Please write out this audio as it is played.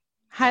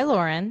Hi,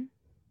 Lauren.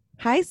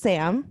 Hi,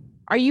 Sam.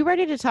 Are you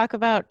ready to talk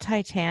about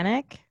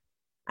Titanic?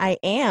 I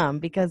am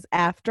because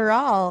after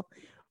all,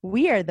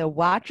 we are the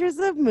watchers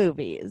of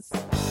movies.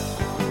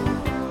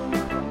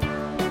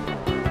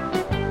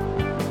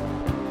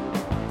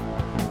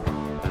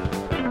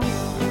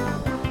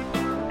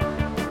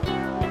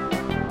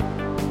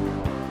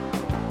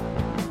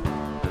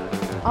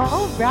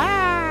 All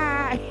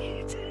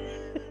right.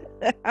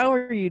 How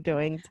are you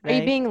doing Are you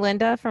today? being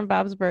Linda from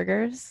Bob's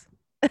Burgers?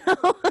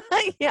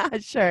 Yeah,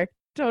 sure.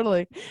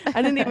 Totally.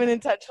 I didn't even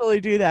intentionally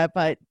do that,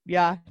 but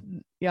yeah.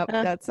 Yep,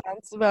 Uh, that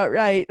sounds about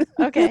right.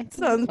 okay. That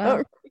sounds about Well,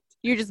 right.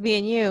 you're just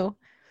being you.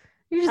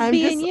 You're just I'm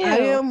being just I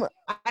you. am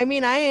I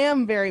mean, I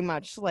am very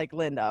much like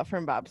Linda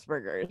from Bob's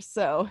Burgers.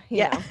 So,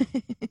 Yeah.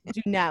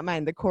 do not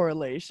mind the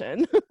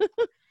correlation.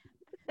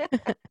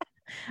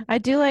 I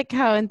do like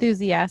how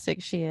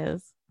enthusiastic she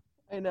is.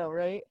 I know,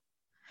 right?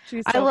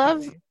 She's I so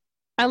love funny.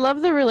 I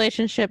love the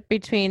relationship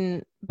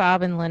between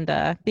Bob and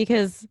Linda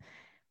because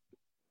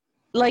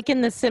like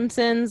in The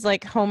Simpsons,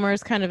 like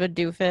Homer's kind of a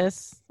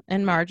doofus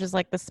and Marge is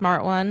like the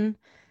smart one.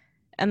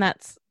 And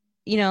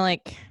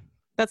like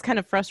that's kind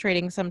of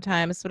frustrating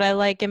sometimes. But I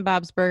like in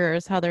Bob's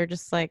Burgers how they're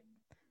just like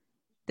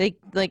they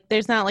like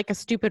there's not like a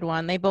stupid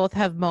one. They both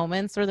have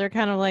moments where they're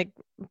kind of like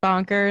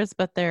bonkers,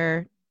 but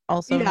they're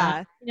also not,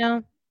 Yeah. you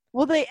know?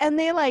 Well, they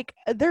like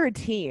they're a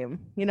team,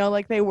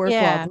 like they work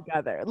well Yeah.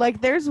 together. Like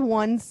there's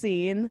one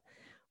scene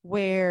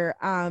where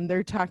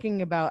they're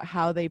talking about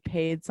how they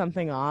paid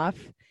something off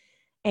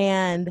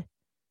and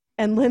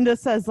Linda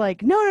says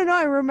like, "No,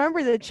 I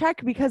remember the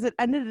check because it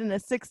ended in a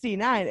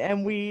 69."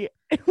 And we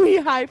we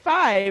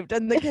high-fived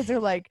and the kids are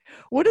like,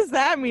 "What does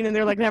that mean?" And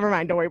they're like, "Never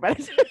mind, don't worry about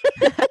it."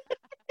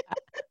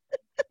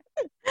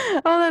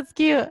 Oh, that's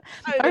cute.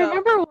 I I know.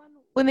 remember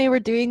when they were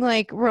doing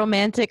like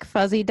romantic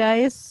fuzzy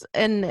dice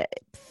and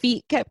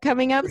feet kept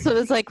coming up. So it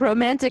was like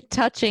romantic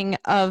touching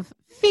of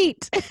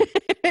feet.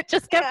 It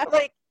just Yeah. kept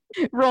like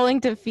rolling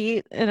to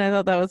feet. And I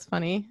thought that was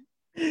funny.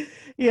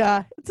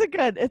 Yeah, it's a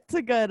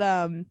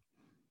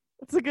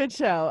good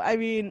show. I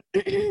mean,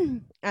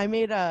 I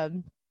made a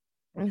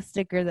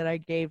sticker that I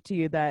gave to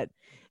you that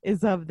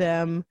is of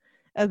them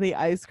at the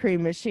ice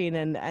cream machine,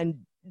 and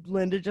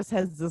Linda just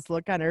has this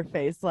look on her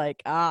face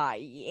like, ah,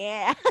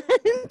 yeah,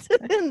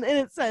 and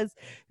it says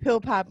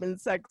pill pop and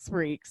sex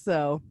freak.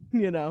 So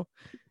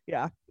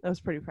yeah, I was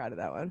pretty proud of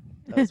that one.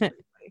 That was pretty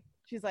funny.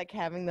 She's like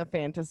having the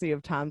fantasy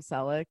of Tom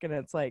Selleck, and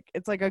it's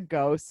like a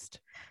ghost.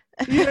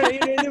 In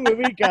the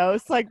movie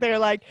Ghost, like they're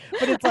like,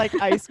 but it's like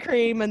ice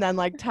cream, and then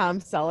like Tom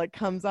Selleck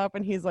comes up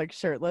and he's like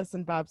shirtless,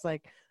 and Bob's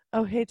like,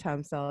 "Oh, hey,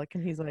 Tom Selleck,"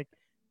 and he's like,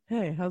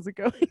 "Hey, how's it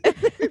going?"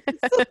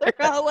 So they're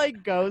all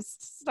like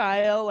ghost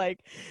style, like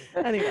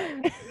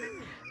anyway.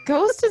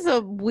 Ghost is a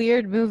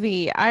weird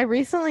movie. I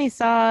recently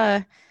saw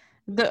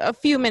a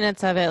few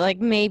minutes of it, like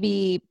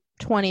maybe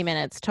 20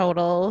 minutes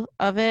total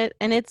of it,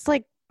 and it's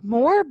like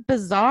more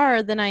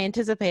bizarre than I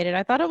anticipated.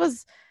 I thought it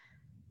was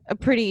a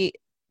pretty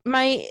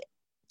my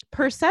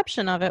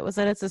perception of it was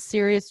that it's a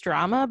serious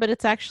drama, but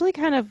it's actually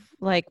kind of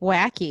like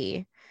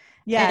wacky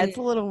Yeah, and it's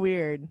a little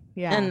weird.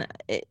 Yeah.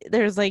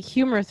 there's like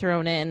humor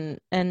thrown in,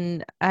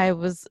 and I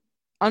was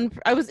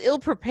ill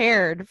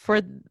prepared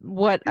for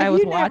what I Have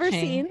was you never watching.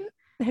 seen?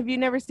 Have you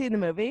never seen the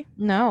movie?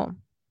 No.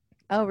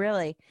 Oh,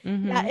 really? Yeah,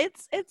 Mm-hmm.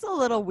 it's a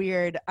little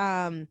weird.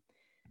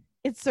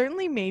 It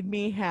certainly made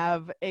me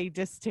have a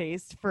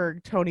distaste for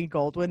Tony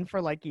Goldwyn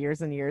for like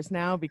years and years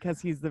now because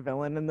he's the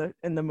villain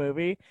in the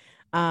movie.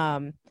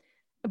 Um,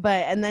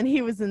 but and then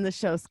he was in the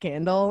show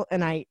Scandal,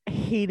 and I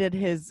hated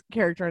his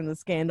character in the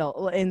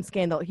Scandal. In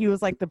Scandal, he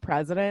was like the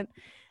president.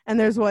 And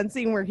there's one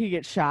scene where he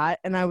gets shot,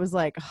 and I was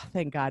like, oh,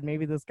 thank God,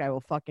 maybe this guy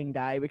will fucking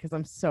die because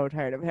I'm so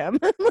tired of him.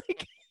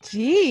 Like,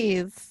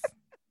 Jeez.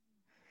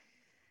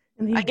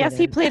 and I he guess he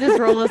didn't. played his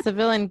role as the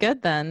villain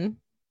good then.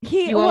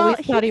 He You well,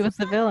 always thought he was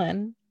the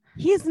villain.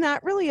 he's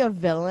not really a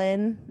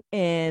villain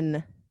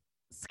in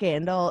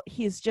Scandal.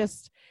 He's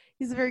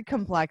a very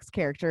complex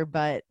character,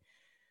 but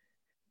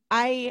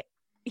I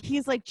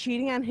he's like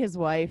cheating on his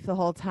wife the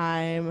whole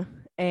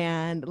time,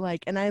 and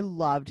I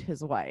loved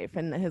his wife,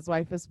 and his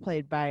wife is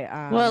played by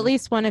Well, at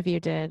least one of you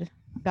did.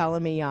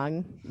 Bellamy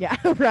Young. Yeah,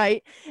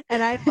 right.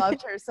 And I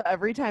loved her, so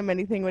every time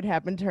anything would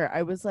happen to her,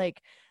 I was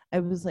like,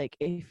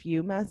 if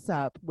you mess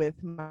up with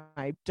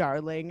my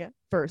darling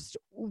first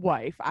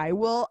wife, I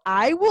will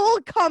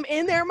come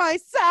in there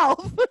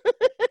myself.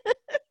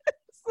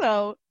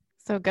 So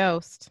So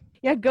Ghost.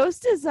 yeah,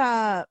 Ghost is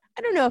I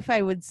don't know if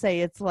I would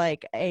say it's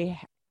like a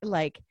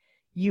like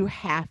you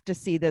have to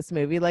see this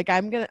movie. Like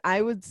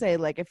I would say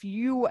like if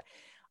you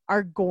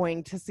are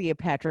going to see a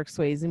Patrick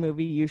Swayze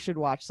movie, you should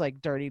watch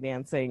like Dirty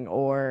Dancing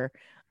or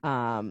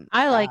um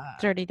I uh like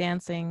Dirty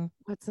Dancing.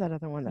 what's that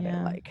other one that I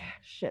Yeah. like?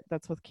 Shit,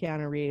 that's with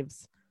Keanu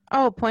Reeves.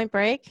 Oh, Point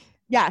Break?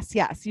 Yes,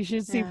 you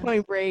should see Yeah.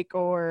 Point Break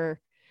or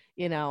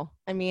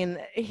I mean,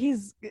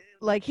 he's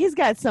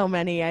got so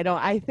many.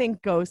 I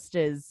think Ghost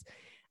is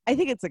I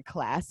think it's a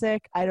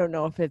classic. I don't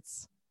know if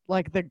it's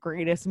like the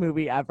greatest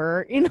movie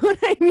ever. You know what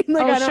I mean?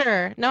 Like, Oh, I don't.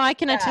 sure. No, I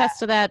can Yeah. attest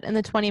to that in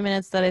the 20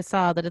 minutes that I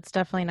saw that it's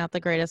definitely not the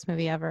greatest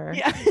movie ever.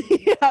 Yeah,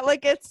 yeah.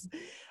 Like it's,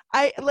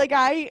 I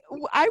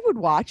would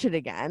watch it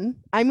again.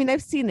 I mean,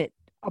 I've seen it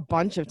a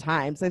bunch of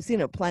times. I've seen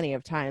it plenty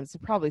of times.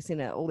 I've probably seen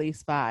it at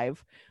least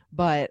 5,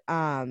 but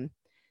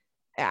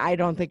I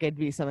don't think it'd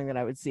be something that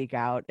I would seek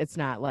out. It's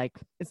not like,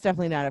 it's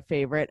definitely not a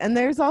favorite. And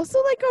there's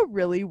also like a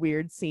really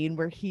weird scene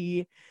where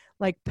he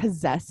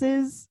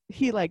possesses,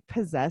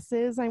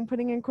 I'm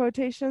putting in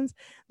quotations,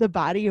 the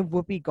body of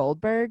Whoopi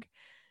Goldberg.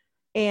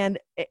 And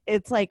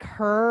it's like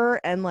her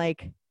and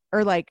like,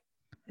 or like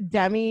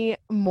Demi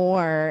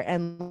Moore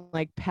and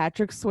like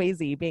Patrick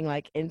Swayze being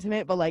like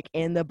intimate, but like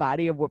in the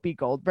body of Whoopi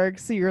Goldberg.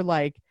 So you're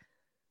like,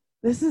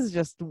 this is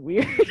just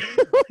weird.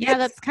 Yeah,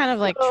 that's kind of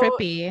like so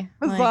trippy.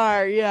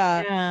 bizarre.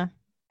 Yeah. Yeah.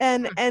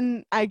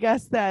 And I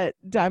guess that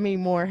Demi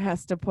Moore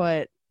has to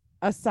put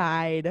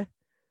aside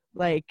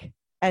like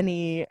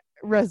any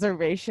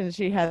reservation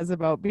she has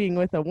about being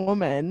with a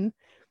woman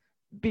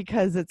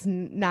because it's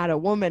not a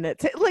woman.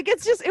 It's like,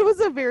 it's just, it was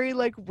a very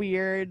like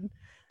weird.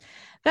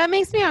 That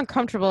makes me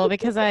uncomfortable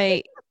because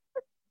it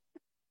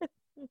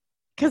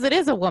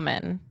is a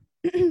woman.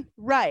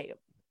 Right.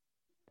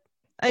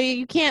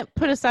 You can't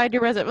put aside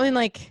your reservation.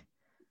 Like,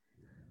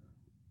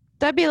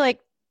 that'd be like,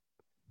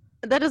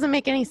 that doesn't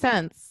make any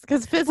sense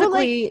because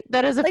physically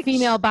that is a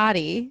female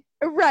body.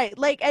 Right.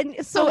 Like,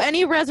 and so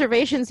any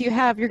reservations you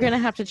have, you're going to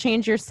have to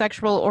change your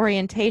sexual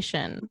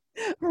orientation.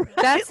 Right?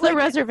 That's the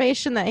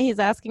reservation that he's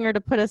asking her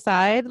to put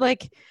aside.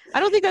 Like,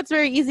 I don't think that's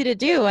very easy to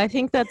do. I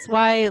think that's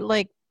why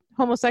like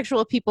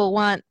homosexual people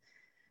want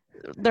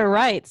their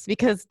rights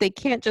because they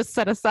can't just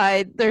set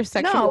aside their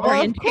sexual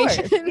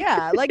orientation.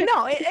 Yeah. Like,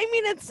 no, I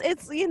mean,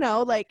 it's, you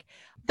know, like,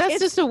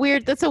 that's a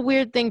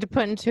weird thing to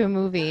put into a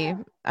movie,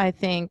 I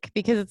think,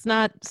 because it's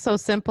not so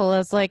simple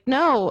as like,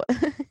 no,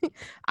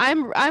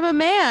 I'm a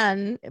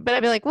man, but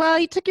I'd be like, well,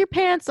 you took your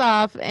pants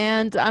off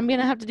and I'm going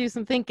to have to do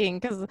some thinking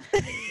because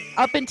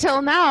up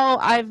until now,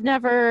 I've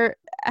never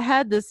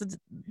had this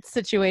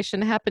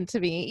situation happen to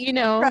me, you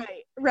know?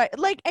 Right.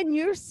 Like, and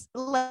you're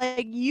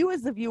like, you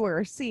as the viewer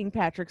are seeing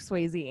Patrick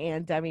Swayze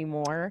and Demi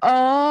Moore.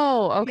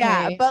 Oh,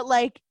 okay.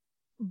 Yeah,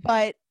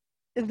 but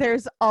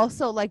there's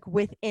also like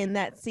within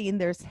that scene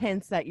there's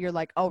hints that you're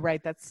like, oh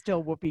right, that's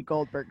still Whoopi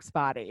Goldberg's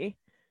body.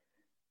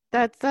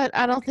 I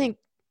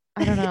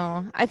don't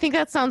know. I think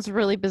that sounds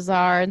really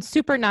bizarre and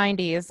super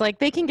 90s. Like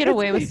they can get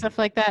away with stuff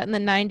like that in the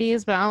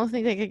 90s, but I don't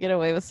think they could get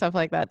away with stuff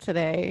like that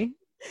today.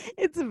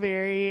 It's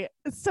very,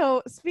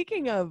 so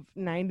speaking of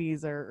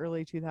 90s or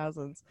early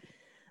 2000s,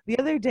 the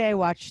other day I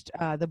watched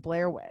The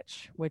Blair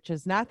Witch, which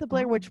is not the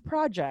Blair Witch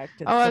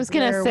Project. I was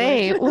going to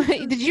say,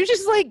 did you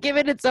just like give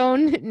it its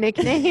own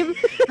nickname?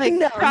 Like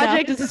no,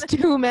 project is just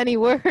too many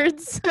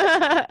words.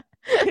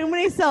 Too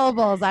many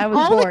syllables. I was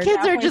all bored. The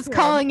kids are just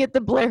calling it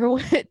The Blair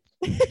Witch.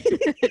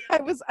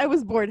 I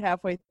was bored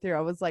halfway through.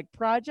 I was like,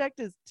 project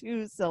is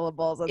 2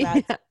 syllables and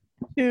that's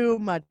too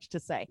much to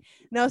say.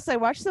 No, so I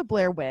watched The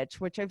Blair Witch,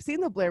 which I've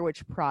seen The Blair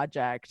Witch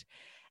Project,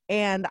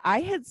 and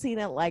I had seen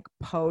it like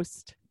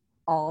post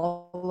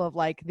all of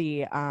like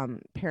the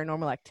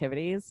Paranormal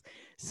Activities,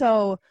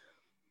 so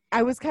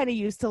I was kind of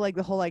used to like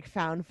the whole like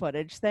found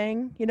footage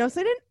thing, you know.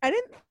 So I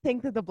didn't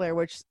think that the Blair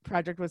Witch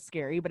Project was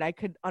scary, but I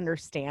could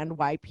understand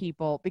why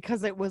people,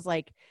 because it was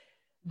like,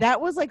 that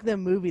was like the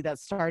movie that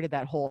started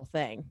that whole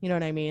thing, you know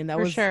what I mean? That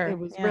was sure. It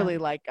was really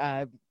like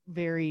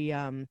very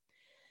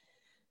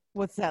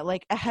what's that,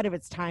 like ahead of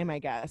its time, I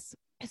guess.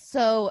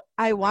 So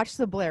I watched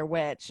the Blair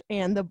Witch,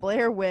 and the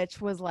Blair Witch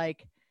was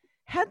like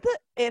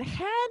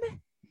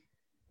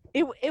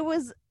it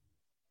was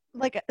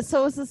like,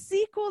 so it was a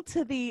sequel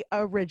to the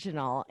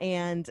original,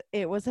 and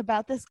it was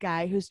about this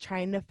guy who's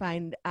trying to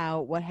find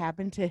out what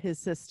happened to his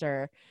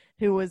sister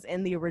who was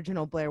in the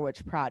original Blair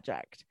Witch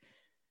Project.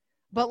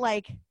 But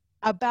like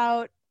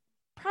about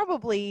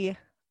probably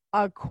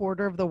a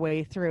quarter of the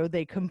way through,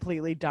 they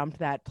completely dumped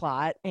that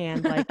plot,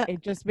 and like it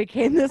just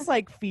became this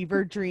like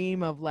fever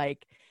dream of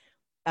like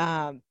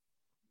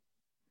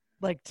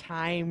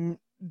time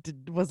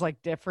was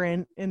like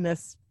different in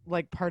this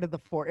like part of the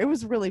fort. It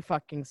was really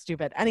fucking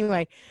stupid.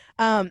 Anyway,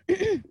 but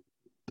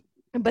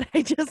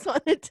I just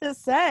wanted to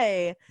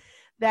say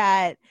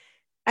that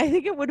I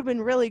think it would have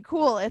been really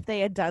cool if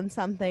they had done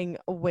something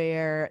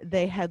where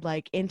they had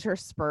like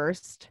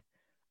interspersed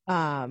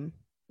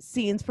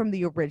scenes from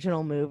the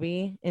original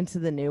movie into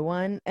the new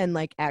one and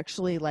like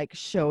actually like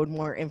showed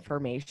more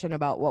information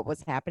about what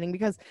was happening.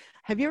 Because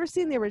have you ever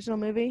seen the original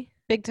movie?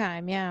 Big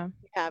time, yeah.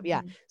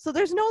 Yeah. So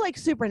there's no like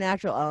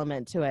supernatural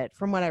element to it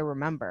from what I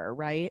remember,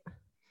 right?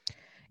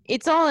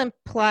 It's all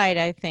implied,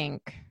 I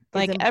think.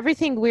 Like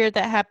everything weird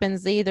that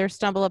happens, they either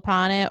stumble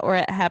upon it or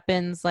it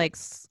happens like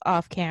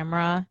off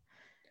camera.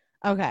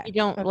 Okay. You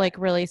don't like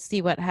really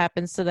see what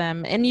happens to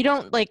them. And you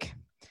don't like,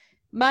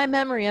 my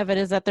memory of it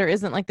is that there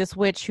isn't like this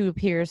witch who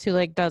appears who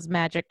like does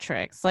magic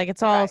tricks. Like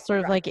it's all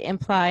sort of like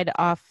implied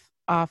off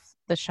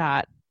the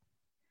shot.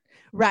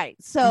 Right.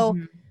 So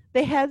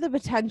they had the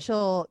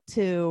potential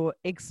to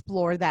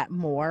explore that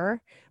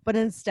more, but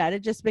instead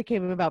it just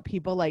became about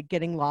people like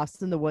getting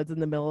lost in the woods in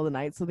the middle of the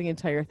night. So the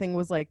entire thing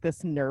was like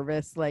this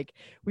nervous, like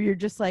where you're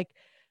just like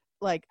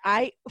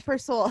I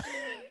first of all,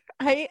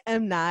 I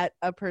am not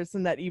a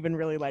person that even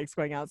really likes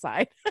going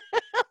outside.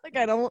 Like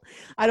I don't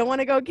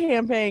want to go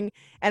camping,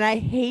 and I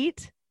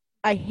hate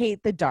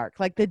the dark.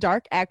 Like the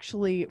dark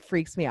actually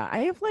freaks me out. I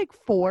have like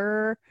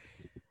 4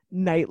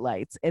 night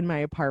lights in my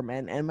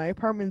apartment, and my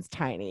apartment's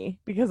tiny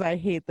because I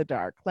hate the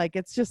dark. Like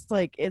it's just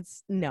like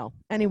it's no.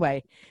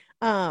 Anyway,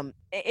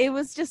 it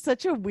was just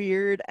such a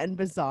weird and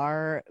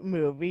bizarre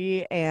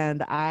movie,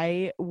 and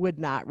I would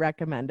not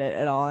recommend it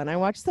at all. And I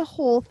watched the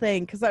whole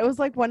thing because I was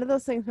like one of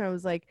those things where I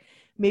was like,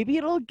 maybe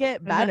it'll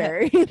get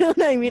better. You know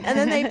what I mean? And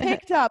then they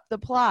picked up the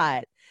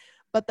plot,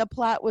 but the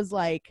plot was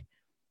like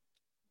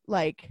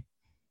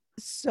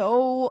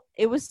so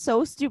it was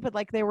so stupid.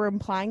 Like they were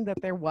implying that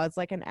there was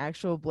like an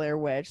actual Blair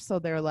Witch, so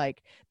they're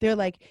like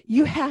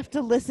you have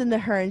to listen to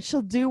her and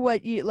she'll do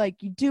what you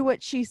like, you do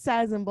what she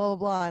says and blah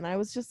blah blah. And I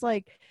was just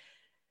like,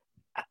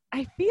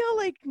 I feel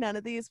like none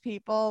of these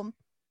people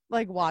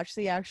like watch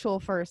the actual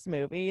first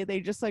movie.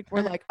 They just like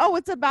were like, oh,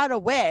 it's about a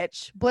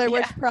witch, Blair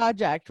Witch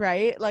Project,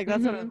 right? Like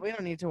that's what we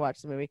don't need to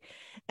watch the movie.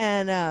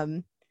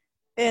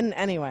 And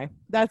anyway,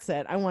 that's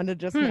it. I wanted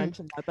to just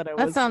mention that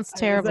that sounds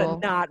terrible. A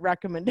not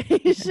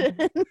recommendation.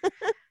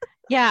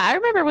 Yeah, I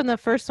remember when the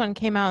first one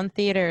came out in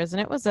theaters,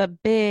 and it was a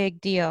big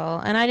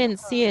deal. And I didn't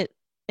see it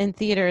in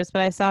theaters,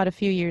 but I saw it a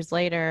few years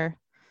later.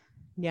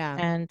 Yeah.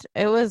 And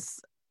it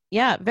was,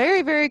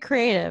 very, very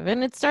creative.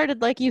 And it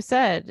started, like you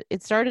said,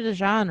 it started a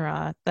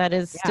genre that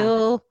is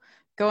still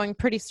going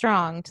pretty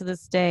strong to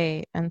this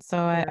day. And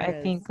so I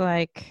think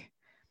like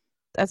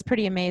that's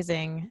pretty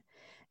amazing.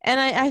 And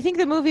I think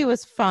the movie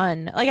was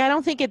fun. Like, I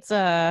don't think it's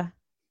in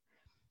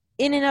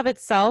and of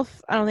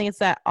itself, I don't think it's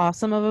that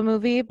awesome of a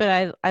movie,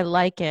 but I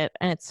like it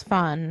and it's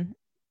fun.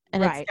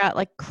 And it's got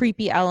like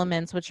creepy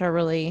elements, which are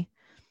really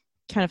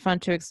kind of fun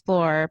to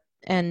explore.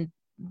 And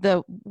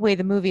the way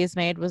the movie is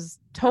made was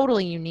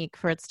totally unique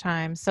for its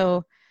time.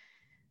 So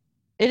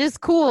it is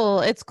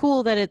cool. It's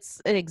cool that it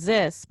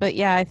exists. But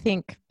yeah, I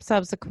think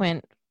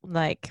subsequent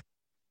like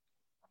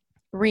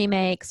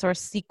remakes or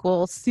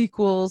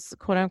sequels,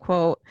 quote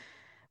unquote,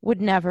 would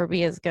never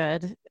be as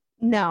good.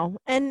 No.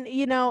 And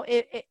you know,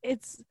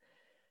 it's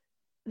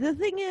the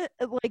thing is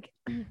like,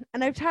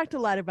 and I've talked a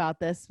lot about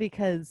this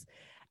because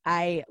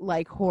I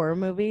like horror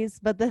movies,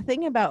 but the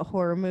thing about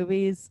horror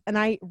movies, and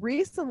I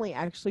recently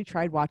actually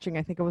tried watching,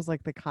 I think it was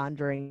like The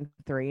Conjuring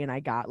 3, and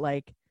I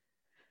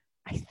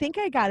think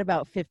I got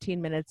about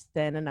 15 minutes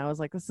in, and I was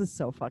like, this is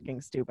so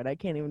fucking stupid. I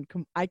can't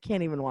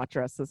even watch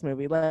the rest of this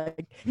movie.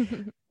 Like,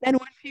 and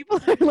when people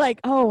are like,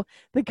 oh,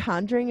 The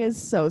Conjuring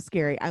is so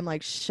scary, I'm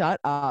like,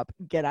 shut up,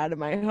 get out of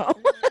my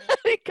home.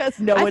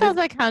 Because I thought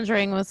The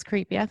Conjuring was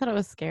creepy. I thought it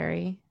was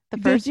scary. The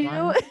first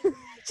one.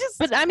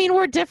 But I mean,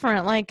 we're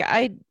different. Like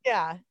I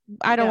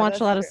don't watch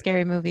a lot of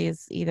scary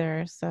movies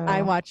either. So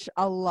I watch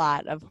a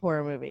lot of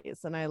horror movies,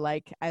 and I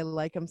like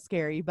them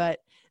scary. But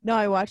no,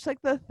 I watched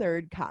like the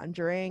third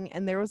Conjuring,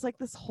 and there was like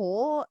this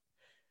whole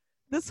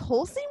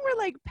scene where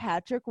like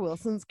Patrick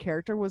Wilson's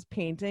character was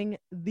painting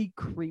the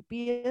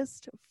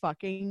creepiest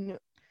fucking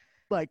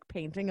like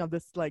painting of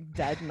this like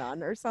dead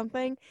nun or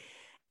something.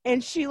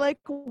 And she like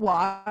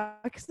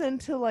walks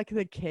into like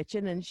the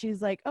kitchen and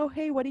she's like, oh,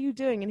 hey, what are you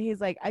doing? And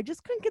he's like, I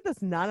just couldn't get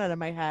this nun out of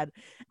my head.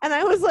 And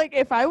I was like,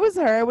 if I was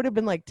her, I would have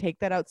been like, take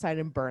that outside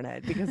and burn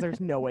it, because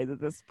there's no way that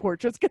this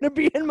portrait's going to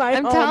be in my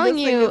home. I'm telling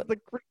you, the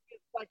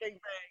creepiest fucking thing.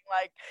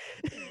 Like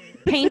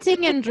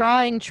painting and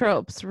drawing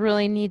tropes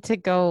really need to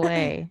go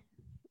away.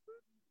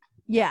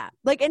 Yeah.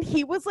 Like, and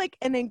he was like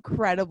an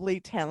incredibly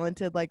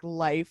talented, like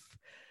life.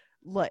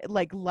 Was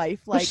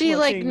she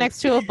like next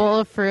to a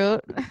bowl of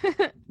fruit?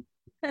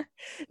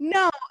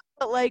 No,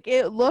 but like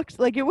it looked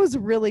like it was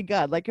really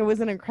good. Like it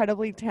was an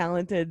incredibly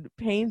talented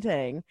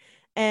painting.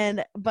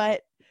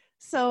 But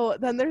so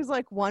then there's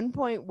like one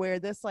point where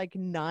this like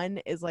nun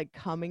is like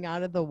coming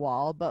out of the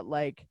wall, but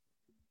like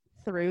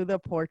through the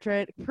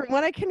portrait, from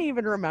what I can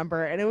even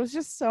remember. And it was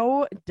just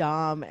so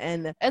dumb.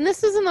 And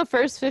this is in the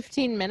first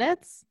 15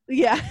 minutes?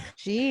 Yeah.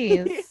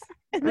 Jeez.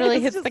 Really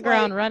hits the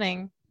ground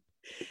running.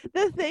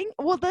 The thing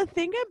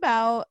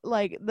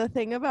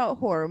about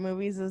horror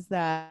movies is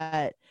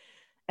that,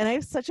 and I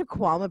have such a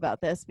qualm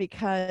about this,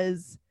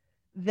 because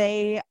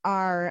they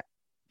are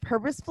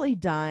purposefully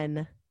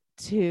done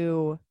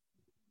to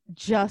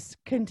just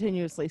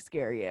continuously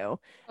scare you.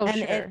 Oh,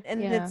 sure.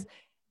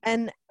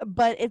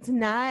 But it's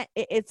not,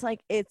 it's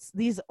like, it's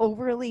these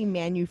overly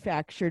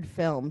manufactured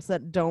films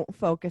that don't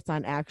focus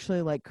on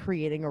actually like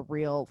creating a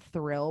real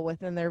thrill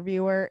within their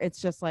viewer.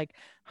 It's just like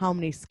how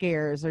many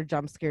scares or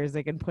jump scares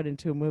they can put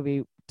into a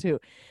movie too.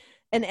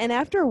 And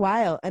after a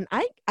while, and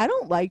I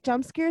don't like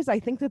jump scares. I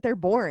think that they're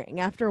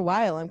boring. After a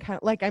while, I'm kind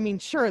of like, I mean,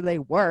 sure, they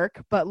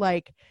work, but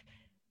like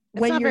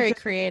it's not very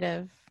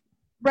creative.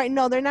 Right.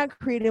 No, they're not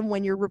creative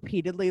when you're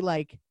repeatedly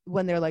like,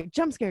 when they're like,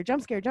 jump scare,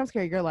 jump scare, jump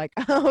scare. You're like,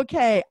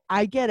 okay,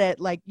 I get it.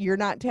 Like, you're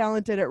not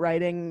talented at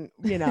writing,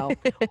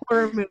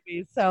 horror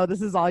movies. So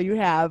this is all you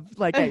have,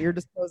 like, at your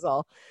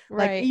disposal.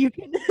 Like, Right. you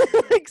can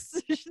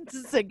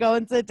like, go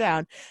and sit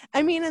down.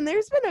 I mean, and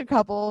there's been a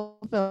couple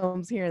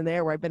films here and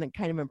there where I've been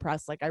kind of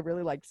impressed. Like, I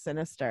really liked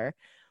Sinister.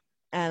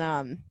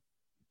 And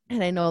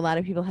I know a lot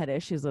of people had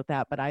issues with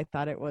that, but I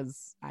thought it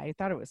was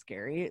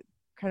scary. It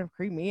kind of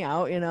creeped me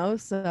out,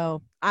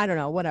 So I don't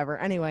know, whatever.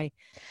 Anyway,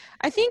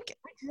 I think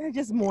I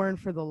just mourn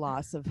for the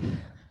loss of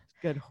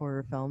good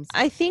horror films.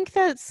 I think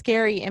that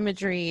scary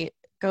imagery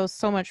goes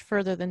so much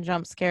further than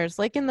jump scares.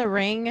 Like in The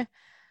Ring,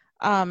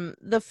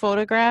 the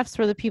photographs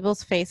where the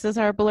people's faces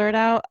are blurred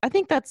out, I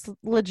think that's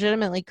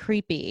legitimately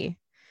creepy.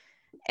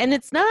 And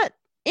it's not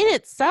in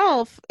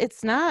itself,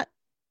 it's not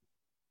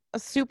a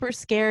super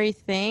scary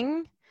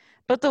thing,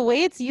 but the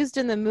way it's used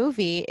in the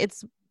movie,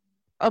 it's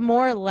a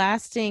more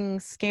lasting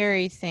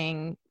scary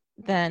thing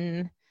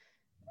than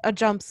a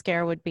jump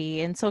scare would be.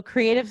 And so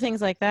creative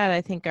things like that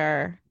I think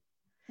are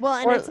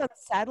it's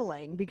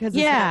unsettling because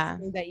it's not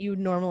something that you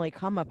normally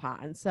come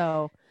upon.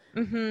 So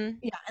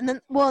yeah, and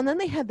then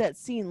they had that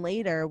scene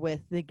later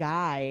with the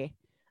guy,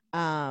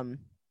 and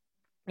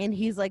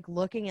he's like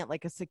looking at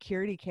like a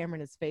security camera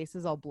and his face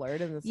is all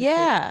blurred, and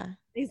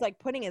he's like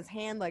putting his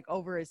hand like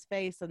over his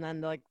face, and then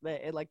like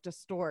it like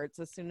distorts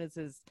as soon as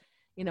his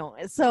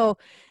so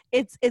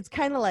it's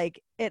kind of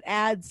like it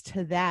adds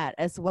to that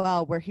as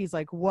well, where he's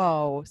like,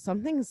 whoa,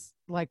 something's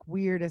like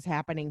weird is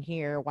happening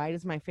here. Why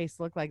does my face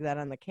look like that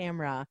on the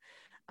camera?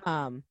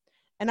 And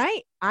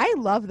I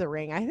love The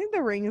Ring. I think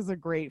The Ring is a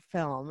great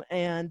film,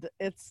 and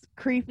it's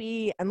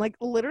creepy, and like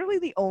literally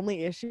the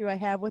only issue I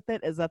have with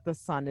it is that the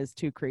son is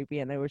too creepy,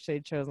 and I wish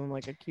they'd chosen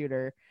like a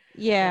cuter,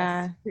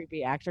 less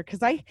creepy actor, because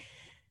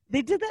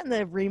they did that in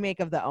the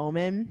remake of The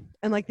Omen,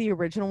 and like the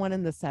original one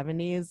in the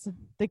 70s,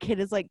 the kid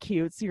is like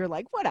cute, so you're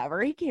like,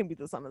 whatever, he can't be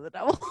the son of the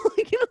devil.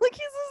 Like he's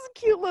this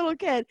cute little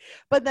kid.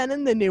 But then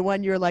in the new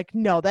one, you're like,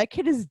 no, that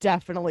kid is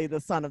definitely the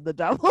son of the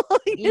devil.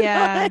 You know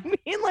what I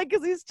mean? Like,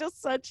 because he's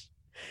just such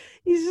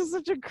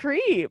a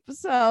creep.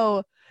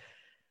 So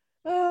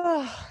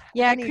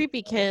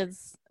creepy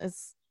kids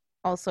is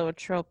also a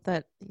trope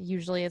that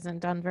usually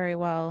isn't done very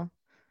well.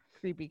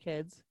 Creepy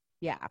kids.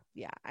 Yeah,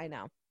 I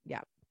know.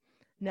 Yeah.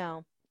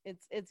 No.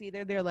 It's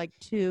either they're like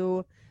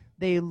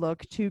they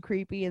look too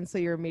creepy, and so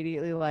you're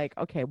immediately like,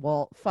 okay,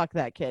 well, fuck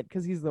that kid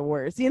because he's the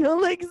worst,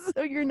 like,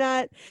 so you're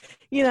not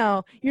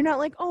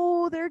like,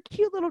 oh, they're a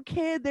cute little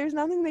kid, there's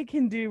nothing they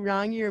can do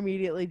wrong. You're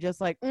immediately just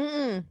like,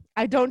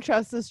 I don't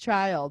trust this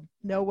child,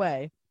 no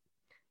way.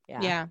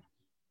 Yeah.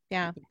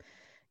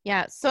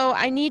 So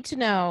I need to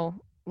know,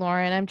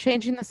 Lauren, I'm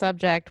changing the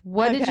subject.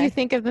 What did you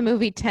think of the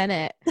movie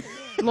Tenet?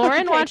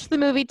 Lauren watched the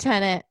movie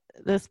Tenet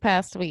this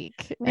past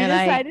week, we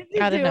decided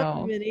to do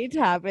a mini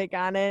topic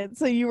on it.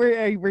 So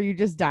were you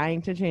just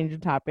dying to change the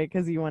topic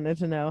because you wanted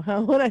to know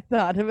what I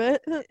thought of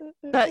it?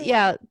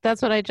 Yeah,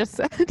 that's what I just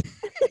said.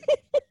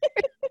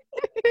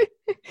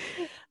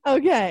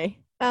 Okay.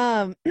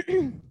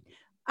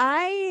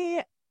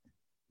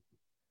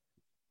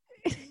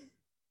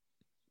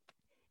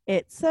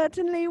 It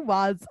certainly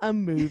was a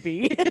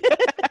movie.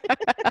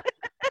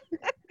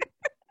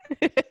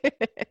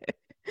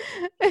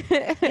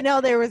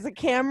 There was a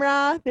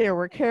camera, there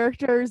were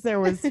characters, there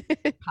was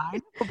kind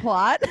of a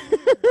plot.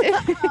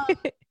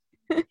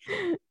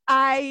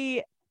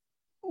 I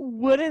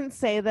wouldn't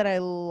say that I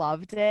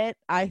loved it.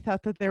 I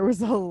thought that there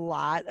was a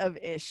lot of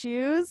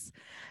issues.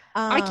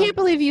 I can't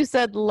believe you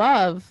said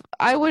love.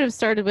 I would have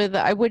started with,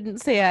 I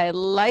wouldn't say I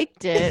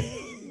liked it,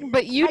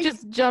 but you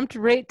just jumped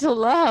right to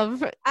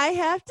love. I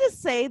have to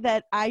say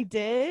that I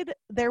did.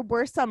 There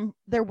were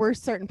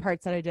certain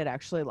parts that I did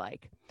actually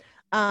like.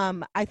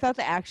 I thought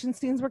the action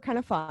scenes were kind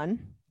of fun,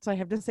 so I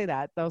have to say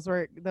that those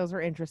were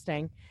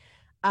interesting.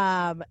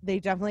 They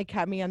definitely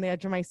kept me on the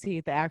edge of my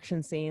seat, the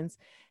action scenes,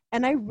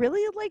 and I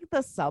really liked the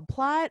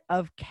subplot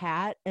of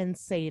Kat and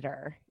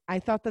Sator. I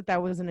thought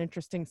that was an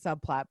interesting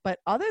subplot, but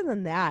other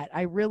than that,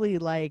 I really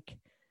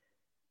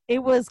it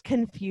was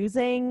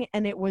confusing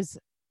and it was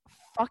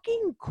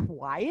fucking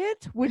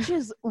quiet, which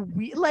is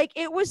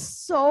it was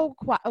so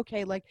quiet.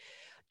 Okay,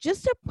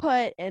 just to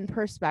put in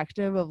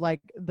perspective of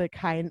the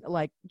kind,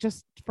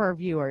 just for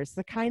viewers,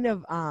 the kind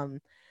of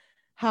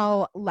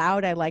how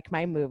loud I like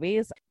my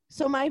movies.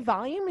 So my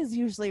volume is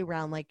usually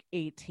around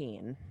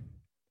 18.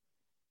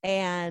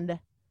 And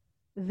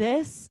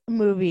this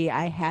movie,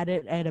 I had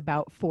it at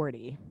about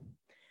 40.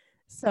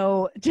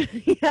 So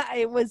yeah,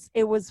 it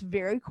was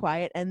very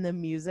quiet and the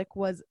music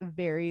was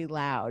very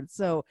loud.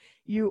 So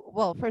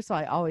first of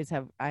all, I always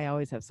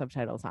have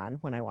subtitles on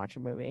when I watch a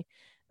movie,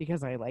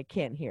 because I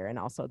can't hear, and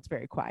also it's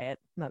very quiet.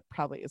 That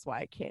probably is why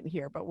I can't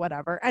hear, but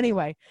whatever.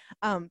 Anyway,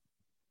 but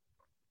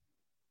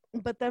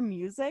the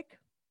music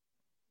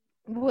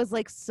was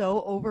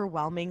so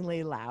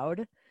overwhelmingly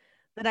loud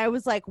that I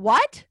was like,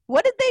 what?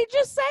 What did they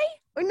just say?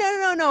 Or,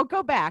 no,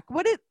 go back.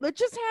 What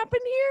just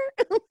happened here?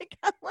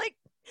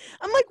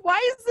 I'm like, why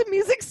is the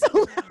music so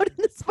loud in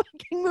this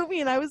fucking movie?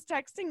 And I was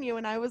texting you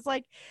and I was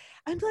like,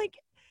 I'm like,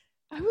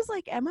 I was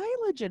like, am I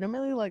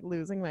legitimately like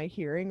losing my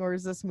hearing, or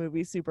is this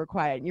movie super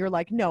quiet? And you're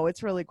like, no,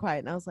 it's really quiet.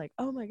 And I was like,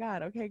 oh my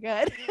God, okay,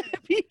 good.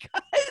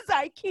 Because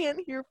I can't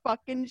hear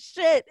fucking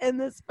shit in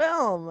this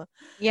film.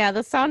 Yeah,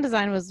 the sound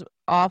design was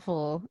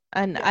awful.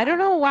 And I Yeah. don't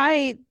know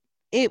why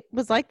it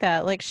was like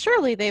that. Like,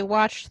 surely they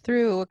watched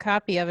through a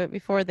copy of it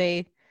before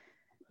they,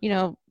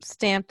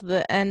 stamped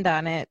the end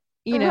on it,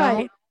 you know?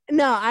 Right.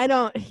 No, I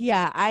don't.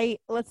 Yeah,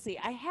 let's see.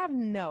 I have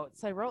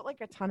notes. I wrote like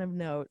a ton of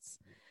notes.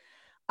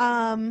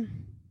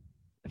 Um,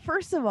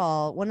 First of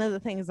all, one of the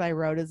things I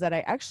wrote is that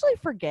I actually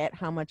forget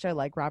how much I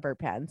like Robert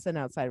Pattinson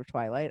outside of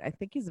Twilight. I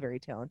think he's a very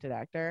talented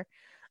actor.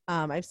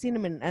 I've seen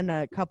him in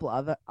a couple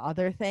of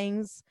other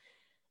things,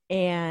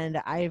 and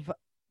I've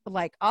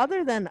like,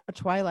 other than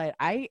Twilight,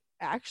 I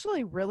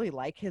actually really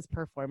like his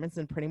performance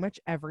in pretty much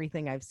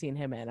everything I've seen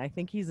him in. I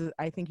think he's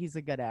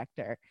a good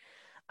actor.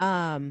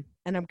 And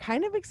I'm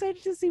kind of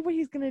excited to see what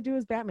he's going to do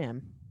as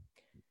Batman.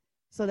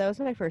 So that was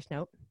my first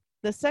note.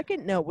 The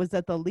second note was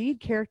that the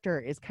lead character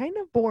is kind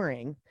of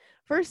boring.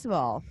 First of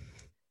all,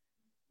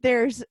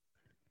 there's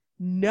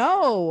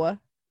no,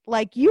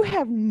 like, you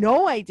have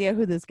no idea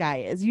who this guy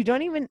is. He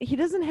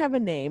doesn't have a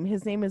name.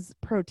 His name is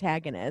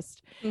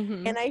Protagonist.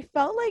 Mm-hmm. And I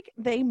felt like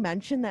they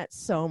mentioned that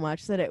so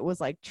much that it was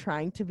like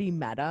trying to be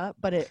meta,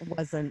 but it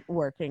wasn't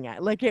working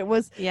at, like, it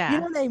was, you Yeah.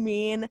 know what I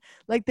mean?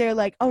 Like, they're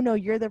like, oh no,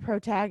 you're the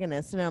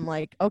protagonist. And I'm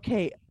like,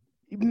 okay,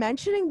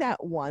 mentioning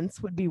that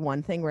once would be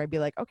one thing where I'd be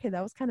like, okay,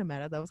 that was kind of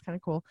meta. That was kind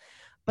of cool.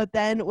 But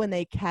then when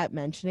they kept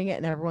mentioning it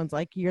and everyone's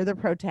like, you're the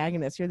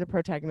protagonist, you're the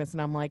protagonist.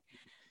 And I'm like,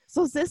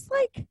 so is this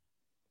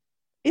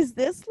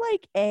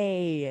like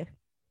a,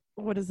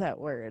 what is that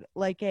word?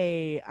 Like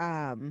a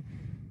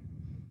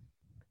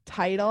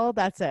title?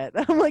 That's it.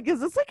 I'm like, is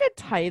this like a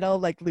title,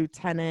 like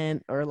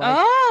lieutenant, or like,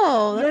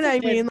 Oh, you know that's what a I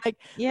good, mean? Like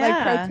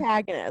yeah.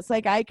 protagonist.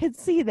 Like, I could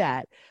see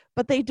that,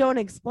 but they don't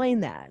explain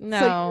that. So you're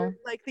No.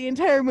 like, the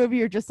entire movie,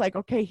 you're just like,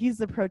 okay, he's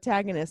the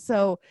protagonist.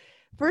 So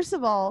first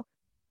of all,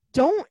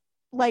 don't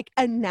like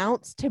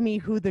announce to me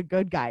who the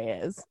good guy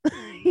is.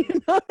 You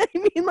know what I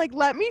mean? Like,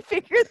 let me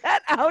figure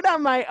that out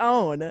on my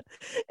own.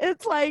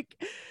 It's like,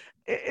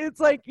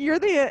 you're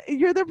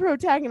the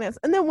protagonist,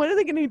 and then what are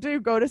they going to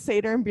do? Go to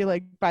Seder and be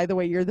like, by the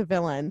way, you're the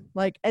villain,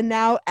 like, and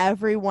now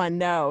everyone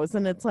knows.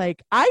 And it's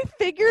like, I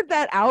figured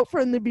that out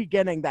from the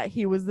beginning that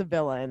he was the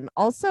villain.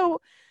 Also,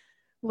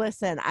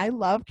 listen, I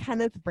love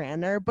Kenneth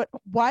Branagh, but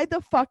why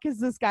the fuck is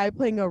this guy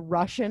playing a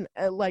Russian?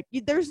 Like,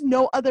 there's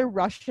no other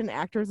Russian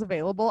actors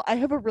available. I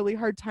have a really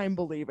hard time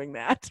believing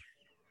that.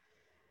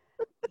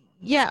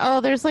 Yeah. Oh,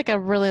 there's like a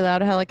really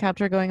loud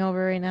helicopter going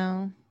over right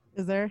now.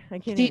 Is there? I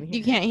can't Do you, even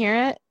you hear can't hear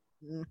it?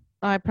 it.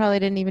 Oh, I probably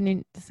didn't even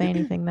need to say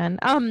anything then.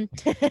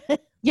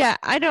 Yeah,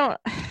 I don't.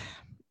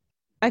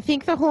 I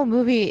think the whole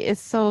movie is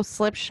so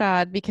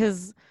slipshod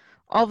because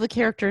all the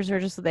characters are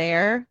just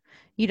there.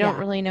 You don't Yeah.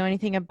 really know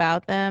anything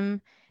about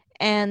them.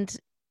 And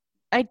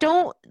I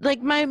don't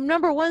like, my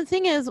number one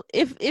thing is,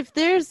 if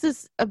there's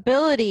this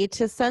ability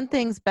to send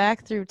things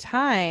back through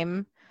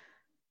time,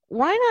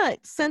 why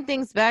not send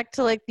things back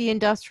to like the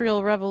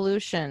Industrial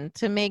Revolution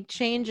to make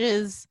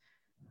changes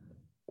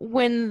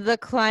when the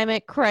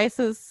climate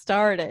crisis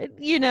started,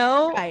 you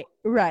know?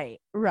 Right.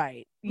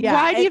 Yeah.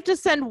 Why do you have to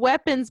send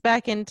weapons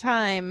back in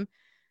time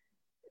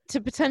to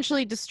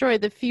potentially destroy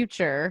the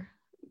future?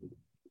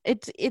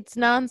 It's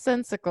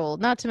nonsensical.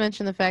 Not to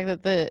mention the fact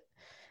that the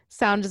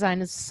sound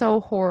design is so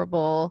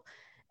horrible,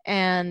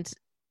 and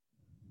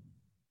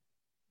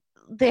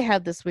they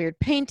had this weird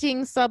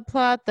painting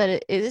subplot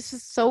that it's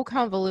just so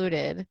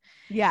convoluted.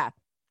 Yeah.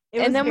 It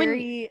And was then when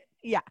very,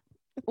 yeah.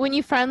 when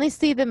you finally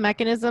see the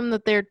mechanism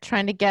that they're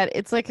trying to get,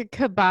 it's like a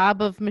kebab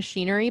of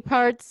machinery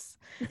parts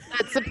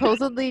that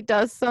supposedly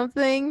does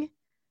something.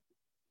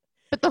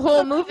 But the So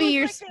whole it movie, was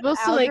you're like an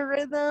supposed to like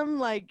algorithm,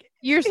 like,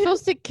 you're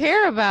supposed to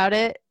care about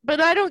it, but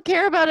I don't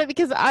care about it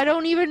because I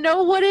don't even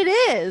know what it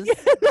yeah, is.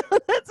 no,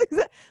 that's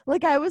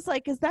like, I was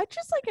like, is that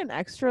just like an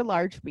extra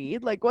large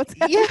bead? Like, what's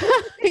Yeah,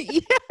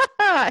 happening?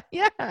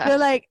 yeah. They're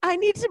like, I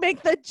need to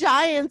make the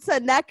giants a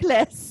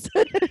necklace.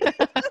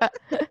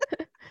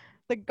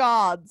 The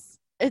gods.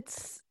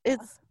 It's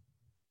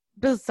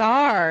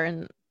bizarre,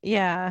 and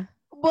yeah.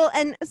 Well,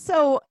 and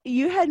so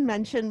you had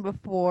mentioned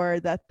before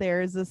that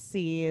there's a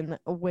scene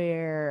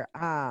where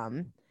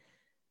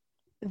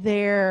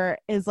there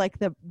is like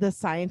the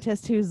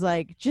scientist who's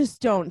like,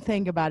 just don't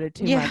think about it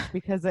too Yeah. much,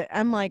 because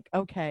I'm like,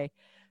 okay.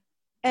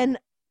 And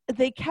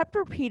they kept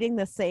repeating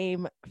the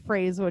same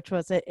phrase, which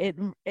was, it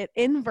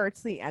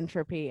inverts the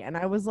entropy. And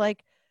I was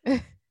like,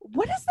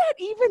 what does that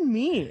even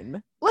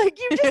mean? Like,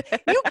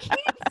 you keep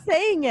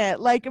saying it,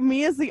 like,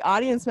 me as the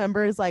audience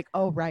member is like,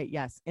 oh right,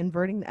 yes,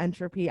 inverting the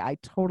entropy, I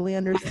totally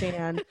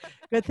understand.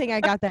 Good thing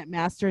I got that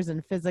master's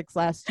in physics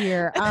last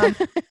year. Like,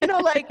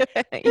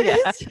 Yeah.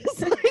 it's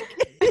just like,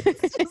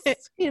 it's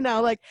just,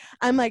 like,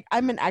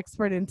 I'm an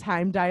expert in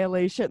time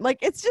dilation. Like,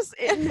 it's just,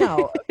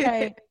 no,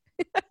 okay.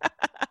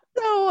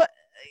 So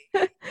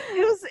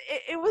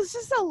it was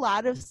just a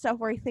lot of stuff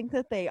where I think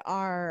that they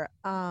are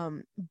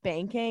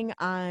banking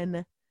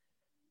on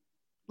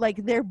like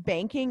they're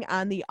banking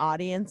on the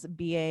audience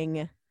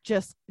being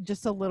just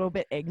a little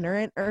bit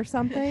ignorant or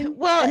something.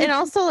 Well, and it's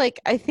also like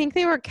I think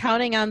they were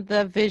counting on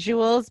the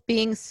visuals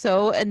being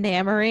so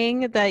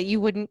enamoring that you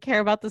wouldn't care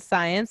about the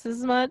science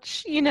as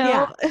much, you know?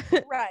 yeah,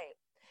 right.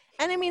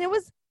 And I mean, it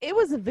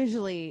was a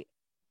visually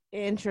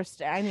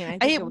interesting. I mean, I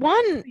think It it was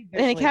won pretty an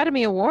visually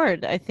Academy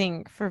Award, I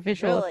think, for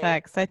visual really.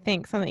 effects. I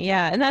think something,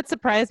 yeah, and that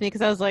surprised me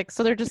because I was like,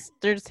 so they're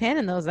just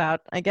handing those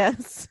out, I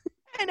guess.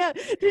 I know.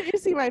 Did you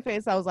see my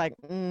face? I was like,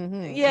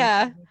 mm-hmm.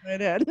 Yeah, I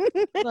did.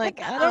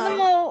 like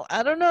um,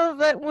 I don't know if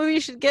that movie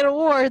should get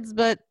awards,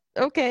 but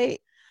okay,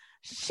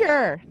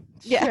 sure,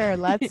 yeah. sure.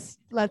 Let's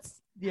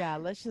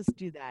just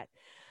do that.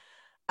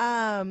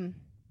 Um,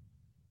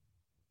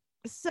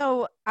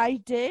 so I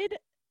did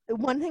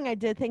one thing I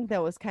did think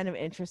that was kind of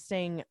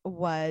interesting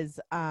was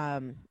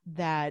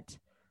that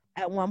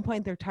at one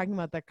point they're talking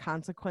about the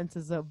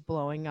consequences of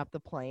blowing up the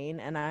plane,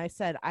 and I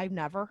said I've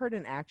never heard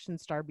an action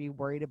star be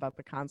worried about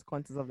the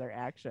consequences of their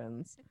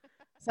actions.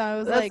 So I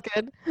was That's like,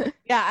 good.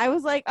 yeah, I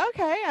was like,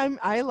 okay,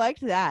 I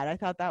liked that. I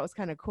thought that was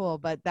kind of cool,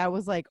 but that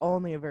was like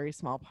only a very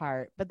small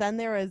part. But then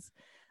there was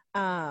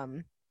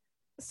um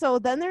so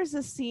then there's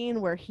a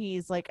scene where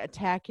he's like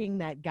attacking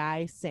that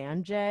guy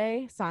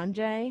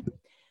Sanjay,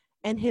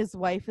 and his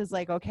wife is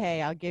like,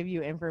 okay, I'll give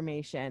you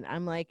information.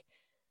 I'm like,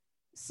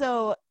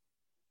 so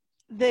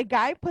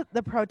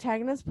the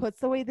protagonist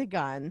puts away the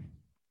gun,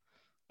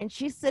 and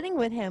she's sitting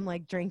with him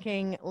like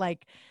drinking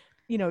like,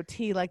 you know,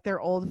 tea like they're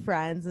old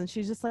friends, and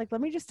she's just like, let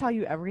me just tell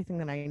you everything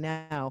that I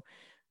know.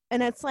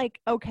 And it's like,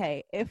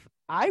 okay, if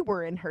I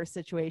were in her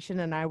situation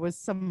and I was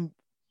some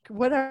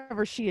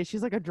whatever she is,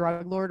 she's like a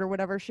drug lord or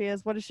whatever she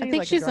is. What is I she? think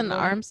Like a she's drug an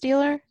lord? arms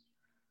dealer.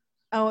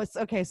 Oh, it's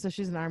okay. So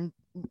she's an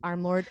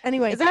arm lord.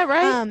 Anyway, Is that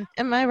right?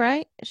 Am I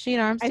right? Is she an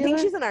arms I think dealer?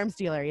 she's an arms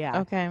dealer. Yeah.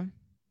 Okay.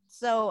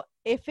 So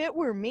if it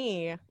were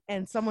me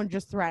and someone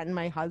just threatened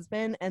my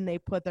husband and they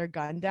put their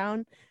gun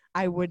down,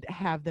 I would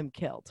have them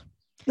killed.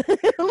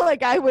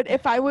 Like I would,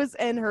 if I was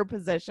in her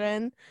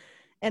position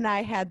and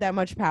I had that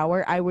much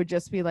power, I would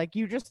just be like,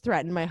 you just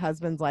threatened my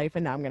husband's life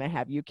and now I'm going to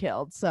have you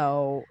killed.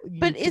 So you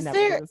But can is never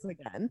do there, this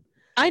again.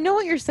 I know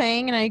what you're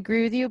saying and I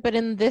agree with you, but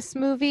in this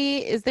movie,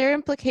 is there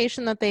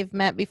implication that they've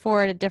met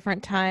before at a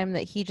different time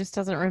that he just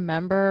doesn't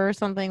remember or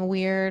something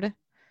weird?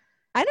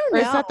 I don't Or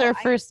is know. that their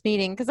first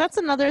meeting? Because that's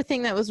another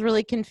thing that was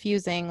really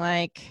confusing.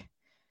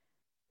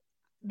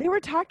 They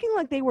were talking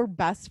like they were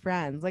best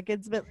friends. Like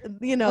it's been,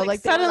 you know, Like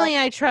like they were like, suddenly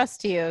I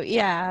trust you.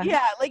 Yeah.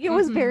 yeah, like it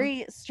was Hmm.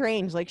 very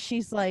strange. Like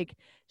she's like,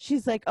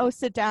 oh,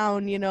 sit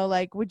down. You know,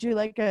 like, would you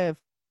like a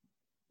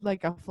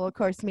full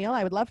course meal?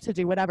 I would love to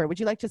do whatever. Would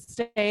you like to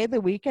stay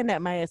the weekend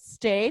at my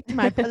estate,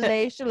 my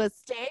palatial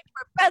estate?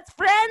 We're best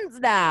friends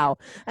now.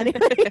 Anyway,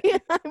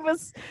 I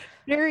was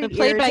very Played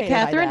by irritated by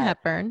Katharine that.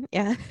 Hepburn.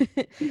 Yeah.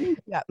 Yeah.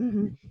 Yep.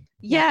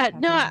 Yeah.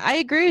 No, Catherine. I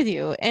agree with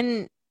you.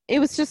 And it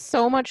was just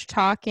so much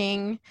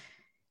talking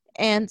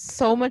and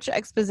so much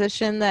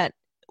exposition that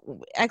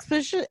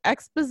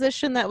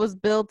was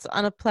built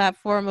on a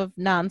platform of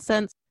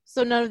nonsense.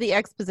 So none of the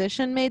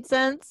exposition made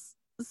sense.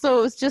 So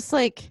it was just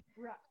like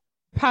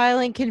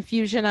piling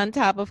confusion on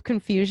top of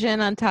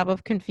confusion on top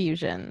of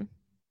confusion.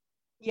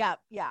 Yeah,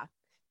 yeah.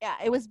 Yeah,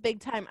 it was big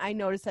time. I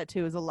noticed that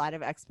too. It was a lot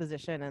of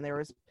exposition, and there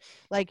was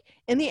like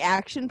in the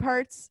action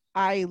parts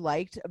I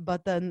liked,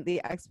 but then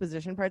the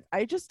exposition parts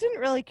I just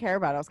didn't really care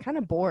about. I was kind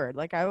of bored.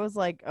 Like I was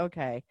like,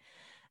 okay.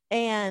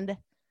 And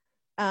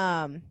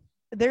um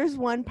there's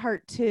one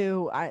part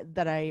too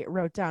that I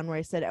wrote down where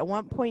I said at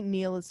one point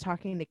Neil is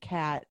talking to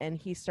Kat and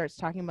he starts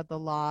talking about the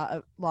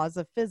laws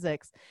of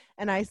physics,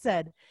 and I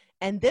said,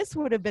 and this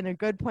would have been a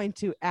good point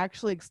to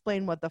actually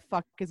explain what the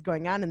fuck is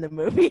going on in the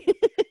movie.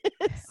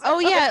 Oh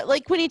So, yeah,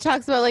 like when he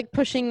talks about like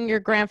pushing your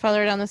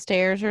grandfather down the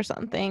stairs or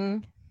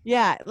something.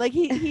 yeah, like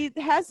he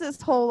has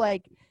this whole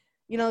like,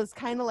 you know, it's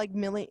kind of like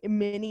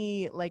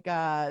mini like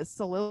a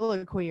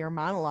soliloquy or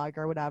monologue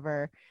or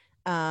whatever,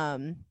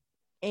 um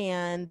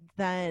and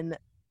then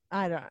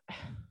I don't,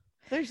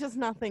 there's just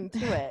nothing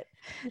to it.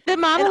 The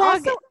And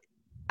monologue, also,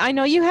 I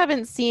know you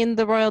haven't seen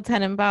the Royal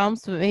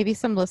Tenenbaums, but maybe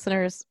some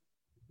listeners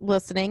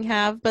listening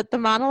have, but the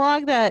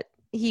monologue that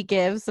he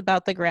gives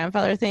about the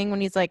grandfather thing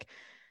when he's like,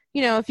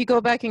 you know, if you go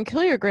back and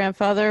kill your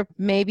grandfather,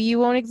 maybe you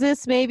won't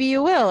exist, maybe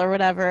you will, or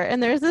whatever.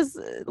 And there's this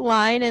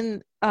line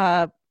in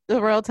the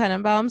Royal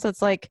Tenenbaums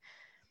that's like,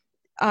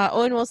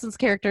 Owen Wilson's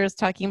character is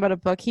talking about a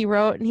book he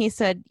wrote, and he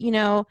said, you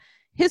know,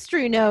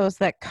 history knows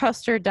that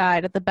Custer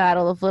died at the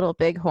Battle of Little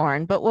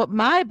Bighorn, but what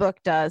my book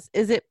does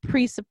is it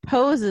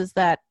presupposes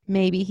that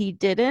maybe he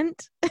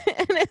didn't.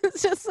 And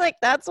it's just like,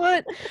 that's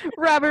what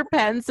Robert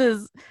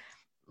Pence's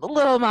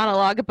little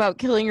monologue about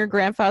killing your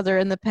grandfather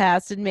in the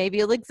past and maybe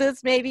it'll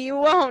exist, maybe you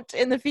won't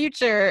in the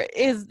future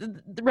is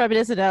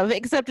reminiscent of,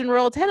 except in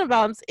Royal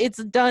Tenenbaums,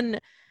 it's done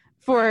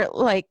for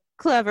like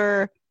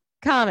clever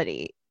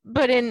comedy.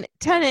 But in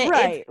Tenet,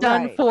 it's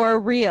done right. for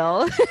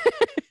real.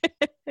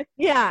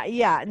 Yeah,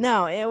 yeah.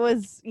 No, it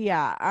was,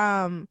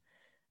 yeah.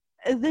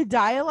 The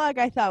dialogue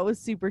I thought was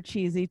super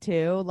cheesy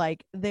too.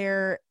 Like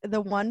the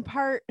one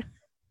part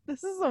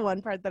this is the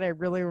one part that I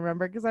really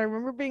remember because I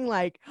remember being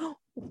like,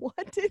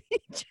 what did he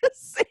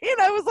just say?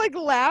 And I was like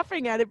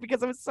laughing at it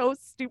because it was so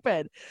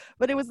stupid.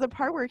 But it was the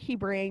part where he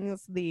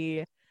brings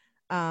the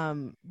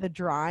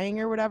drawing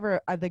or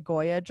whatever, the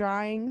Goya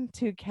drawing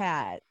to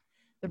Kat,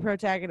 the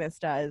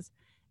protagonist does.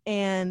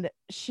 And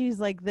she's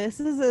like, this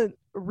isn't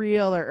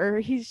real,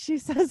 or she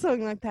says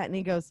something like that, and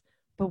he goes,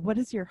 but what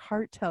does your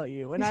heart tell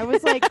you? And I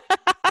was like,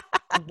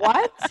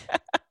 what?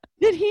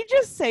 Did he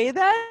just say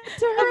that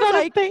to her? About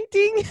like a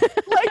painting?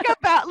 like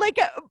about like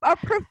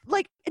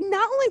like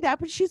not only that,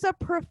 but she's a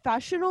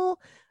professional.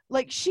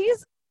 Like she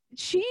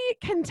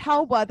can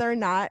tell whether or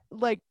not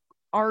like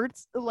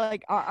arts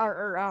like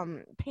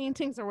or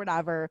paintings or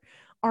whatever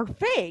are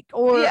fake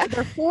or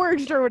they're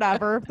forged or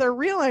whatever, if they're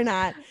real or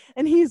not.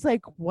 And he's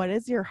like, what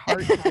does your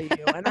heart tell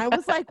you? And I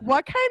was like,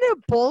 what kind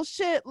of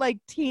bullshit like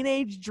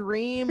teenage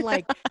dream,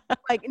 like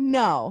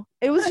no,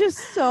 it was just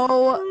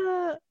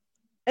so.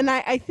 And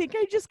I think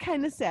I just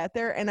kind of sat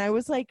there and I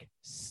was like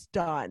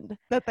stunned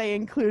that they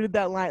included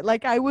that line.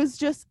 Like I was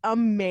just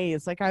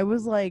amazed. Like I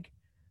was like,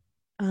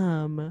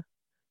 are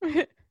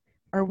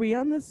we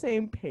on the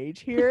same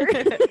page here?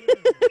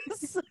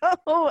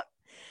 So,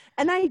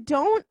 and I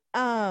don't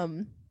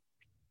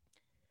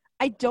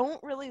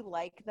really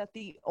like that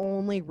the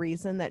only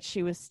reason that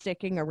she was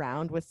sticking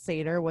around with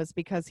Sator was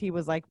because he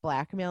was like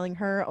blackmailing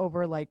her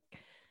over like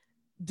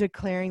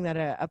declaring that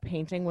a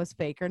painting was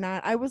fake or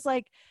not. I was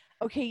like,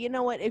 okay, you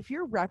know what? If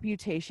your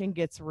reputation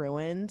gets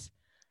ruined,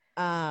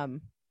 I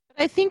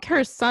think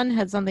her son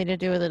had something to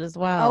do with it as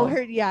well.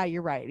 Yeah,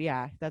 you're right.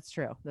 Yeah, that's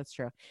true.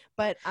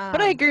 But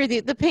I agree with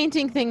you. The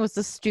painting thing was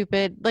the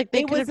stupid. Like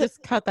they could have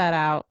just cut that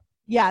out.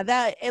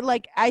 Yeah,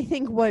 like I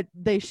think what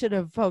they should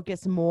have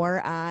focused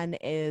more on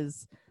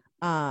is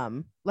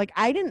like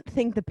I didn't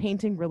think the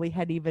painting really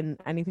had even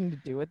anything to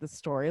do with the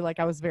story. Like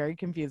I was very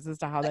confused as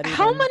to how that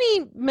How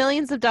many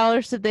millions of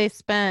dollars did they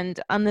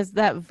spend on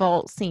that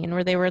vault scene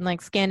where they were in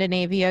like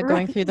Scandinavia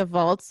going through the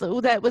vaults? So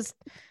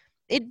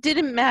it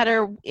didn't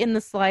matter in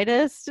the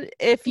slightest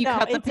if you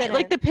cut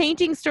the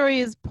painting story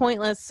is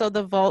pointless, so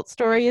the vault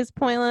story is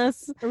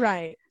pointless.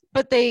 Right.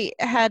 But they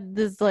had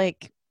this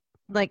like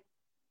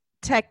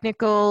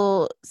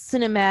technical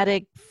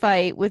cinematic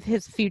fight with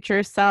his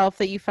future self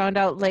that you found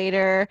out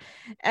later,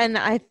 and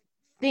I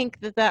think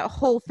that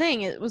whole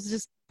thing, it was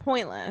just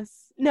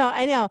pointless. No,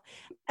 I know.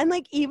 And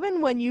like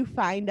even when you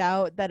find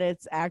out that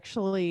it's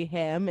actually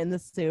him in the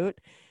suit,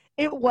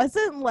 it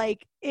wasn't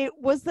like, it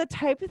was the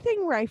type of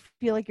thing where I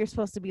feel like you're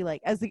supposed to be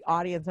like, as the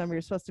audience member,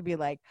 you're supposed to be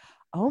like,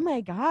 oh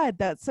my god,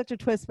 that's such a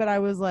twist. But I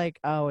was like,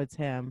 oh, it's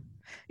him.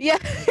 Yeah.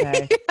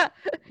 Okay. Yeah.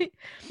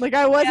 Like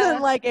I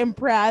wasn't like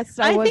impressed.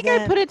 I think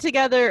I put it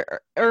together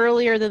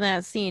earlier than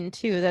that scene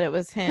too, that it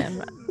was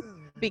him.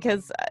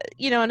 Because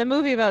in a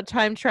movie about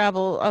time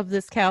travel of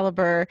this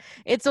caliber,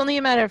 it's only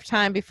a matter of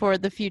time before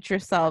the future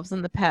selves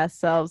and the past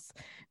selves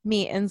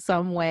meet in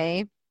some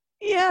way.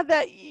 Yeah,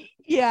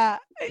 yeah.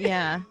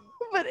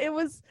 But it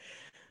was,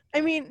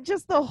 I mean,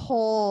 just the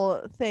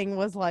whole thing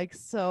was like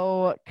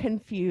so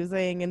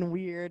confusing and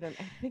weird. And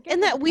I think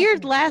that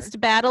weird last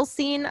battle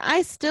scene,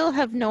 I still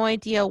have no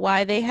idea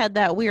why they had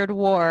that weird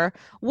war.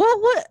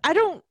 What I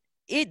don't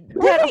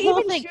who are they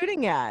even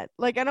shooting at?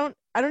 Like I don't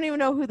even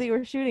know who they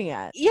were shooting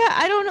at. Yeah,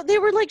 I don't know. They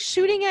were like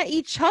shooting at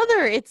each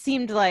other, it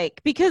seemed like,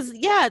 because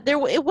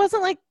it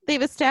wasn't like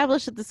they've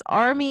established that this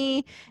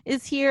army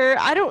is here.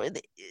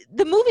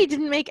 The movie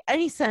didn't make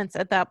any sense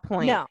at that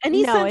point. No,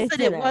 any sense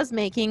that it was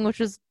making, which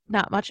was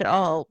not much at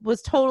all,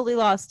 was totally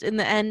lost in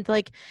the end.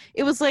 Like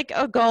it was like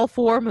a Gulf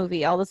War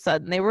movie all of a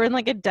sudden. They were in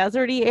like a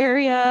deserty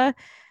area,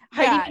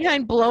 hiding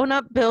behind blown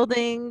up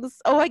buildings.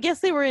 Oh, I guess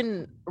they were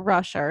in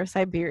Russia or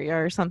Siberia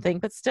or something,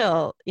 but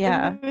still,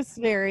 yeah. It was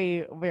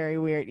very, very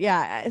weird.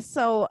 Yeah.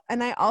 So,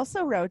 and I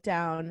also wrote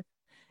down,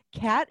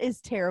 Kat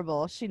is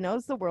terrible. She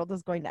knows the world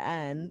is going to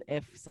end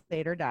if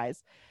Sator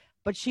dies,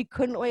 but she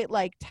couldn't wait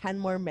like 10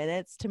 more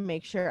minutes to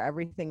make sure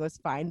everything was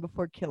fine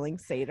before killing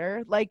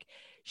Sator. Like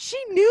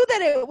she knew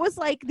that it was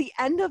like the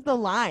end of the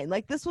line.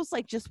 Like this was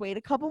like, just wait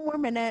a couple more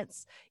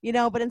minutes,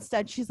 but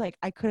instead she's like,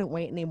 I couldn't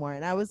wait anymore.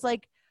 And I was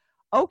like,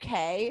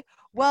 okay,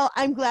 well,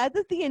 I'm glad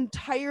that the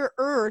entire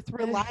earth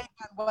relied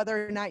on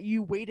whether or not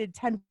you waited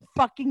 10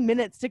 fucking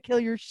minutes to kill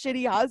your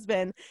shitty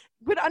husband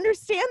would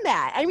understand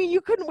that. I mean,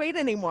 you couldn't wait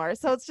anymore.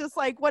 So it's just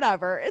like,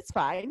 whatever, it's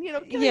fine.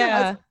 Kill your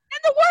husband in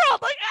the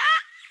world. Like,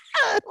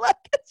 like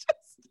it's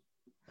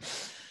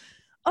just,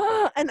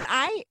 and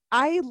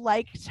I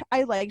liked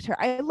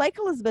her. I like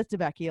Elizabeth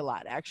Debicki a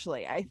lot,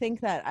 actually. I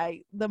think that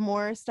the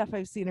more stuff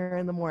I've seen her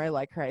and the more I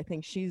like her, I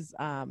think she's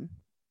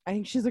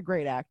a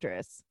great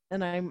actress.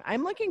 And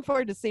I'm looking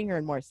forward to seeing her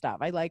in more stuff.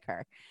 I like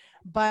her.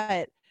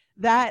 But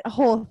that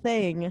whole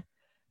thing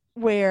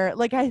where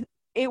like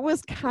it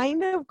was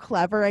kind of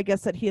clever, I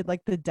guess, that he had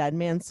like the dead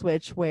man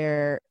switch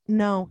where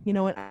no, you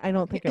know what? I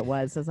don't think it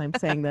was, as I'm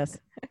saying this.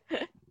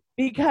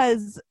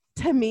 Because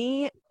to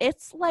me,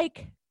 it's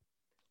like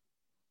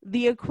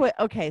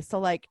okay, so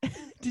like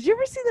did you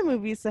ever see the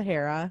movie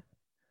Sahara?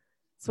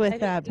 It's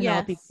with Penelope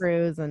Yes.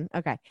 Cruz and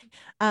okay.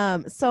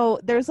 So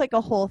there's like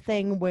a whole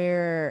thing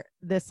where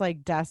this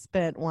like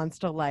despot wants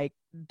to like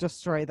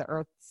destroy the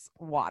Earth's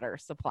water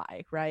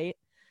supply, right?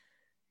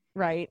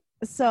 Right.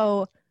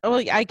 So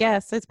Well, I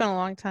guess it's been a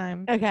long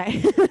time.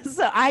 okay.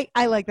 So I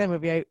like that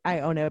movie. I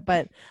own it,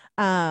 but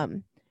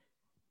um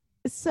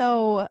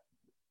so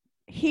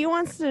he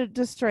wants to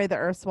destroy the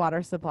Earth's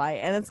water supply,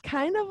 and it's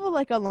kind of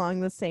like along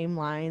the same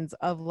lines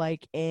of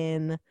like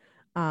in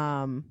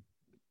the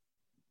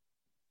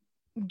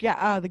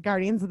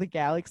Guardians of the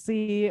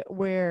Galaxy,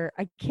 where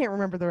I can't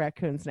remember the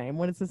raccoon's name.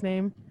 What is his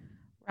name?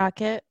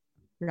 Rocket.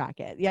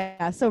 Rocket.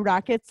 Yeah. So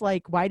Rocket's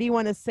like, why do you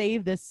want to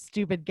save this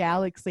stupid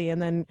galaxy?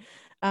 And then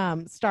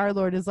Star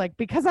Lord is like,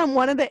 because I'm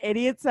one of the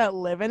idiots that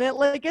live in it.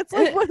 Like it's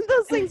like one of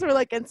those things where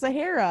like in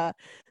Sahara,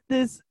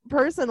 this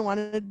person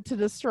wanted to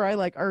destroy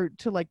like or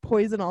to like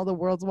poison all the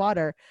world's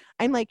water.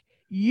 I'm like,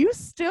 you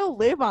still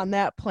live on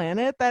that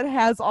planet that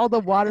has all the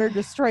water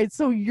destroyed,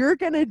 so you're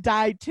gonna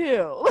die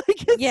too.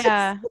 Like it's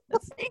Yeah.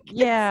 like,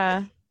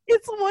 Yeah.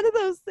 it's one of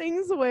those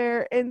things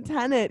where in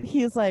Tenet,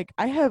 he's like,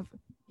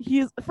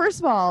 he's first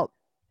of all,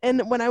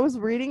 and when I was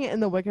reading it in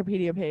the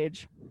Wikipedia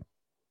page,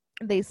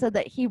 they said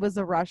that he was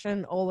a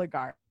Russian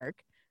oligarch.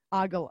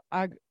 Ogl,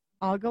 og,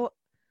 ogl,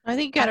 I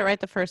think you got it right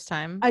the first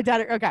time. I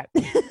doubt it. Okay.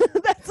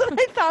 That's what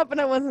I thought, but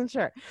I wasn't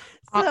sure.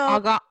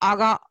 So,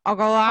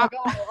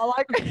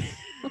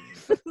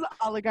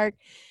 oligarch.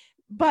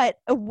 But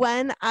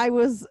when I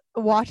was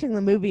watching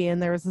the movie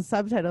and there was the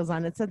subtitles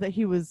on, it said that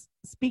he was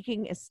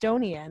speaking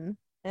Estonian.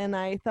 And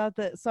I thought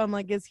that, so I'm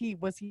like, was he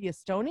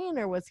Estonian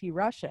or was he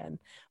Russian?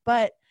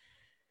 But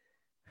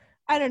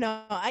I don't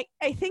know. I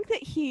think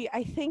that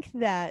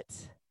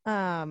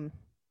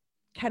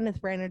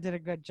Kenneth Branagh did a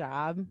good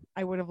job.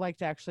 I would have liked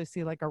to actually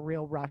see like a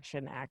real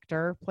Russian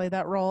actor play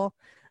that role,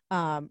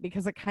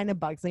 because it kind of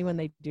bugs me when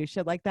they do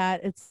shit like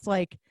that. It's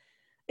like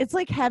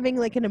having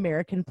like an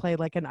American play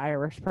like an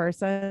Irish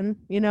person.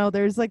 You know,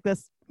 there's like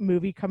this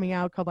movie coming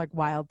out called like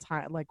Wild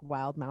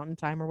Mountain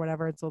Time or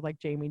whatever. It's with like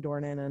Jamie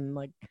Dornan and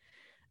like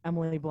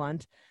Emily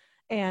Blunt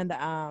and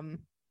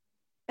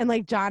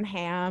like John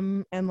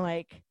Hamm and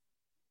like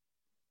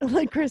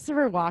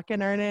Christopher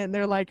Walken are in it, and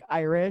they're like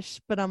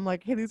Irish, but I'm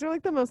like, hey, these are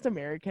like the most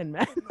American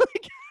men.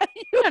 Like, I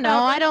don't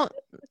know.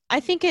 I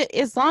think it,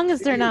 as long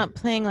as they're not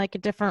playing like a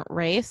different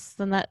race,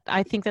 then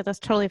I think that's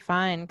totally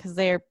fine, because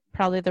they're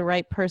probably the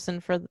right person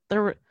for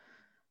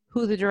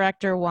who the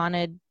director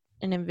wanted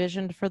and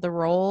envisioned for the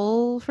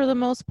role for the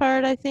most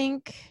part, I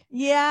think.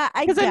 Yeah,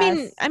 because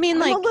I mean,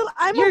 like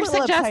you're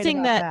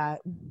suggesting that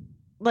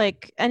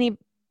like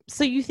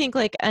so you think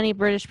like any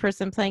British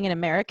person playing an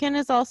American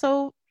is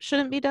also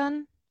shouldn't be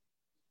done?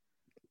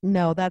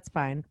 No, that's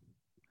fine.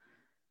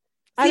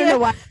 I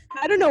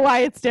don't know why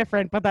it's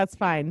different, but that's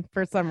fine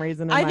for some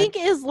reason. I think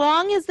as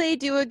long as they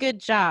do a good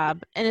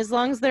job and as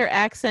long as their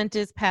accent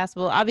is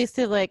passable.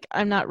 Obviously, like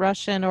I'm not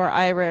Russian or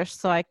Irish,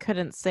 so I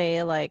couldn't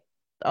say like,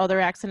 oh,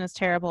 their accent is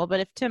terrible. But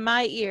if to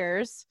my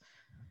ears,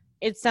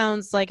 it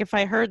sounds like if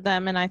I heard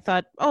them and I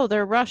thought, oh,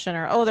 they're Russian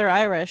or oh, they're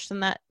Irish, then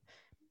that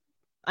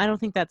I don't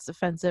think that's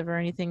offensive or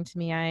anything to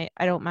me. I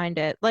don't mind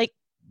it. Like,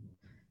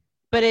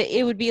 but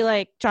it would be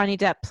like Johnny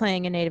Depp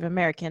playing a Native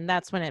American.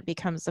 That's when it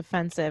becomes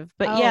offensive.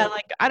 But yeah,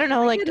 like I don't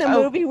know, like in the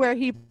movie where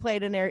he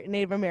played a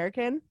Native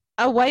American,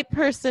 a white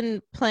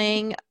person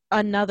playing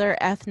another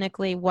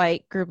ethnically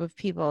white group of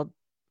people,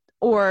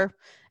 or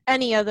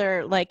any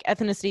other like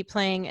ethnicity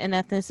playing an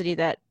ethnicity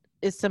that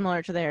is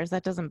similar to theirs,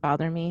 that doesn't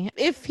bother me.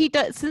 If he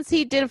does, since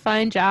he did a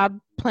fine job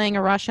playing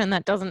a Russian,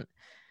 that doesn't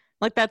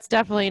like that's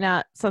definitely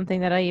not something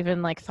that I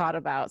even like thought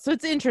about. So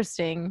it's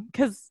interesting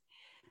because.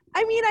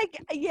 I mean,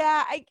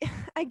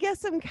 I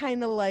guess I'm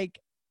kind of like,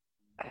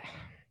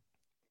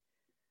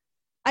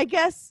 I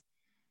guess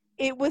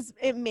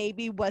it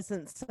maybe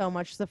wasn't so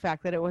much the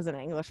fact that it was an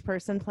English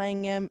person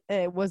playing him.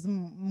 It was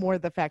more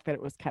the fact that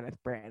it was Kenneth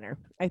Branagh.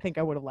 I think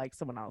I would have liked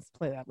someone else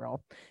play that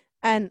role.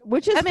 And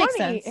which is that makes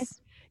funny.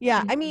 Sense.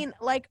 Yeah. I mean,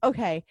 like,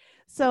 okay,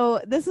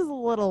 so this is a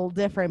little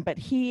different, but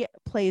he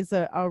plays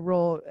a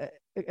role,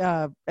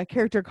 a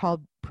character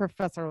called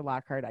Professor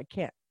Lockhart. I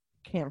can't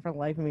for the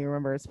life of me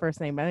remember his first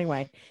name, but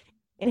anyway,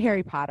 in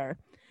Harry Potter.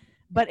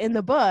 But in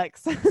the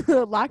books,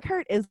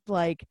 Lockhart is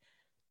like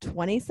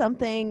 20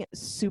 something,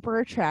 super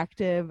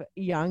attractive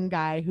young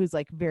guy who's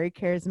like very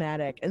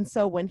charismatic. And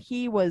so when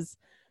he was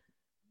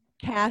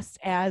cast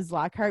as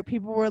Lockhart,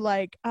 people were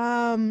like,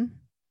 no,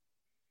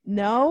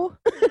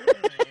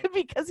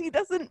 because he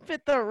doesn't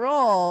fit the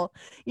role.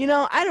 You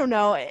know, I don't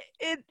know.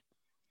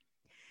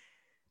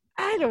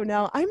 I don't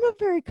know. I'm a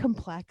very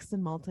complex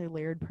and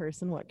multi-layered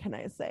person. What can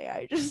I say?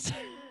 I just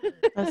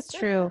That's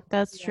true.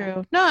 That's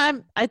true.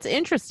 No, it's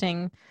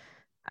interesting.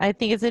 I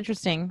think it's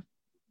interesting.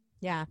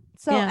 Yeah.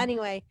 So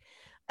anyway,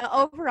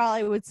 overall,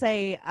 I would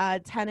say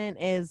Tenet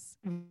is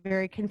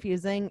very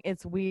confusing.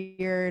 It's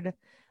weird.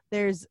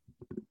 There's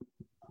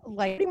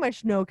like pretty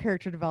much no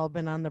character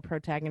development on the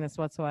protagonist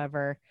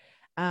whatsoever,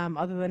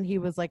 other than he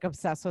was like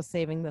obsessed with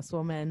saving this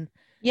woman.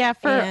 Yeah,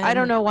 I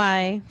don't know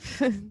why.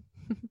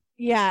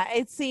 Yeah,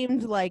 it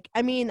seemed like,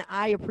 I mean,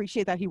 I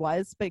appreciate that he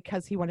was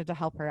because he wanted to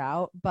help her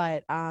out,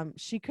 but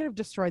she could have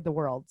destroyed the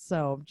world.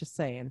 So just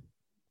saying.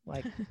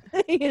 Like,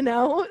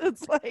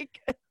 it's like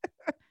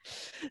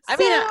I so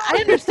mean, I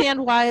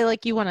understand why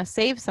like you want to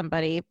save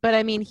somebody, but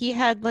I mean, he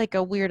had like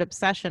a weird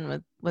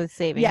obsession with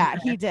saving yeah, her.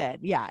 he did.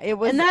 Yeah, it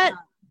was And that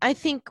I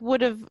think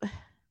would have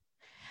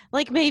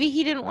like maybe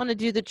he didn't want to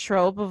do the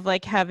trope of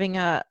like having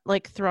a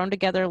like thrown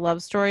together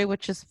love story,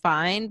 which is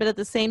fine, but at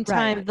the same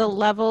right. time the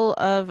level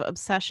of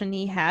obsession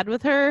he had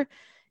with her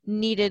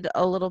needed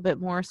a little bit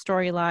more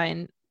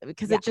storyline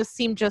because Yeah. it just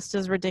seemed just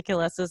as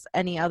ridiculous as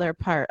any other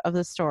part of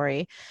the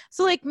story.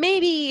 So like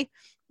maybe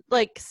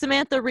like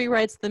Samantha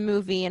rewrites the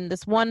movie and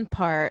this one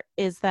part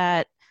is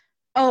that,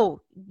 oh,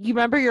 you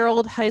remember your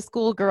old high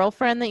school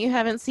girlfriend that you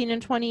haven't seen in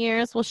 20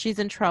 years? Well, she's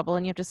in trouble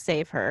and you have to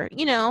save her.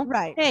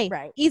 Right, Hey,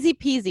 right. easy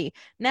peasy.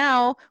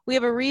 Now we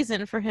have a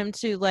reason for him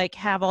to like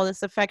have all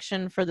this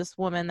affection for this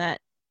woman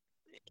that,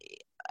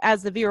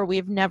 as the viewer,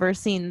 we've never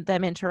seen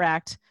them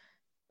interact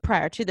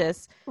prior to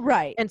this.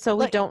 Right. And so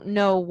we Like, don't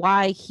know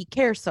why he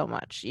cares so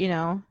much,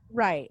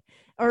 right.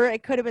 Or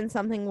it could have been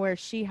something where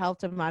she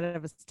helped him out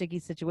of a sticky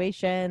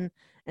situation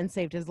and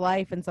saved his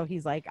life. And so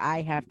he's like,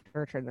 I have to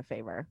return the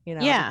favor,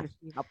 Yeah. because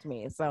she helped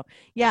me. So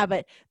yeah,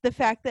 but the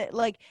fact that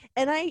like,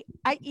 and I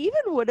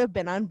even would have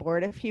been on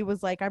board if he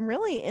was like, I'm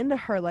really into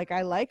her. Like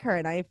I like her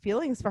and I have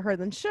feelings for her,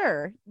 then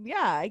sure.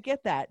 Yeah, I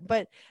get that.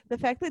 But the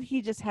fact that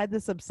he just had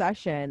this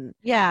obsession.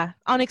 Yeah.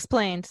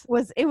 Unexplained.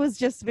 It was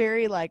just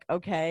very like,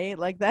 okay,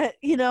 like that,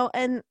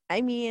 and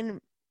I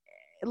mean,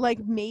 like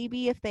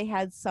maybe if they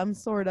had some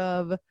sort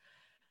of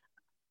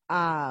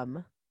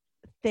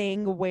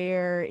thing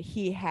where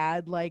he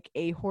had like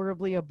a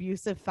horribly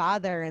abusive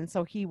father and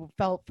so he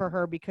felt for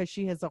her because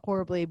she has a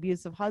horribly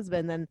abusive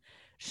husband, then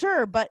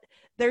sure, but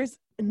there's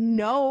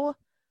no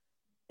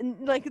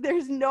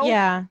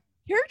Yeah.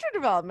 character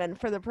development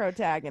for the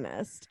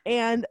protagonist.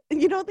 And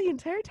the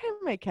entire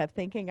time I kept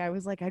thinking, I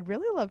was like, I'd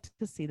really love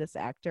to see this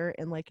actor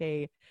in like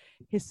a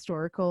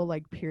historical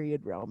like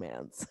period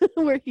romance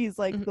where he's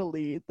like the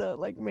lead, the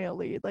like male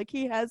lead. Like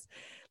he has,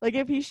 like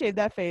if he shaved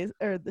that face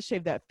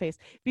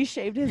if he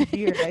shaved his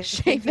beard,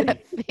 Shave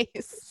that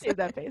face. shave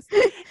that face,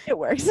 it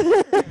works.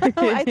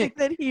 I think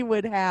that he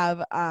would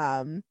have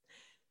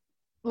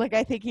like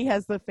I think he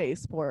has the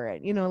face for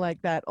it,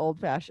 like that old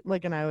fashioned,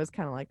 like, and I was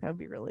kind of like, that'd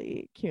be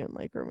really cute and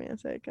like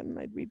romantic and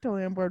I'd be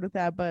totally on board with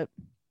that, but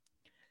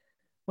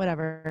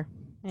whatever.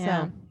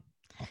 Yeah.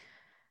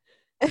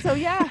 So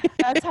yeah,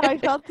 that's how I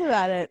felt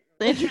about it.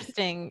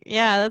 Interesting.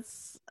 Yeah,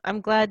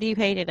 I'm glad you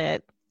hated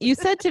it. You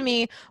said to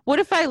me, what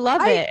if I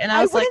love it? And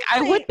I was like,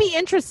 I would be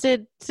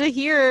interested to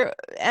hear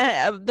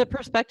the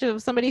perspective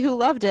of somebody who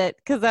loved it,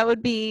 because that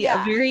would be a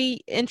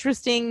very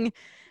interesting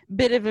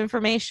bit of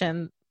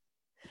information.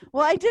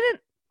 Well, I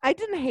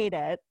didn't hate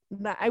it.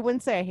 I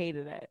wouldn't say I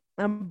hated it.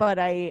 But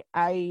I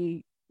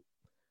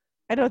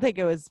don't think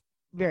it was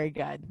very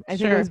good. I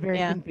think it was very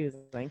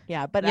confusing.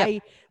 Yeah, but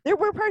there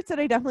were parts that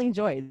I definitely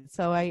enjoyed.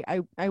 So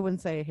I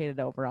wouldn't say I hated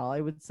it overall.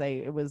 I would say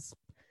it was,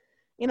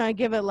 I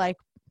give it like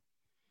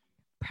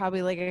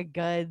probably like a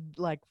good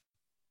like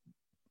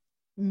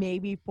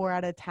maybe 4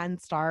 out of 10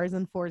 stars,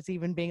 and 4 is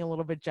even being a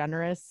little bit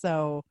generous.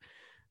 So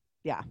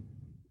yeah.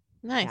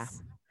 Nice. Yeah.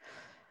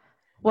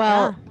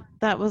 Well,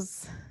 that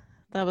was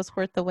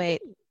worth the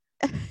wait.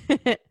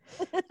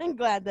 I'm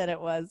glad that it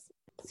was.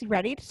 So you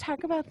ready to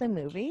talk about the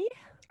movie?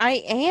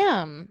 I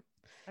am.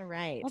 All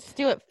right. Let's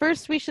do it.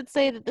 First, we should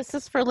say that this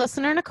is for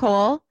listener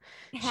Nicole.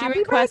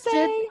 Happy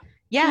birthday.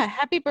 Yeah,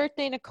 happy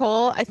birthday,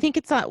 Nicole. I think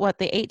it's on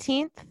the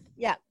 18th?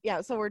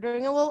 Yeah. So we're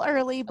doing a little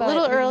early,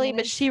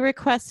 but she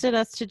requested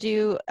us to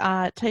do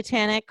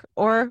Titanic,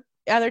 or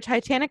either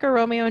Titanic or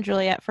Romeo and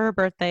Juliet for her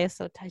birthday.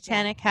 So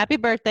Titanic, happy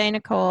birthday,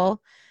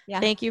 Nicole. Yeah.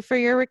 Thank you for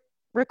your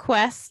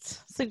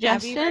request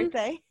suggestion. Happy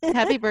birthday.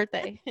 Happy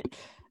birthday.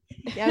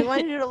 Yeah, we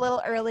wanted to do it a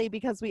little early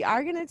because we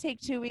are going to take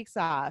 2 weeks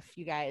off,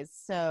 you guys.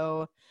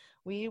 So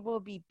we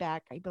will be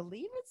back. I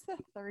believe it's the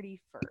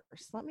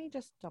 31st. Let me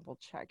just double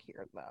check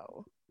here,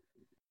 though.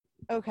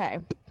 Okay,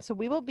 so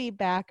we will be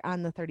back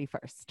on the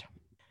 31st.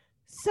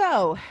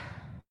 So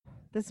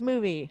this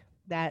movie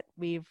that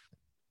we've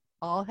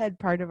all had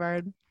part of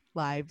our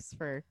lives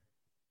for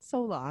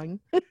so long.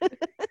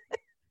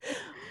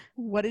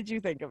 What did you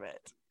think of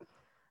it?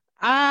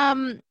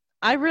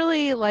 I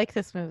really like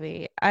this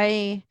movie.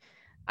 I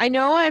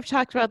know I've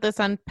talked about this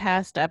on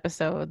past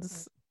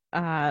episodes,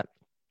 but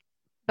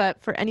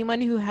for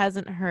anyone who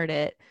hasn't heard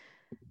it,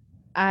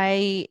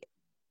 I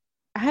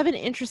have an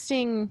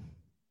interesting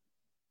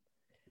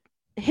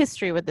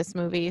history with this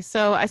movie.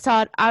 So I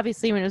saw it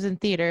obviously when it was in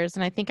theaters,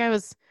 and I think I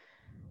was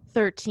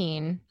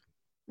 13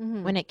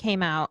 when it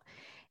came out,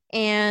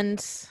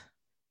 and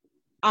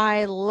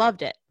I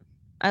loved it.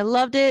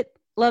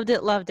 Loved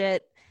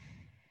it.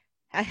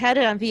 I had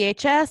it on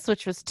VHS,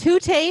 which was 2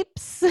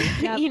 tapes.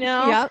 Yep.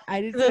 Yep,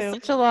 I did too. It was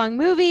such a long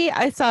movie.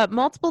 I saw it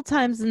multiple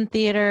times in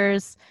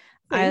theaters.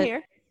 Same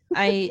here.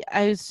 I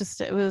was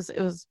just, it was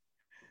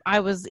I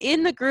was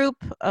in the group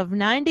of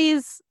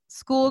 90s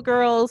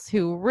schoolgirls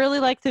who really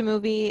liked the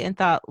movie and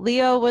thought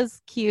Leo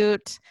was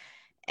cute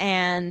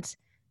and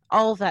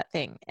all of that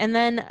thing. And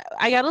then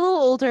I got a little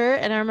older,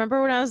 and I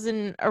remember when I was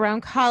in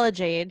around college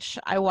age,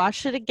 I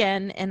watched it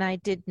again, and I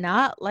did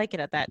not like it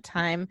at that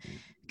time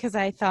because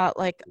I thought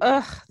like,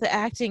 ugh, the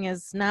acting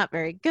is not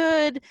very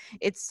good.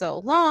 It's so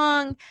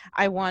long.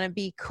 I want to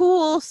be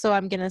cool, so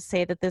I'm gonna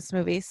say that this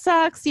movie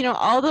sucks. You know,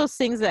 all those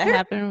things that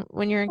happen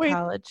when you're in Wait.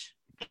 college.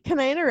 Can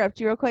I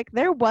interrupt you real quick?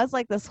 There was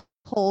like this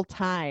whole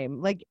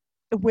time, like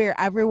where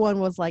everyone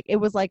was like, it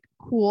was like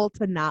cool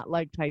to not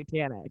like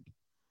Titanic.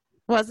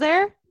 Was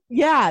there?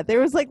 Yeah, there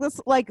was like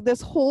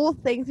this whole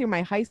thing through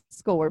my high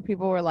school where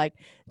people were like,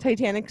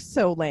 Titanic's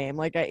so lame.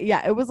 Like,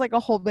 yeah, it was like a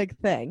whole big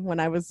thing when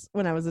I was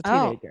a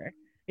teenager.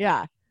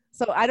 Yeah.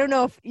 So I don't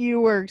know if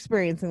you were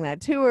experiencing that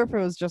too, or if it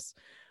was just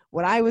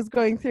what I was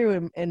going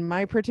through in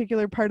my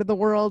particular part of the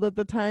world at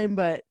the time.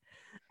 But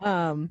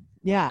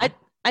yeah.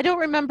 I don't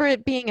remember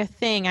it being a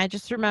thing. I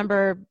just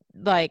remember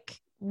like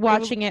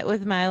watching it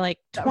with my like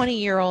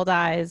 20-year-old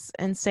eyes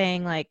and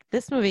saying like,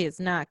 this movie is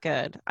not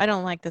good. I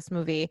don't like this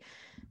movie.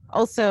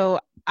 Also,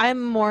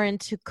 I'm more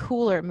into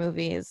cooler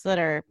movies that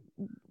are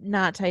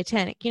not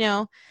Titanic, you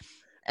know?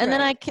 And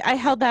then I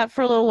held that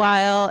for a little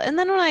while. And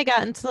then when I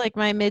got into like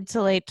my mid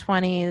to late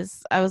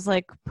 20s, I was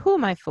like, who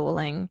am I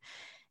fooling?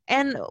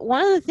 And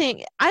one of the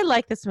things, I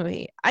like this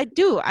movie. I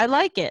do. I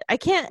like it. I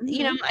can't,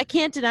 you know, I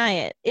can't deny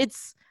it.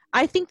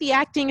 I think the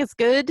acting is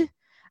good.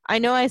 I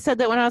know I said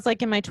that when I was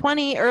like in my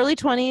early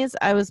 20s,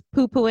 I was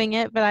poo-pooing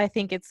it, but I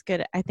think it's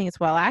good. I think it's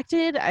well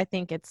acted. I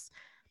think it's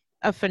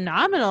a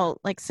phenomenal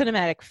like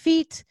cinematic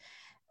feat,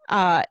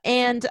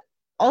 and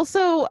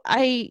also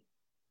I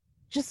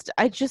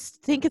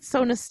just think it's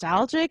so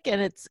nostalgic,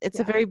 and it's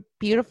a very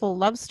beautiful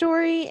love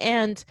story.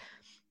 And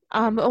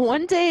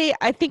one day,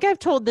 I think I've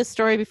told this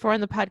story before on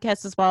the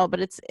podcast as well,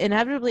 but it's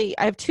inevitably,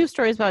 I have two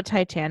stories about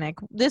Titanic.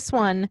 This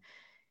one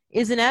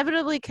is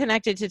inevitably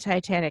connected to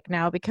Titanic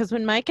now, because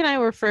when Mike and I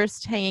were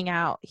first hanging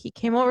out, he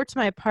came over to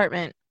my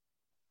apartment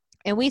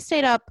and we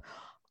stayed up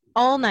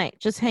all night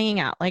just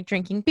hanging out, like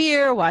drinking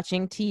beer,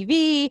 watching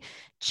TV,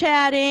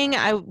 chatting.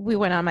 We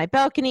went on my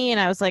balcony and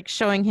I was like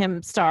showing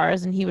him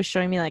stars, and he was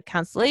showing me like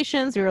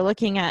constellations. We were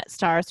looking at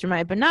stars through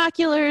my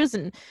binoculars,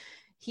 and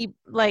he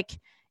like,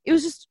 it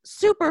was just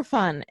super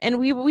fun. And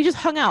we just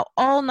hung out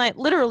all night,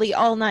 literally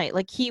all night.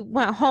 Like he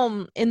went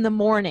home in the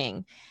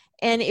morning,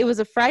 and it was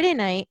a Friday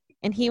night,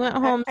 and he went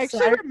home. I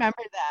actually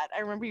remember that. I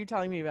remember you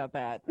telling me about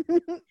that.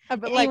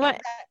 But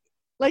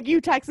like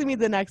you texted me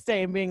the next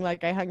day and being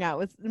like, I hung out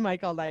with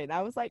Mike all night, and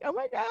I was like, oh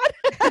my god,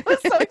 I was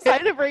so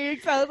excited for you,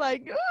 because I was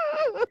like,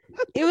 ooh.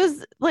 It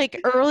was like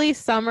early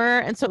summer,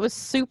 and so it was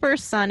super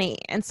sunny.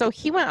 And so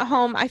he went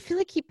home. I feel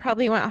like he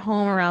probably went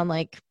home around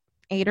like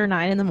 8 or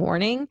 9 in the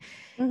morning.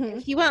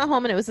 He went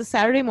home, and it was a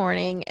Saturday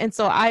morning, and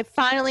so I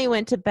finally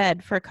went to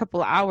bed for a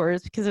couple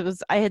hours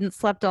because I hadn't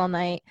slept all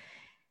night.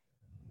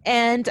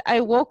 And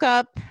I woke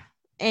up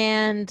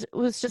and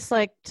was just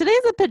like,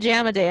 today's a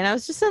pajama day. And I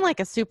was just in like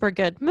a super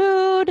good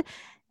mood.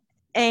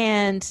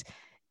 And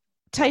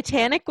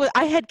Titanic,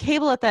 I had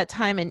cable at that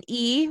time, and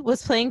E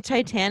was playing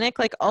Titanic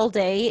like all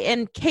day.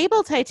 And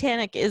cable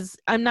Titanic is,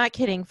 I'm not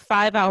kidding,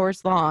 5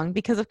 hours long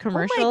because of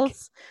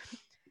commercials.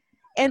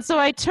 And so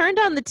I turned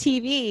on the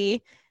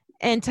TV,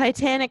 and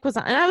Titanic was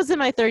on. And I was in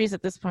my 30s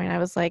at this point. I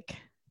was like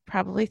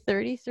probably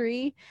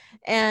 33.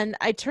 And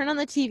I turned on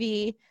the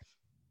TV,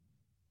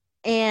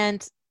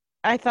 and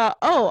I thought,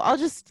 oh, I'll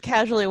just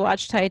casually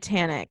watch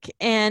Titanic.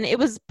 And it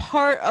was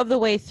part of the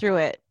way through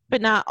it,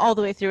 but not all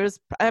the way through.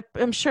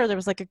 I'm sure there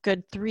was like a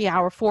good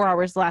 4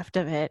 hours left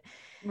of it.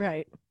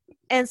 Right.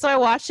 And so I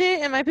watched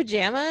it in my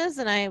pajamas,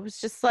 and I was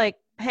just like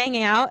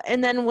hanging out.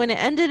 And then when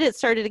it ended, it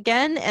started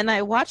again, and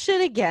I watched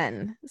it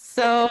again.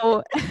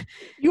 So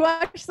you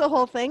watched the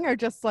whole thing, or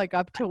just like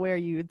up to where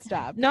you'd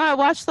stop? No, I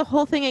watched the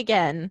whole thing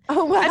again.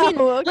 Oh wow. I mean,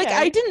 okay. like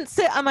I didn't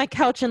sit on my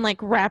couch and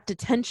like rapt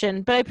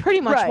attention, but I pretty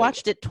much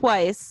watched it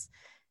twice,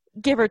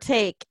 give or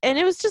take. And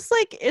it was just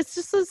like, it's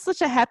just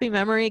such a happy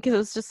memory, because it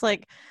was just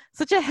like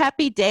such a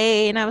happy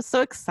day, and I was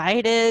so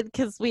excited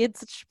because we had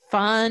such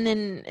fun,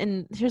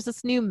 and here's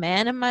this new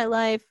man in my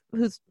life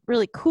who's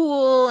really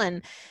cool,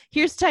 and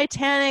here's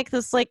Titanic,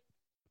 this like,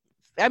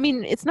 I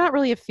mean, it's not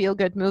really a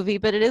feel-good movie,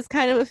 but it is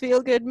kind of a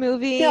feel-good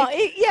movie. No,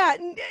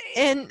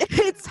 and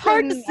it's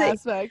hard to say.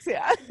 Aspects,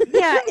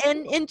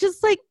 and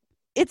just like,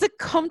 it's a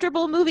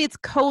comfortable movie. It's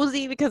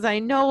cozy because I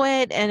know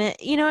it, and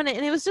it, you know, and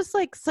it was just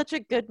like such a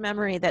good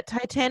memory that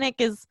Titanic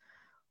is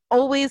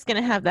always going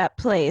to have that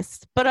place.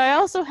 But I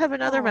also have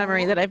another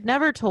memory that I've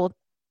never told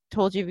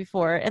you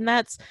before, and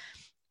that's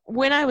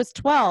when I was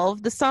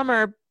 12, the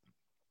summer.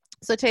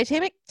 So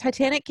Titanic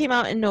came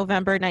out in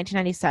November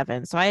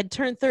 1997. So I had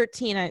turned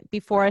 13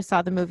 before I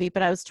saw the movie,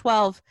 but I was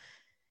 12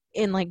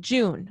 in like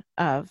June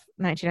of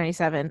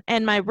 1997.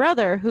 And my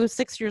brother, who's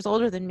 6 years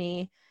older than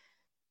me,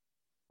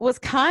 was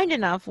kind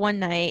enough one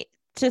night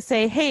to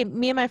say, hey,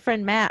 me and my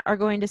friend Matt are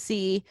going to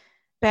see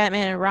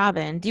Batman and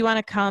Robin. Do you want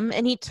to come?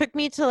 And he took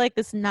me to like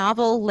this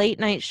novel late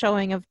night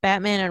showing of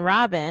Batman and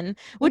Robin,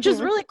 which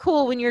is really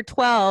cool when you're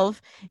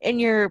 12 and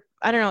your,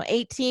 I don't know,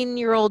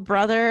 18-year-old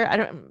brother, I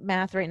don't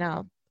math right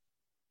now,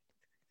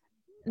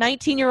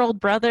 19-year-old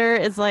brother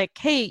is like,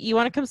 hey, you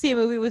want to come see a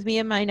movie with me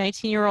and my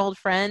 19-year-old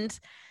friend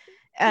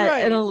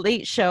at a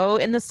late show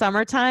in the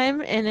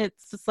summertime? And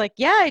it's just like,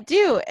 yeah, I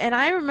do. And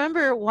I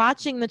remember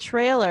watching the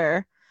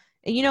trailer.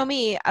 And you know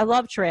me, I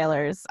love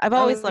trailers. I've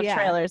always loved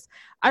trailers.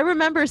 I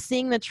remember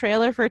seeing the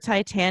trailer for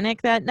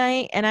Titanic that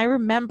night, and I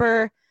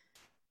remember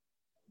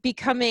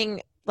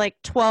becoming like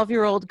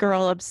 12-year-old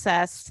girl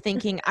obsessed,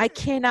 thinking I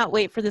cannot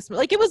wait for this.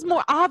 Like, it was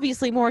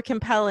obviously more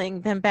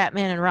compelling than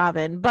Batman and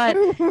Robin, but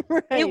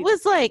it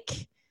was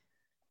like,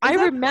 I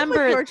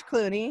remember George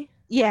Clooney.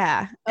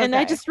 Yeah. And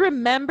I just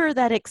remember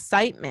that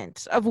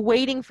excitement of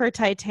waiting for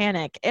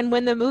Titanic. And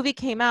when the movie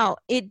came out,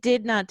 it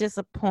did not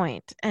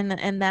disappoint.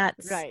 And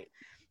that's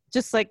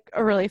just like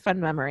a really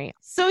fun memory.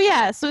 So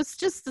yeah, so it's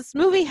just, this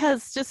movie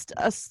has just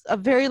a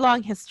very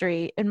long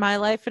history in my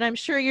life, and I'm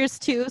sure yours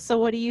too. So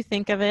what do you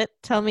think of it?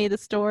 Tell me the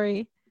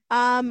story.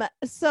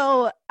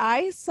 So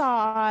I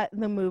saw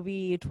the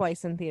movie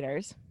twice in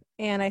theaters,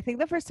 and I think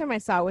the first time I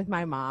saw it with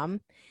my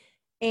mom,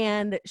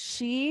 and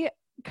she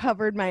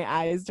covered my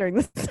eyes during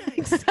the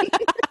sex scene.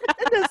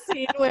 The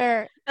scene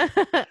where I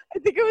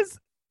think it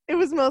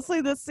was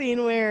mostly the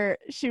scene where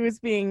she was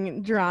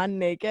being drawn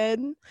naked,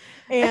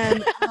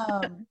 and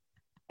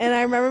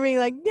I remember being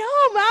like, no,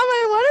 Mom,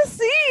 I want to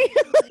see.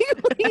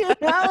 Like, you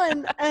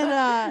know,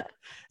 and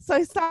so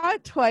I saw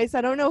it twice.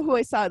 I don't know who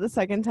I saw it the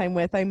second time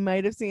with. I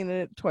might have seen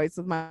it twice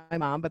with my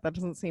mom, but that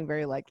doesn't seem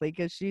very likely,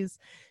 because she's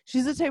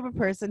the type of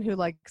person who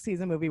like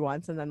sees a movie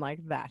once and then like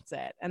that's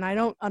it. And I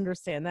don't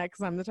understand that,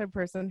 because I'm the type of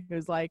person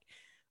who's like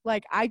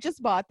I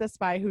just bought The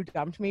Spy Who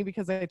Dumped Me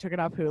because I took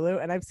it off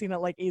Hulu, and I've seen it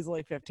like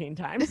easily 15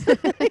 times. You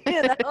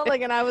know,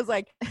 like, and I was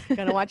like,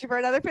 gonna watch it for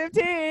another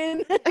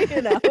 15.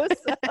 You know,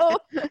 so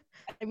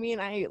I mean,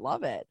 I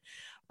love it,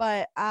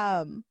 but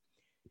I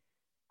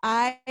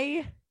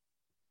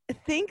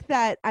think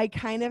that I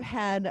kind of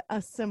had a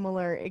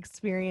similar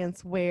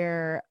experience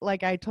where,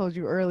 like I told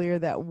you earlier,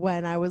 that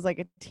when I was like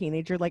a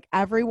teenager, like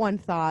everyone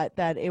thought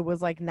that it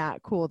was like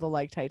not cool to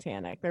like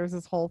Titanic. There was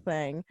this whole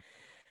thing,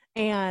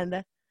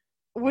 and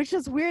which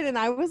is weird, and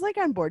I was like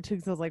on board too,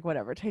 because I was like,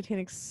 whatever,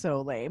 Titanic's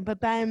so lame.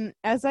 But then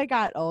as I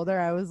got older,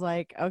 I was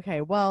like,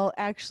 okay, well,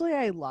 actually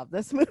I love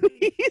this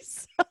movie.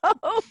 So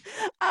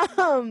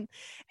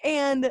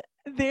and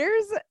there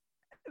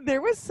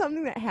was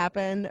something that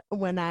happened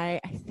when I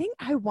think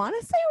I want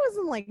to say I was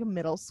in like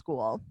middle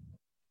school,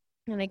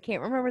 and I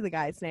can't remember the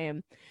guy's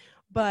name,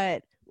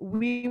 but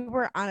we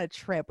were on a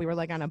trip. We were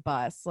like on a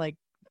bus, like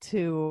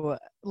to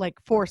like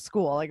for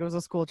school, like it was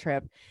a school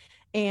trip,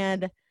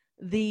 and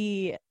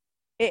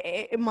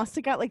it must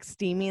have got like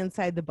steamy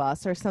inside the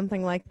bus or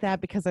something like that,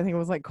 because I think it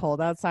was like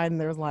cold outside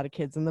and there was a lot of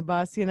kids in the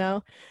bus, you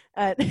know.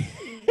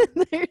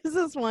 There's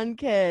this one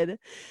kid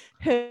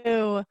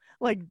who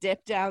like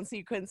dipped down so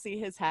you couldn't see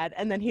his head,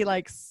 and then he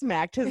like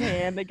smacked his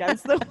hand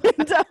against the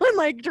window and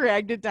like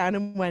dragged it down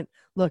and went,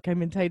 look,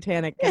 I'm in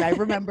Titanic. And I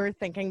remember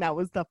thinking that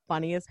was the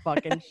funniest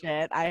fucking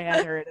shit I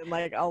had heard in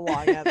like a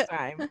long ass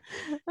time.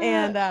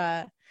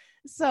 And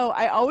so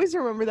I always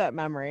remember that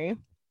memory.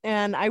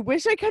 And I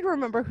wish I could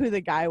remember who the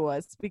guy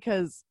was,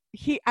 because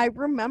I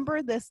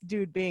remember this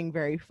dude being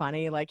very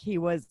funny. Like, he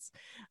was,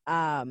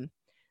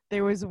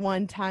 there was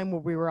one time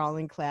where we were all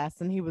in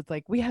class and he was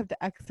like, we have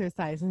to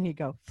exercise. And he'd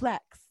go,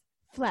 flex,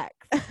 flex,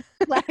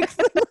 flex.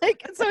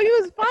 Like, so he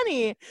was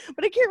funny,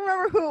 but I can't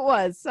remember who it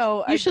was.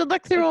 So you should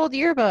look through old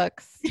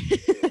yearbooks.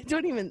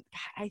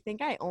 I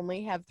think I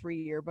only have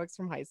 3 yearbooks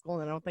from high school,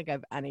 and I don't think I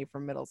have any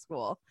from middle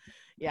school.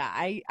 Yeah,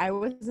 I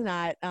was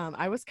not,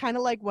 I was kind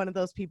of like one of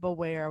those people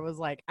where I was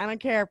like, I don't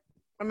care,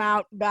 I'm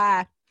out,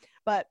 bye.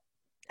 But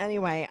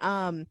anyway,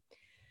 so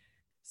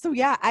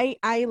yeah,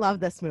 I love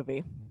this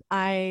movie.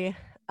 I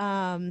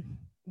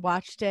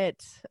watched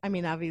it, I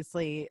mean,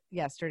 obviously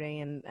yesterday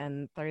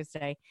and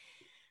Thursday.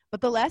 But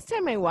the last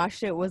time I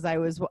watched it was I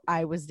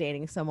was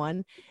dating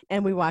someone,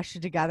 and we watched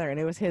it together, and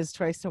it was his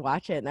choice to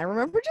watch it. And I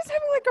remember just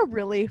having like a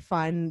really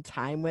fun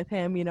time with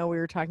him. You know, we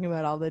were talking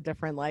about all the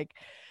different like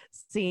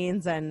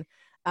scenes, and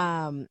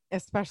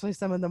especially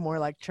some of the more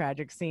like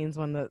tragic scenes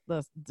when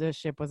the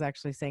ship was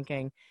actually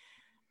sinking.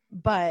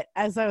 But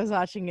as I was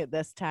watching it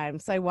this time,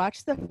 so I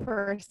watched the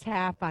first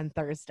half on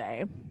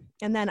Thursday,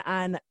 and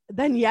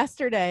then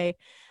yesterday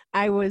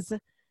I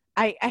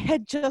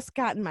had just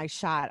gotten my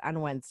shot on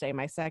Wednesday,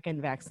 my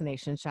second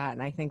vaccination shot.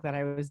 And I think that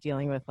I was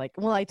dealing with like,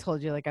 well, I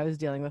told you, like I was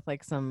dealing with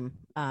like some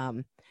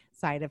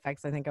side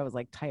effects. I think I was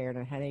like tired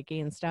and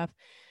headachy and stuff.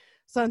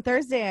 So on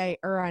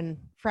on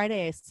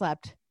Friday, I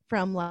slept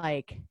from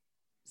like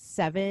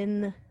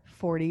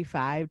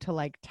 7:45 to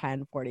like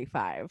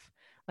 10:45.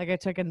 Like, I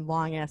took a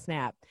long ass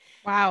nap.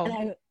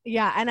 Wow.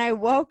 And I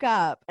woke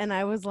up and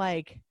I was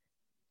like,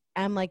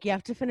 I'm like, you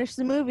have to finish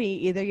the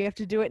movie. Either you have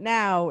to do it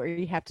now or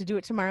you have to do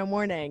it tomorrow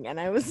morning. And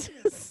I was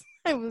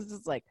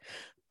just like,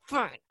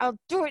 fine, I'll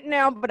do it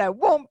now, but I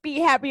won't be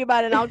happy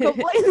about it. And I'll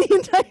complain the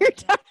entire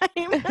time.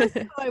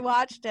 So I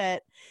watched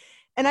it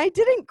and I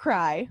didn't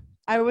cry.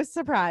 I was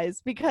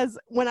surprised because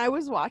when I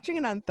was watching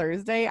it on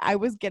Thursday, I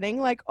was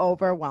getting like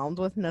overwhelmed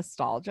with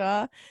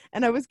nostalgia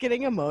and I was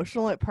getting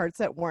emotional at parts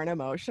that weren't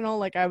emotional.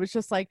 Like I was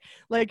just like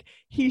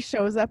he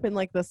shows up in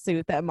like the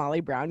suit that Molly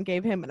Brown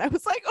gave him and I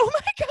was like, oh my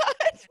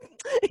God,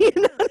 you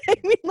know what I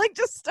mean? Like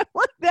just stuff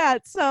like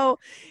that. So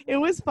it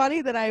was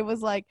funny that I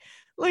was like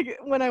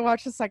when I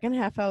watched the second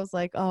half, I was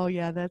like, oh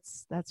yeah,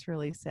 that's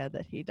really sad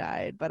that he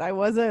died. But I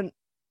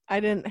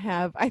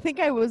think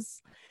I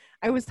was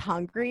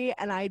hungry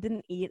and I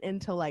didn't eat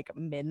until like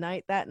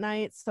midnight that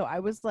night. So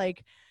I was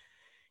like,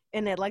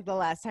 and it like the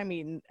last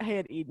time I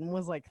had eaten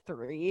was like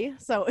 3.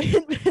 So it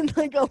had been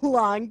like a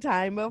long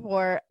time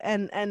before.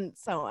 And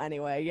so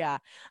anyway, yeah.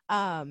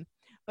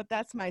 But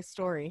that's my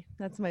story.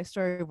 That's my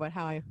story about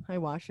how I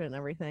watch it and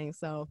everything.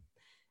 So,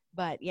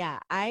 but yeah,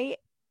 I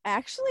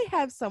actually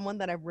have someone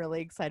that I'm really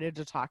excited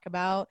to talk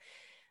about,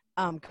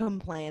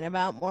 complain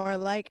about more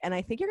like, and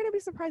I think you're going to be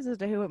surprised as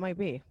to who it might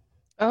be.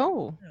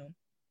 Oh, So.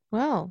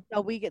 well.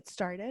 Shall we get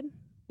started?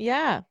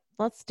 Yeah,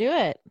 let's do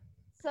it.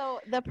 So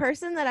the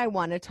person that I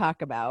want to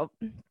talk about,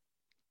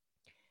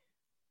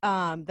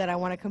 that I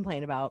want to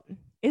complain about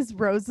is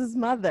Rose's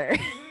mother.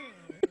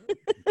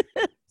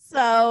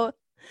 So,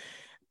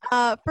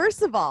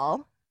 first of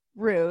all,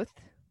 Ruth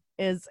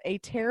is a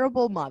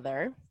terrible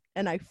mother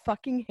and I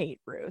fucking hate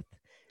Ruth.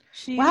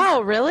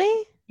 Wow,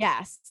 really?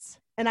 Yes.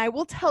 And I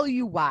will tell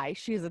you why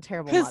she's a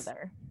terrible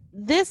mother.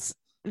 This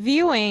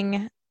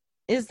viewing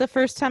is the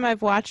first time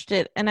I've watched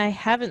it and I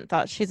haven't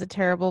thought she's a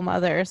terrible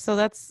mother.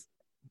 So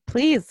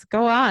please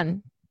go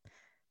on.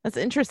 That's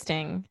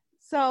interesting.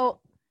 So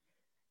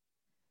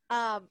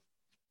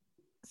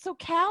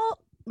Cal,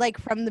 like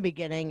from the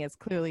beginning, is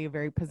clearly a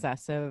very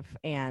possessive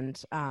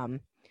and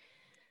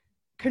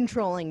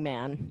controlling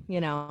man.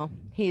 You know,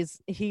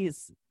 he's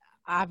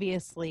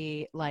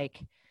obviously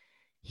like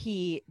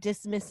he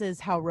dismisses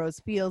how Rose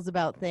feels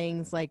about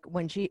things. Like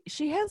when she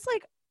has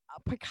like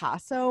a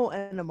Picasso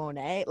and a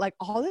Monet, like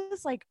all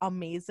this like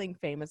amazing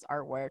famous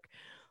artwork,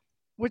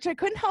 which I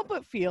couldn't help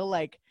but feel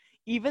like,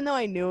 even though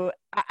I knew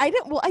I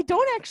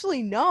don't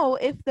actually know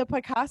if the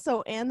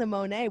Picasso and the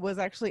Monet was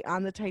actually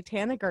on the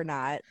Titanic or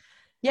not.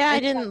 Yeah,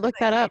 I didn't look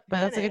that up, but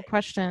that's a good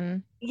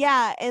question.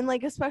 Yeah, and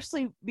like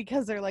especially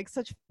because they're like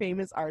such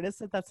famous artists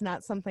that's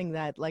not something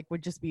that like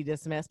would just be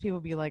dismissed. People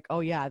would be like, oh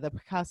yeah, the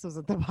Picasso's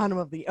at the bottom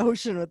of the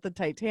ocean with the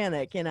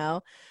Titanic, you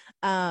know.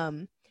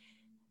 And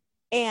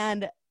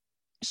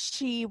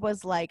she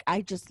was like,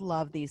 I just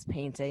love these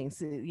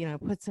paintings, you know,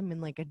 puts them in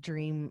like a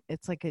dream.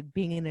 It's like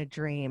being in a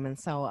dream. And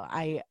so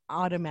I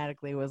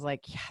automatically was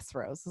like, yes,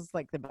 Rose is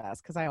like the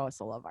best because I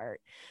also love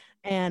art.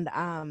 And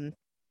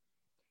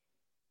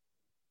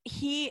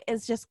he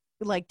is just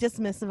like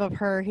dismissive of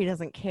her. He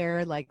doesn't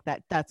care, like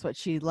that's what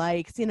she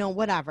likes, you know,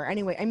 whatever.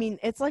 Anyway, I mean,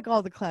 it's like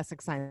all the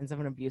classic signs of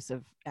an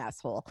abusive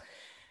asshole.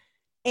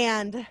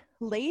 And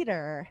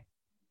later,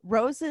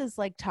 Rose is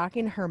like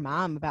talking to her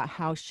mom about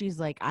how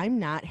she's like, I'm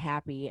not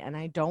happy and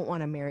I don't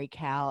want to marry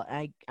Cal.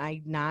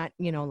 I'm not,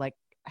 you know, like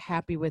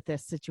happy with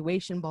this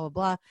situation, blah, blah,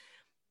 blah.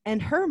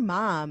 And her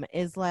mom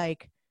is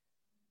like,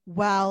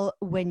 well,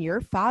 when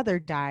your father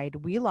died,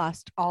 we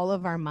lost all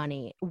of our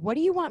money. What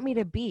do you want me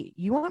to be?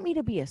 You want me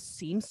to be a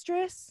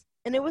seamstress?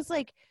 And it was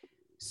like,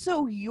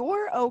 so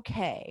you're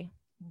okay.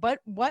 But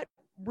what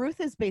Ruth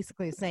is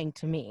basically saying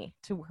to me,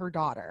 to her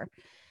daughter,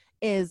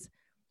 is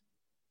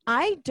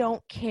I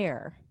don't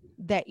care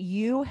that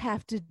you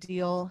have to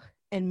deal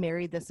and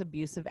marry this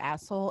abusive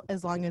asshole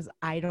as long as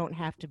I don't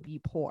have to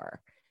be poor.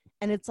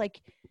 And it's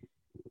like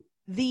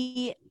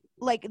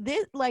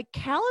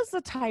Cal is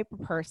the type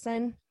of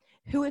person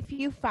who, if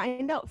you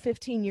find out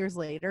 15 years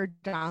later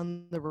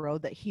down the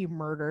road that he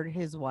murdered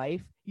his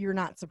wife, you're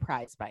not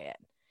surprised by it.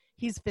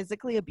 He's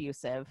physically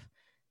abusive.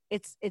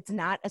 It's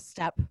not a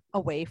step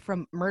away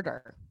from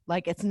murder.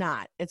 Like it's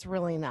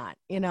really not,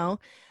 you know?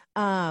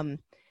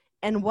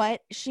 And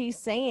what she's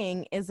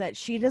saying is that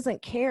she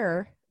doesn't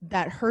care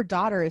that her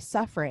daughter is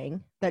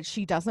suffering, that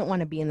she doesn't want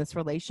to be in this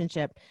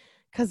relationship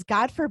because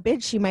God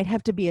forbid she might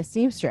have to be a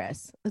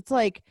seamstress. It's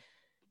like,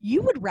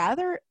 you would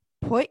rather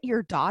put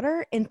your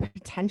daughter in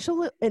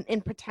potential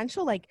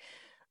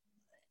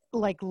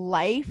like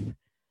life,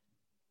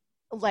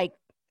 like,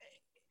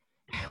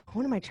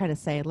 what am I trying to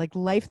say? Like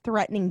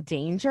life-threatening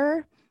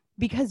danger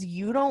because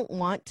you don't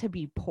want to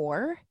be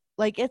poor.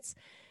 Like it's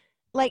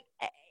like,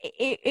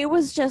 it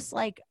was just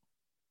like,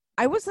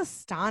 I was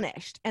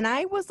astonished and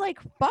I was like,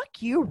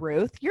 fuck you,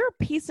 Ruth. You're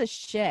a piece of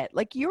shit.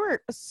 Like you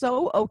were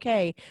so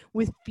okay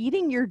with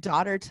feeding your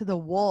daughter to the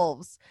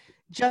wolves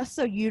just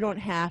so you don't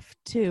have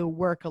to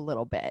work a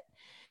little bit.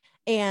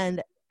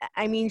 And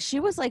I mean, she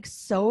was like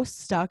so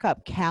stuck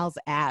up Cal's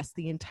ass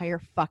the entire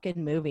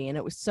fucking movie. And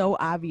it was so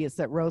obvious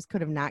that Rose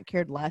could have not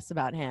cared less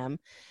about him.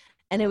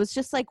 And it was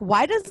just like,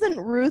 why doesn't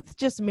Ruth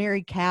just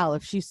marry Cal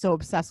if she's so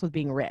obsessed with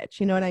being rich?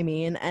 You know what I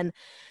mean? And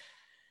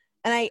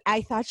And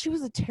I thought she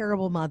was a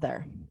terrible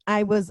mother.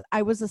 I was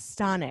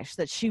astonished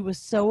that she was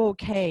so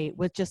okay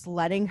with just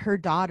letting her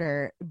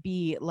daughter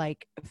be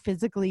like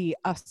physically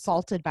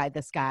assaulted by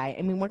this guy.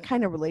 I mean, what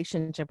kind of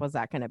relationship was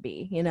that going to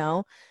be, you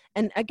know?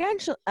 And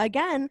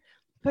again,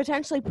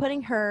 potentially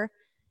putting her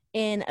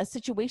in a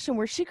situation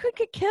where she could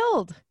get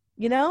killed,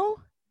 you know?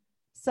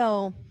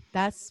 So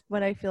that's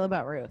what I feel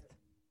about Ruth.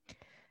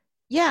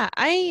 Yeah,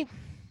 a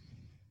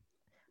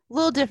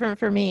little different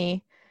for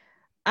me.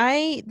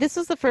 This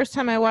was the first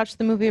time I watched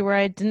the movie where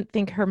I didn't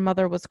think her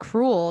mother was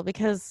cruel,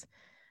 because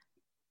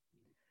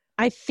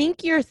I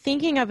think you're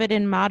thinking of it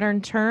in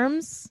modern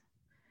terms,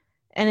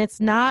 and it's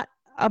not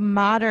a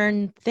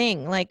modern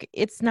thing. Like,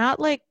 it's not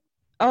like,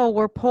 oh,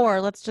 we're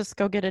poor, let's just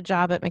go get a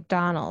job at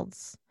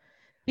McDonald's.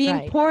 Being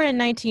Right. poor in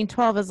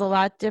 1912 is a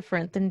lot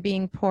different than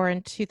being poor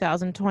in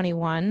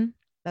 2021.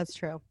 That's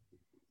true.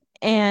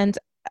 And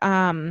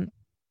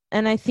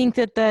I think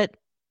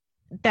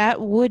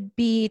that would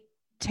be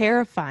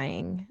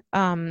terrifying.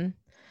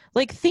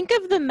 Like, think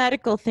of the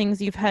medical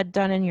things you've had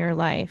done in your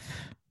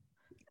life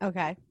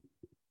Okay.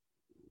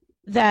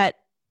 that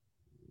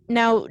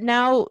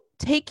now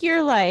take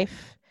your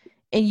life,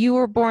 and you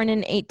were born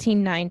in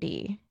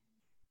 1890.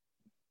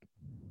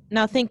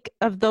 Now think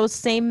of those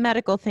same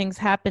medical things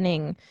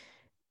happening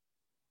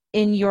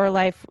in your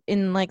life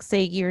in, like,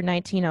 say, year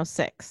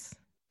 1906,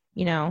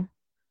 you know?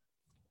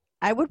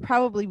 I would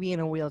probably be in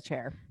a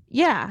wheelchair.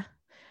 Yeah.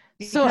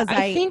 So Because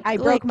I think I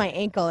like, broke my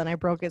ankle, and I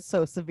broke it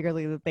so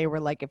severely that they were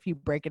like, if you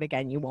break it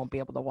again, you won't be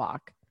able to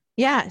walk.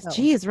 yeah, So,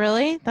 geez,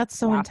 really? That's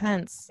so yeah,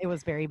 intense. it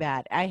was very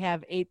bad. I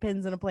have 8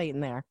 pins and a plate in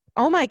there.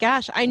 Oh my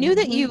gosh. I knew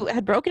that Mhm. you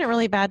had broken it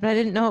really bad, but I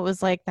didn't know it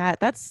was like that.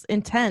 That's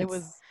intense. It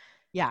was,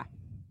 yeah.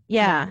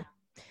 Yeah. No.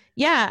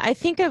 Yeah, I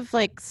think of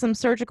like some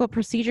surgical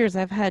procedures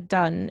I've had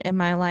done in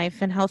my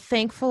life and how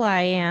thankful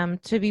I am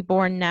to be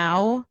born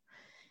now.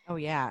 Oh,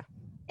 yeah.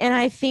 And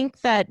I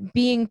think that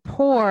being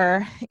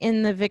poor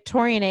in the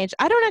Victorian age,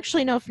 I don't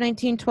actually know if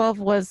 1912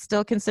 was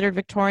still considered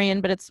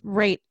Victorian, but it's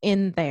right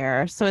in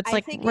there. So it's I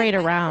like think right it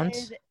around.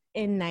 ended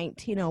in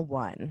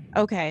 1901.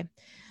 Okay.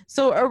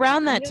 So around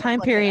I'm that gonna time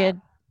look it up.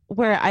 period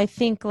where I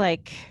think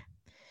like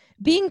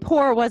being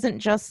poor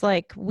wasn't just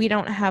like we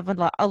don't have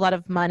a lot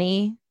of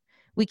money,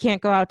 we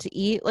can't go out to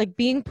eat. Like,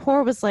 being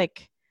poor was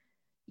like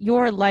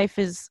your life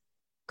is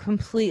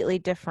completely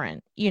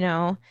different, you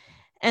know?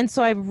 And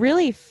so I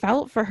really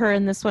felt for her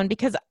in this one,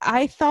 because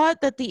I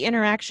thought that the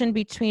interaction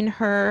between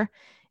her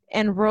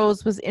and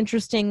Rose was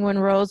interesting when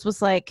Rose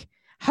was like,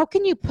 how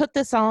can you put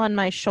this all on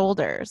my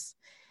shoulders?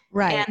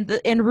 Right.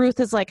 And Ruth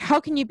is like,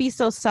 how can you be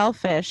so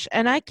selfish?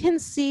 And I can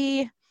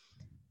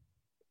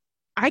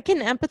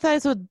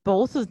empathize with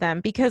both of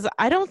them, because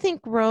I don't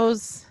think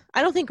Ruth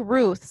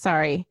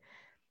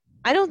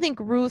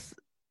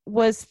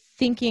was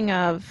thinking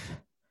of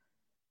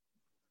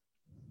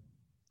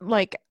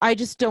like, I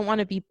just don't want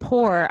to be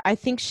poor. I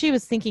think she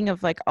was thinking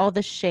of like all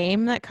the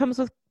shame that comes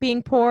with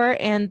being poor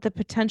and the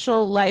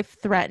potential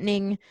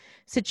life-threatening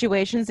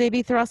situations they'd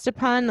be thrust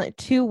upon. Like,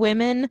 two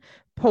women,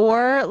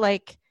 poor,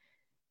 like,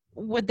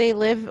 where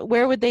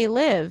would they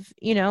live?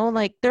 You know,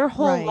 like their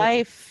whole Right.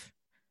 life,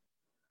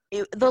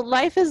 the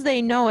life as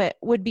they know it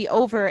would be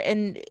over,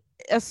 and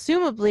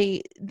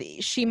assumably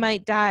she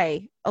might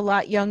die a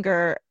lot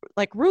younger,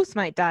 like Ruth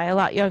might die a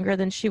lot younger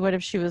than she would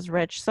if she was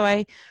rich. So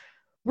I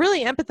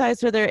really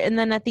empathized with her. And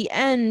then at the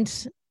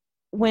end,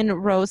 when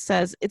Rose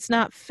says it's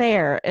not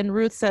fair and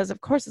Ruth says,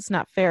 of course it's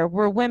not fair,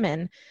 we're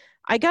women,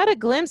 I got a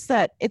glimpse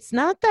that it's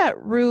not that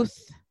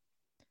Ruth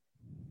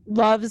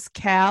loves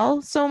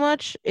Cal so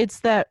much,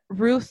 it's that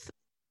Ruth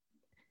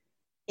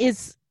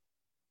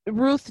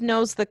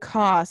knows the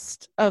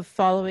cost of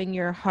following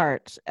your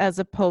heart as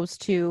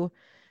opposed to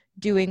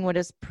doing what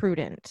is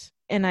prudent.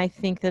 And I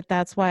think that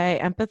that's why I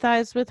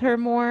empathize with her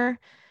more.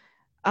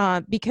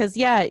 Because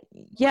yeah,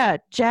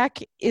 Jack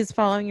is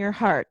following your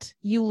heart.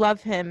 You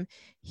love him.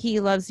 He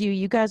loves you.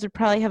 You guys would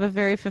probably have a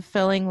very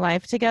fulfilling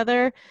life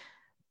together,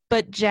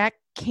 but Jack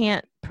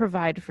can't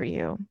provide for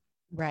you.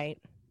 Right.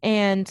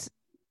 And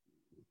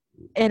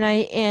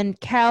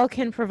Cal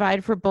can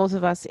provide for both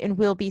of us, and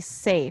we'll be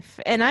safe.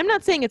 And I'm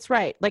not saying it's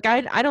right. Like,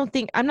 I'm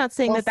not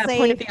saying that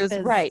point of view is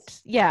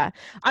right. Yeah.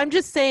 I'm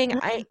just saying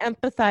I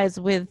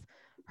empathize with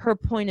her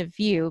point of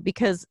view,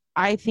 because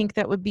I think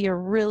that would be a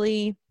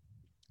really,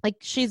 like,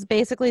 she's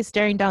basically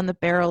staring down the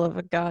barrel of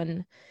a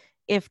gun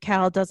if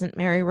Cal doesn't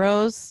marry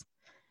Rose.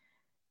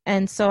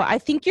 And so I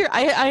think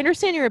I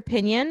understand your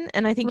opinion,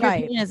 and I think your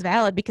opinion is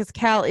valid, because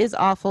Cal is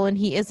awful and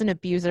he is an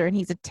abuser and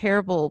he's a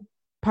terrible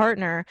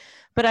partner.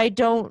 But I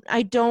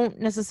don't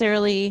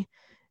necessarily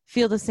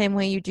feel the same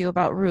way you do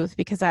about Ruth,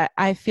 because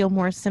I feel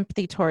more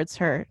sympathy towards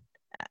her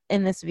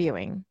in this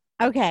viewing.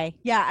 Okay.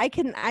 Yeah, I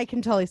can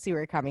totally see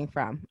where you're coming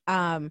from.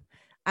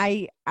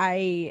 I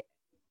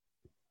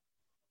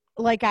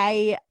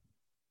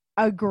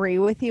agree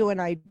with you and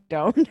I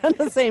don't at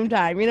the same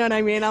time. You know what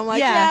I mean? I'm like,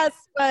 yes,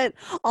 but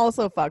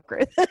also fuck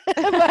Ruth.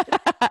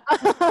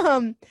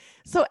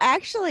 So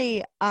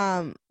actually,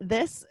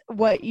 this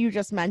what you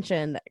just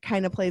mentioned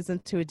kind of plays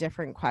into a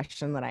different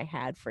question that I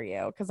had for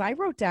you because I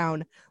wrote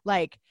down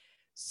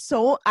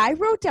so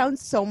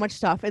much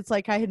stuff. It's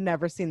like I had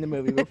never seen the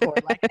movie before.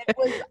 Like it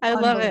was I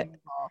love it.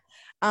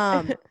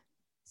 unbelievable.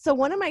 So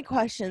one of my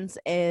questions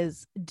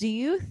is, do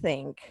you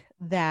think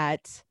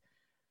that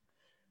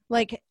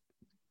like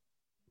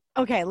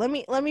okay, let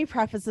me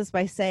preface this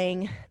by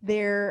saying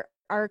there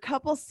are a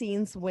couple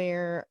scenes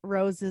where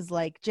Rose is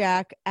like,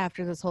 Jack,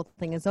 after this whole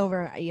thing is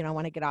over, I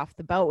want to get off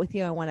the boat with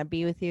you. I want to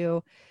be with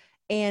you.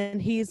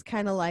 And he's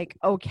kind of like,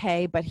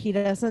 okay, but he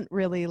doesn't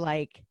really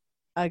like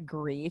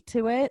agree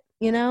to it,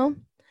 And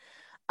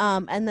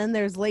then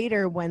there's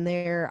later when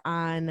they're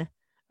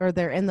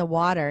in the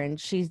water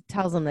and she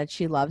tells him that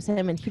she loves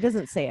him and he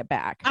doesn't say it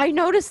back. I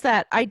noticed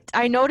that.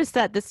 I noticed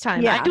that this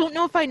time. Yeah. I don't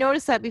know if I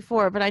noticed that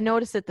before, but I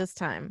noticed it this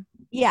time.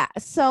 Yeah.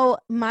 So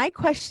my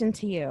question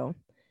to you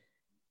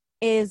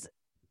is,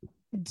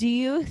 do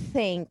you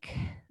think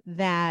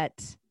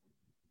that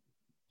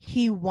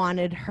he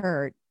wanted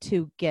her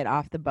to get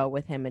off the boat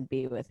with him and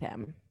be with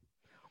him?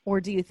 Or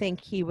do you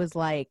think he was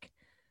like,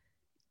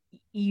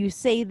 you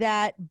say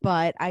that,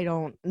 but I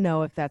don't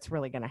know if that's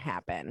really going to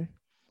happen?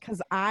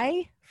 Because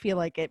I feel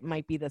like it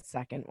might be the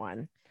second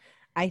one.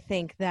 I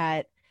think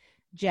that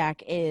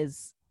Jack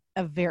is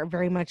a very,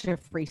 very much a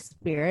free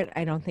spirit.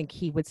 I don't think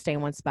he would stay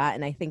in one spot.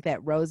 And I think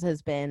that Rose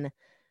has been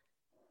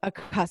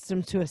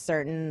accustomed to a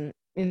certain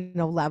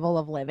level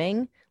of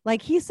living.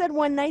 Like he said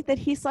one night that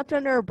he slept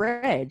under a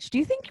bridge. Do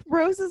you think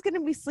Rose is going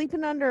to be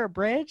sleeping under a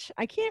bridge?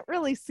 I can't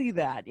really see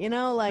that.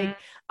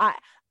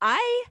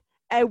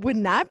 I would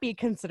not be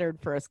considered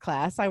first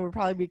class. I would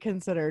probably be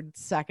considered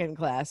second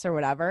class or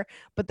whatever.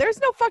 But there's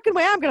no fucking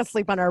way I'm going to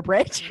sleep under a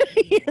bridge.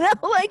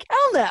 Like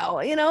hell no.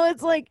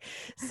 It's like,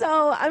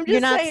 so I'm just You're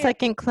not saying,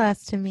 second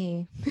class to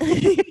me.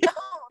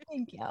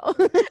 thank you.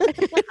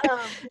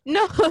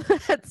 No,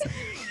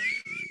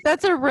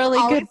 that's a really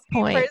good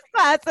point. First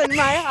class in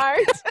my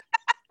heart.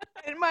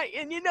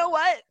 And you know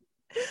what?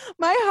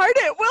 My heart,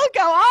 it will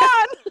go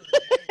on.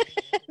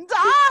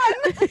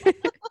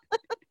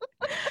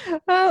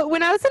 Don.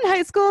 When I was in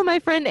high school, my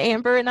friend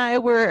Amber and I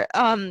were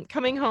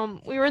coming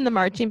home. We were in the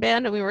marching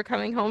band, and we were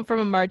coming home from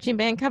a marching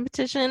band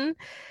competition.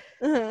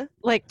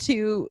 Like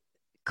two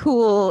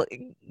cool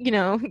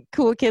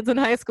kids in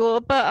high school.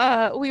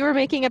 But we were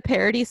making a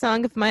parody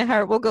song of "My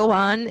Heart Will Go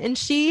On," and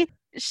she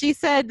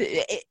said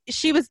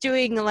she was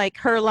doing like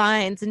her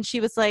lines, and she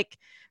was like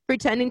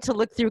pretending to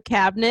look through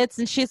cabinets,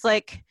 and she's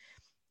like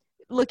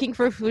looking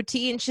for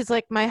Footy, and she's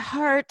like, my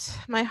heart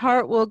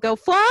will go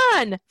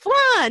flan,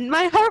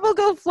 my heart will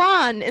go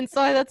flan. And so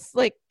that's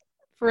like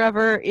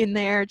forever in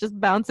there just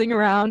bouncing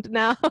around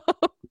now.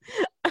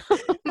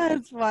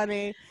 That's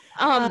funny.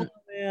 Oh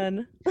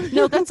man.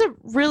 No, that's a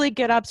really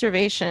good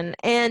observation.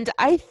 And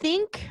I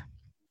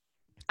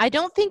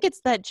don't think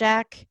it's that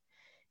Jack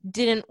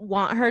didn't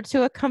want her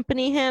to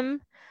accompany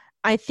him.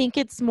 I think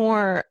it's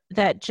more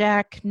that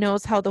Jack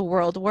knows how the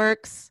world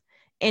works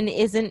and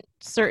isn't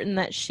certain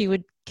that she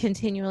would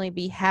continually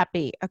be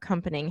happy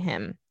accompanying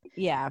him.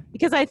 Yeah.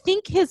 Because I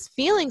think his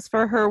feelings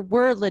for her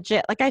were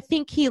legit. Like, I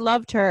think he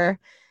loved her.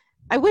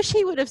 I wish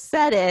he would have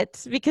said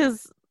it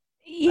because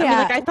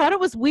I thought it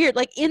was weird.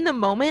 Like, in the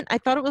moment, I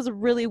thought it was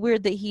really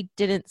weird that he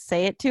didn't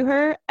say it to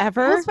her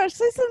ever. Well,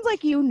 especially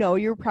since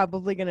you're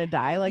probably going to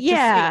die. Like,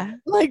 yeah.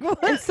 Like,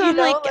 what? And so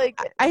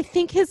I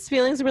think his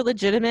feelings were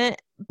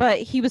legitimate, but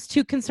he was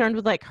too concerned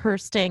with like her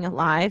staying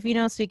alive,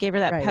 so he gave her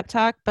that pep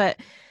talk. But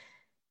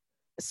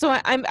so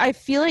I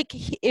feel like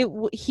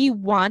he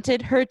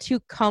wanted her to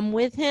come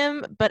with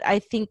him, but I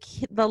think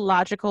the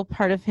logical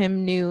part of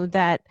him knew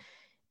that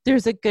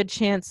there's a good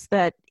chance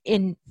that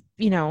in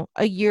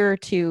a year or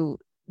two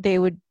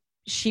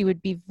she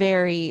would be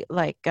very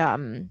like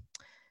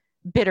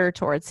bitter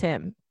towards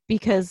him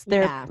because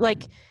they're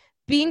like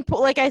being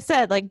like I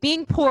said, like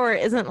being poor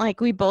isn't like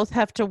we both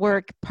have to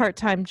work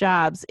part-time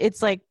jobs.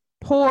 It's like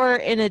poor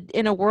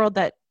in a world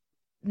that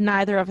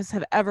neither of us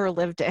have ever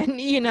lived in,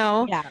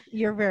 Yeah,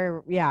 you're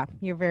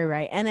very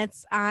right. And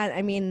it's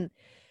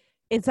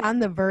on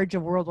the verge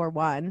of World War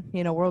One.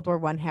 World War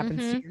One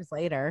happens 2 years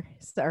later.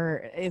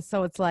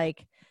 So it's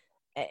like,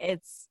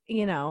 it's,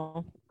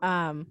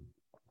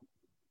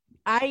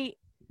 I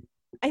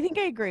think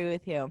I agree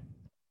with you.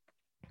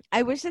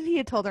 I wish that he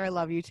had told her I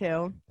love you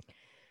too.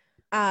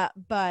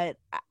 But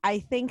I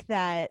think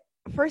that,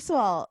 first of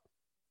all,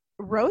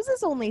 Rose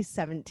is only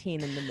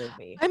 17 in the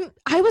movie.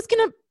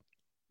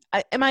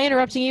 Am I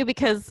interrupting you?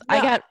 Because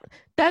no.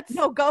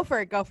 No, go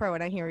for it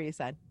when I hear what you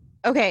said.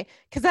 Okay,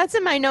 because that's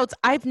in my notes.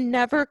 I've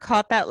never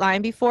caught that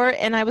line before,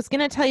 and I was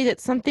going to tell you that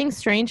something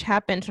strange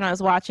happened when I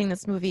was watching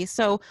this movie.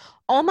 So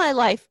all my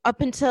life,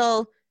 up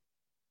until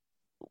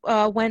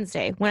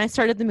Wednesday, when I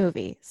started the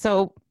movie,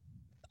 so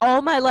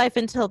all my life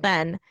until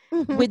then,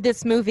 with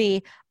this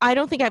movie, I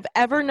don't think I've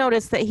ever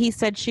noticed that he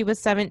said she was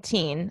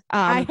 17,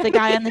 the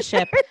guy on the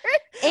ship.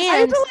 And I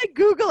had to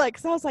Google it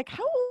because I was like,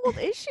 how old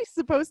is she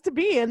supposed to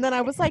be? And then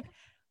I was like,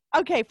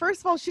 okay, first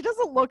of all, she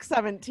doesn't look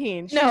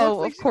 17. She looks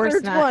like of course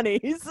she's in her not.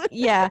 20s.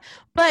 Yeah,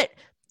 but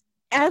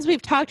as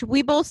we've talked,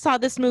 we both saw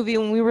this movie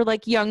when we were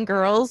like young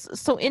girls.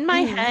 So in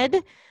my Mhm.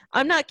 head,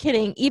 I'm not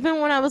kidding.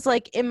 Even when I was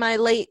like even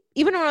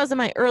when I was in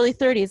my early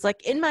 30s,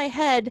 like in my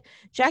head,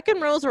 Jack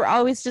and Rose were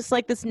always just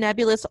like this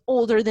nebulous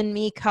older than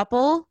me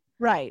couple.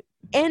 Right.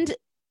 And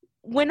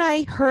when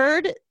I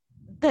heard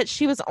that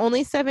she was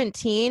only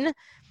 17,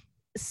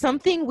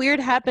 something weird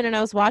happened and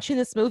I was watching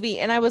this movie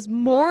and I was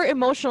more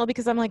emotional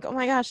because I'm like, oh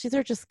my gosh, these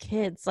are just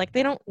kids. Like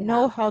they don't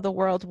know how the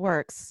world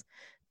works.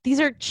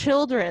 These are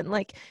children.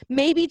 Like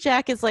maybe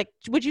Jack is like,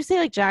 would you say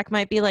like Jack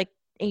might be like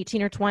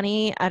 18 or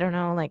 20? I don't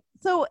know. Like,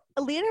 So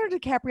Leonardo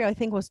DiCaprio, I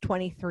think, was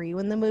 23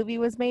 when the movie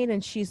was made,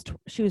 and she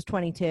was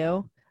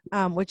 22.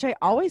 Which I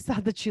always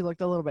thought that she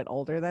looked a little bit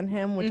older than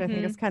him, which I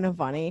think is kind of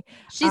funny.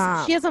 she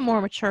has a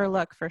more mature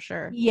look for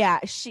sure. Yeah,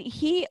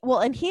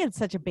 and he had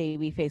such a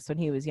baby face when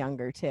he was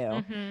younger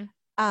too.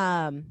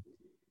 Um,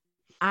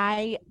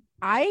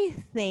 I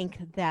think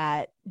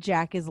that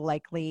Jack is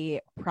likely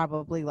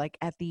probably like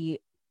at the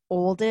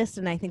oldest,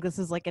 and I think this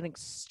is like an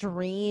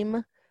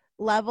extreme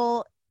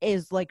level,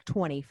 is like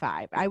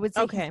 25. I would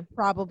say he's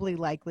probably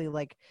likely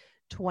like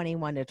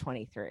 21 to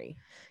 23.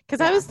 Because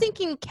I was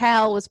thinking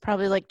Cal was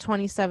probably like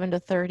 27 to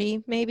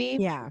 30, maybe.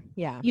 Yeah.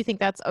 You think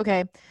that's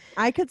okay?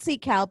 I could see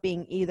Cal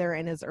being either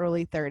in his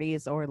early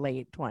 30s or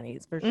late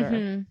 20s for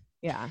sure.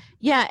 Yeah.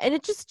 Yeah, and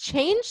it just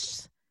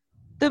changed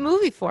the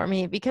movie for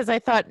me because I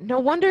thought, no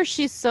wonder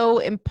she's so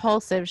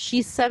impulsive.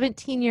 She's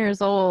 17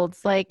 years old.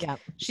 Like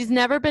she's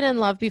never been in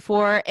love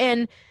before,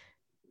 and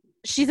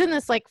she's in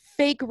this like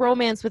fake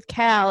romance with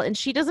Cal, and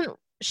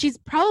she's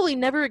probably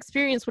never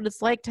experienced what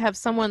it's like to have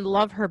someone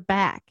love her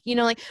back. You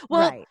know, like,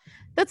 well,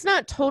 that's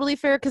not totally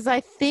fair because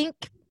I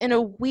think in a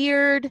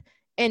weird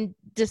and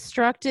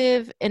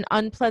destructive and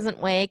unpleasant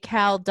way,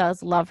 Cal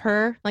does love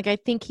her. Like, I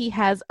think he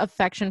has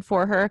affection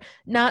for her,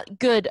 not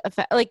good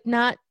like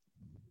not.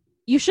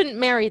 You shouldn't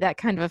marry that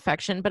kind of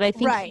affection, but I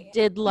think he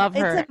did love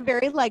her. It's a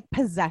very like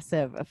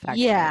possessive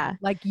affection. Yeah.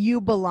 Like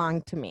you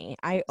belong to me.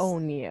 I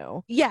own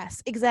you.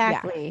 Yes,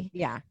 exactly.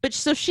 Yeah. But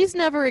so she's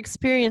never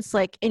experienced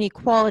like an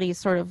equality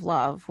sort of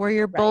love where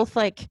you're both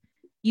like,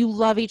 you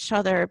love each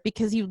other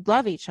because you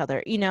love each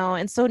other, you know?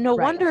 And so no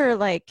wonder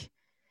like,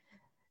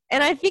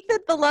 and I think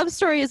that the love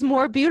story is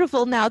more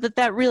beautiful now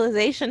that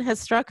realization has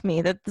struck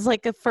me, that it's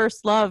like a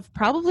first love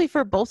probably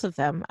for both of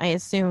them, I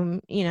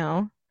assume, you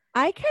know?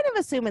 I kind of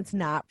assume it's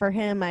not for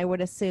him. I would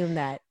assume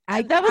that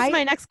that was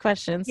my next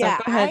question. So go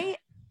ahead.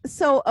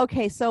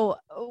 So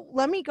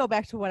let me go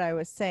back to what I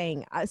was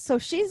saying. So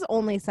she's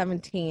only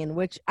 17,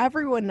 which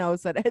everyone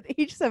knows that at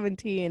age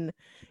 17,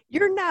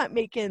 you're not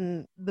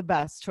making the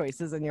best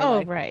choices in your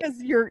life. Right.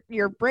 Because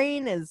your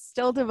brain is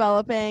still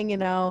developing, you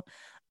know.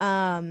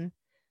 I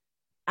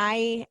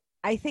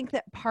think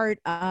that part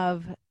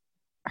of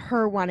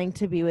her wanting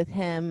to be with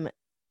him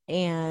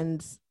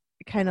and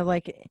kind of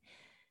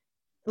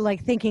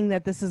like thinking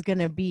that this is going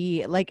to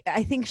be like,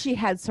 I think she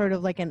had sort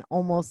of like an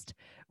almost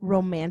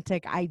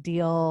romantic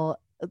ideal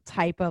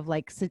type of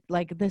like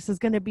this is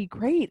going to be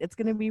great, it's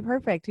going to be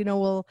perfect, you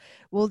know,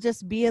 we'll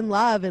just be in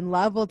love and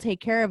love will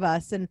take care of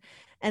us, and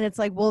it's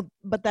like, well,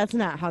 but that's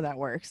not how that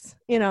works,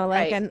 you know,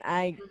 like and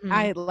I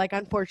like,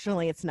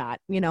 unfortunately it's not,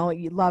 you know,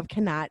 love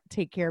cannot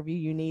take care of you.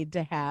 You need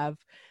to have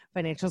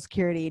financial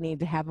security, you need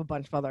to have a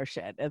bunch of other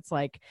shit. It's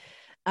like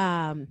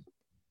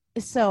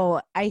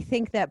so I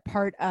think that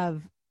part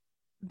of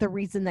the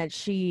reason that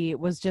she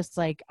was just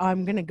like, oh,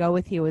 I'm gonna go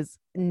with you is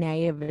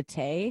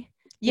naivete.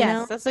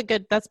 Yes,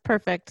 that's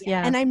perfect.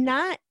 Yeah. And I'm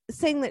not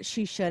saying that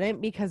she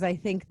shouldn't, because I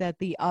think that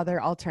the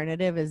other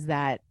alternative is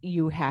that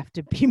you have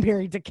to be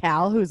married to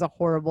Cal, who's a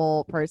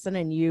horrible person,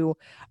 and you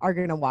are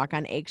gonna walk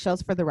on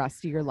eggshells for the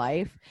rest of your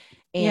life,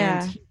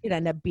 and he could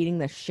end up beating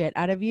the shit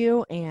out of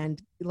you,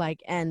 and I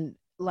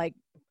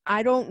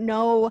don't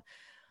know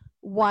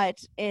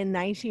what in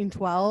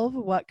 1912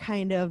 what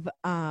kind of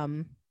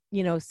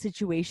you know,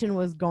 situation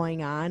was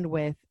going on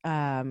with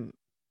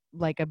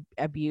like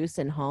abuse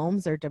in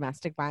homes or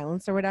domestic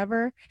violence or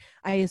whatever.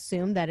 I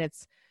assume that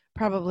it's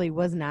probably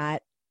was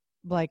not,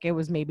 like, it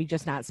was maybe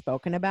just not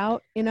spoken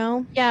about, you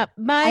know? Yeah.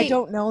 I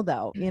don't know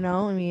though, you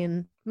know, I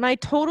mean, my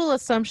total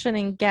assumption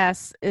and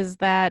guess is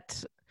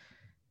that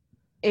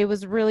it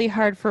was really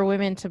hard for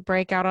women to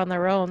break out on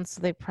their own, so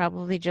they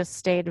probably just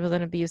stayed with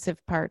an abusive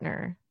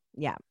partner.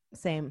 Yeah,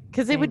 same.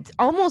 Because it would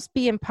almost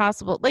be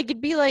impossible. Like, it'd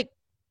be like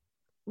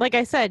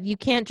I said, you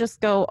can't just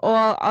go,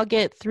 oh, I'll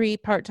get 3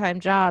 part-time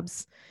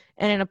jobs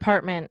and an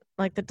apartment.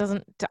 Like, that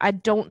doesn't, I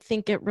don't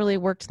think it really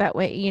worked that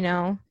way, you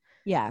know?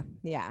 Yeah.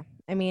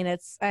 I mean,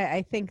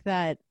 I think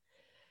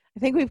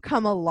we've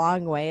come a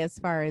long way as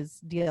far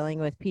as dealing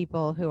with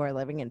people who are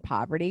living in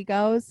poverty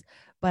goes,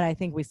 but I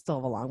think we still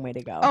have a long way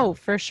to go. Oh,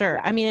 for sure.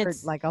 I mean,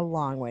 it's like a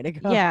long way to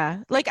go.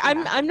 Yeah. Like,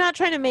 I'm not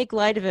trying to make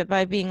light of it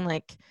by being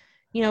like,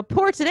 you know,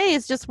 poor today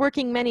is just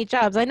working many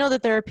jobs. I know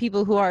that there are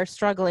people who are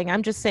struggling.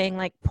 I'm just saying,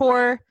 like,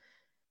 poor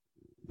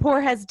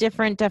has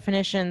different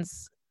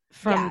definitions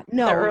from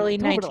the early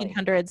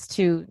 1900s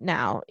to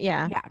now.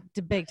 Yeah.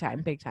 Big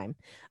time.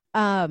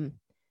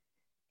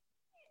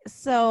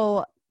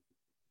 So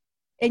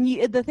And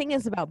the thing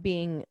is about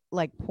being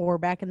like poor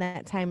back in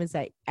that time is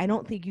that I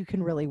don't think you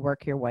can really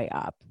work your way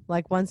up.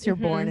 Like once you're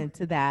born Mhm.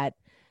 into that,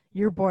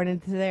 you're born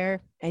into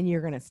there and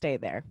you're going to stay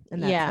there.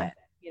 And that's Yeah. it,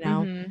 you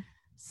know? Mhm.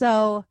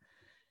 So,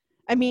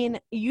 I mean,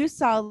 you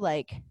saw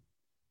like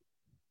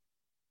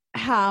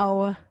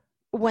how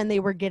when they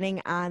were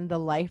getting on the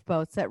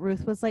lifeboats that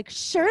Ruth was like,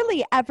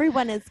 surely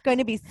everyone is going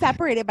to be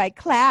separated by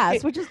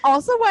class, which is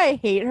also why I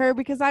hate her,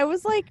 because I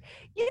was like,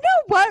 you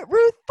know what,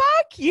 Ruth,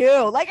 fuck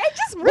you. Like, I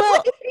just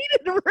really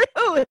hated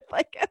Ruth.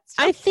 Like, it's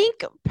I just,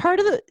 think part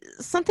of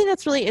something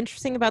that's really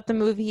interesting about the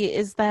movie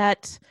is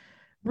that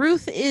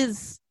Ruth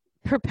is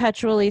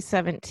perpetually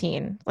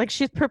 17. Like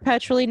she's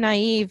perpetually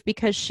naive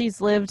because she's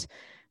lived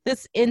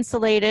this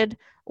insulated,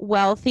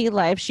 wealthy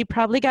life. She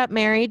probably got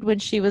married when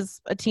she was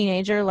a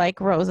teenager,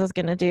 like Rose is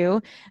gonna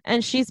do,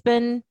 and she's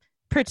been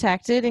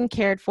protected and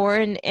cared for.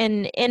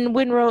 And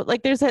when Rose,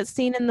 like, there's that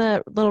scene in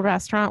the little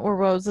restaurant where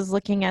Rose is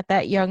looking at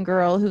that young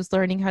girl who's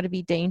learning how to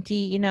be dainty,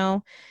 you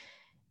know.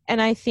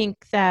 And I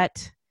think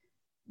that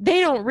they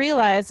don't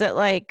realize that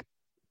like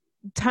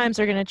times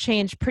are going to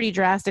change pretty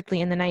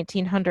drastically in the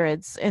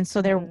 1900s, and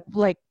so they're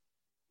like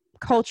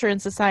culture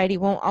and society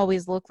won't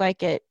always look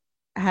like it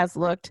has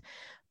looked.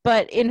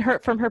 But in her,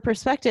 from her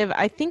perspective,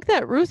 I think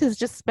that Ruth has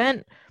just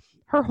spent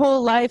her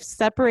whole life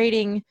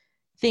separating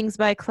things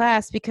by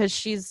class because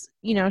she's,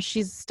 you know,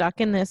 she's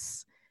stuck in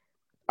this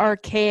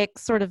archaic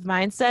sort of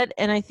mindset.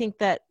 And I think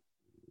that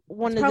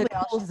one of the probably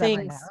all cool she's ever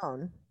things,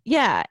 known.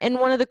 yeah, and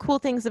one of the cool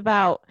things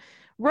about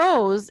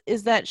Rose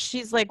is that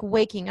she's like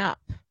waking up.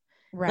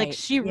 Like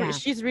Right.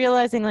 she's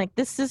realizing like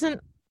this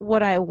isn't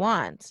what I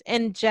want.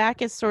 And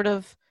Jack is sort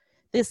of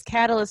this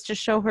catalyst to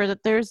show her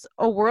that there's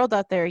a world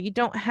out there. You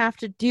don't have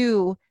to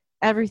do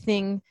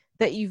everything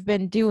that you've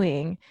been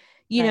doing,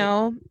 you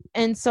know?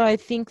 And so I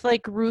think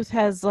like Ruth,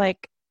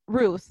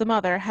 the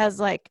mother, has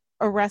like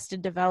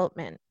arrested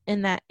development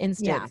in that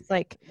instance.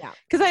 Like,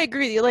 because I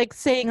agree with you, like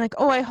saying like,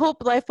 oh, I hope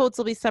lifeboats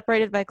will be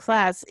separated by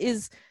class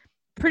is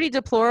pretty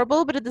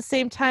deplorable, but at the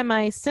same time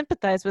I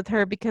sympathize with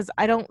her because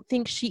I don't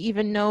think she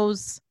even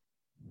knows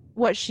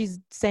what she's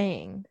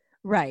saying.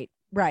 Right.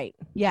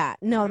 Yeah.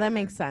 No, that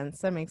makes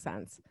sense.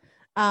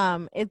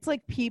 It's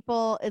like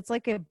it's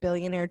like a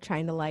billionaire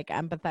trying to like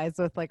empathize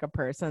with like a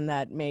person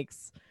that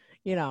makes,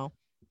 you know,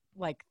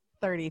 like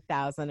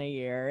 30,000 a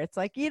year. It's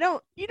like you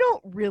don't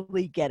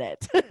really get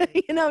it.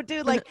 You know,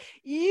 dude, like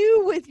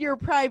you with your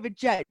private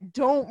jet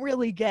don't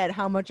really get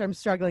how much I'm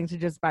struggling to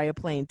just buy a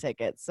plane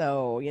ticket.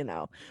 So, you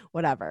know,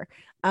 whatever.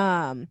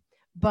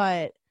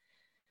 But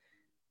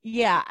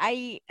yeah,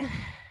 I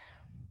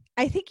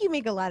think you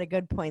make a lot of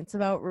good points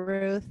about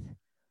Ruth.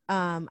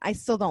 I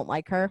still don't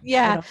like her.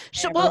 Yeah.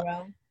 Well,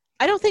 will.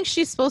 I don't think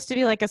she's supposed to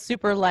be like a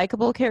super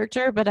likable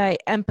character, but I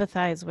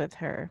empathize with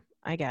her,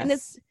 I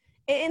guess.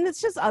 And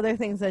it's just other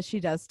things that she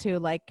does too.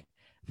 Like,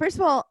 first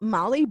of all,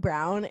 Molly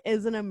Brown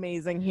is an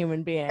amazing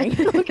human being.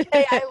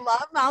 Okay, I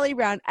love Molly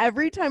Brown.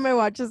 Every time I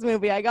watch this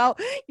movie, I go,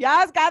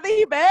 "Yes,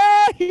 Kathy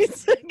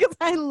Bates," because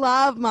I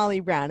love Molly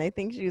Brown. I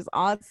think she's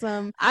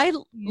awesome. I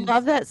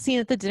love that scene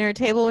at the dinner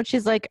table when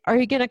she's like, "Are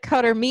you gonna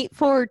cut her meat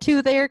for her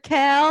too, there,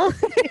 Cal?"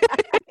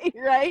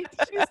 Right?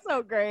 She's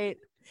so great.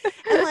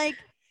 And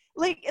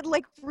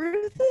like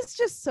Ruth is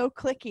just so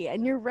cliquey,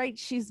 and you're right,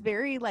 she's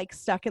very like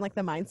stuck in like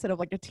the mindset of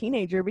like a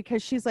teenager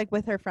because she's like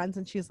with her friends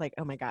and she's like,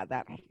 oh my god,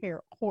 that I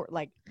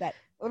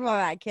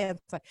can't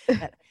say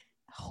that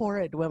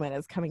horrid woman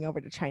is coming over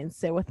to try and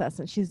sit with us,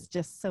 and she's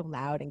just so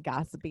loud and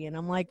gossipy, and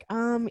I'm like,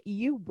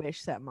 you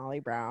wish that Molly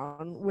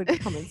Brown would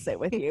come and sit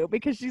with you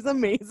because she's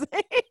amazing.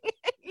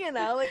 You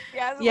know, like,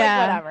 yeah, like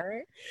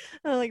whatever.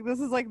 Like,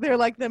 this is like they're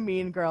like the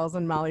mean girls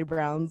and Molly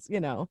Brown's, you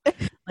know,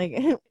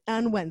 like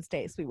on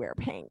Wednesdays we wear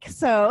pink.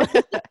 So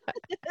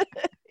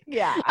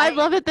yeah, I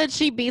love it that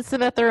she beats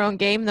them at their own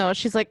game though.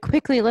 She's like,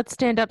 quickly, let's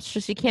stand up so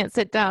she can't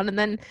sit down. And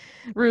then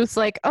Ruth's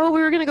like, oh,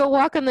 we were gonna go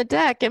walk on the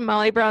deck, and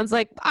Molly Brown's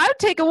like, I'd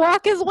take a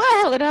walk as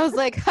well. And I was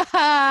like,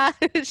 haha,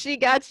 she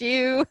got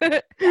you.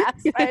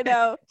 Yes, I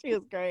know. She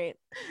was great.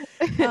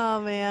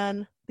 Oh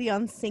man. The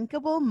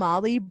unsinkable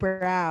Molly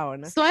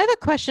Brown. So I have a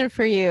question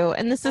for you,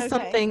 and this is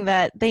something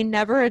that they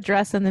never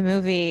address in the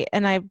movie,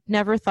 and I've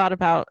never thought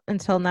about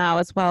until now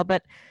as well.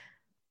 But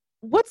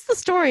what's the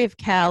story of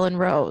Cal and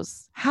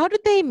Rose? How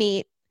did they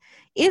meet?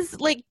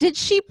 Did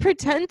she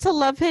pretend to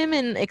love him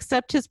and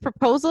accept his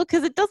proposal?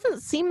 Because it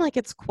doesn't seem like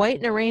it's quite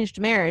an arranged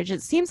marriage.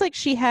 It seems like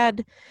she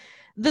had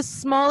the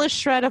smallest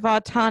shred of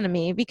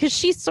autonomy because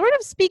she sort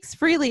of speaks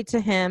freely to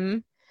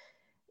him,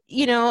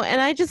 you know, and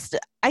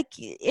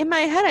in my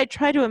head, I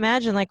try to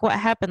imagine like what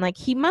happened. Like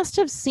he must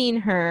have seen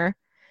her,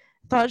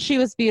 thought she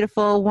was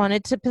beautiful,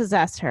 wanted to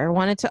possess her,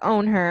 wanted to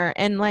own her,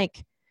 and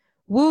like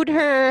wooed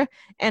her,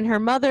 and her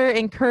mother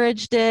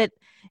encouraged it.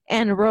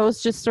 And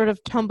Rose just sort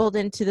of tumbled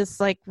into this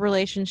like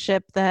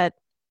relationship that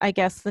I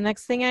guess the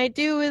next thing I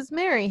do is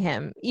marry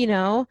him, you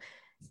know?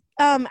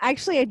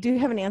 Actually, I do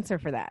have an answer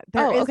for that.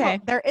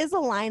 There is a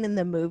line in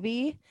the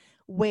movie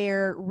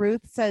where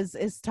Ruth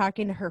is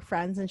talking to her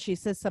friends, and she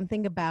says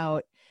something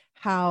about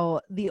how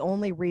the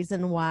only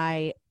reason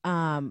why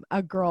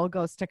a girl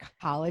goes to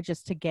college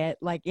is to get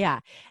like, yeah.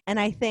 And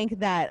I think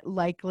that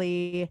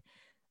likely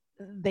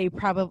they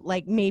probably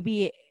like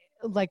maybe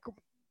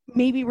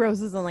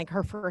Rose is in like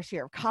her first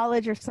year of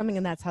college or something,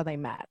 and that's how they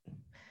met.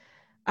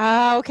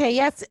 Okay.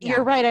 Yes, Yeah.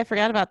 you're right. I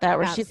forgot about that.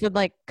 Where Yeah. she said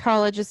like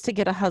college is to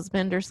get a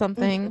husband or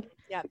something.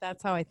 Yeah,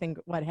 that's how I think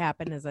what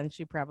happened is then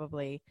she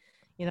probably,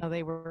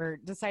 they were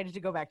decided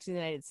to go back to the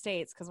United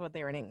States because what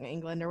they were in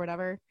England or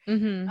whatever.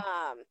 Mm-hmm.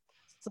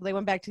 So they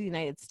went back to the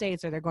United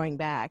States, or they're going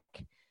back.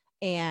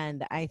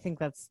 And I think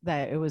that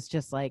it was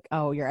just like,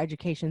 oh, your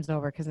education's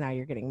over because now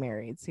you're getting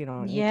married. So you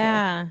don't need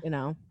Yeah.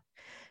 to,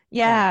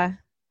 Yeah.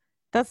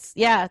 That's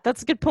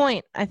a good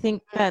point. I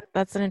think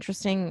that's an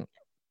interesting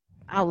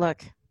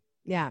outlook.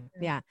 Yeah.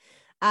 Yeah.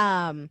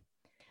 Um,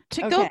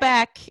 To Okay.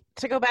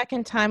 go back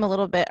in time a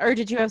little bit, or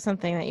did you have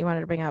something that you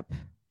wanted to bring up?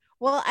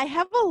 Well, I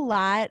have a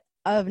lot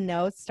of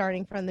notes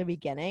starting from the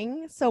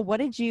beginning. So what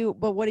did you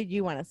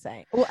want to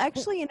say? Well,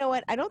 actually, you know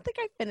what? I don't think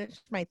I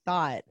finished my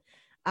thought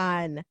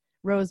on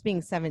Rose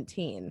being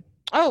 17.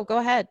 Oh, go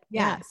ahead.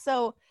 Yeah.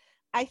 So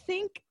I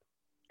think,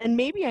 and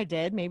maybe I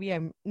did, maybe I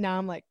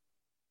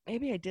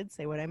did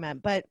say what I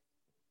meant, but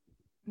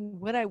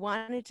what I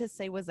wanted to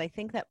say was I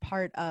think that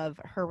part of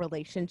her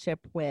relationship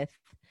with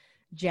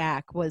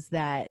Jack was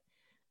that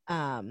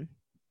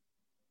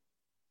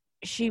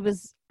she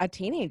was a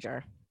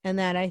teenager, and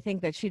that I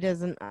think that she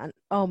doesn't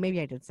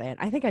maybe I did say it.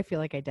 I feel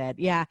like I did.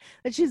 Yeah,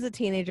 that she's a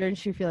teenager and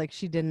she feel like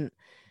she didn't,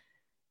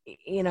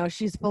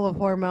 she's full of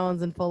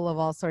hormones and full of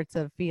all sorts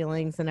of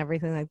feelings and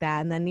everything like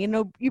that. And then,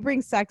 you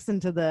bring sex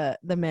into the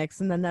mix,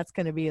 and then that's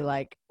going to be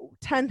like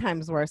 10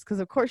 times worse because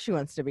of course she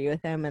wants to be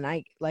with him, and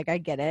I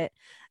get it.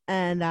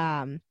 And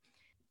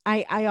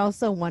I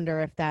also wonder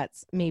if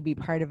that's maybe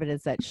part of it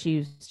is that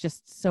she's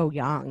just so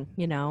young,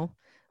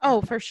 Oh,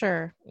 for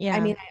sure. Yeah. I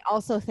mean, I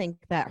also think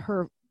that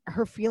her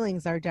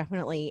feelings are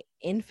definitely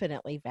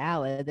infinitely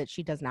valid, that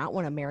she does not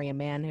want to marry a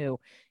man who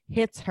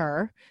hits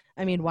her.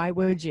 I mean, why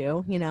would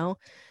you,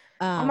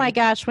 oh my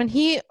gosh, when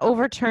he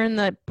overturned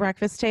the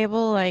breakfast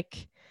table,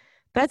 like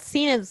that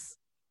scene is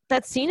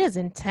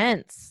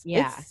intense.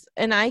 Yeah.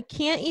 And I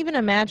can't even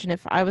imagine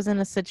if I was in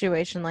a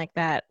situation like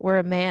that where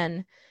a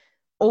man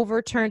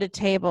overturned a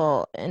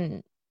table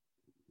and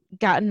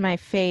got in my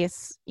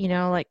face,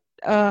 like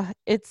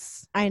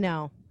it's I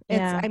know.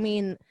 Yeah. I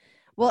mean,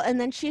 well,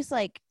 and then she's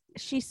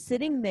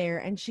sitting there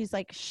and she's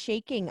like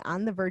shaking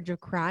on the verge of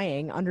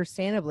crying,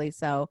 understandably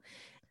so.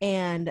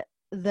 And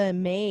the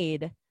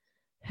maid,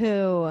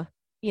 who,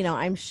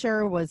 I'm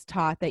sure was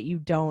taught that you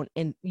don't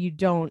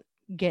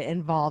get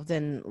involved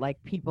in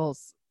like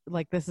people's,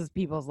 like, this is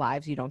people's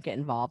lives, you don't get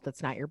involved,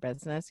 that's not your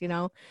business,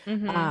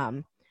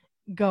 Mhm.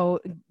 go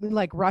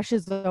like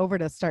rushes over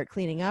to start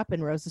cleaning up,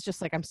 and Rose is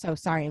just like, I'm so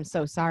sorry,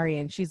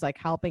 and she's like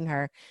helping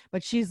her,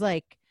 but she's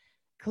like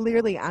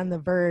clearly on the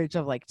verge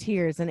of like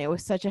tears, and it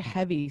was such a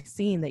heavy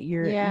scene that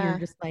you're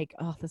just like,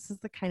 oh, this is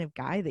the kind of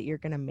guy that you're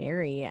gonna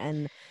marry,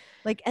 and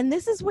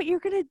this is what you're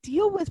gonna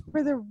deal with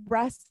for the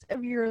rest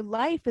of your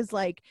life, is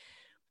like,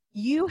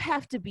 you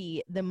have to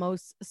be the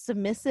most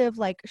submissive,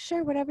 like,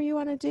 sure, whatever you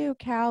want to do,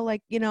 Cal,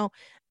 like,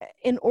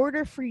 in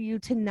order for you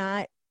to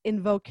not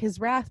invoke his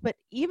wrath. But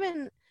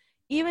even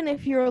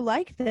if you're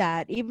like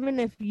that, even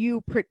if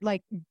you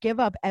like give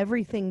up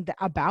everything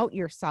about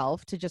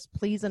yourself to just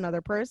please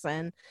another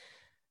person,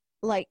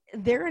 like,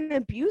 they're an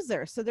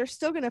abuser, so they're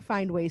still going to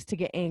find ways to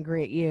get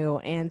angry at you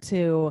and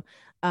to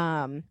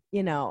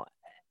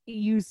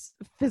use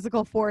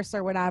physical force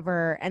or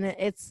whatever. And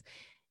it's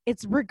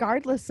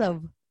regardless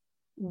of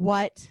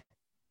what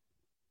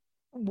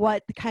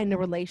kind of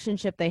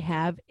relationship they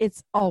have,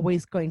 it's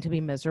always going to be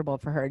miserable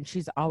for her, and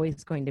she's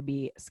always going to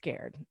be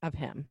scared of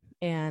him.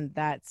 And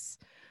that's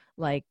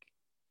like,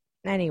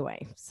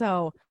 anyway,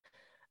 so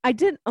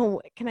can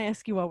I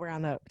ask you, while we're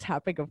on the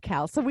topic of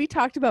Cal, so we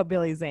talked about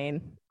Billy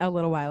Zane a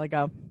little while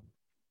ago,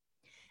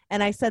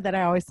 and I said that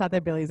I always thought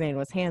that Billy Zane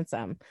was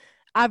handsome.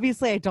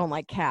 Obviously I don't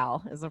like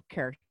Cal as a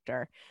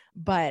character,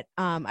 but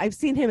I've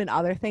seen him in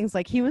other things.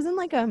 Like, he was in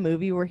like a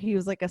movie where he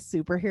was like a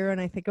superhero, and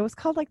I think it was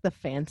called like The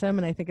Phantom,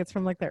 and I think it's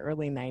from like the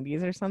early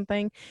 90s or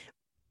something.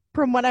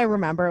 From what I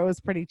remember, it was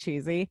pretty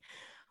cheesy,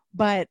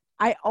 but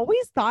I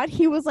always thought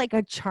he was like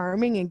a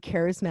charming and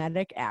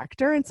charismatic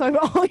actor, and so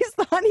I've always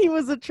thought he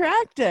was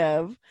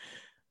attractive.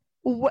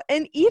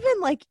 And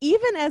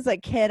even as a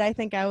kid, I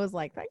think I was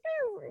like, that guy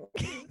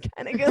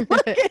kind of good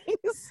looking.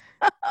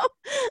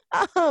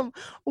 So,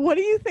 what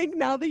do you think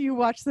now that you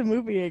watch the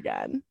movie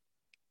again?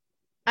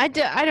 I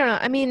don't know.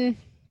 I mean,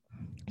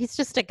 he's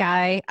just a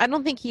guy. I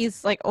don't think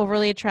he's like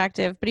overly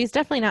attractive, but he's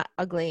definitely not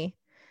ugly.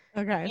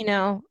 Okay.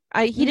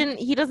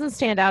 He doesn't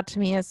stand out to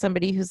me as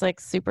somebody who's like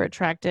super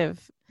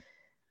attractive.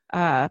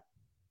 I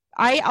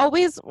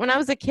always, when I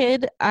was a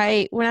kid,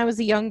 when I was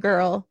a young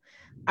girl,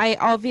 I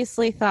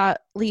obviously thought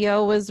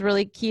Leo was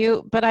really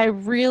cute, but I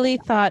really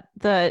thought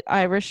the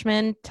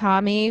Irishman,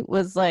 Tommy,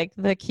 was like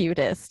the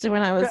cutest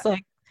when I was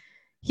like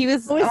He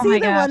was, Oh, is oh he my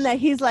the one gosh. that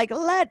he's like,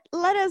 let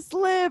us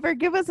live or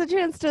give us a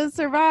chance to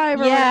survive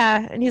or whatever?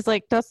 Yeah, and he's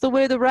like, "That's the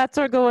way the rats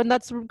are going.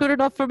 That's good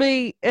enough for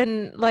me."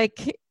 And like,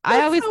 I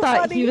That's always so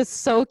thought he funny. was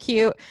so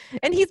cute,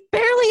 and he's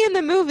barely in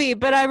the movie.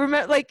 But I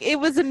remember, like, it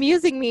was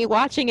amusing me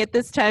watching it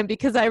this time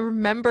because I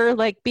remember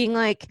like being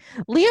like,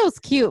 "Leo's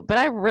cute, but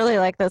I really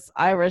like this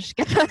Irish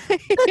guy."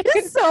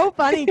 It's so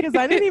funny because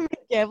I didn't even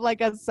give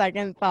like a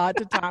second thought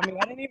to Tommy.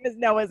 I didn't even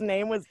know his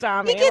name was He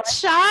Tommy. gets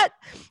shot,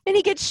 and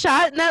he gets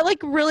shot, and that like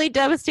really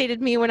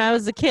devastated me when I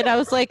was a kid. I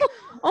was like,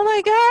 "Oh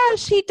my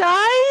gosh, he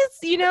dies,"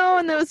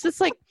 and it was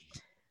just like.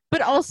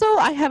 But also,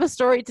 I have a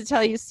story to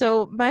tell you.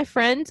 So, my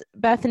friend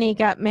Bethany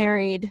got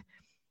married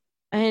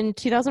in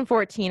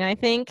 2014, I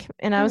think,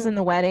 and I was in Mhm.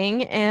 the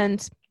wedding.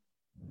 And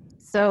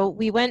so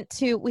we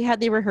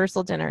had the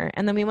rehearsal dinner,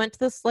 and then we went to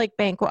this like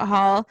banquet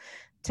hall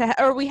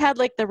or we had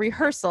like the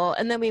rehearsal,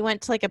 and then we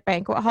went to like a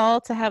banquet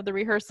hall to have the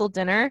rehearsal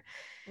dinner.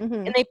 And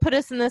Mhm. they put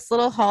us in this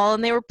little hall,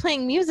 and they were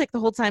playing music the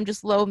whole time,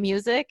 just low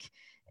music.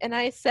 And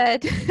I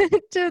said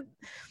to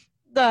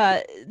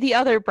the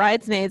other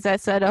bridesmaids, I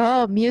said,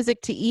 "Oh,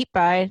 music to eat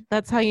by.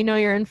 That's how you know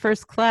you're in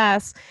first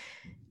class."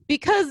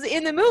 Because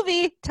in the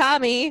movie,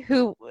 Tommy,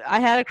 who I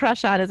had a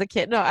crush on as a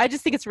kid, no, I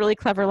just think it's a really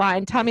clever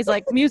line. Tommy's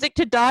like, "Music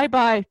to die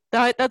by.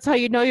 That's how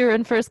you know you're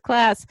in first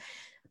class."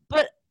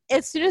 But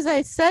as soon as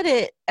I said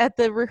it at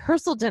the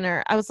rehearsal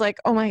dinner, I was like,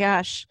 "Oh my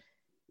gosh,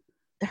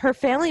 her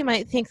family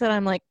might think that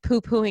I'm like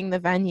poo-pooing the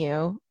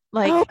venue." Oh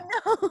Like,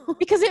 no.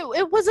 because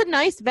it was a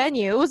nice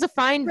venue. It was a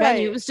fine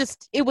venue. Right.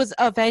 It was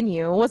a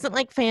venue. It wasn't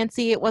like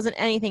fancy. It wasn't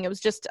anything. It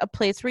was just a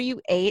place where you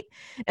ate.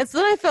 And so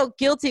then I felt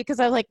guilty because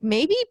I was like,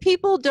 maybe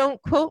people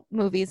don't quote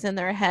movies in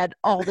their head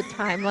all the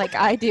time like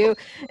I do.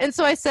 And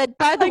so I said,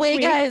 by the Like way,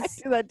 me. I guys,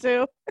 do that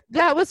too.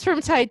 that was from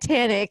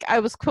Titanic.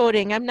 I was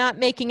quoting. I'm not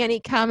making any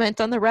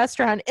comment on the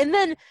restaurant. And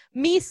then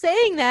me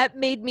saying that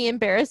made me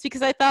embarrassed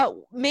because I thought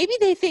maybe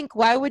they think,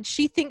 why would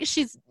she think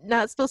she's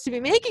not supposed to be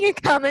making a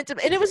comment?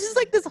 And it was just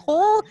like this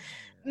whole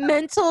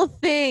mental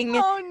thing.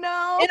 Oh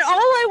no. And all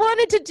I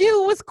wanted to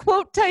do was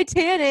quote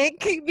Titanic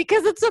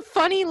because it's a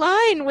funny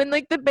line when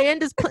like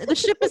the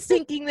ship is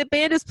sinking, the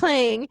band is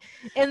playing,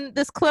 and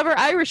this clever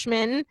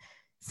Irishman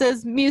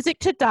says music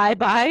to die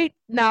by.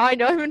 Now I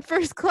know I'm in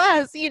first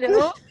class, so it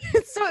was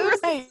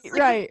Right, this,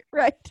 like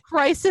right.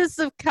 crisis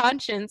of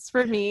conscience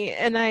for me,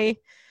 and I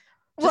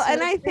Well, just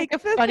and wanted I to make think a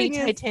the funny thing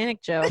is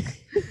Titanic joke.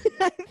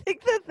 I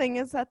think the thing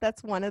is that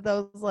that's one of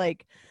those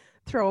like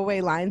throwaway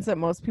lines that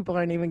most people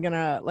aren't even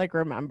gonna like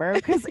remember.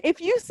 Because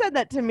if you said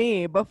that to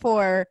me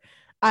before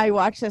I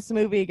watched this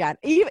movie again,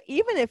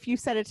 even if you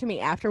said it to me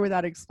after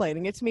without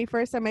explaining it to me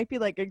first, I might be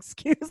like,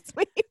 "Excuse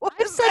me, what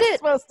I've is said that it.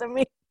 supposed to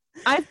mean?"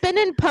 I've been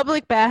in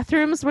public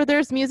bathrooms where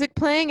there's music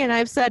playing, and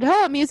I've said,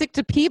 "Oh, music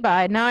to pee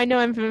by." Now I know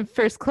I'm in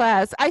first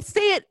class. I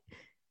say it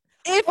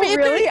Oh, if there's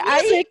really?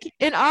 music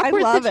in I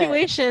awkward love it.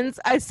 situations.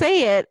 I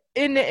say it.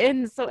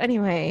 In so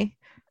I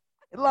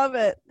love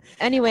it.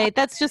 anyway,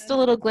 that's just a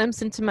little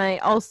glimpse into my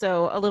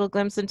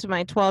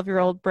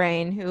 12-year-old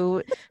brain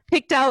who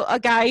picked out a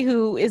guy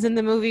who is in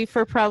the movie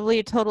for probably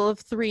a total of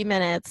 3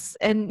 minutes,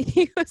 and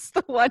he was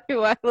the one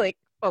who I like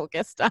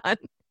focused on.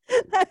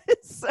 That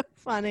is so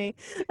funny.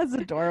 That's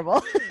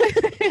adorable.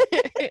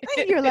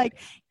 you're like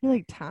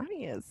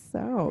Tommy is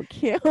so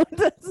cute.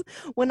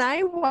 When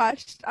I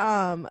watched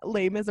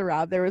Les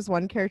Miserables, there was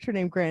one character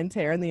named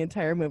Grantaire in the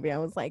entire movie. I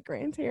was like,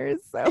 Grantaire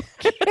is so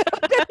cute.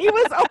 And he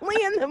was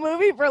only in the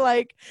movie for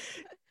like,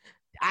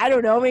 I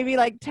don't know, maybe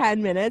like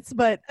 10 minutes,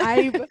 but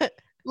I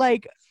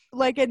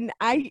and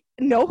I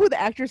know who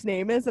the actor's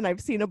name is, and I've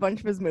seen a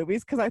bunch of his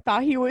movies because I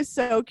thought he was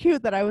so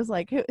cute that I was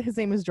like, his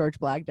name is George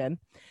Blagden.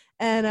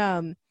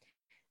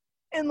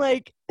 And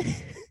like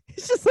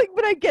it's just like,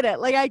 but I get it,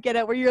 like I get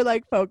it where you're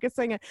like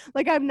focusing,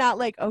 like I'm not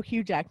like, oh,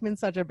 Hugh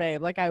Jackman's such a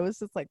babe, like I was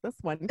just like, this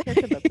one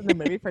character that's in the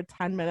movie for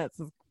 10 minutes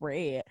is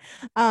great.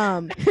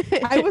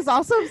 I was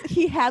also,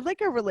 he had like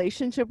a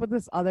relationship with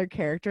this other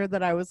character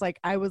that I was like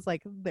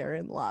they're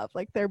in love,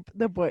 like they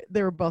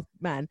were both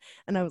men,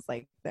 and I was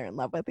like, they're in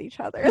love with each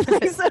other.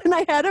 And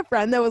I had a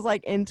friend that was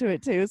like into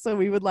it too, so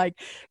we would like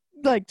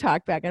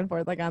talk back and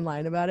forth like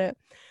online about it.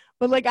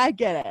 But like, I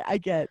get it. I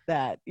get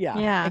that. Yeah, I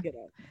Yeah. get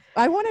it.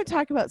 I want to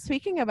talk about,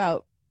 speaking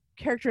about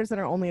characters that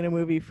are only in a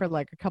movie for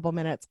like a couple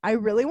minutes, I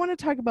really want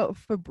to talk about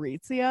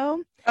Fabrizio.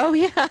 Oh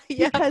yeah,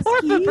 yeah. Because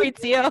Poor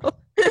Fabrizio.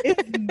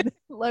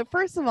 Like,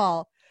 first of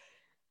all,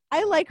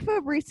 I like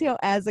Fabrizio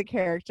as a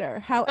character.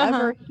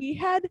 However, he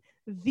had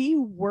the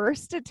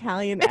worst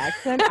Italian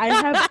accent I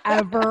have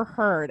ever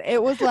heard.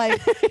 It was like,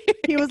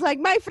 he was like,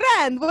 my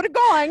friend, we're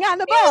going on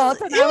the boat.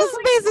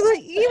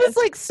 He was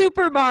like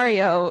Super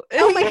Mario.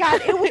 Oh my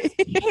God, it was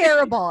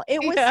terrible.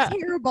 It was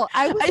terrible.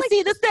 I like,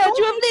 see the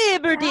Statue of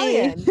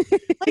Liberty.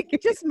 Like,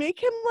 just make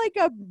him like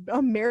a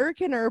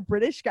American or a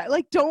British guy.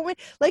 Like, don't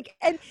like,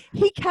 and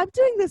he kept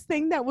doing this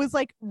thing that was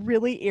like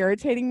really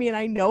irritating me. And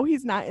I know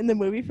he's not in the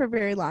movie for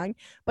very long,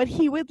 but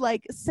he would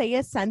like say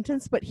a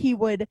sentence, but he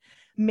would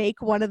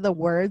make one of the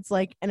words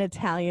like an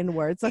Italian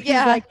word. So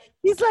Yeah.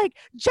 he's like,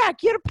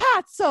 Jack, you're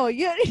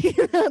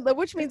pazzo,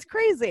 which means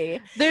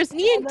crazy. There's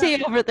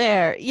niente over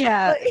there.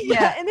 Yeah.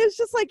 Yeah. And it's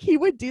just like he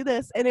would do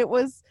this, and it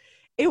was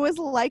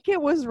like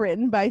it was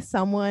written by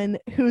someone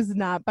who's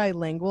not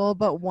bilingual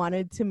but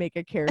wanted to make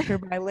a character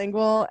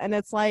bilingual. And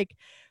it's like,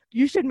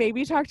 you should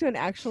maybe talk to an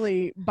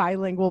actually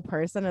bilingual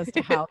person as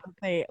to how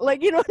they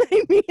like, you know what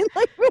I mean?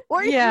 Like,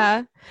 before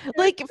yeah.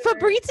 Like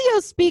Fabrizio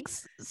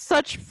speaks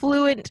such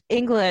fluent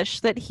English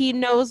that he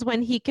knows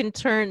when he can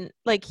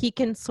he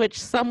can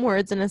switch some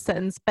words in a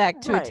sentence back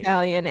to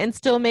Italian and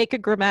still make a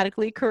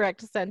grammatically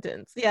correct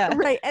sentence. Yeah.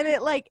 Right. And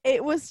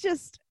it was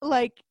just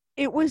like,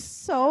 it was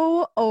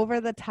so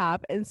over the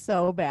top and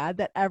so bad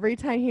that every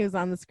time he was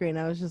on the screen,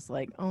 I was just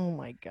like, oh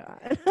my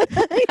God.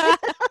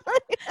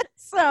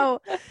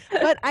 So,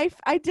 but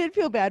I did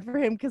feel bad for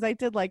him because I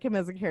did like him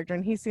as a character,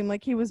 and he seemed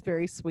like he was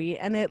very sweet.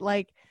 And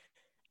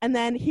and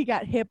then he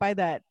got hit by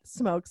that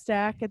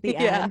smokestack at the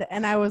end,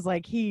 and I was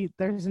like,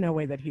 there's no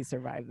way that he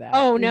survived that.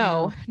 Oh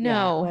no.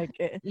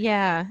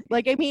 Yeah.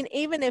 Like, I mean,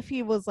 even if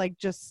he was like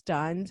just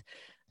stunned,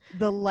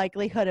 the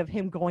likelihood of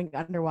him going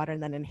underwater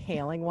and then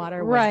inhaling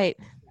water was, right.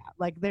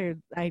 Like,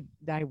 I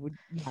would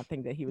not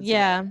think that he was.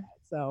 Yeah.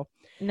 So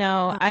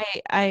no,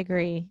 I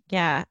agree.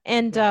 Yeah.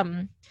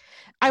 And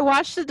I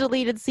watched a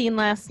deleted scene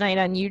last night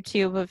on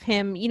YouTube of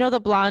him, the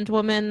blonde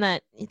woman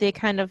that they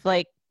kind of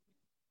like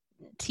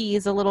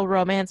tease a little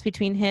romance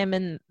between him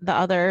and the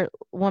other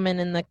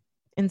woman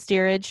in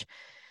steerage.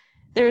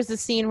 There's a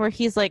scene where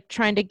he's like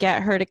trying to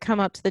get her to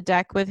come up to the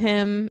deck with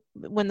him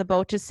when the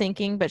boat is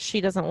sinking, but she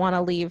doesn't want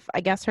to leave,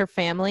 I guess, her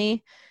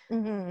family.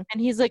 Mm-hmm.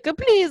 And he's like,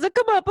 please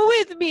come up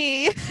with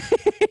me.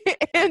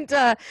 And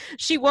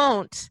she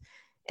won't.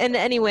 And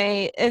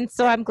anyway, and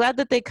so I'm glad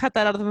that they cut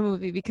that out of the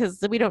movie because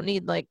we don't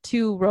need like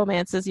two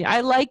romances. I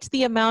liked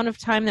the amount of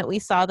time that we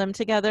saw them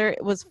together.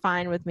 It was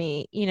fine with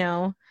me,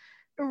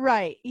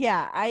 Right.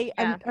 Yeah.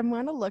 I'm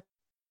going to look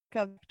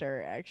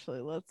after, actually.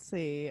 Let's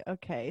see.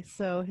 Okay.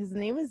 So his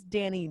name is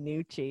Danny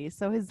Nucci.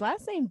 So his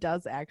last name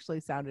does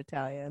actually sound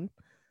Italian.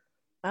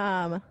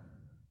 But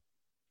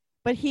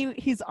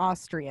he's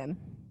Austrian.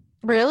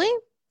 Really?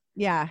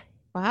 Yeah.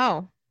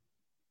 Wow.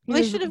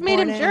 They should have made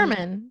him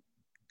German.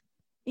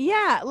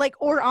 Yeah, like,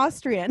 or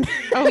Austrian.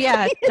 Oh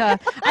yeah, duh.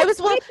 I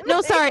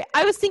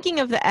was thinking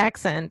of the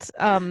accent.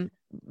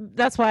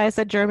 That's why I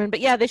said German, but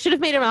yeah, they should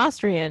have made him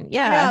Austrian.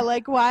 Yeah,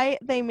 like why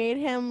they made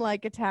him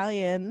like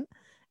Italian,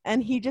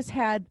 and he just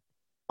had.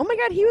 Oh my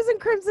God, he was in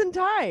Crimson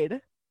Tide.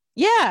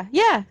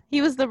 Yeah,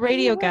 he was the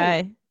radio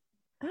guy.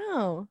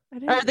 Oh,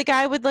 or the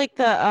guy with like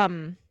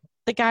the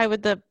guy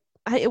with the.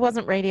 It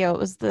wasn't radio. It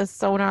was the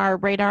sonar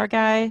radar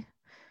guy.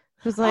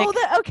 Who's like,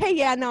 okay,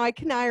 yeah, no, I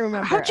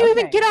remember. How'd you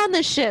even get on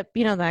the ship?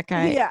 That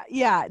guy.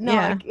 Yeah, no,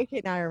 yeah.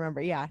 Okay, now I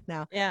remember. Yeah,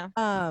 now. Yeah.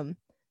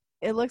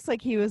 It looks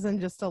like he was in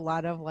just a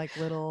lot of like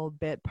little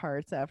bit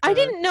parts after. I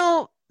didn't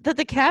know that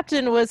the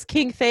captain was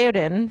King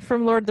Theoden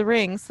from Lord of the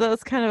Rings, so that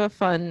was kind of a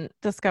fun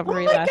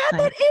discovery. Oh my God,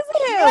 that is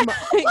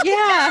him!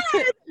 Yeah.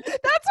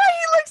 That's why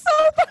he looks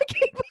so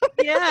fucking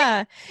familiar.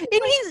 Yeah.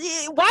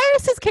 And why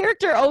is his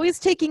character always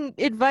taking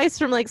advice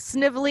from like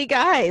snivelly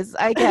guys,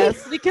 I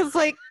guess? Because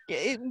like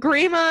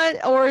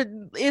Grima or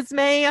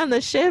Ismay on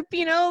the ship,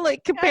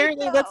 like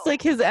apparently that's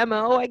like his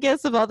MO, I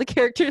guess, of all the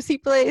characters he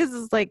plays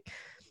is like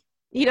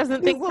he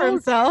doesn't think for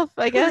himself,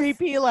 I guess.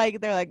 Creepy,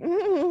 like they're like,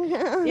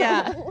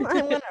 yeah,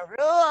 I'm gonna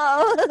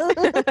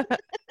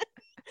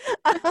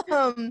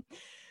rule.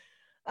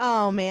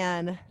 Oh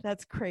man,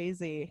 that's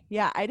crazy.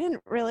 Yeah, I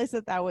didn't realize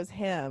that was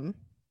him.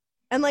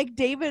 And like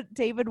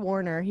David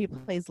Warner, he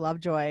plays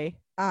Lovejoy.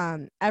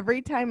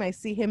 Every time I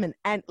see him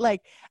and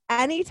like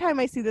anytime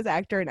I see this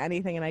actor in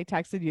anything, and I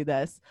texted you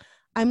this,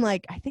 I'm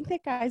like, I think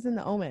that guy's in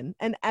The Omen.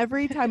 And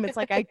every time it's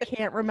like I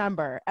can't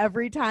remember.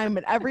 Every time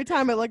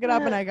I look it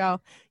up and I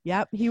go,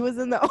 yep, he was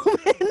in The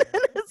Omen. And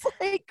it's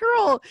like,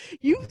 girl,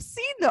 you've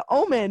seen The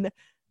Omen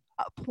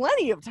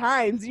plenty of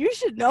times. You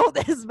should know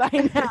this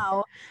by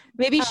now.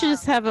 Maybe you should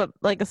just have a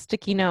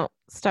sticky note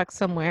stuck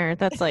somewhere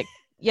that's like,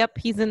 yep,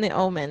 he's in The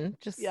Omen.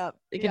 Just you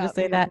can just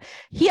say that.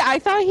 I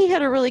thought he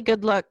had a really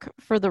good look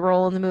for the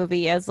role in the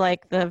movie as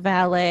like the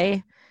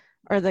valet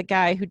or the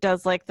guy who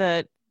does like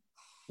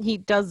he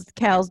does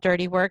Cal's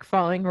dirty work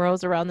following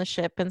Rose around the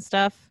ship and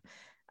stuff.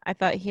 I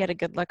thought he had a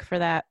good look for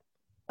that.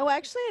 Oh,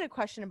 actually, I had a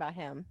question about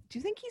him. Do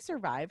you think he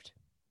survived?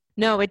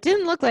 No, it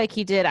didn't look like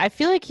he did. I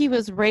feel like he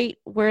was right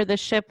where the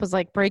ship was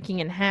like breaking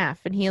in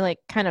half and he like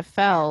kind of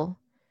fell.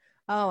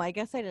 Oh, I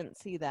guess I didn't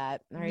see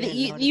that.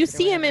 You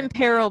see him in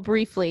peril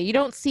briefly. You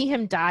don't see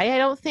him die, I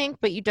don't think,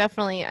 but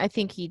I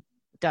think he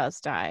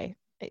does die.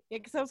 Yeah,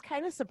 because I was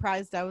kind of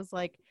surprised. I was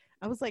like,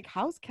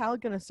 how's Cal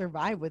gonna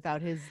survive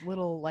without his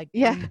little like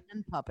man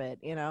puppet?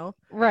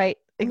 Right.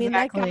 Exactly. I mean,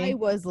 that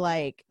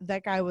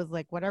guy was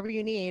like, whatever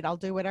you need, I'll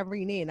do whatever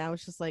you need. And I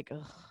was just like,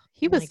 ugh.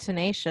 He was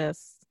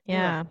tenacious.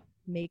 Yeah.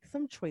 Make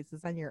some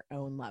choices on your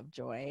own,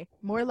 Lovejoy.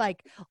 More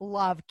like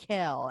love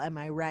kill. Am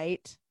I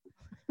right?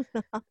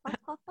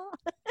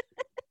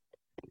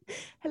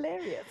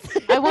 Hilarious.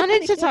 I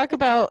wanted to talk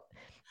about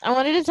I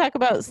wanted to talk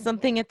about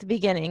something at the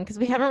beginning because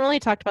we haven't really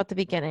talked about the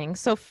beginning.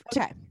 So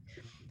Okay.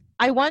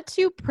 I want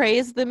to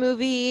praise the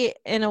movie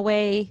in a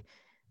way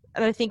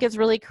that I think is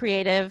really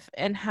creative,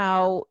 and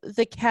how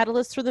the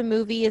catalyst for the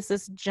movie is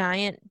this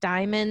giant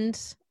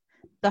diamond,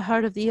 the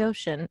heart of the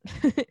ocean.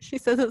 She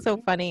says it's so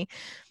funny.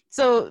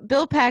 So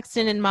Bill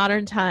Paxton in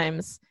modern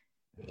times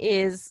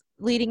is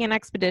leading an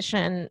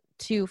expedition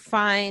to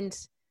find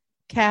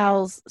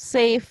Cal's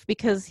safe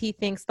because he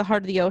thinks the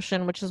heart of the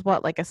ocean, which is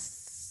what, like a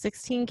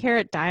 16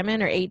 karat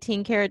diamond or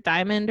 18 karat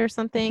diamond or I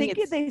something.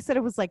 think they said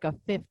it was like a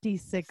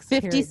 56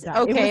 50. carat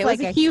diamond. Okay, it was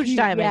like a huge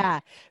diamond. yeah,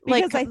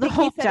 Like because I the think he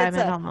Hope said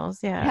diamond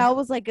almost. Yeah. Cal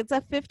was like, it's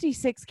a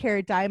 56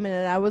 carat diamond,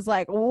 and I was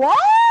like, what?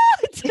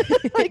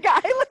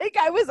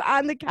 I was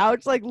on the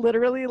couch, like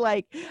literally,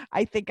 like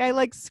I think I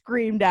like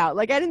screamed out.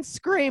 Like I didn't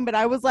scream, but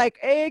I was like,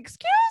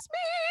 excuse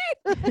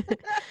me.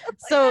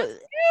 So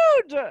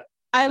huge.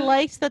 I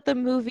liked that the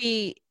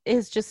movie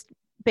is just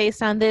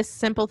based on this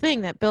simple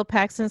thing that Bill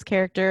Paxton's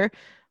character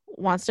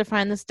wants to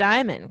find this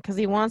diamond because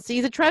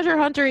he's a treasure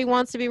hunter. He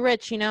wants to be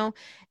rich, and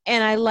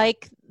I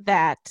like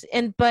that.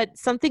 But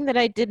something that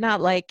I did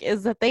not like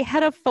is that they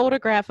had a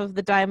photograph of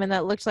the diamond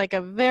that looked like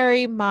a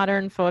very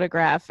modern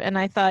photograph. And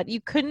I thought you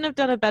couldn't have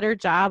done a better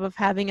job of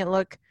having it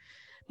look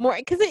more,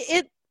 because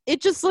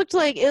it just looked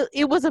like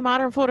it was a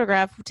modern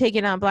photograph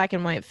taken on black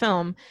and white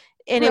film.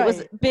 And It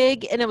was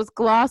big and it was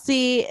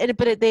glossy,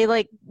 they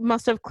like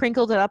must have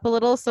crinkled it up a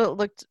little so it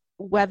looked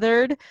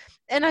weathered.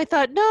 And I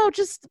thought, no,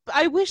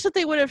 I wish that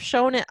they would have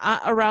shown it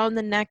around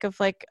the neck of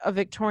like a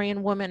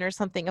Victorian woman or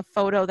something.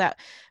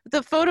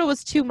 The photo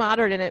was too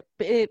modern, and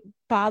it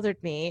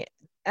bothered me.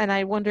 And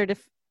I wondered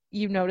if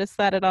you noticed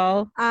that at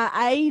all.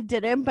 I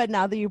didn't, but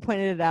now that you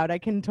pointed it out, I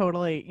can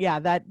totally,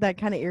 that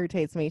kind of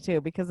irritates me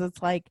too, because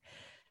it's like,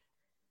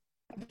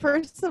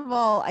 first of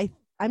all, I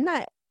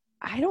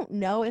don't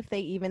know if they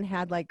even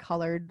had like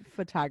colored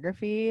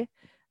photography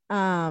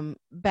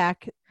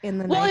back in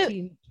the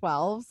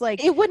 1912s.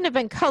 Like it wouldn't have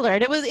been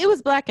colored. It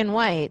was black and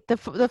white. The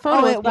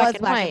photo was black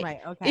and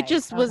white. Okay. It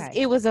just was.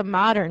 It was a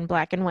modern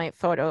black and white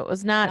photo. It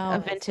was not a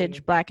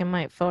vintage black and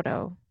white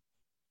photo.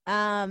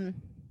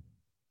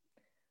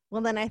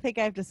 Well, then I think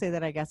I have to say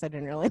that I guess I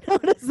didn't really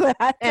notice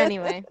that.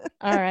 Anyway,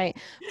 all right.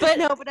 But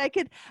no, but I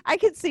could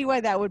see why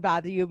that would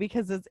bother you,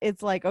 because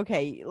it's like,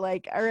 okay,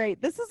 like, all right,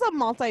 this is a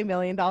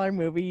multi-million-dollar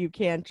movie. You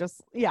can't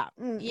just, yeah.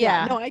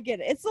 No, I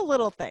get it. It's the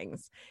little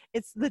things.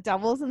 It's the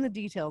devil's in the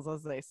details,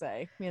 as they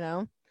say,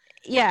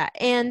 Yeah,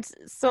 and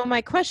so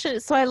my question,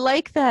 so I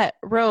like that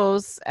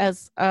Rose,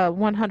 as a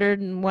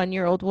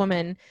 101-year-old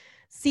woman,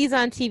 sees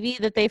on TV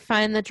that they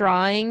find the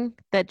drawing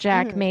that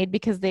Jack made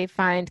because they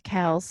find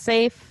Cal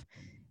safe.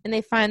 And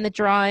they find the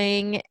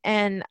drawing,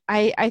 and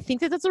I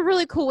think that that's a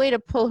really cool way to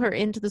pull her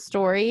into the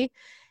story.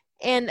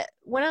 And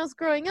when I was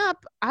growing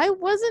up, I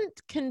wasn't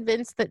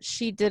convinced that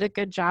she did a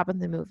good job in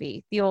the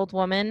movie, the old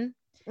woman.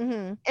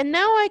 Mm-hmm. And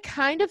now I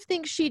kind of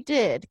think she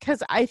did,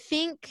 because I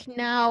think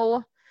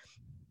now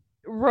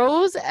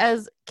Rose,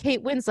 as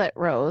Kate Winslet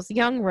Rose,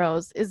 young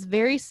Rose, is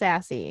very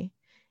sassy.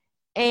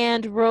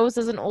 And Rose,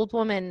 as an old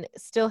woman,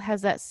 still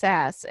has that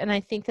sass, and I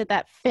think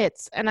that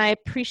fits, and I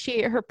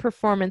appreciate her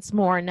performance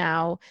more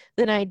now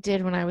than I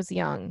did when I was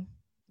young.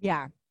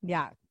 Yeah.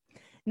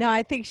 No,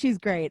 I think she's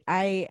great.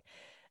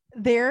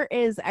 There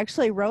is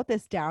actually wrote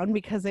this down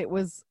because it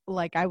was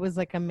like, I was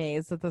like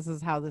amazed that this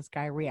is how this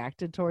guy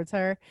reacted towards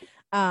her.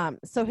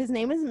 So his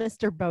name is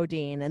Mr.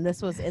 Bodine, and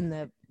this was in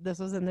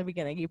the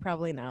beginning. You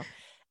probably know,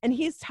 and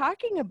he's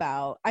talking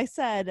about. I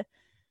said,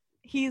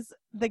 he's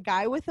the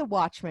guy with the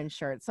Watchman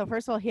shirt. So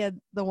first of all, he had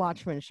the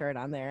Watchman shirt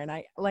on there, and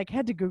I like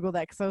had to Google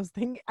that because I was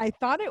thinking, I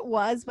thought it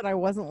was, but I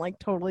wasn't like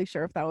totally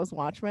sure if that was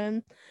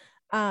Watchman.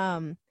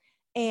 And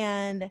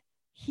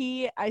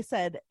I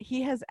said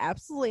he has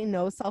absolutely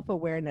no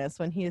self-awareness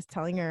when he is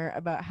telling her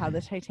about how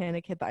the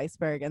Titanic hit the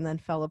iceberg and then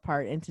fell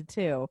apart into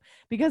two,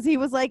 because he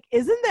was like,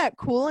 isn't that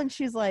cool? And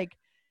she's like,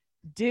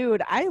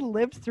 dude, I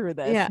lived through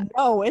this. Yeah.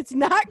 No, it's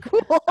not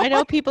cool. I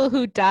know people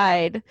who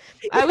died.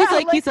 I was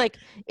like, he's like,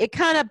 it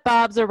kind of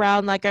bobs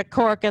around like a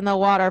cork in the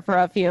water for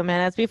a few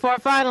minutes before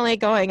finally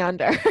going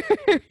under.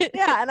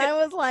 Yeah, and I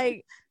was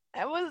like,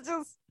 I was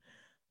just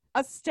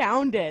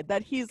astounded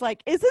that he's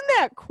like, isn't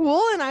that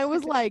cool? And I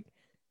was like,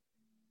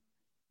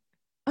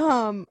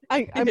 I'm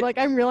like,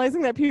 I'm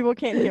realizing that people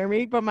can't hear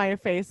me, but my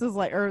face is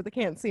like, or they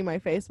can't see my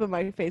face, but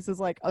my face is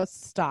like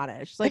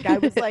astonished. Like I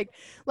was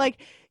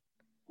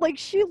like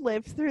she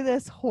lived through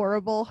this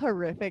horrible,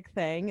 horrific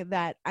thing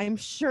that I'm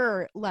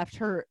sure left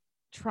her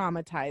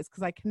traumatized,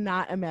 because I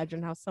cannot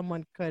imagine how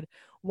someone could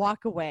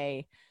walk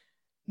away,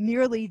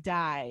 nearly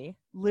die,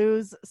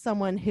 lose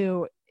someone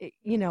who,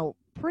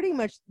 pretty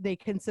much they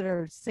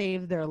consider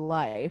saved their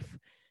life,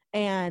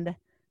 and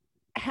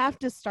have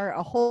to start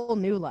a whole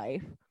new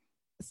life,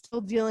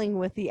 still dealing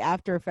with the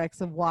after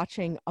effects of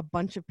watching a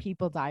bunch of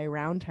people die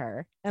around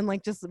her, and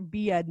like just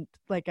be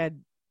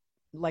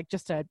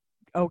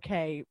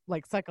okay,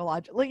 like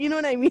psychological, you know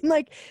what I mean?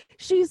 Like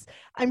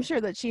I'm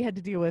sure that she had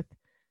to deal with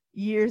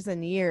years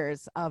and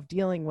years of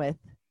dealing with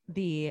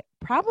the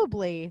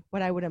probably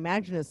what I would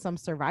imagine is some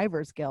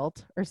survivor's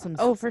guilt or some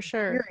Oh, for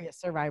sure. serious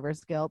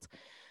survivor's guilt.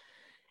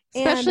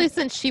 Especially And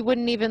since she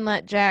wouldn't even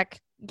let Jack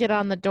get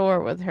on the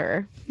door with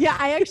her. yeah,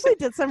 I actually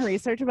did some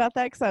research about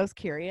that because I was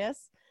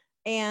curious.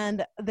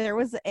 And there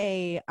was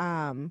a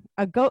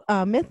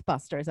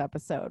Mythbusters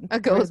episode. A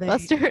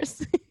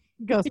Ghostbusters.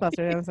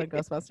 Ghostbusters episode,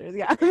 Ghostbusters,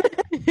 yeah.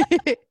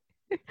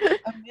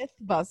 A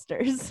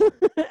Mythbusters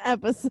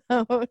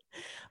episode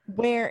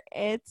where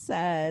it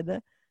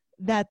said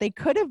that they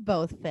could have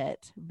both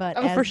fit, but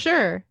For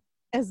sure.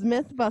 as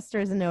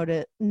Mythbusters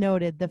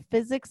noted, the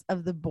physics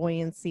of the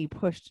buoyancy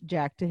pushed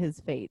Jack to his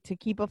fate. To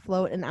keep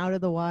afloat and out of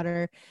the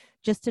water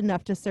just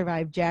enough to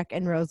survive, Jack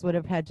and Rose would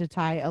have had to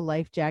tie a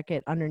life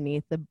jacket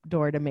underneath the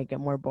door to make it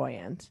more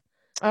buoyant.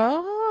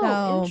 Oh,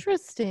 So,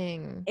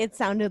 interesting. it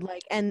sounded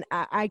like, and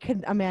I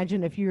could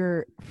imagine if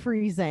you're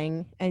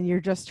freezing and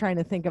you're just trying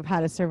to think of how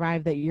to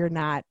survive, that you're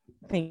not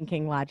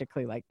thinking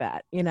logically like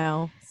that, you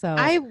know? So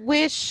I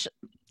wish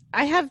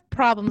I have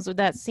problems with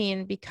that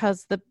scene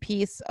because the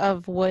piece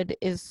of wood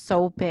is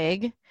so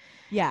big.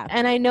 yeah.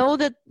 And I know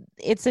that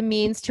it's a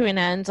means to an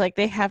end. Like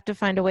they have to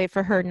find a way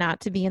for her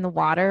not to be in the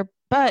water.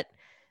 But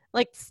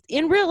like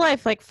in real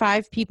life, like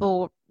 5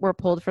 people were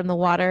pulled from the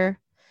water.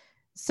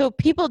 So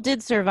people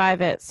did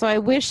survive it. So I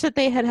wish that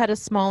they had had a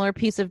smaller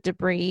piece of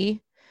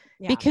debris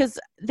because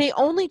they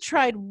only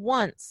tried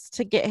once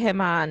to get him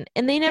on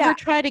and they never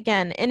tried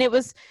again. And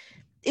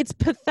it's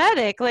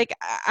pathetic. Like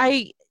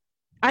I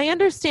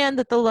understand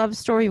that the love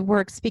story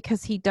works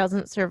because he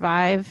doesn't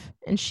survive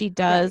and she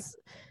does.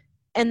 Right.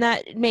 And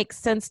that makes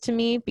sense to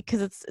me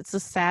because it's a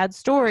sad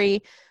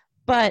story,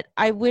 but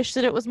I wish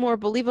that it was more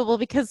believable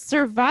because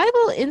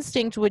survival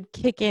instinct would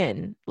kick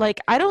in. Like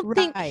I don't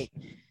think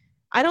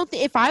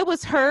if I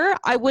was her,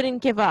 I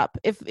wouldn't give up.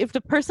 If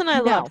the person I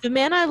loved, the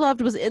man I loved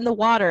was in the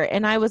water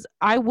and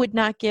I would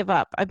not give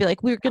up. I'd be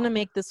like, we're going to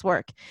make this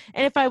work.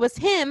 And if I was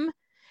him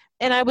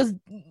and I was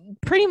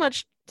pretty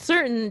much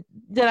certain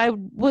that I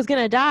was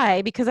going to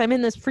die because I'm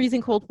in this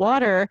freezing cold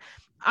water,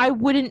 I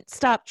wouldn't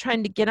stop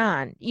trying to get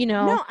on, you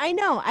know? No, I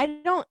know.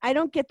 I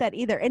don't get that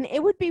either. And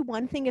it would be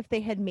one thing if they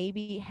had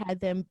maybe had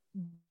them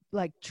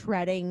like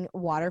treading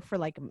water for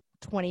like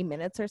 20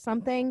 minutes or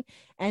something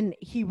and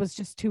he was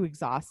just too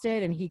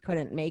exhausted and he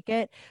couldn't make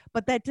it,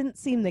 but that didn't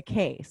seem the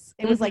case.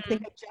 It was like they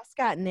had just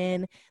gotten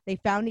in, they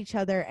found each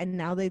other, and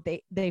now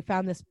they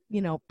found this,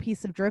 you know,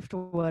 piece of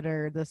driftwood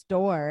or this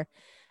door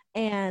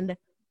and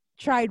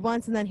tried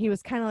once, and then he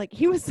was kind of like,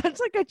 he was such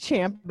like a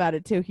champ about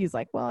it too. He's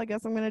like, well, I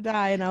guess I'm gonna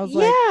die. And I was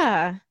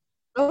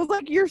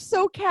like, you're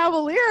so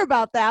cavalier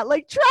about that.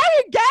 Like,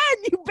 try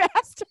again, you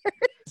bastard.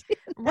 You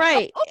know?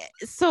 Right.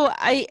 So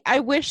I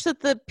wish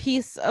that the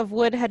piece of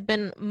wood had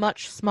been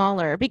much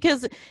smaller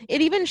because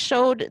it even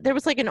showed there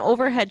was like an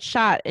overhead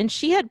shot and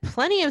she had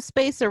plenty of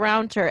space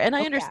around her. And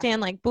I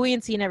understand like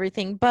buoyancy and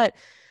everything, but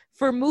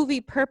for movie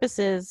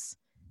purposes,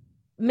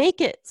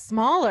 make it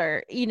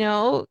smaller, you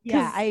know?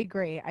 Yeah, I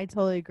agree. I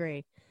totally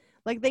agree.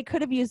 Like they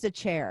could have used a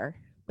chair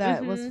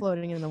that was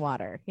floating in the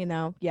water, you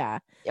know? Yeah.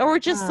 Or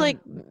just like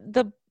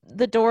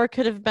the door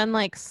could have been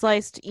like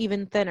sliced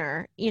even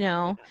thinner, you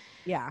know?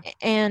 Yeah.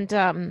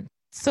 And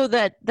so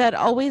that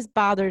always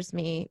bothers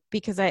me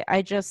because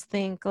I just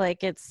think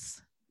like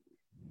it's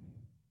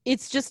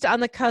just on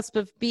the cusp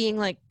of being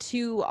like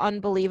too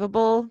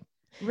unbelievable.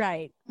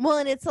 Right. Well,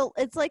 and it's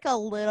like a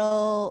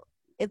little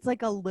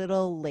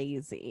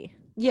lazy.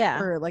 Yeah.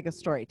 For like a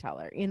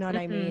storyteller, you know what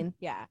I mean?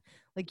 Yeah.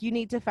 Like you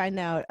need to find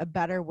out a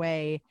better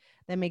way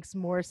that makes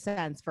more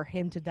sense for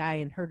him to die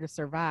and her to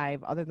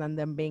survive other than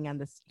them being on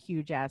this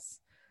huge ass,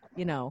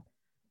 you know,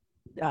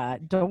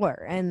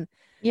 door. And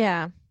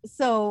yeah.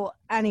 So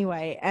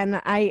anyway,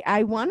 and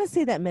I want to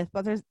say that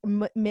Mythbusters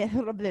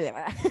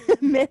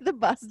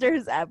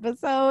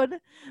episode,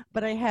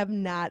 but I have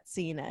not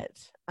seen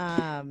it.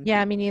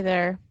 Yeah, me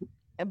neither.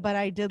 But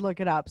I did look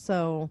it up.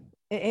 So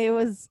it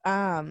was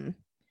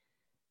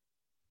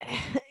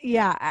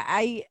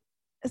yeah,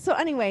 so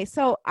anyway,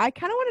 so I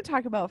kind of want to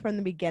talk about from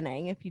the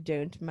beginning, if you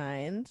don't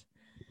mind.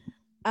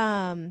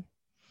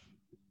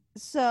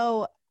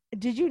 So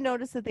did you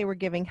notice that they were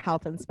giving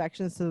health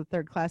inspections to the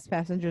third class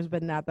passengers,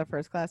 but not the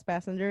first class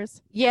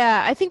passengers?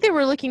 Yeah, I think they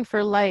were looking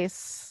for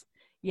lice.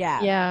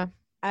 Yeah. Yeah.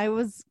 I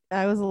was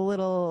a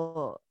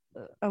little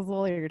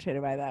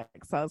irritated by that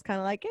because I was kind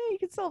of like, hey, you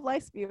can still have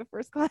lice if you have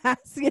first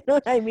class. You know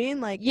what I mean?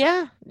 Like,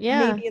 yeah.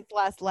 Maybe it's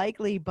less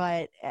likely,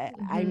 but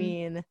I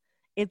mean,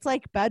 it's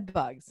like bed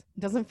bugs.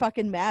 It doesn't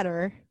fucking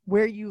matter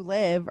where you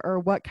live or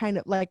what kind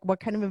of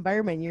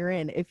environment you're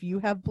in. If you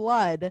have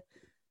blood,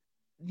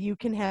 you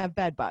can have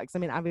bed bugs. I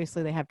mean,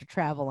 obviously they have to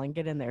travel and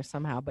get in there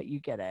somehow, but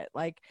you get it.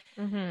 Like,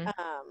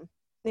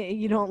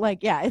 you don't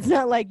it's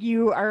not like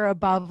you are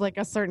above like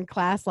a certain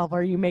class level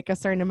or you make a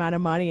certain amount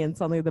of money and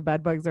suddenly the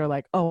bed bugs are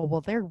like, oh, well,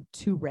 they're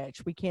too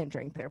rich. We can't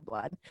drink their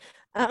blood.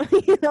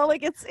 You know,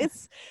 like it's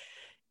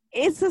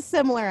a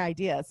similar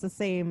idea. It's the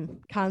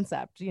same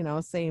concept, you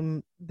know,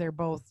 they're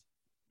both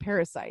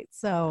parasites.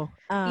 So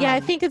yeah,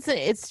 I think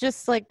it's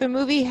just like the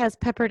movie has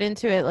peppered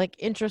into it like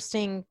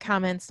interesting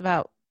comments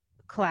about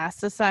class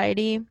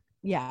society.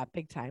 Yeah,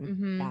 big time.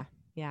 Mm-hmm. Yeah.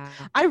 Yeah.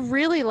 I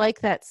really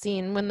like that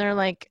scene when they're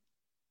like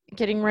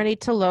getting ready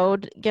to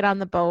get on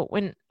the boat,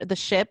 when the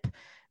ship,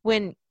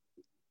 when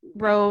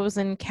Rose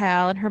and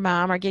Cal and her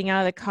mom are getting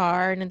out of the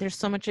car, and there's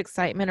so much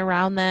excitement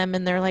around them,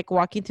 and they're like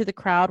walking through the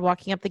crowd,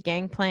 walking up the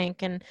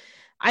gangplank, and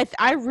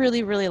I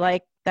really really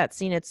like that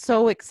scene. It's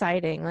so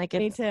exciting. Like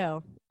Me it's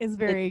too. It's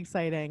very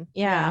exciting.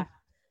 yeah.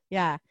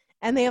 Yeah.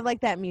 And they have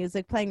like that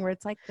music playing where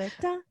it's like the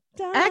da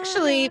da da.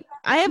 Actually,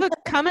 I have a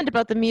comment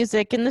about the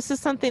music, and this is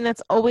something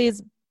that's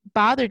always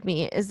bothered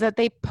me, is that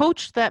they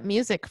poached that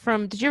music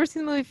from. Did you ever see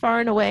the movie Far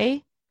and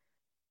Away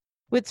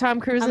with Tom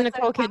Cruise and Is that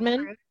Nicole Tom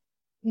Kidman? Cruise?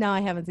 No, I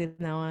haven't seen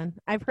that one.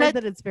 I've heard That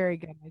that it's very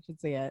good. I should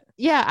see it.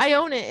 Yeah, I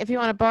own it if you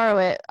want to borrow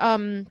it. Ah.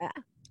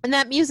 And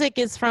that music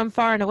is from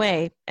Far and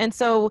Away. And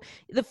so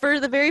the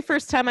very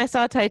first time I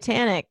saw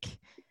Titanic,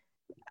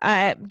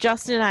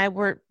 Justin and I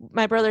were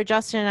my brother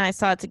Justin and I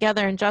saw it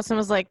together, and Justin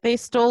was like, they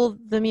stole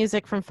the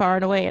music from Far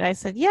and Away, and I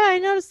said, yeah, I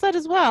noticed that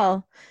as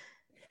well.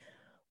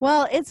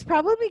 Well, it's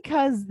probably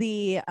because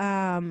the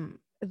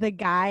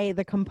guy,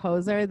 the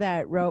composer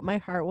that wrote My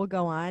Heart Will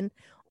Go On,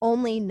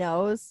 only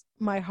knows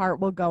My Heart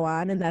Will Go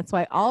On, and that's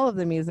why all of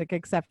the music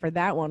except for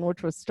that one,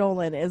 which was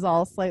stolen, is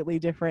all slightly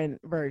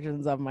different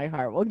versions of My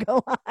Heart Will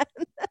Go On.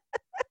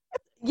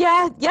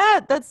 Yeah,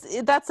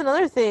 that's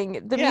another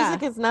thing. The Yeah.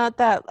 music is not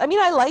that. I mean,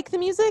 I like the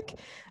music.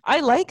 I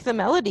like the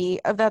melody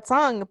of that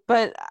song,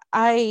 but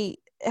I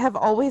have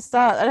always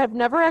thought, and I've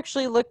never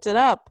actually looked it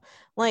up,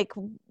 like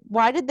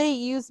why did they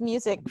use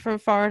music from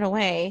Far and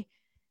Away?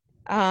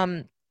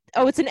 Oh,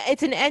 it's an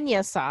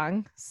Enya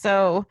song.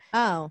 So,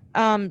 Oh,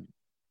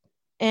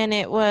 and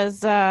it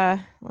was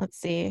let's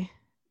see.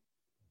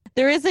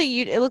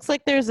 It looks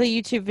like there's a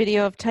YouTube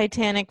video of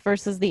Titanic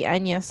versus the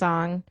Enya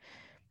song.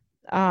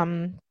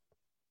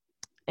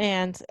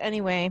 And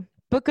anyway,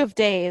 Book of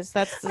Days,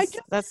 that's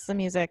the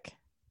music.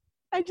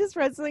 I just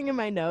read something in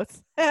my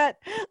notes that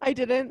I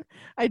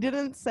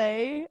didn't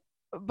say,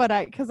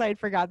 but because I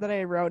forgot that I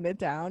had written it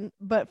down.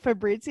 But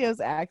Fabrizio's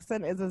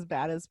accent is as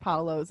bad as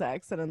Paolo's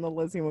accent in the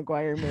Lizzie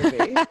McGuire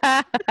movie.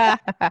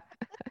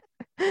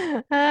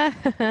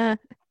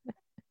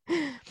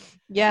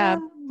 Yeah.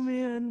 Oh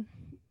man.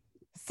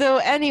 So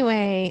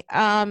anyway,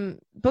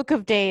 Book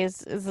of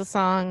Days is a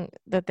song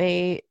that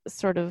they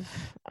sort of,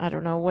 I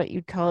don't know what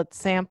you'd call it,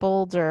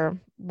 sampled or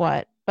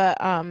what,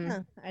 but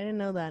I didn't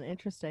know that.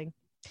 Interesting.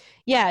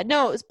 yeah,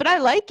 no, but I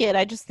like it.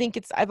 I just think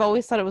I've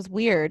always thought it was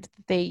weird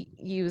that they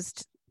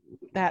used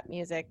that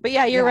music. But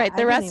yeah, you're right.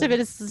 The rest of it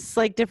is just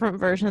like different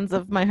versions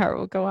of My Heart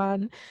Will Go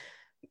On.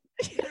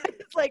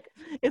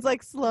 It's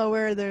like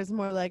slower. There's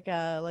more like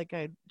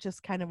a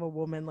just kind of a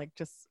woman like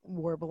just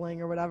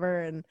warbling or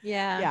whatever. And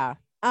Yeah.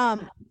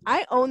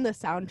 I owned the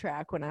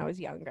soundtrack when I was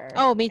younger.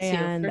 Oh, me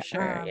too, for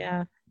sure.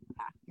 Yeah,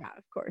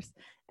 of course.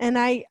 And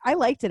I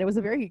liked it. It was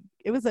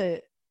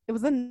a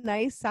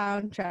nice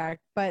soundtrack,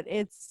 but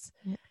it's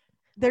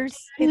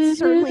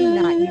certainly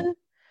not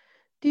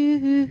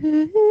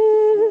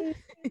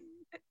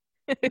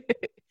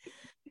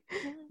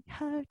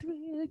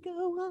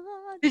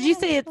Did you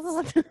say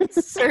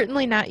it's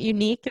certainly not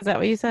unique? Is that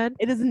what you said?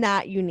 It is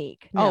not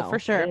unique. No, for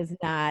sure. It is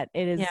not.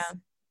 It is. Yeah.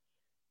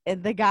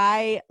 The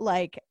guy,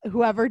 like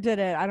whoever did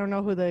it, I don't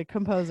know who the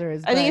composer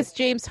is. I think it's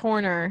James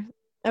Horner.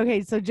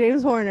 Okay, so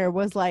James Horner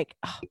was like,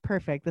 oh,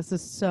 perfect. This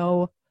is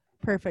so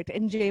perfect.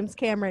 And James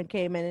Cameron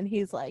came in and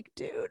he's like,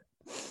 dude,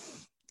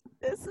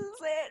 this is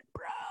it,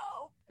 bro.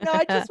 No,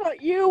 I just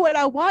want you. What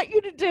I want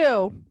you to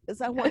do is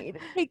I want you to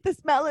take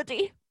this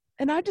melody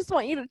and I just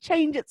want you to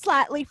change it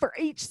slightly for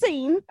each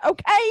scene,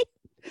 okay?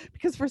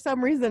 Because for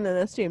some reason in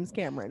this, James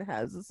Cameron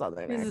has a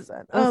southern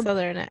accent.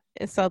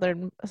 A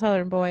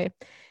southern boy.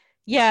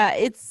 Yeah,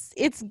 it's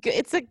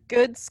a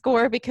good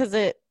score because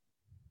it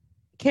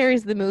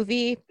carries the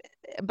movie,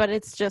 but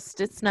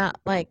it's not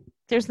like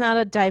there's not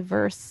a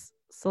diverse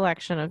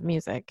selection of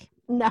music.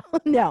 No,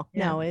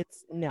 it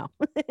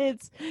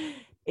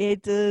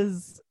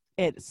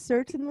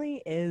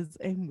certainly is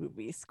a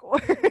movie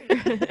score.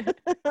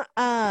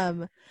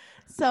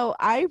 So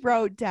I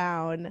wrote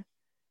down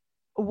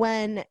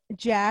when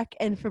Jack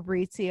and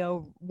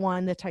Fabrizio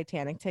won the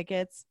Titanic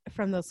tickets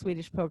from those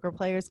Swedish poker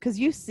players, because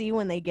you see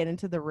when they get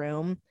into the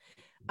room,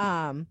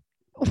 one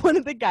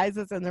of the guys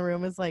that's in the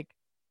room is like,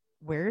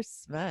 where's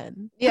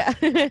Sven? Yeah.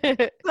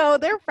 So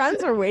their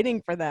friends are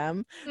waiting for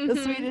them, the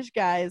Swedish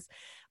guys.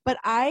 But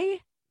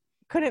I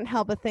couldn't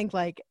help but think,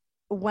 like,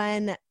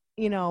 when,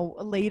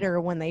 later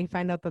when they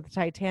find out that the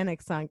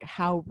Titanic sunk,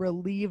 how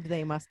relieved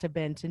they must have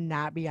been to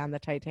not be on the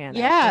Titanic.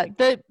 Yeah,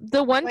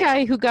 the one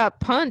guy who got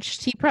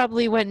punched, he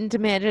probably went and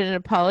demanded an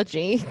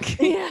apology because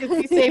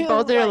he saved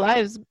both their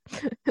lives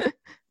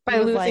by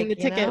losing the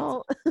tickets.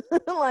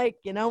 Like,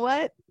 you know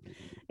what?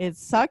 It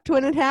sucked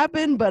when it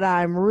happened, but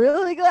I'm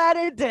really glad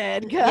it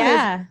did.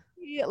 Yeah.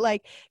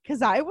 Like,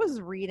 because I was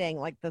reading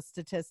like the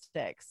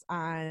statistics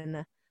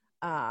on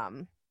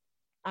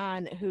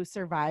who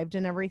survived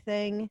and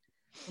everything.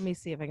 Let me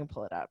see if I can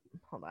pull it up.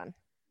 Hold on.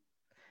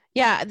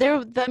 Yeah,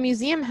 the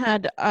museum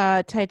had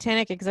a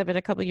Titanic exhibit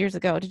a couple years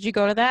ago. Did you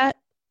go to that?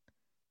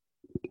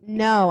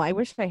 No, I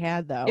wish I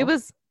had though. It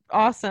was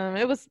awesome.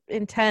 It was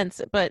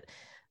intense, but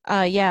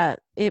yeah,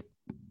 it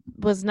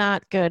was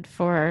not good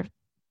for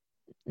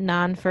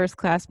non-first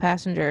class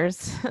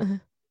passengers.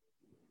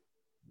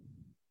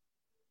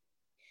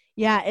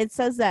 Yeah, it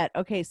says that.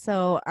 Okay,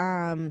 so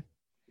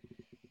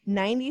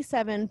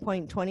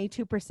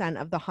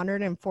 97.22% of the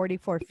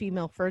 144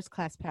 female first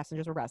class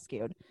passengers were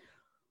rescued.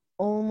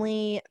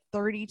 Only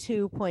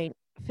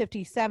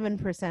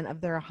 32.57%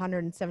 of their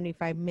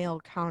 175 male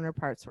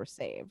counterparts were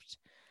saved.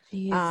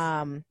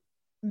 Jeez.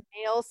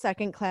 Male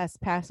second class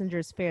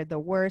passengers fared the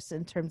worst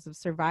in terms of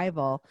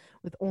survival,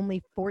 with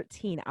only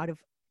 14 out of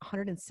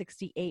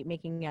 168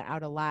 making it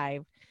out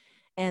alive.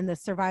 And the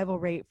survival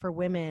rate for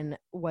women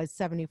was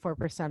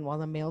 74%, while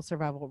the male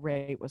survival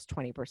rate was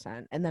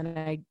 20%. And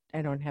then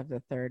I don't have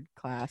the third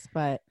class,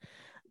 but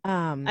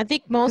I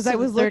think most because I of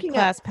the was third looking up.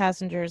 class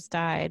passengers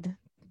died.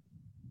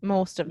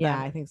 Most of Yeah,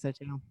 them. I think so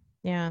too.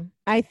 Yeah.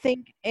 I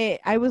think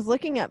I was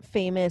looking up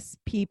famous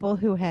people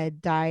who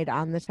had died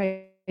on the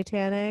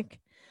Titanic.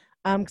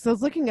 Because I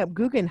was looking up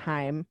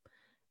Guggenheim,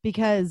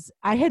 because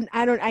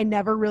I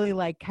never really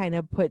like kind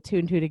of put two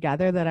and two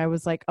together, that I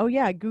was like, oh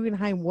yeah,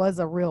 Guggenheim was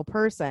a real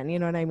person. You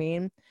know what I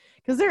mean?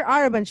 Because there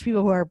are a bunch of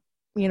people who are,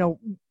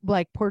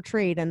 like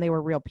portrayed and they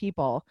were real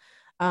people.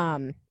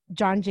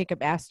 John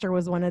Jacob Astor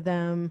was one of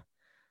them.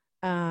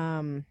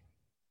 And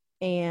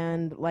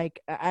like,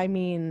 I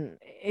mean,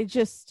 it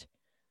just,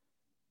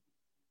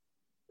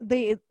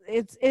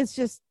 it's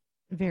just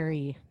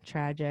very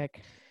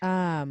tragic.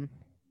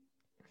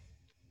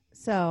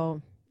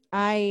 So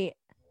I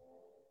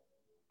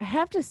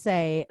have to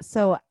say,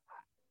 so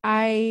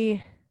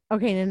I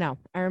okay, no.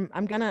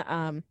 I'm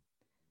gonna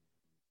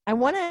I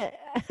want to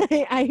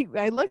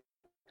I looked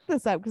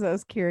this up because I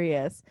was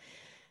curious.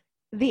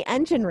 The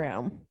engine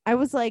room. I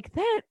was like,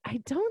 that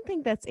I don't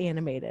think that's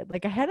animated.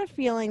 Like I had a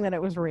feeling that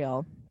it was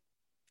real.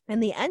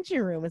 And the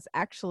engine room is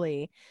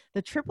actually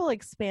the triple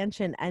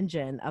expansion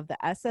engine of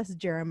the SS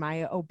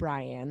Jeremiah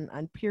O'Brien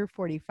on Pier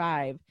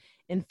 45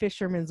 in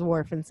Fisherman's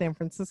Wharf in San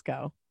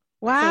Francisco.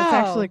 So it's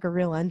actually Wow. like a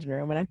real engine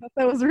room, and I thought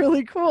that was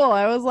really cool.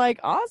 I was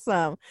like,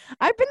 awesome.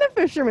 I've been to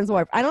Fisherman's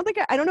Wharf. I don't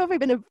know if I've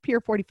been to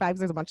Pier 45.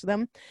 There's a bunch of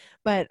them,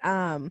 but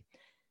I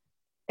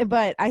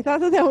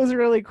thought that was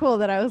really cool.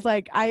 That I was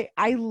like, I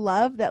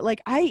love that.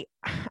 Like I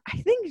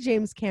think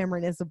James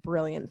Cameron is a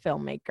brilliant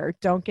filmmaker.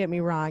 Don't get me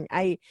wrong.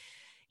 I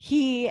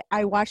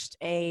watched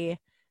a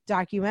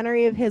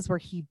documentary of his where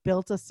he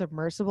built a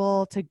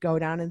submersible to go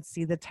down and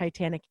see the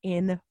Titanic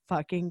in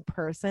fucking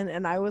person,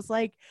 and I was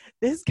like,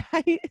 this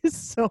guy is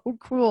so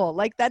cool.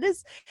 Like that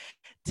is,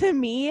 to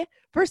me,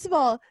 first of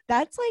all,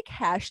 that's like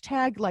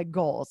hashtag like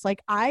goals.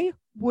 Like I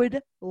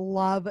would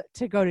love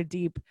to go to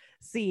deep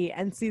sea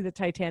and see the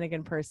Titanic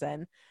in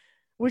person,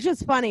 which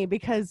is funny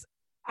because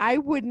I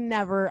would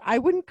never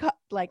ever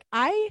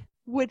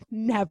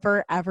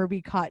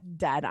be caught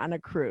dead on a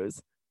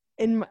cruise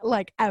in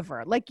like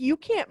ever. Like you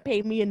can't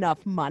pay me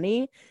enough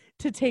money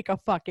to take a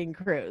fucking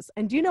cruise.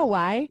 And do you know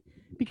why?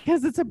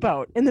 Because it's a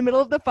boat in the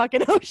middle of the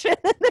fucking ocean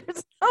and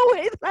there's no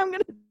way that I'm going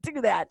to do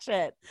that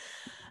shit.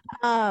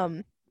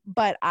 But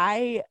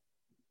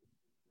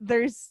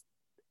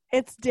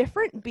it's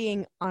different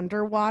being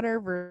underwater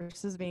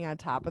versus being on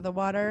top of the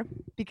water,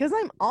 because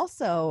I'm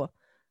also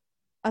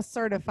a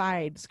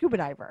certified scuba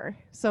diver.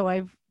 So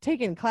I've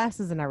taken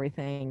classes and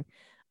everything.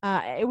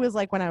 It was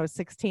like when I was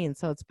 16,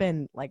 so it's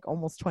been like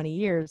almost 20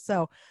 years.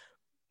 So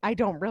I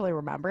don't really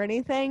remember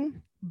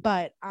anything,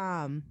 but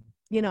I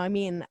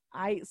mean,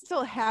 I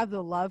still have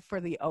the love for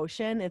the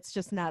ocean. It's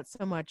just not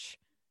so much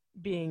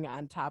being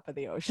on top of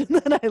the ocean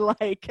that I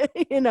like.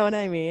 You know what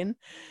I mean?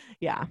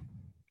 Yeah.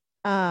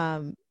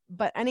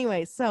 But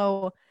anyway,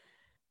 so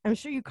I'm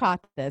sure you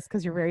caught this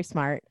because you're very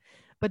smart.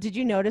 But did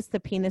you notice the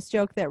penis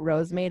joke that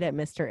Rose made at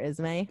Mr.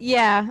 Ismay?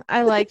 Yeah,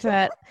 I liked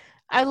that.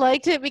 I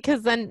liked it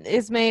because then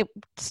Ismay,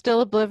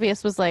 still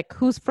oblivious, was like,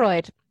 "Who's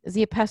Freud? Is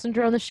he a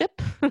passenger on the ship?"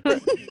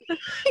 I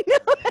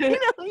know.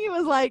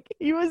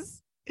 He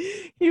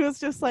was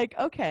just like,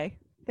 okay,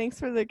 thanks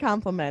for the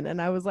compliment.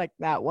 And I was like,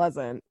 that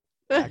wasn't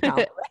a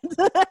compliment.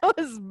 That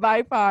was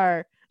by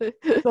far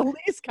the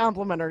least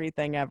complimentary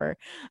thing ever.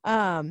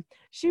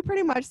 She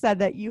pretty much said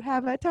that you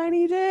have a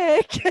tiny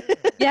dick.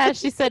 Yeah,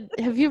 she said,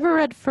 "Have you ever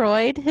read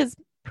Freud? His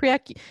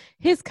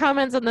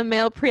comments on the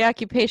male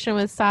preoccupation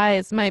with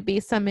size might be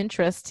some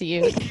interest to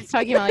you." He's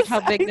talking about like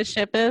how big the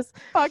ship is.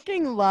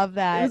 Fucking love It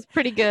that. was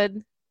pretty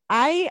good.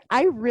 I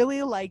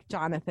really like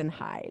Jonathan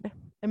Hyde.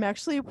 I'm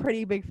actually a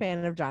pretty big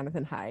fan of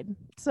Jonathan Hyde.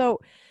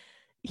 So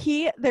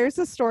there's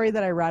a story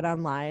that I read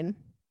online,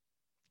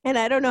 and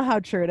I don't know how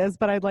true it is,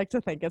 but I'd like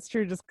to think it's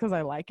true just because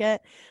I like it.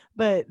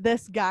 But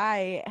this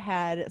guy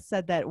had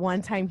said that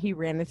one time he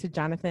ran into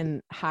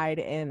Jonathan Hyde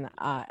in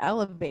an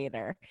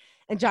elevator,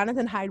 and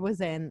Jonathan Hyde was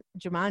in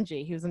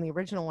Jumanji. He was in the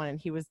original one, and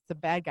he was the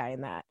bad guy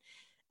in that.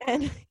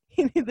 And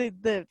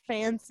the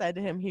fan said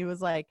to him, he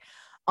was like,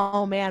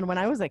 "Oh man, when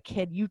I was a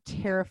kid, you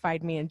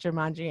terrified me in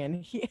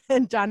Jumanji."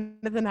 And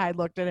Jonathan Hyde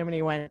looked at him and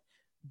he went,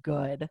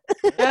 "Good."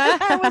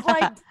 I was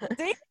like,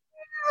 "Damn."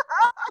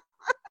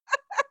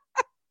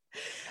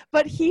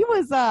 But he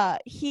was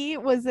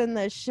in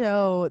the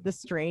show The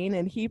Strain,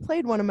 and he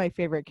played one of my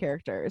favorite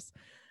characters.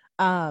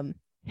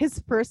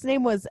 His first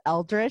name was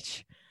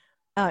Eldritch.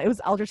 It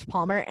was Eldritch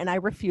Palmer, and I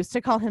refuse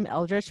to call him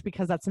Eldritch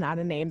because that's not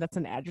a name, that's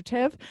an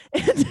adjective.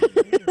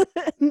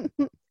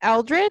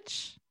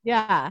 Eldritch?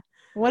 Yeah.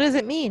 What does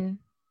it mean?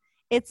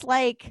 It's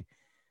like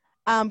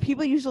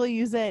people usually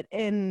use it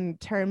in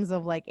terms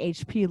of like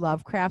H.P.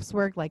 Lovecraft's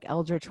work, like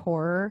Eldritch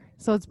horror.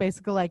 So it's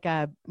basically like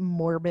a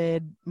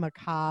morbid,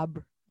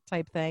 macabre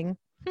type thing.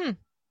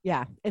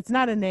 Yeah, it's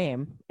not a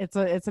name. It's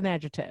an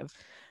adjective.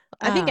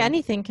 I think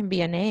anything can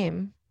be a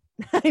name.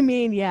 I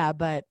mean, yeah,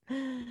 but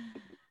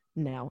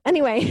no.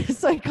 Anyway,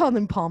 so I called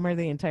him Palmer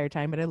the entire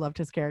time, but I loved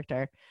his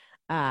character.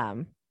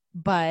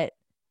 But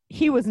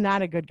he was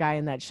not a good guy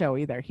in that show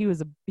either. He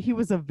was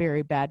a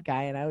very bad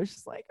guy, and I was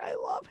just like, I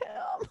love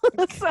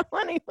him. So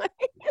anyway,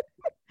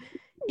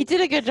 he did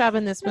a good job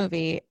in this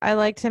movie. I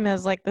liked him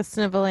as like the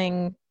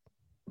sniveling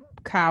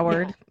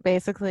coward,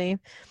 basically.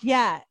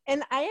 Yeah,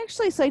 and I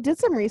did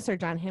some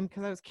research on him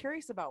because I was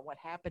curious about what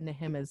happened to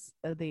him as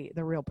the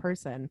real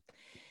person,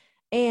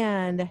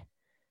 and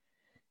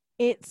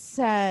it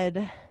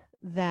said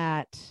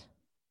that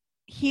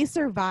he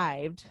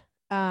survived.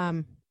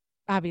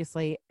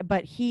 Obviously,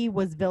 but he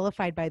was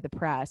vilified by the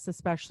press,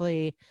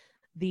 especially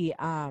the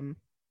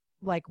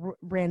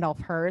Randolph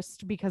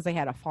Hearst, because they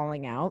had a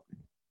falling out.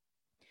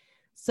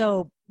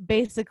 So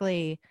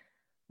basically,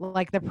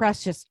 like, the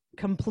press just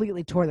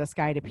completely tore this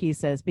guy to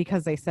pieces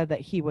because they said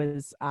that he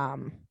was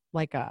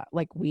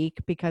weak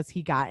because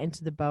he got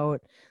into the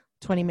boat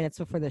 20 minutes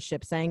before the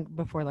ship sank,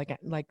 before like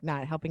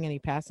not helping any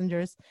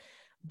passengers.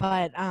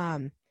 But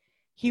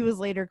he was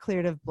later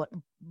cleared of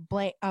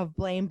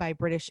blame by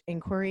British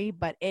inquiry,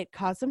 but it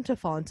caused him to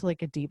fall into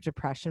like a deep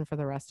depression for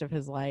the rest of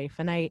his life.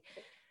 And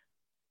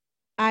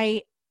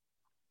I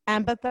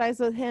empathize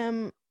with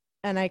him,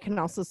 and I can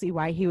also see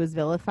why he was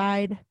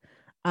vilified.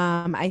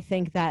 I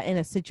think that in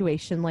a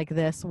situation like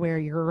this where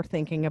you're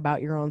thinking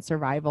about your own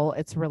survival,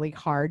 it's really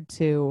hard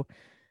to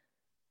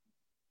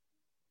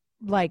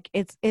like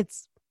it's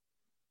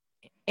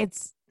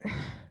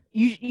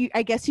you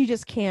I guess you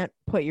just can't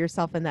put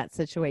yourself in that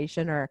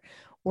situation or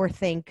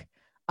think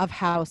of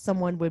how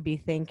someone would be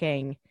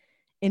thinking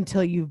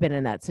until you've been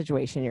in that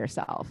situation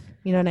yourself.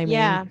 You know what I mean?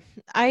 Yeah.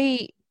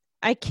 I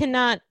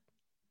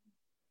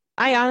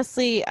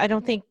honestly, I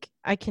don't think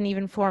I can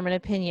even form an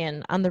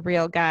opinion on the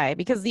real guy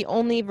because the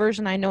only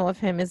version I know of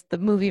him is the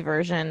movie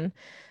version.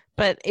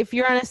 But if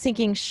you're on a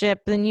sinking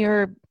ship, then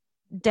you're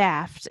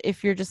daft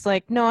if you're just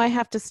like, no, I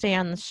have to stay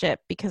on the ship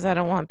because I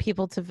don't want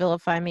people to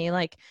vilify me.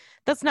 Like,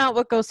 that's not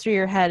what goes through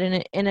your head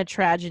in a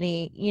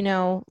tragedy, you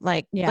know?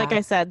 Like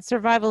I said,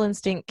 survival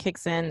instinct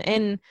kicks in,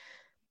 and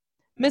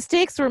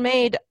mistakes were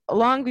made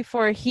long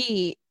before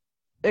he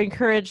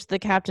encouraged the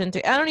captain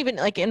to. I don't even,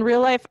 like, in real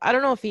life, I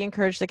don't know if he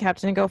encouraged the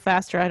captain to go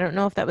faster. I don't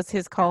know if that was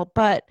his call,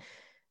 but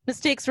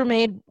mistakes were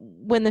made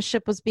when the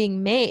ship was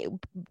being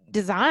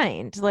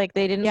designed. Like,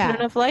 they didn't put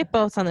enough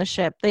lifeboats on the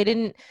ship. They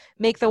didn't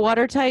make the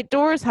watertight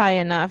doors high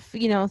enough,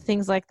 you know,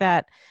 things like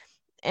that.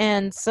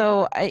 And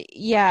so I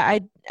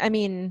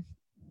mean,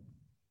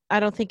 I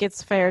don't think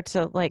it's fair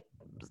to like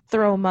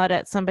throw mud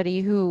at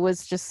somebody who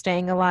was just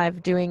staying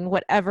alive doing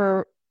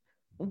whatever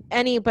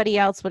anybody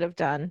else would have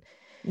done.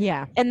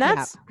 Yeah. And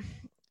that's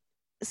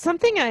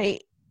something I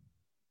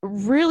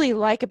really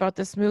like about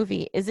this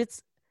movie is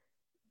it's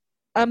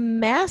a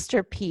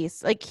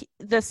masterpiece. Like,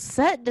 the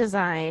set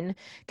design,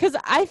 because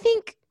I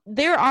think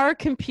there are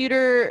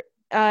computer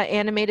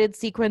animated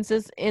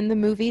sequences in the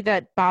movie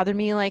that bother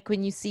me, like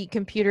when you see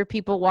computer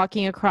people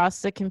walking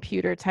across the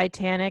computer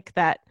Titanic,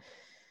 that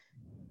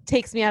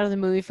takes me out of the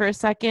movie for a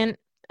second,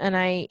 and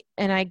I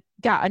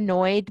got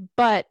annoyed,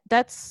 but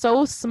that's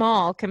so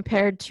small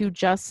compared to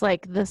just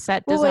like the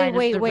set design.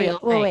 Wait.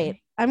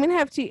 I'm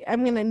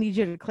gonna need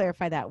you to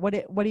clarify that. What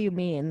do you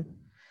mean?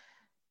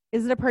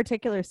 Is it a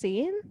particular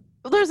scene?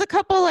 There's a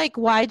couple like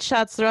wide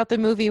shots throughout the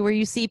movie where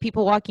you see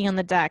people walking on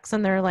the decks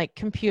and they're like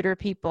computer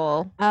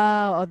people.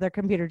 Oh, they're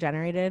computer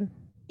generated.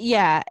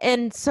 Yeah,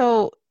 and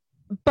so,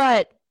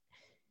 but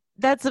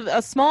that's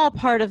a small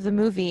part of the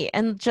movie,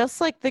 and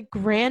just like the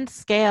grand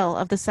scale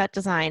of the set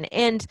design.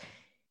 And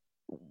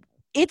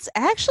it's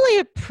actually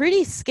a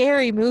pretty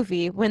scary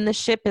movie when the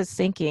ship is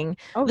sinking.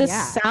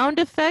 Sound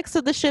effects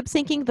of the ship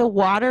sinking, the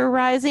water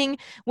rising,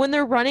 when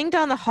they're running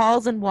down the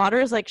halls and water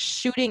is like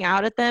shooting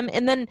out at them.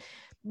 And then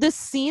the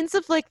scenes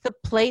of like the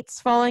plates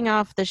falling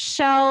off the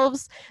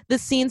shelves, the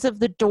scenes of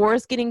the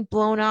doors getting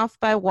blown off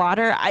by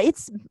water.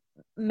 It's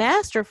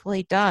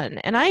masterfully done.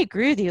 And I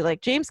agree with you.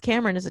 Like, James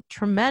Cameron is a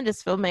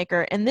tremendous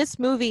filmmaker, and this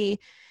movie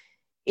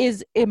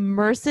is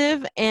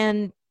immersive.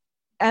 And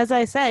as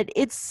I said,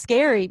 it's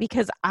scary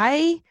because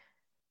like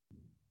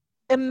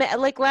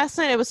last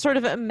night I was sort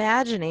of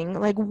imagining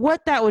like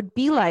what that would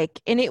be like,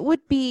 and it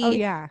would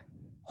be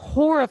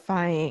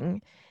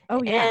horrifying.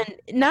 Oh yeah.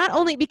 And not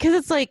only because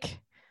it's like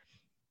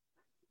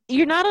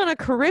you're not on a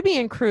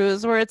Caribbean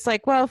cruise where it's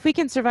like, well, if we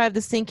can survive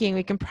the sinking,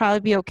 we can probably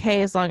be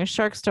okay as long as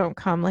sharks don't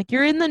come. Like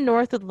you're in the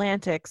North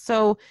Atlantic.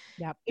 So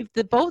Yep. if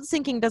the boat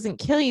sinking doesn't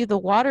kill you, the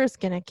water is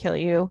going to kill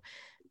you.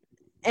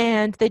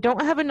 And they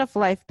don't have enough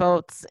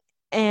lifeboats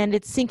and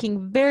it's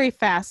sinking very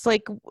fast.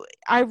 Like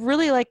I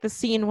really like the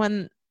scene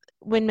when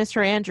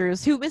Mr.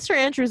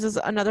 Andrews is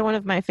another one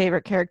of my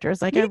favorite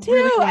characters. Like I Me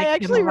really too. I like him a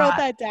actually wrote lot.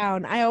 that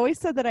down. I always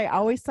said that I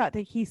always thought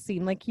that he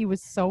seemed like he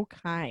was so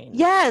kind.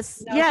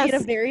 Yes, He had a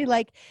yes. very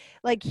like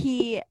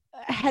he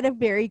had a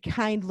very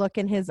kind look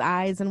in his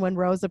eyes. And when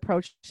Rose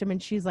approached him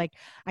and she's like,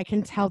 I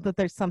can tell that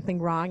there's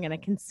something wrong and I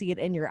can see it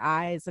in your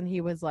eyes. And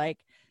he was like,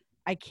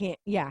 I can't.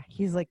 Yeah,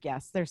 he's like,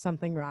 yes, there's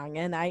something wrong.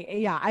 And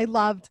I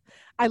loved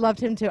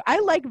him too. I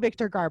like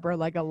Victor Garber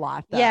like a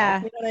lot though. Yeah.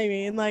 You know what I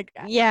mean? Like,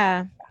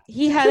 Yeah.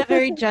 He had a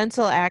very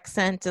gentle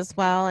accent as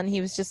well, and he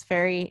was just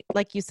very,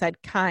 like you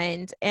said,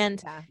 kind.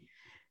 And yeah.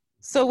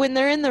 so when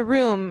they're in the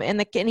room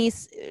and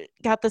he's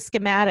got the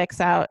schematics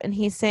out and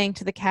he's saying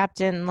to the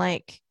captain,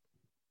 like,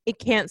 it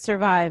can't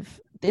survive.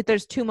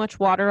 There's too much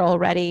water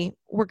already.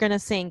 We're going to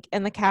sink.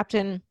 And the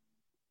captain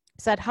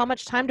said, how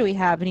much time do we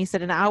have? And he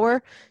said, an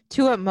hour,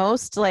 2 at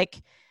most.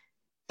 Like,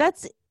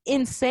 that's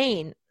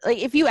insane. Like,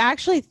 if you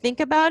actually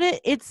think about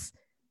it, it's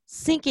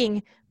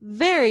sinking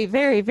very,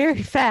 very,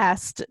 very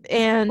fast.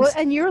 And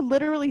and you're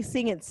literally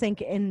seeing it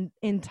sink in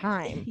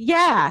time.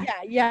 Yeah.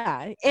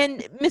 Yeah. And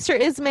Mr.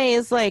 Ismay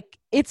is like,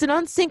 it's an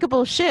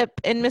unsinkable ship.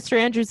 And Mr.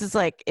 Andrews is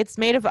like, it's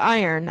made of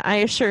iron. I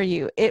assure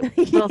you, it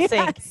will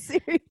sink.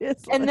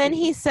 Seriously. And then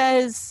he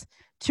says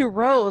to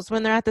Rose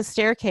when they're at the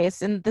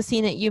staircase in the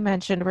scene that you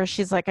mentioned where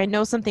she's like, I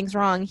know something's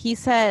wrong. He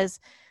says,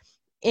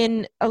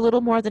 in a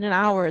little more than an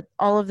hour,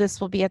 all of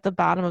this will be at the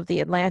bottom of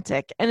the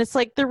Atlantic. And it's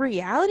like the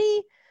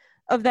reality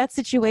of that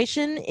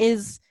situation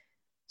is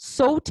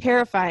so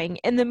terrifying.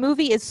 And the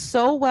movie is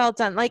so well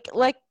done. Like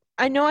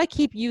I know I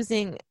keep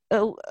using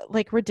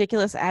like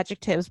ridiculous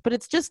adjectives, but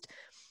it's just,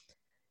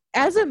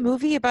 as a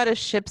movie about a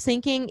ship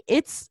sinking,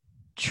 it's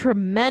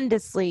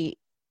tremendously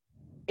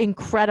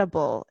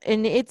incredible,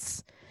 and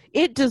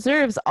it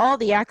deserves all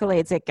the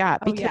accolades it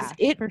got because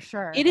for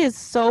sure it is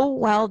so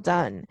well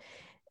done.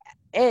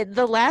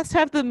 The last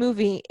half of the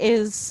movie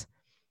is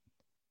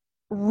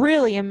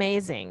really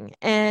amazing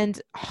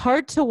and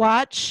hard to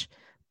watch,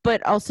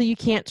 but also you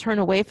can't turn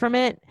away from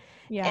it.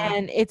 Yeah.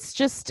 And it's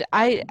just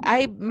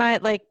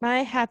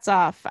my hats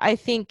off. I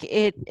think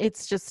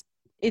it's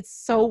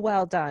so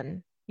well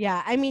done.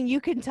 Yeah, I mean,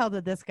 you can tell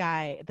that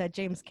that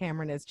James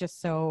Cameron is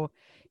just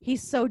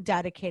he's so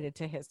dedicated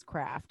to his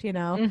craft, you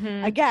know?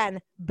 Mm-hmm. Again,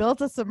 built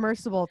a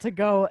submersible to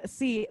go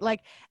see, like,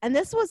 and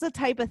this was the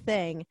type of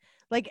thing,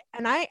 like,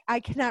 and I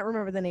cannot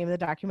remember the name of the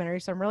documentary,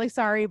 so I'm really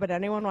sorry, but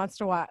anyone wants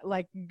to watch,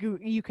 like,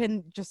 you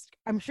can just,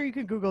 I'm sure you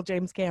can Google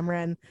James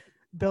Cameron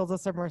builds a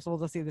submersible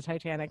to see the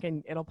Titanic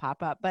and it'll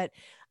pop up. But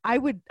I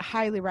would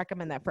highly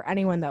recommend that for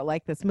anyone that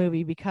liked this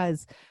movie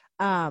because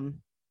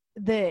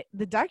the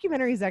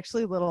documentary is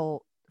actually a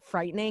little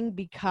frightening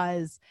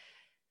because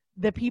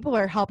the people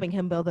are helping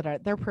him build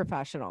it, they're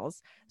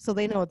professionals, so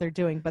they know what they're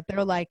doing, but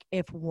they're like,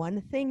 if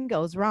one thing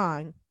goes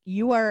wrong,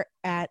 you are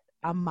at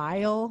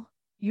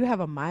you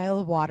have a mile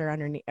of water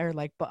underneath or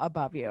like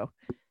above you.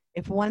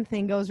 If one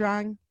thing goes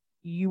wrong,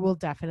 you will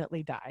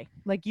definitely die.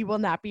 Like, you will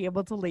not be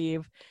able to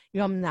leave,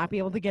 you will not be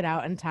able to get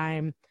out in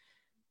time.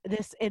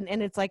 This and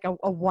it's like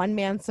a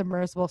one-man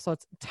submersible, so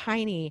it's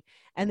tiny,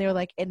 and they're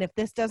like, and if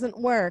this doesn't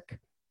work,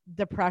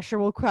 the pressure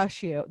will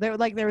crush you.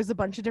 There was a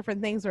bunch of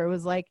different things where it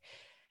was like,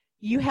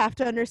 you have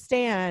to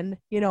understand,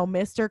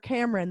 Mr.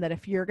 Cameron, that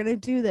if you're going to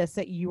do this,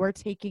 that you are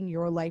taking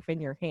your life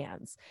in your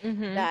hands.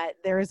 Mm-hmm. That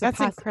there is a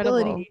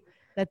possibility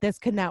that this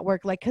could not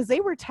work. Like, because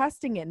they were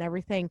testing it and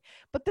everything,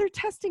 but they're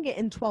testing it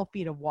in 12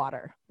 feet of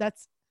water.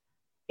 That's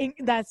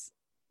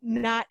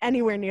not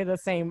anywhere near the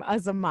same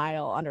as a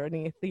mile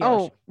underneath the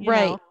ocean.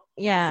 Right.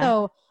 Yeah.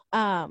 So,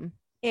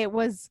 it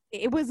was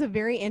a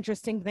very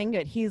interesting thing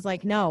that he's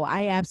like, no,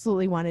 I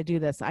absolutely want to do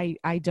this.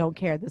 I don't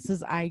care. This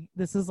is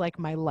like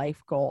my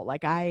life goal.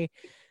 Like my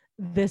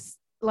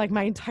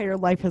entire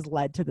life has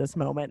led to this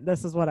moment.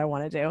 This is what I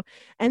want to do.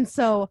 And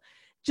so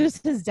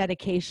just his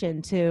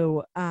dedication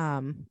to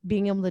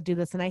being able to do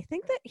this. And I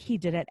think that he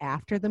did it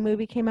after the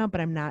movie came out,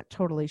 but I'm not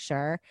totally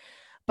sure.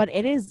 But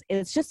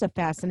it's just a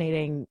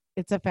fascinating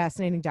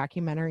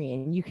documentary.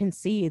 And you can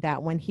see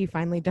that when he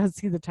finally does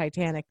see the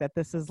Titanic, that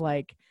this is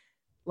like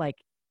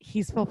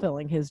he's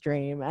fulfilling his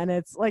dream. And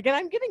it's like, and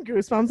I'm getting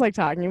goosebumps like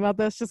talking about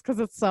this just because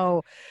it's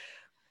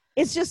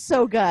just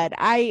so good.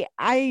 I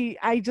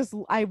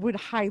would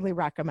highly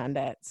recommend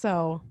it.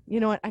 So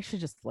you know what? I should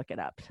just look it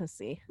up to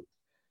see.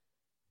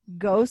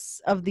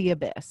 Ghosts of the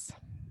Abyss.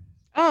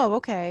 Oh,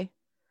 okay.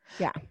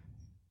 Yeah.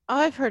 Oh,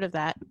 I've heard of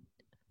that.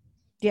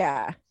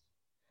 Yeah.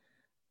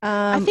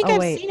 I think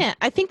I've seen it.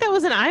 I think that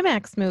was an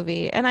IMAX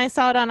movie, and I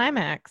saw it on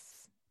IMAX.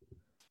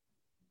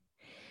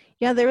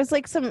 Yeah, there was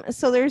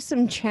there's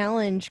some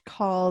challenge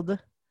called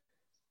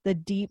the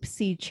Deep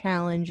Sea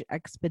Challenge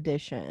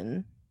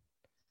Expedition.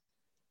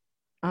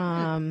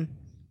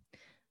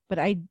 But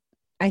I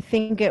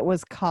think it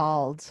was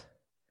called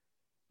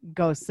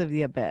Ghosts of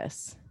the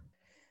Abyss.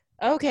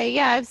 Okay,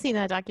 yeah, I've seen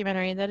that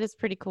documentary. That is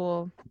pretty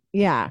cool.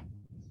 Yeah.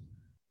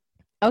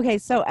 Okay,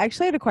 so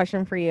actually I had a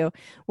question for you.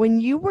 When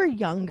you were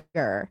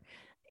younger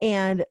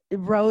and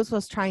Rose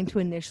was trying to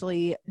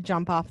initially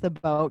jump off the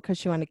boat because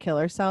she wanted to kill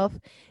herself,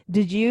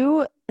 did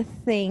you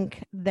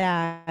think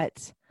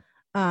that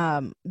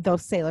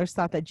those sailors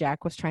thought that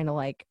Jack was trying to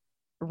like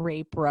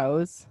rape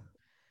Rose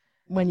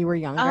when you were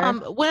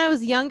younger? When I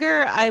was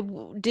younger,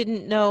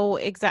 didn't know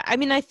exactly. I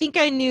mean, I think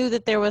I knew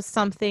that there was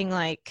something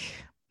like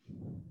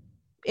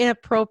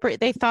inappropriate.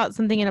 They thought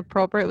something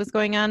inappropriate was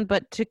going on,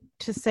 but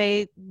to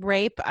say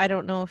rape, I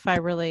don't know if I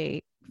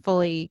really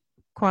fully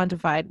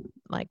quantified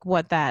like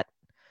what that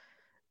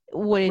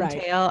would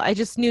entail. I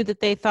just knew that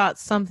they thought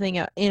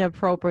something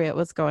inappropriate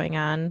was going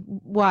on.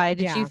 Why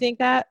did you think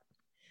that?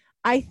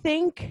 I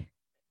think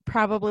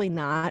probably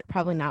not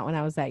when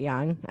I was that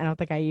young. I don't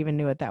think I even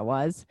knew what that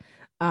was.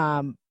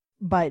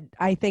 But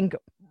I think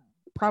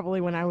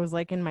probably when I was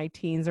like in my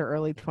teens or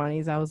early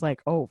 20s, I was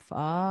like, oh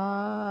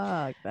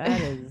fuck,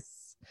 that is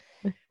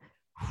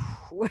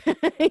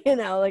you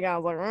know, like I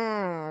was like,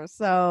 "Argh."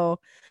 So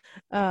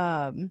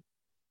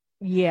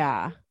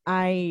yeah,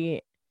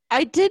 I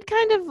did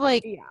kind of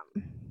like,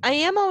 I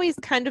am always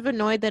kind of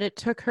annoyed that it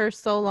took her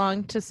so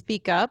long to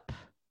speak up,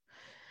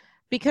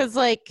 because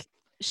like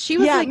she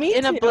was like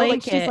in a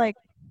blanket. Like,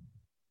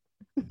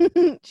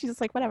 she's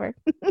just like, whatever.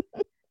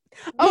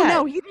 Oh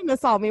no, he didn't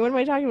assault me. What am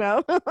I talking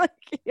about? Like,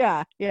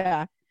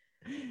 yeah.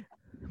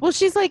 Well,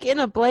 she's like in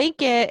a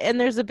blanket and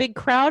there's a big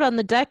crowd on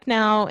the deck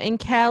now, and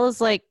Cal is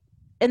like,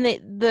 and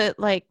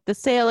the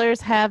sailors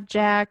have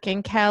Jack,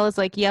 and Cal is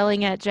like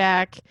yelling at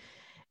Jack.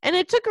 And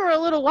it took her a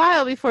little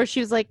while before she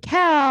was like,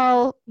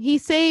 Cal, he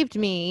saved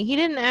me.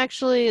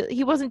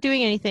 He wasn't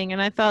doing anything.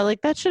 And I thought,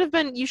 like,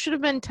 you should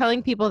have been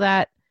telling people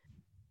that,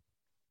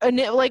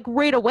 like,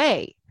 right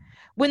away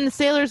when the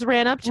sailors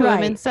ran up to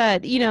him and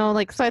said, you know,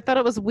 like, so I thought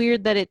it was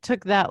weird that it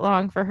took that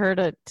long for her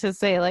to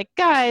say, like,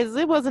 guys,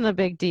 it wasn't a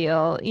big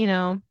deal, you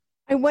know?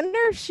 I wonder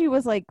if she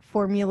was like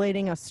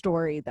formulating a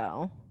story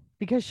though,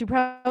 because she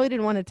probably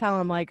didn't want to tell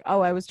him like,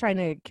 oh, I was trying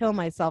to kill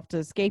myself to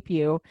escape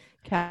you,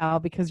 Cal,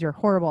 because you're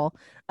horrible.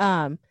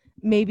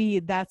 Maybe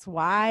that's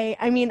why.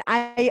 I mean,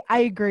 I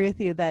agree with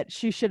you that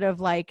she should have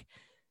like,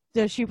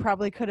 she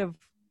probably could have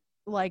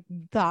like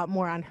thought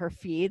more on her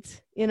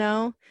feet, you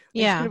know?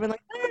 Like, she could have been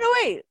like, no,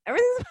 wait,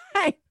 everything's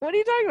fine. What are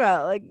you talking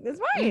about? Like, it's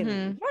fine.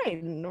 Mm-hmm. It's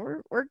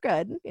fine. We're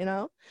good, you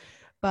know?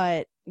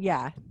 But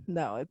yeah,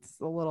 no, it's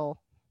a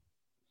little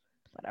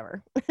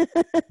whatever.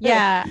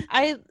 Yeah,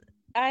 I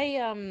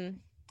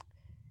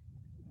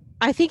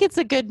think it's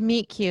a good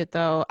meet cute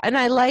though, and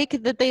I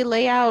like that they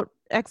lay out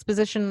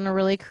exposition in a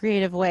really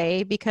creative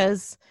way,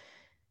 because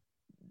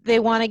they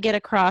want to get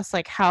across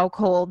like how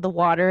cold the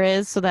water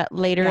is, so that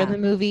later in the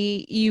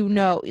movie, you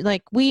know,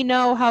 like we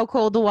know how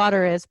cold the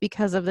water is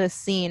because of this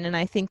scene. And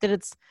I think that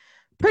it's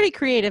pretty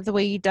creative the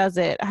way he does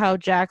it, how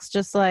Jack's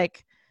just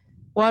like,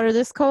 water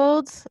this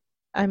cold?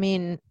 I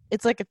mean,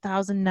 it's like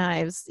 1,000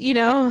 knives, you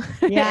know?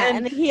 Yeah,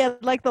 and he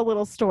had like the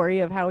little story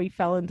of how he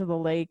fell into the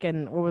lake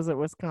and what was it,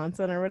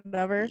 Wisconsin or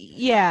whatever?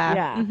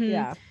 Yeah.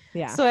 Mm-hmm.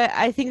 Yeah. So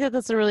I think that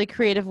that's a really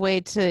creative way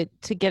to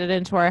get it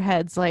into our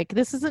heads. Like,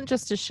 this isn't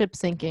just a ship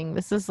sinking.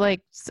 This is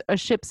like a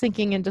ship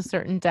sinking into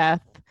certain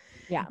death.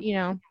 Yeah. You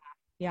know?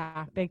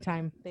 Yeah, big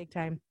time.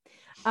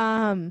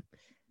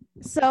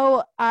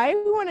 So I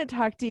want to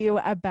talk to you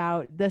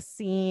about the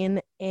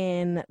scene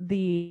in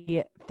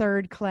the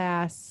third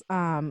class,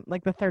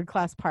 like the third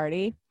class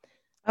party.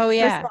 Oh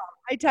yeah. All,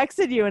 I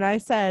texted you and I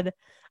said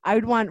I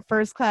would want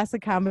first class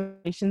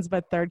accommodations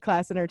but third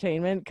class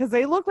entertainment, because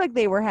they look like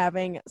they were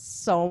having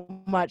so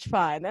much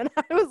fun. And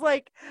I was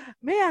like,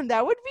 man,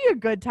 that would be a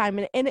good time.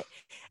 And it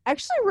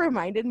actually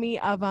reminded me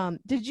of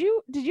did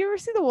you ever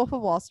see The Wolf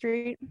of Wall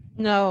Street?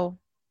 No.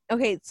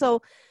 Okay,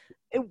 so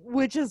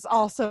which is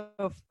also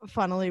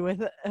funnily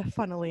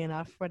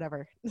enough,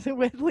 whatever,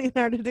 with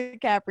Leonardo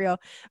DiCaprio.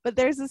 But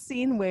there's a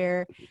scene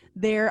where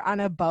they're on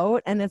a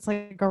boat and it's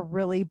like a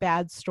really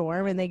bad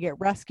storm and they get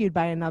rescued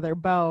by another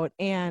boat,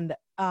 and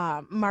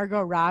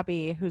Margot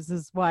Robbie, who's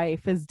his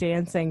wife, is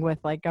dancing with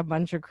like a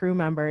bunch of crew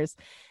members.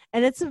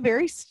 And it's a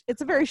very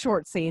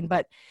short scene,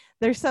 but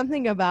there's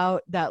something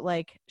about that,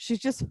 like she's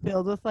just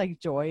filled with like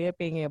joy at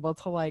being able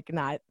to like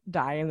not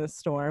die in the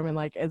storm, and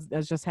like is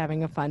just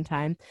having a fun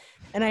time.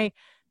 And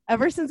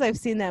ever since I've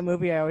seen that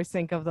movie, I always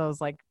think of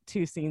those like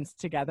two scenes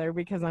together,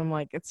 because I'm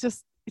like, it's a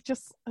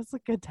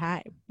good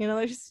time, you know.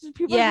 There's just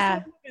people just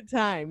having a good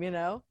time, you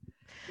know.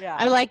 Yeah,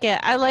 I like it.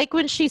 I like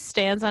when she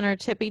stands on her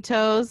tippy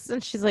toes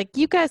and she's like,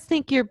 you guys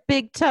think you're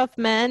big tough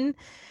men.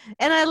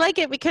 And I like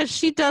it because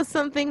she does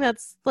something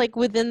that's like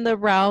within the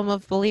realm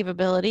of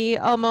believability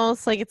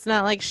almost. Like, it's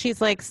not like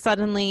she's like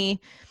suddenly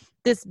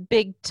this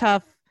big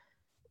tough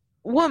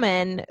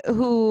woman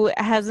who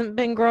hasn't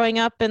been growing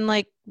up in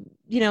like,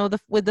 you know,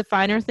 with the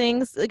finer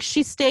things. Like,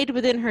 she stayed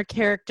within her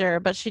character,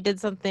 but she did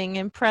something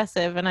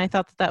impressive, and I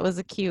thought that was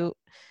a cute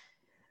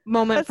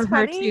moment for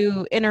her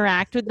to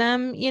interact with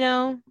them, you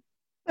know.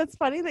 That's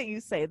funny that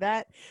you say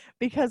that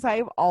because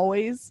I've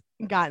always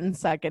gotten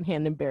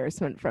secondhand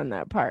embarrassment from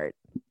that part.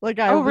 Like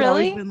Oh, I've always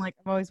really? been like,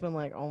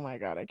 oh my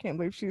God, I can't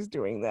believe she's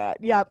doing that.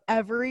 Yep,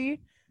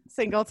 every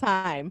single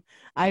time.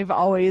 I've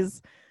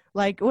always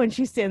like when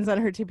she stands on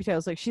her tippy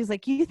toes, like she's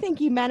like, you think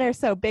you men are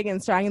so big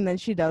and strong, and then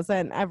she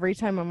doesn't. Every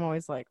time I'm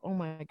always like, oh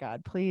my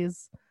God,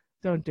 please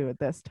don't do it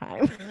this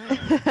time.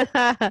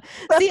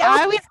 See,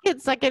 I always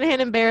get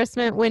secondhand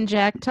embarrassment when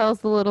Jack tells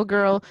the little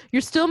girl,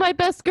 "You're still my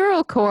best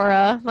girl,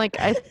 Cora." Like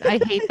I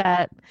hate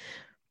that.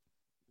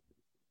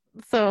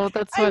 So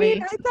that's I mean,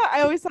 funny.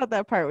 I always thought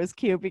that part was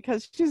cute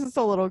because she's just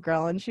a little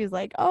girl and she's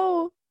like,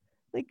 oh,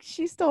 like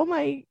she stole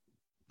my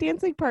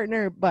dancing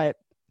partner. But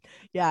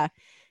yeah,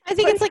 I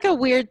think but it's like a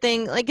weird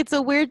thing. Like it's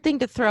a weird thing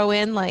to throw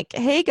in like,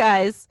 "Hey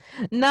guys,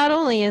 not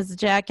only is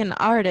Jack an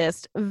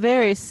artist,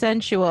 very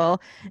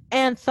sensual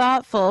and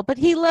thoughtful, but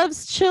he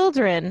loves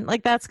children."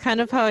 Like that's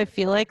kind of how I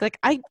feel like. Like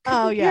I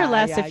oh couldn't care yeah,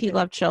 less yeah, if I he get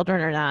loved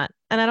children or not.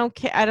 And I don't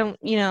care. I don't,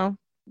 right.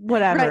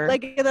 whatever.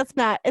 Like it's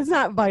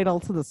not vital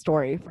to the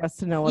story for us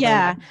to know whether or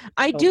not Yeah, he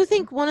I killed do them.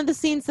 think one of the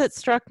scenes that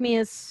struck me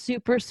as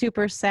super,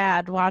 super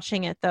sad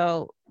watching it,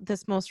 though,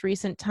 this most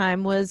recent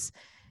time was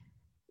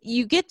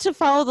you get to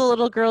follow the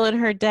little girl and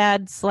her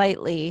dad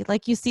slightly.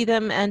 Like you see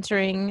them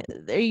entering,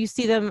 or you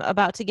see them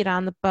about to get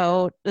on the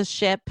boat, the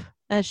ship,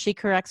 as she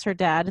corrects her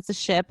dad. It's a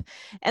ship.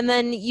 And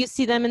then you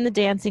see them in the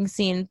dancing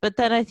scene. But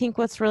then I think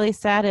what's really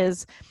sad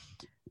is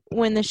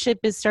when the ship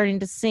is starting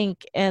to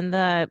sink and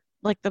the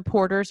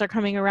porters are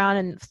coming around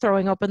and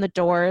throwing open the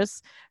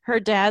doors, her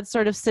dad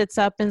sort of sits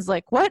up and is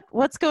like,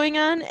 what's going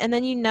on? And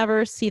then you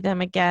never see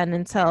them again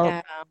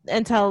Yeah,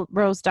 until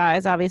Rose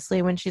dies,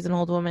 obviously, when she's an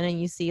old woman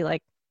and you see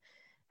like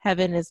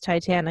heaven is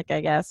Titanic,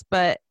 I guess.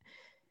 But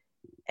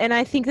and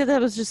I think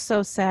that was just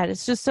so sad.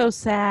 It's just so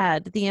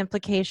sad, the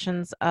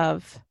implications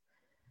of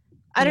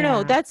I don't know.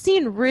 yeah, That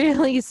scene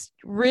really,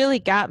 really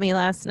got me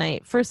last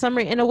night for some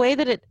reason in a way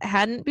that it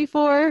hadn't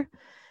before,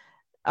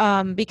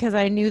 because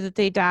I knew that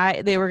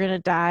they were gonna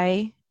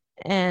die,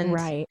 and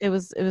right. it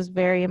was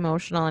very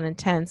emotional and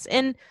intense.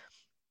 And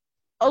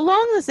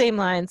along the same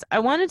lines, I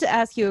wanted to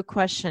ask you a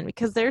question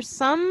because there's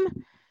some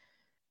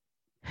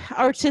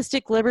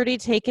artistic liberty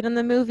taken in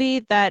the movie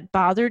that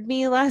bothered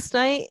me last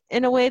night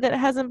in a way that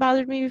hasn't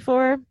bothered me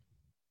before,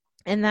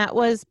 and that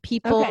was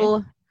Okay.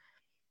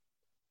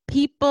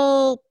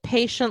 people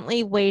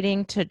patiently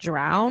waiting to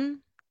drown,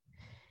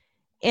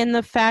 in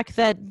the fact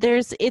that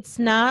it's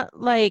not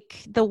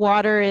like the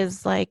water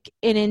is like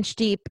an inch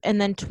deep and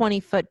then 20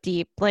 foot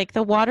deep. Like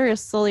the water is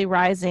slowly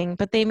rising,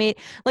 but they made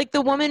like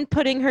the woman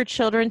putting her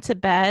children to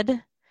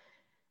bed.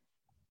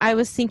 I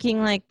was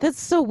thinking like that's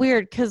so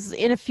weird because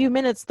in a few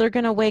minutes they're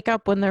gonna wake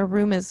up when their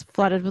room is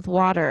flooded with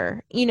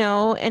water,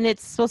 and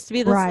it's supposed to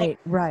be this like Right,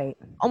 right,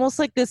 almost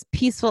like this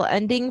peaceful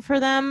ending for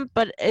them,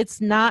 but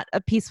it's not a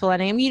peaceful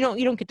ending. I mean,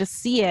 you don't get to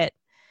see it,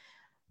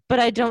 but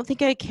I don't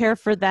think I care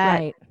for that.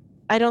 right.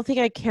 I don't think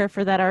I care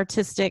for that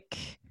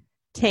artistic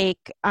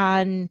take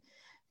on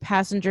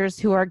passengers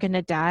who are going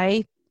to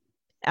die,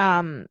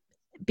 um,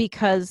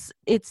 because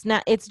it's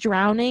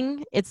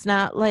drowning. It's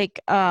not like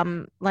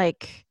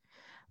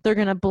they're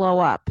going to blow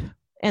up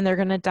and they're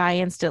going to die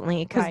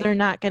instantly, because Right. they're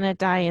not going to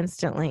die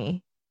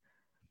instantly.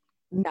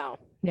 No,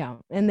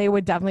 no. And they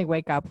would definitely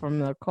wake up from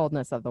the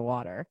coldness of the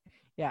water.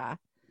 Yeah.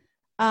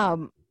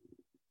 Um,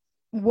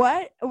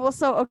 what well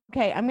so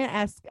okay, I'm gonna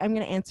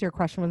answer your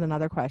question with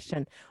another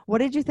question. What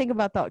did you think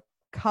about the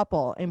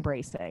couple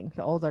embracing,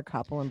 the older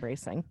couple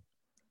embracing?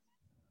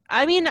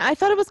 I mean, I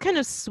thought it was kind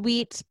of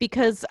sweet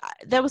because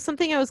that was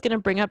something I was going to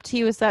bring up to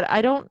you, is that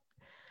I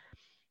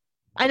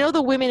know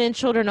the women and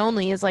children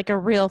only is like a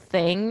real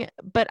thing,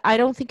 but I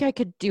don't think I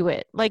could do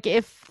it. Like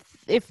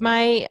if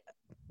my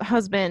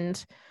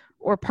husband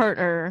or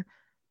partner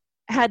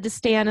had to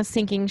stay on a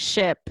sinking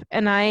ship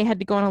and I had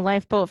to go on a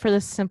lifeboat for the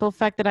simple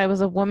fact that I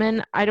was a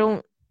woman, I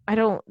don't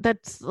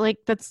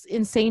that's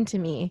insane to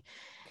me.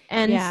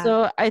 And Yeah,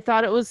 so I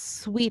thought it was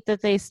sweet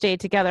that they stayed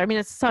together. I mean,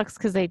 it sucks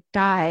because they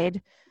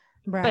died,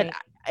 but right.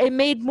 it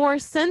made more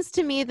sense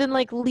to me than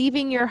like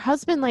leaving your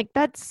husband. Like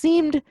that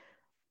seemed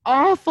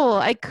awful.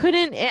 I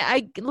couldn't,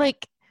 I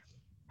like,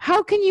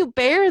 how can you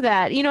bear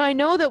that? I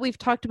know that we've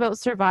talked about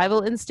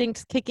survival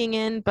instincts kicking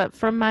in, but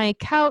from my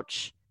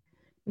couch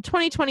in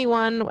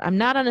 2021, I'm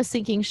not on a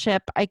sinking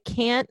ship. I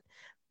can't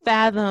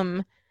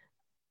fathom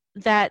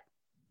that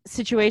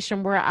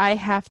situation where I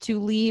have to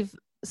leave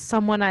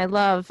someone I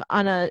love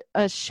on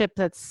a ship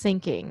that's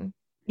sinking.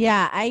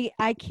 Yeah,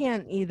 I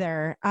can't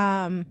either.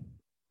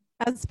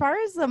 As far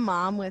as the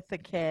mom with the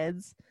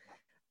kids,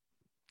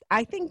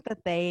 I think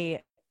that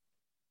they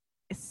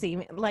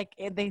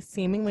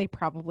seemingly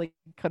probably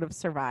could have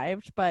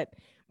survived, but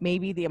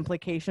maybe the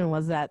implication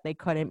was that they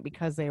couldn't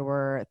because they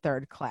were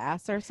third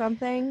class or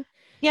something,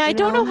 Yeah, I you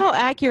don't know know? how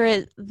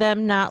accurate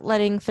them not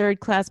letting third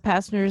class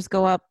passengers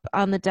go up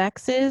on the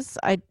decks is.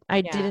 I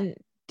Yeah. didn't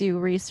do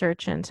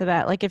research into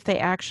that, like if they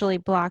actually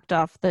blocked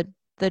off the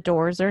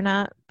doors or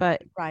not.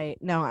 But Right.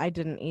 No, I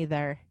didn't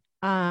either.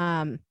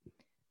 Um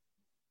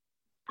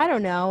I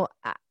don't know.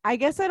 I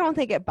guess I don't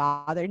think it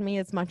bothered me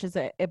as much as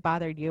it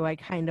bothered you. I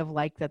kind of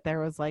like that there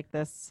was like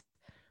this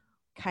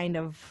kind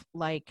of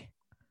like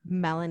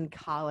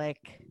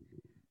melancholic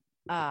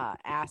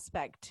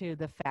aspect to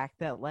the fact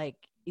that like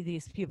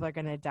these people are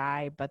gonna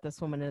die, but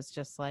this woman is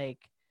just like,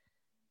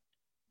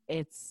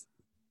 it's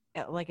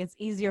like it's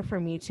easier for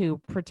me to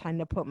pretend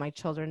to put my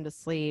children to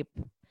sleep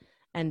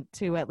and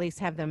to at least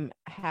have them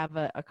have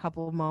a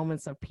couple of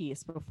moments of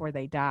peace before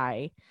they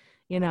die,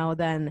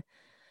 then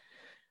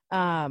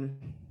I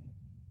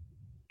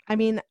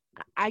mean,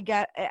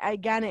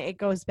 again, it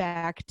goes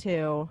back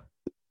to,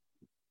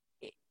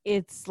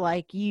 it's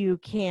like you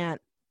can't,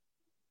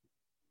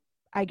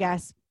 I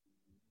guess,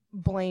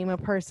 blame a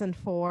person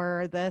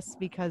for this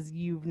because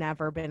you've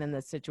never been in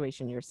this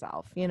situation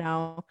yourself,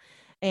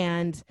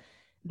 and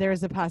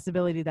there's a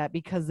possibility that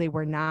because they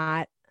were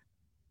not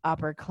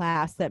upper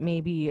class, that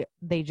maybe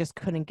they just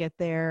couldn't get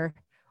there,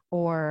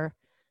 or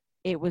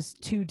it was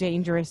too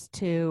dangerous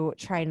to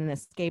try and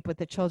escape with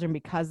the children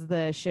because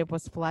the ship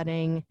was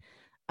flooding.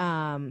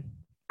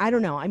 I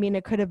don't know. I mean,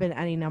 it could have been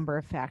any number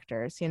of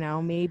factors,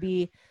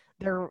 maybe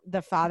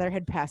the father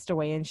had passed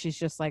away and she's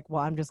just like,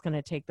 well, I'm just going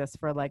to take this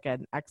for like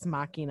an ex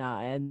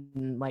machina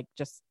and like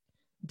just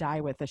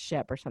die with the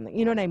ship or something.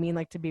 You know what I mean?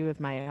 Like to be with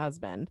my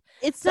husband.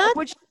 It's not,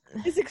 which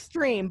is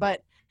extreme,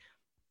 but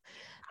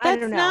I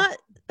don't know.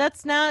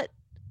 That's not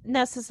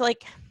necessarily,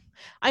 like,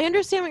 I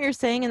understand what you're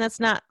saying, and that's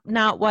not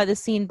why the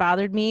scene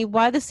bothered me.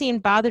 Why the scene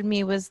bothered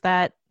me was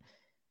that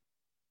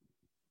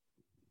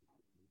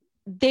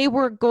they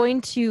were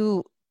going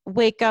to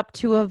wake up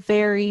to a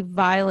very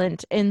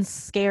violent and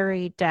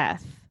scary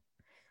death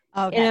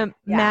in a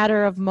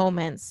matter of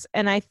moments.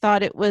 And I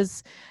thought it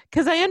was,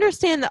 because I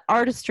understand the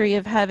artistry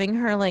of having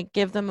her like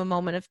give them a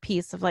moment of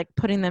peace, of like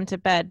putting them to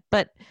bed,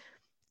 but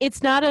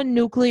it's not a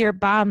nuclear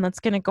bomb that's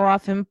going to go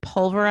off and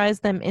pulverize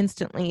them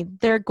instantly.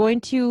 They're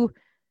going to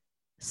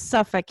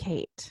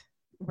suffocate,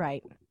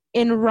 right,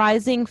 in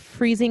rising,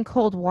 freezing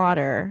cold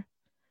water.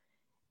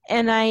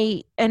 And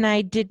I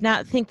did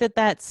not think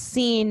that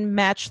scene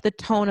matched the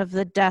tone of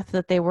the death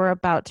that they were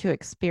about to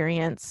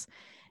experience,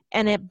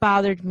 and it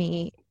bothered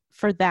me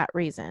for that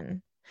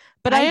reason.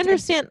 But I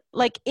understand,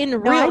 like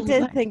I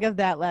did think of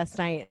that last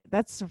night.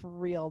 That's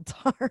real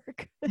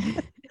dark.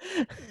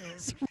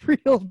 It's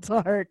real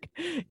dark.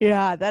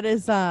 Yeah, that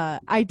is.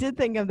 I did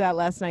think of that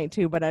last night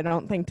too, but I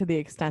don't think to the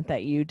extent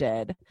that you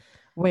did,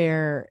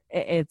 where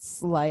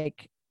it's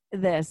like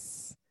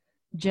this.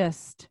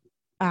 Just,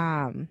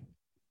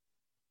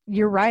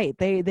 you're right.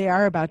 They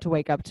are about to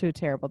wake up to a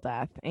terrible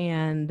death,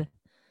 and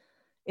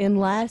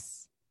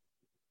unless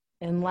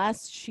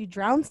she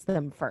drowns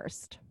them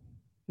first,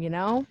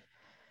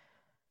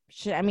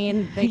 I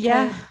mean,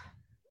 the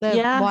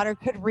water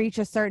could reach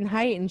a certain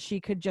height and she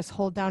could just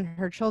hold down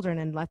her children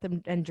and let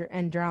them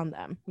and drown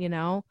them,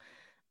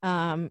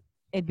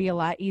 it'd be a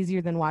lot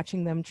easier than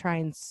watching them try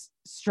and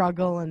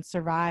struggle and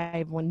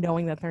survive when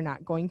knowing that they're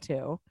not going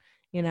to,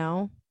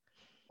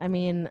 I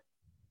mean,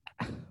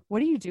 what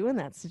do you do in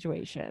that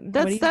situation?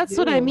 That's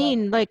what I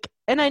mean. Like,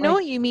 and I know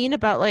what you mean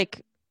about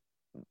like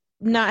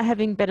not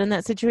having been in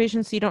that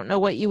situation, so you don't know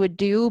what you would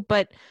do,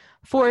 but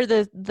for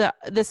the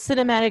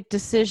cinematic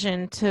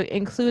decision to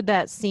include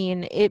that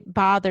scene, it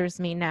bothers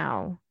me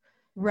now.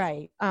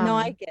 Right. No,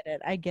 I get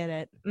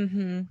it.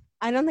 Mm-hmm.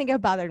 I don't think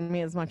it bothered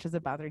me as much as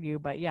it bothered you,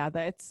 but yeah,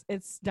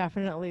 it's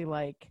definitely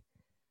like,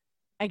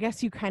 I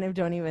guess you kind of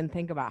don't even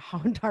think about how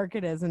dark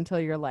it is until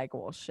you're like,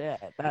 well, shit,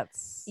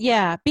 that's...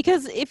 Yeah,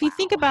 because if you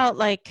think about,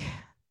 like,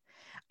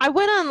 I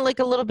went on like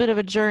a little bit of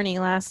a journey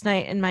last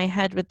night in my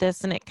head with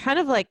this, and it kind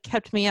of like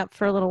kept me up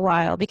for a little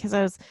while, because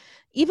I was,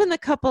 even the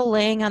couple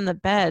laying on the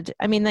bed,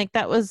 I mean, like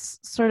that was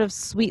sort of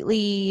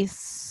sweetly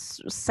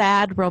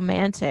sad,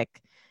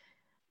 romantic.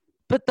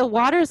 But the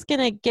water's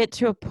going to get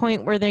to a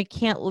point where they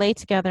can't lay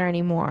together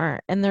anymore,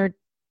 and they're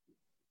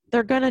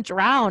going to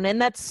drown,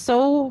 and that's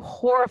so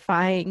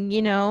horrifying,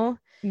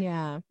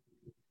 Yeah.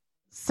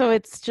 So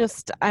it's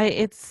just, I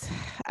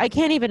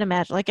can't even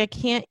imagine. Like, I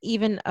can't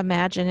even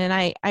imagine. And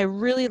I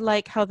really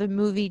like how the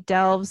movie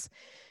delves.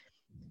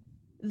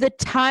 The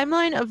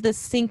timeline of the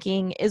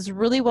sinking is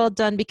really well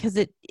done, because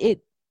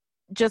it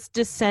just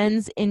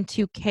descends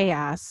into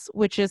chaos,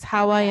 which is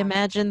how I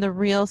imagine the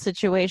real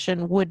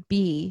situation would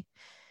be,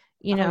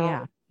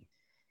 Yeah.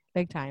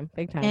 Big time.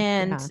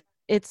 And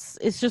it's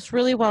just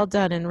really well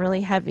done and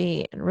really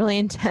heavy and really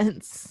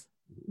intense.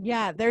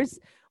 Yeah, there's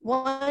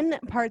one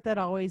part that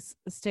always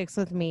sticks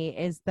with me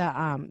is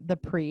the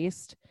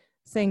priest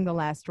saying the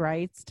last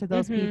rites to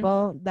those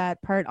people.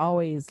 That part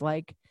always,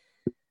 like,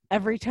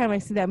 every time I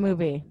see that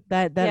movie,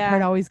 that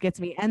part always gets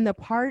me. And the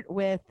part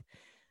with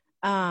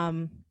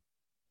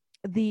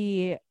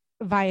the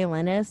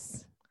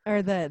violinists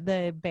or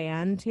the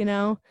band,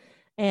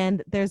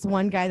 and there's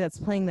one guy that's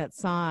playing that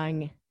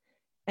song,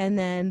 and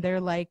then they're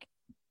like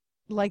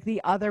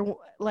the other,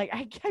 like,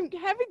 I'm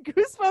having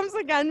goosebumps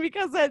again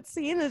because that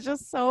scene is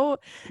just so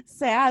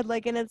sad.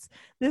 Like, and it's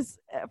this,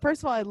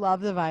 first of all, I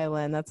love the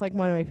violin. That's like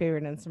one of my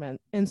favorite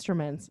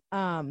instruments.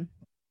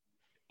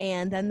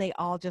 And then they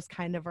all just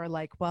kind of are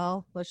like,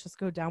 well, let's just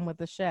go down with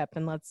the ship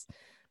and let's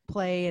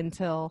play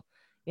until,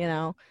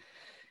 yeah,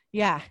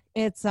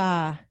 it's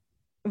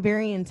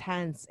very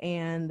intense.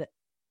 And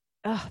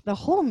the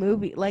whole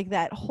movie, like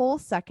that whole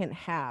second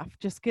half,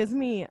 just gives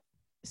me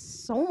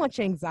so much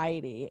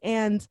anxiety.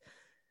 And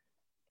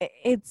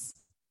it's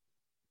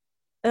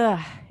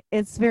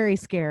very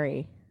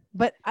scary.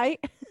 But I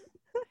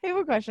have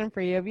a question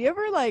for you. Have you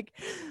ever like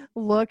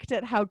looked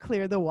at how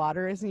clear the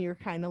water is and you're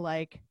kind of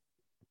like,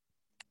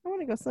 I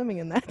want to go swimming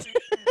in that?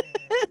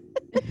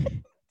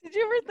 Did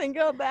you ever think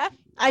of that?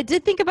 I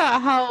did think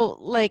about how,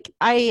 like,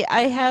 I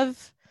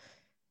have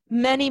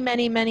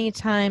many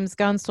times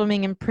gone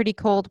swimming in pretty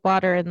cold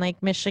water in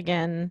Lake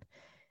Michigan,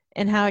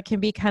 and how it can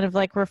be kind of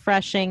like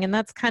refreshing. And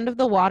that's kind of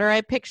the water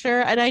I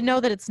picture. And I know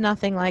that it's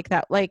nothing like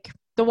that. Like,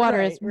 the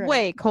water is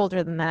way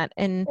colder than that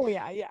and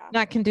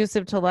not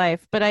conducive to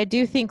life. But I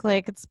do think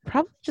like it's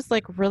probably just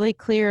like really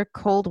clear,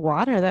 cold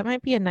water. That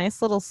might be a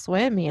nice little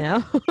swim,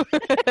 right.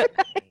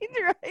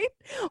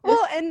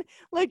 Well, and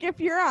like if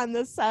you're on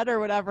the set or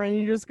whatever and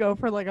you just go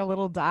for like a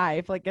little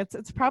dive, like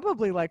it's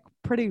probably like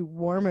pretty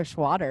warmish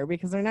water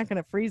because they're not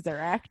going to freeze their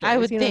actors. I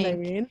would think. What I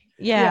mean?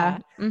 Yeah.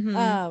 Mm-hmm.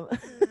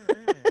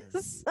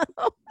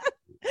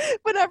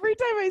 But every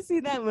time I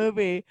see that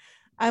movie,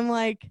 I'm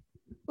like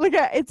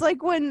it's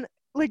like when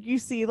like you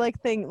see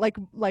like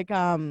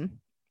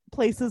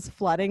places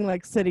flooding,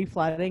 like city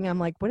flooding. I'm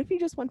like, what if you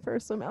just went for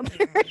a swim out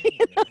there? You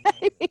know what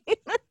I mean?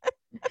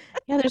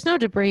 Yeah, there's no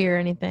debris or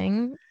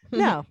anything.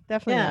 No,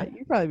 definitely not.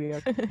 You'd probably be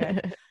okay.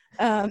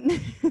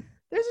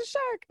 There's a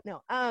shark.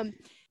 No.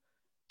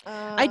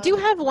 I do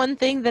have one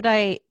thing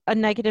a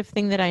negative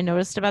thing that I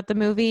noticed about the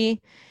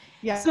movie.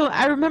 Yeah. So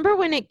I remember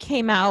when it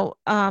came out,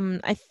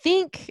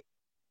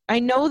 I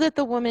know that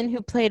the woman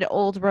who played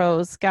Old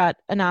Rose got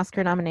an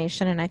Oscar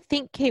nomination, and I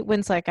think Kate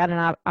Winslet got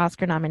an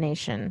Oscar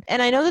nomination. And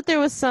I know that there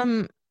was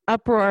some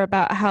uproar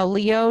about how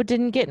Leo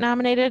didn't get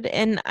nominated,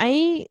 and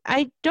I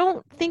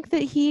don't think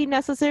that he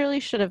necessarily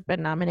should have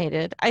been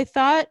nominated. I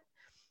thought,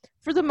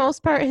 for the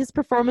most part, his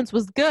performance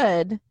was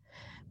good,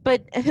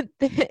 but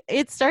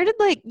it started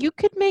like you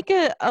could make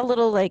a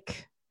little,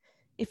 like,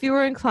 if you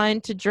were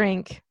inclined to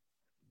drink,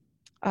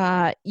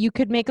 you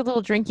could make a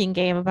little drinking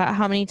game about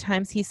how many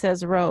times he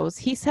says Rose.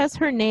 He says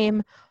her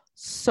name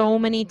so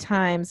many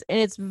times, and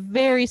it's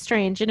very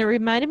strange. And it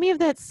reminded me of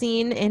that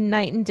scene in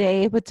Night and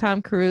Day with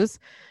Tom Cruise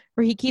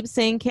where he keeps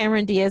saying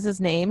Cameron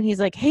Diaz's name. He's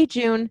like, hey,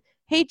 June.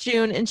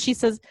 And she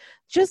says,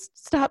 just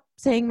stop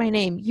saying my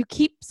name. You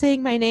keep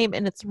saying my name,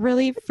 and it's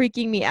really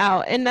freaking me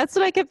out. And that's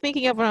what I kept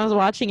thinking of when I was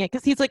watching it,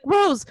 because he's like,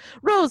 Rose,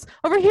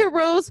 over here,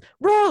 Rose,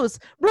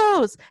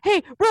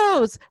 hey,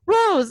 Rose.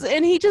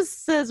 And he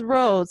just says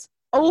Rose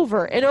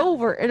over and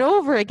over and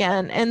over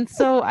again. And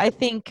so I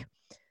think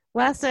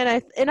last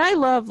night, I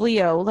love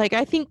Leo. Like,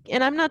 I think,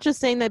 and I'm not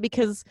just saying that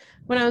because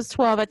when I was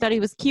 12, I thought he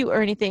was cute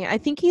or anything. I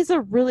think he's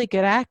a really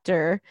good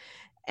actor.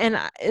 And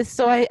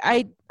so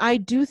I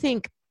do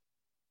think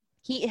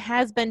he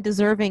has been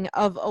deserving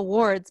of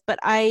awards, but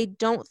I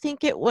don't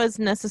think it was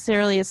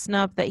necessarily a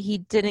snub that he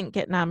didn't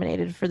get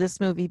nominated for this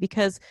movie,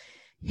 because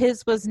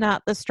his was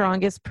not the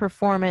strongest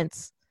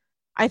performance.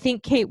 I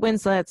think Kate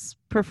Winslet's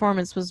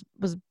performance was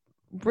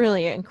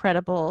really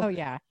incredible. Oh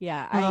yeah.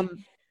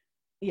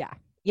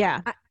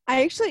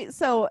 I actually,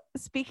 so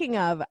speaking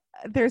of,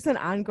 there's an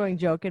ongoing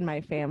joke in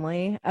my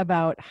family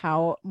about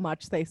how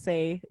much they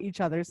say each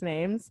other's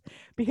names,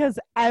 because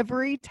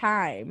every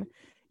time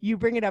you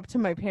bring it up to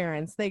my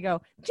parents, they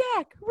go,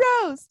 Jack,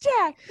 Rose,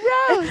 Jack,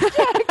 Rose.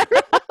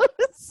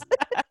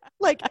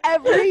 Like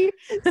every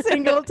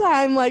single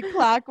time, like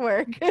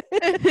clockwork.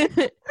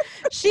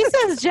 She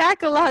says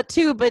Jack a lot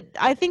too, but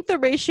I think the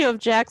ratio of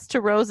Jacks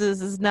to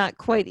Roses is not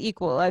quite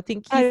equal. I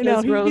think he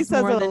says Rose he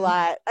says more it a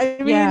lot. I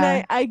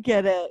mean, I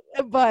get it,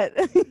 but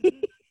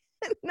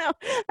no,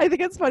 I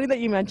think it's funny that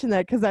you mentioned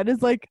that, because that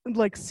is like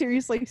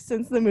seriously,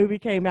 since the movie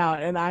came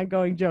out, an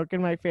ongoing joke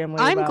in my family.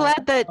 I'm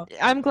glad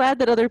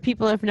that other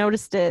people have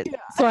noticed it,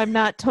 so I'm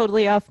not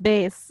totally off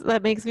base.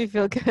 That makes me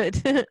feel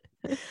good.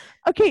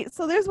 Okay,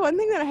 so there's one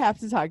thing that I have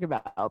to talk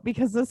about,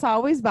 because this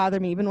always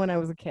bothered me even when I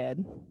was a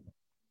kid,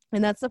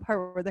 and that's the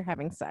part where they're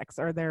having sex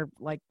or they're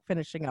like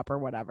finishing up or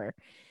whatever.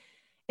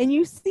 And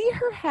you see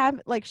her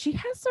have, like, she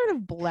has sort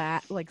of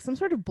black, like some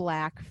sort of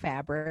black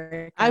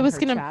fabric on her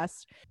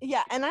chest.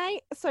 Yeah, and I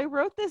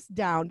wrote this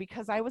down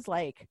because I was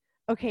like,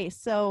 okay,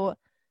 so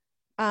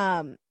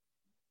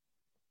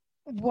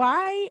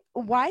why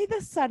the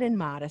sudden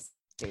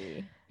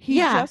modesty? He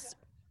just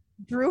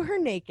drew her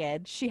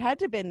naked. She had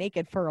to have been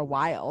naked for a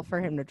while for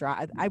him to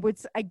draw. I would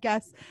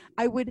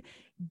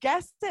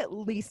guess at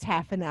least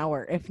half an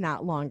hour, if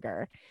not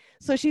longer.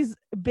 So she's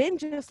been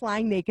just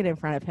lying naked in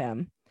front of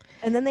him.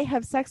 And then they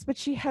have sex, but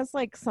she has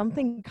like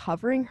something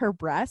covering her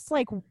breasts.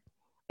 Like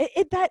my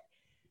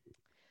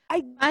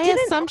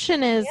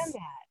assumption is that.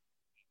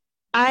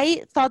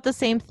 I thought the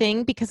same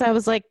thing, because I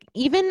was like,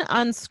 even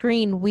on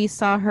screen, we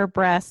saw her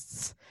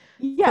breasts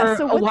for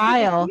a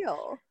while.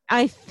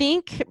 I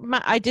think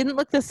I didn't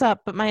look this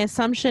up, but my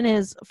assumption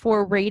is,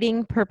 for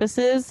rating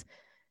purposes,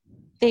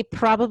 they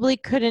probably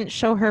couldn't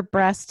show her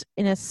breast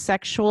in a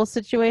sexual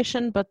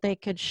situation, but they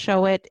could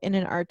show it in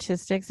an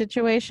artistic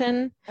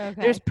situation.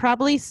 There's Okay.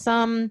 probably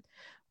some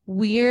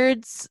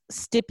weird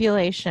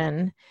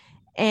stipulation,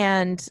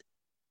 and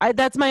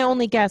that's my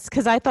only guess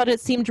because I thought it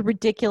seemed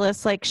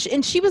ridiculous. Like,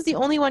 and she was the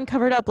only one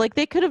covered up. Like,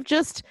 they could have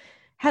just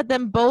had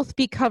them both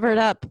be covered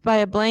up by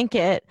a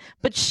blanket,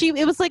 but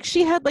it was like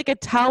she had like a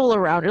towel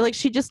around her, like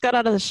she just got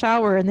out of the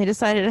shower and they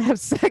decided to have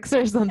sex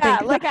or something. Yeah,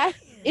 like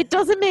It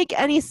doesn't make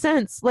any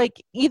sense.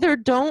 Like, either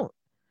don't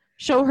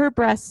show her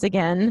breasts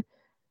again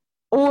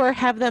or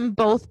have them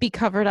both be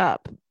covered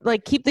up.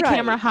 Like, keep the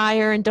camera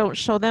higher and don't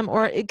show them.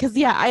 Or because,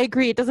 yeah, I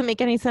agree, it doesn't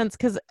make any sense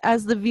because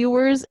as the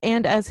viewers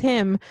and as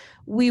him,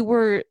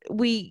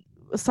 we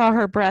saw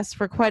her breasts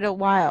for quite a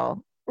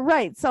while.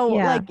 Right. So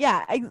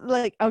Yeah.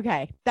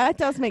 okay, that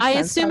does make I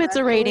sense. assume it's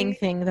a rating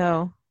thing,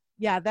 though.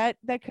 Yeah, that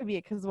could be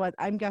it because what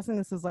I'm guessing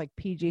this is like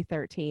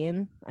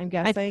PG-13. I'm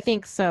guessing. I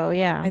think so.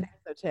 Yeah. I think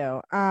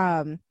so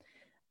too.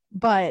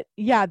 But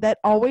yeah, that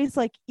always,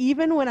 like,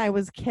 even when I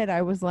was a kid,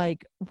 I was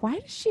like, why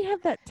does she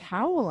have that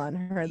towel on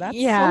her? That's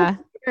so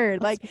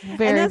weird. Like,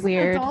 very and as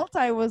weird. an adult,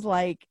 I was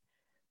like,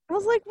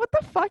 what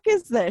the fuck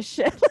is this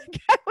shit?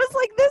 Like, I was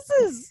like, this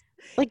is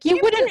like, you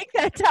wouldn't take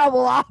that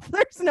towel off.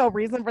 There's no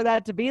reason for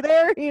that to be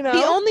there, you know?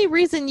 The only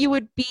reason you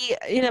would be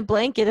in a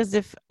blanket is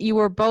if you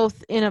were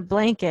both in a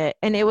blanket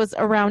and it was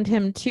around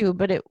him too,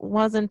 but it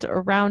wasn't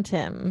around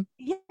him.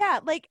 Yeah,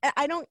 like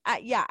I don't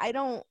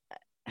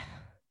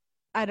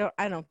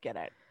get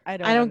it. I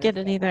don't get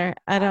it either.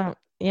 I don't.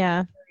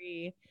 Yeah.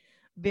 Very,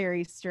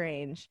 very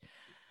strange.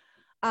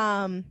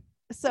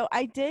 So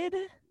I did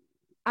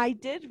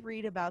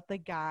read about the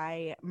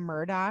guy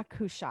Murdoch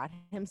who shot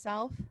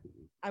himself.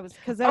 Was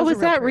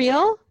that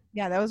real?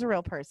 Yeah, that was a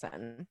real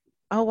person.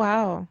 Oh,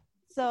 wow.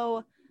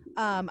 So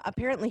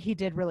apparently he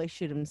did really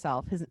shoot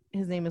himself.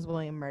 His name is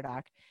William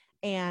Murdoch,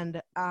 and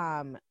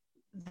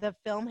the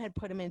film had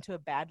put him into a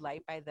bad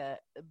light by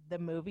the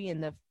movie,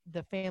 and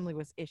the family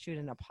was issued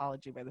an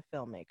apology by the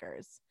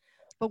filmmakers.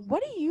 But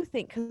what do you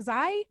think? Because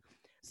I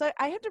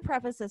have to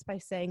preface this by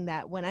saying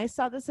that when I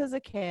saw this as a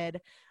kid,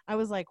 I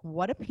was like,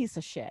 what a piece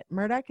of shit.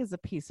 Murdoch is a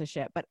piece of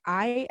shit. But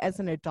I, as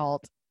an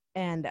adult,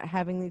 and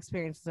having the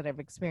experiences that I've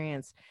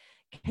experienced,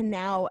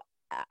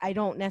 I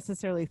don't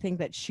necessarily think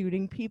that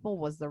shooting people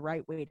was the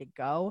right way to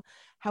go.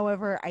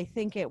 However, I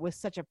think it was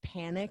such a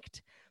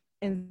panicked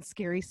and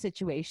scary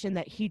situation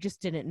that he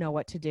just didn't know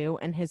what to do.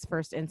 And his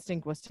first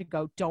instinct was to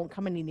go, don't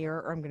come any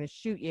nearer or I'm going to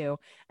shoot you.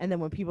 And then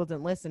when people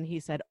didn't listen, he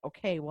said,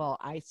 okay, well,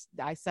 I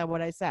said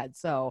what I said.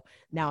 So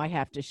now I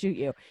have to shoot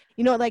you,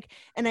 like,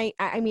 and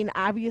I mean,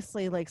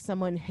 obviously, like,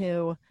 someone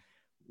who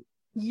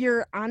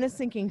you're on a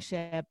sinking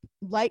ship,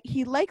 like,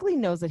 he likely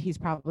knows that he's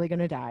probably going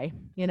to die.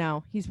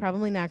 He's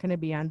probably not going to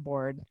be on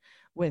board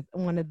with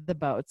one of the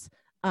boats,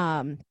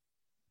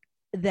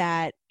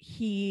 that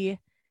he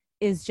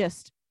is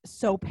just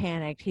so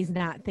panicked. He's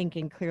not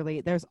thinking clearly.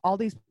 There's all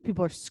these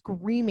people are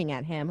screaming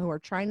at him who are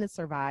trying to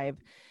survive.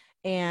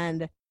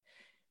 And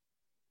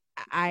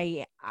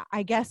I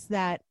guess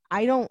that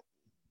I don't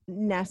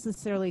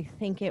necessarily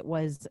think it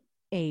was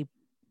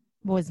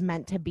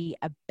meant to be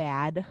a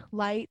bad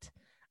light.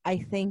 I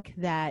think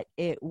that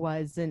it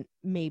wasn't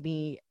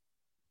maybe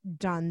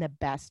done the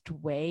best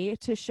way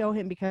to show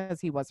him because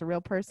he was a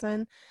real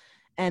person.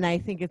 And I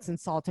think it's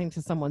insulting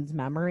to someone's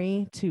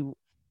memory to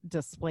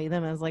display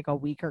them as like a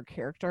weaker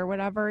character or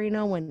whatever,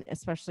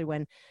 especially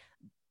when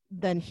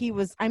then he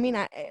was,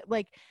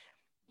 like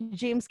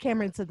James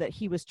Cameron said that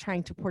he was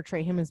trying to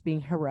portray him as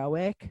being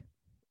heroic.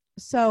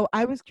 So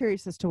I was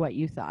curious as to what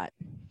you thought.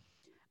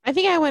 I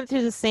think I went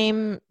through the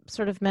same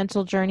sort of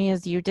mental journey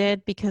as you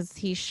did because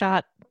he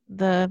shot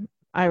the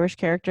Irish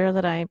character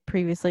that I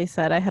previously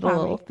said I had Tommy. A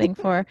little thing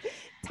for.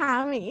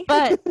 Tommy.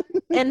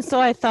 And so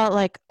I thought,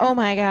 like, oh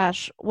my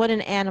gosh, what an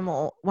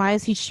animal. Why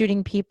is he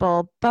shooting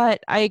people?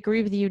 But I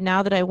agree with you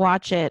now that I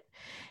watch it.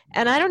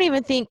 And I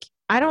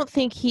don't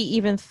think he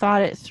even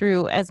thought it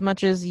through as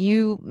much as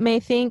you may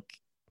think,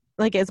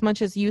 like as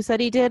much as you said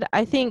he did.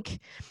 I think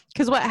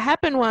because what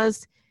happened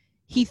was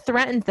he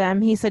threatened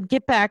them. He said,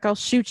 get back, I'll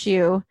shoot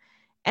you.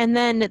 And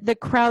then the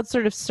crowd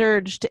sort of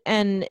surged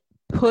and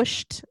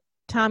pushed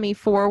Tommy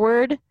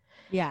forward.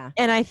 Yeah.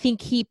 And I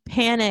think he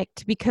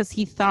panicked because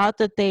he thought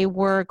that they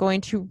were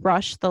going to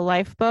rush the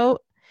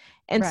lifeboat.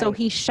 And so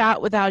he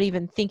shot without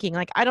even thinking.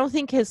 Like, I don't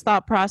think his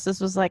thought process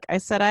was like, I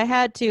said I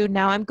had to,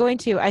 now I'm going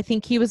to. I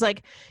think he was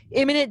like,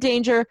 imminent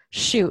danger,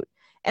 shoot.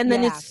 And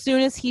then as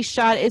soon as he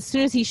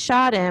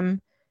shot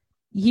him,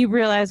 he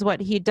realized what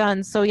he'd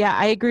done. So yeah,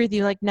 I agree with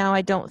you. Like, now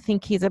I don't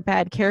think he's a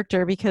bad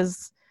character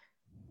because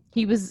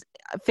he was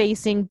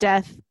facing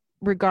death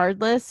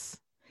regardless.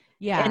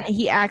 Yeah. And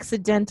he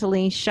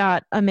accidentally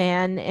shot a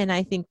man. And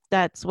I think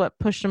that's what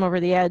pushed him over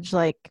the edge.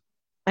 Like,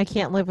 I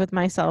can't live with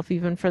myself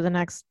even for the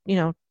next,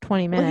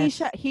 20 minutes.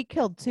 Well, he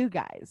killed two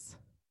guys.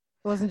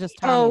 It wasn't just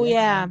Tommy. Oh,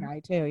 yeah. Guy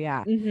too.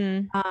 Yeah.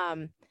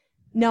 Mm-hmm.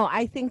 No,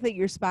 I think that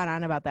you're spot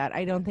on about that.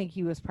 I don't think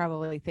he was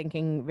probably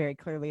thinking very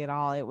clearly at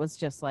all. It was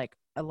just like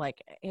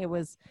it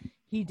was,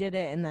 he did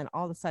it. And then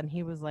all of a sudden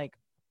he was like,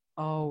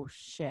 oh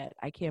shit,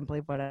 I can't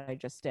believe what I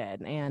just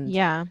did. And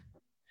Yeah.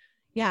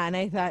 yeah, and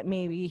I thought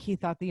maybe he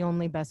thought the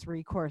only best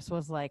recourse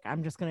was like,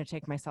 I'm just going to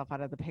take myself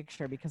out of the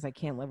picture because I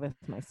can't live with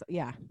myself.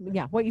 Yeah.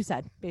 Yeah. What you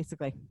said,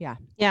 basically. Yeah.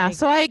 Yeah.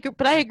 So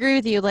but I agree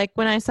with you. Like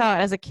when I saw it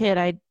as a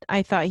kid,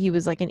 I thought he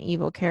was like an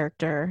evil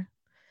character.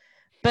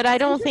 But I It's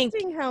don't think,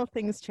 interesting how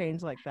things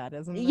change like that,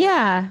 isn't it?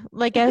 yeah,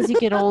 like as you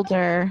get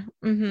older.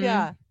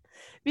 Yeah.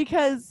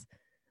 Because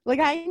like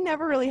I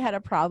never really had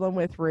a problem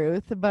with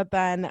Ruth, but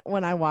then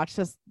when I watched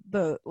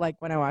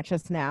when I watch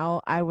this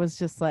now, I was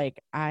just like,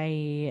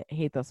 I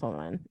hate this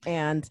woman.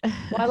 And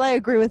while I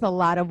agree with a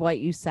lot of what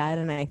you said,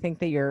 and I think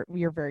that you're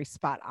very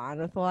spot on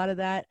with a lot of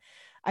that,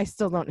 I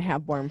still don't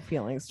have warm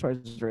feelings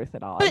towards Ruth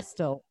at all. I But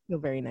still feel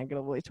very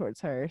negatively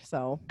towards her.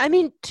 So I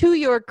mean, to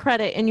your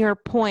credit and your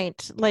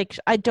point, like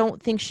I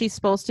don't think she's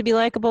supposed to be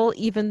likable,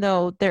 even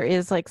though there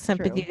is like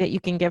sympathy true. that you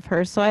can give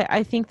her. So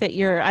I think that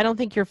I don't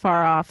think you're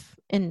far off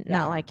in Yeah.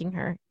 not liking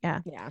her.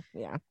 Yeah. Yeah.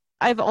 Yeah.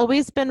 I've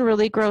always been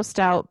really grossed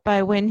out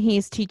by when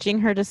he's teaching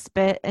her to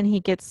spit and he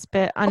gets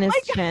spit on Oh his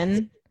my God,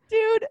 chin.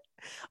 dude.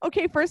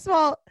 Okay, first of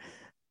all,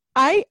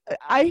 I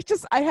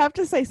have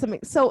to say something.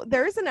 So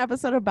there's an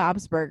episode of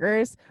Bob's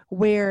Burgers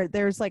where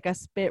there's like a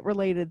spit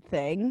related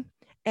thing,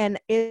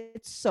 and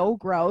it's so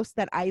gross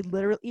that I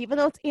literally, even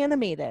though it's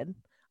animated,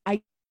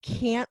 I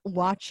can't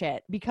watch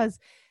it because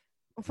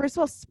first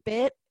of all,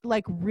 spit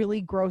like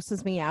really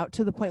grosses me out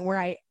to the point where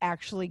I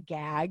actually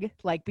gag,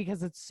 like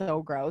because it's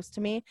so gross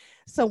to me.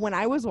 So when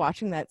I was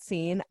watching that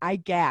scene, I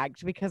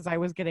gagged because I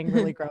was getting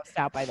really grossed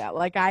out by that.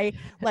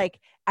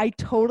 I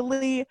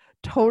totally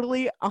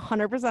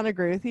 100%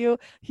 agree with you.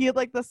 He had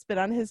like the spit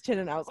on his chin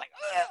and I was like,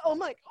 ugh! I'm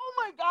like, oh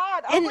my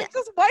God. I was like,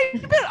 just wipe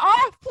it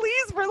off,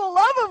 please, for the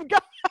love of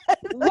God.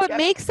 What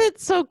makes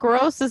it so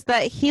gross is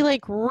that he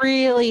like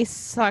really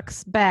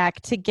sucks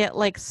back to get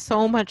like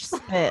so much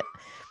spit.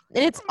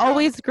 And it's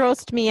always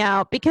grossed me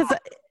out because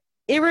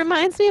it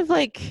reminds me of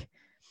like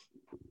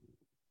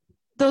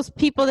those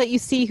people that you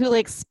see who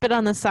like spit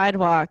on the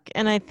sidewalk.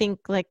 And I think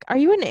like, are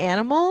you an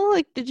animal?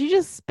 Like, did you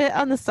just spit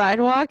on the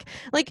sidewalk?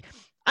 Like,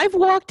 I've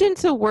walked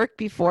into work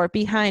before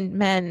behind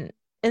men,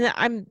 and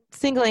I'm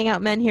singling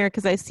out men here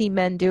because I see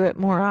men do it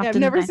more often. I've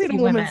never than I seen see a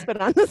woman women. spit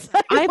on the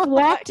sidewalk. I've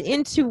walked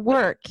into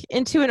work,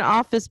 into an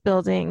office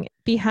building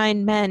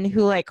behind men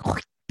who like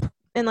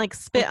and like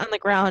spit on the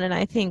ground, and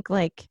I think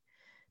like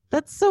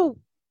that's so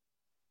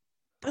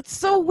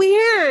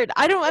weird.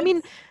 I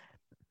mean,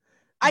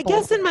 I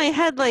guess in my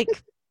head, like,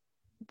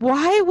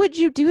 why would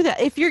you do that?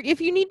 If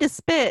you need to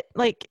spit,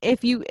 like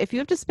if you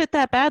have to spit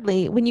that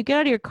badly, when you get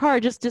out of your car,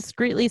 just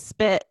discreetly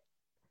spit.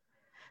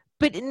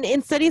 But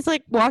instead he's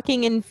like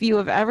walking in view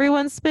of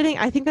everyone spitting.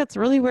 I think that's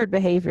really weird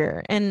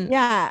behavior. And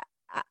yeah,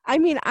 I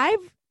mean,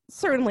 I've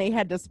certainly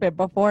had to spit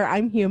before.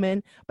 I'm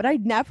human, but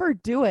I'd never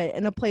do it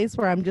in a place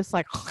where I'm just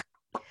like,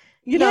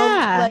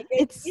 like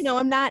it's,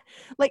 I'm not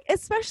like,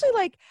 especially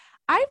like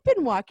I've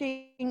been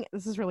walking.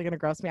 This is really going to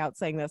gross me out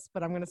saying this,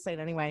 but I'm going to say it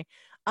anyway.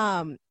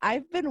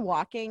 I've been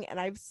walking and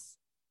I've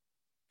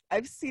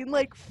seen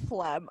like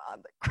phlegm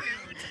on the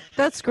ground.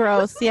 That's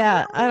gross.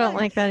 Yeah, I don't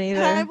like that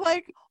either. And I've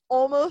like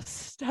almost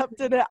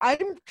stepped in it.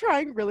 I'm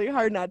trying really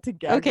hard not to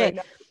gag right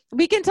now.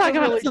 We can talk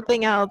about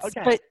something else,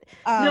 but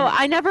no,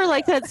 I never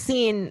liked that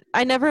scene.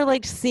 I never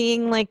liked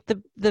seeing like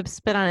the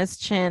spit on his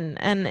chin,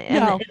 and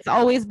it's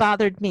always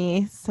bothered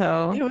me.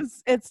 So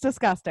it's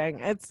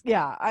disgusting. It's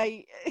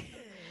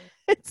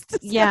it's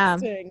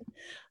disgusting.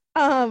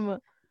 Yeah.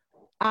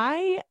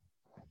 I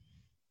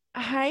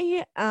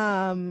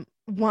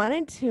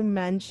wanted to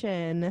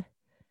mention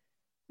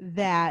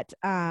that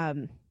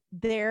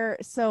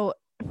so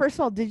first of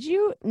all, do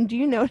you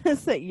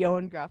notice that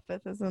Ioan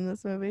Gruffudd is in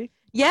this movie?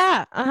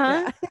 Yeah,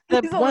 Yeah.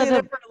 He's only in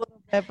it for a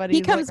little bit, but he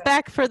comes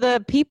back for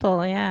the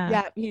people.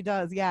 Yeah, he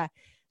does. Yeah.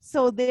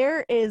 So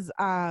there is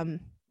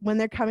when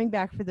they're coming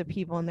back for the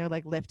people and they're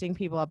like lifting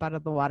people up out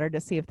of the water to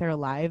see if they're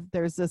alive,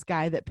 there's this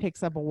guy that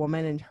picks up a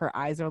woman and her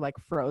eyes are like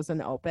frozen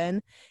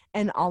open,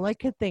 and all I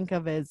could think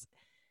of is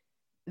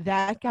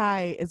that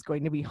guy is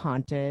going to be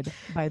haunted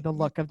by the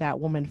look of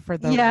that woman for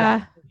the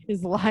rest of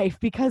his life,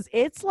 because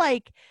it's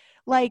like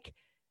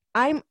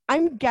I'm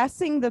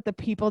guessing that the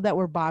people that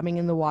were bobbing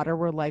in the water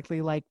were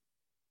likely like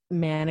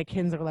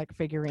mannequins or like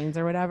figurines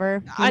or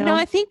whatever. I know.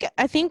 I think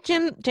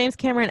James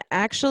Cameron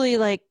actually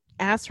like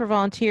asked for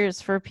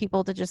volunteers for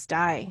people to just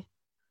die.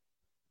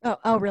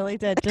 Oh, really?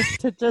 Did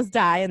just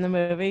die in the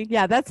movie?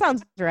 Yeah, that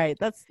sounds right.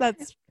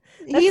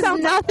 He's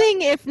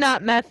nothing if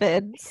not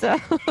method. So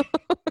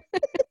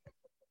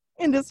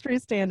industry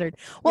standard.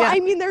 Well, yeah. I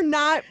mean,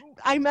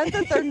 I meant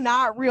that they're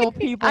not real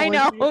people. I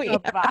know. Yeah.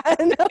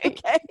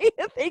 Okay.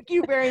 Thank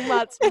you very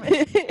much,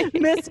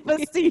 Miss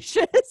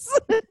Facetious.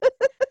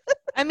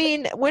 I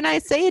mean, when I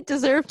say it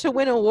deserved to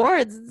win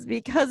awards, it's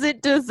because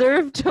it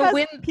deserved to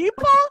win.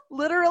 People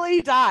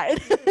literally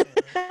died.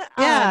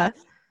 Yeah.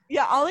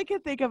 Yeah. All I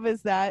could think of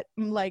is that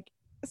like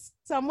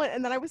someone,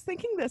 and then I was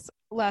thinking this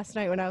last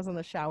night when I was in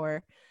the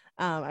shower.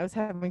 I was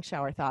having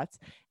shower thoughts,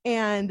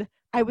 and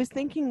I was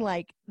thinking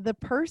like the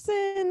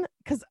person,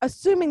 because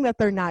assuming that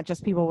they're not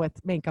just people with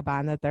makeup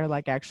on, that they're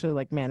like actually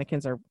like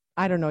mannequins or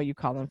I don't know, you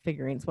call them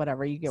figurines,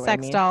 whatever, you get what I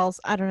Sex mean. dolls.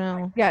 I don't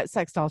know. Yeah,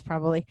 sex dolls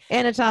probably.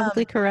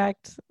 Anatomically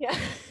correct. Yeah.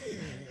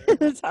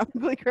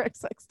 Anatomically correct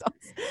sex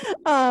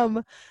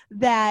dolls.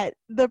 That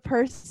the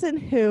person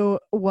who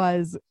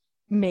was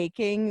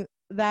making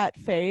that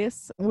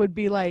face would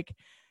be like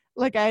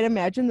I'd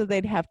imagine that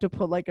they'd have to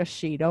put like a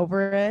sheet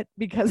over it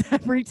because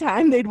every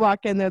time they'd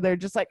walk in there, they're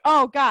just like,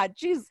 oh God,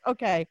 geez,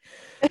 okay.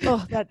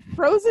 Oh, that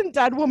frozen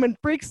dead woman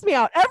freaks me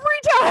out every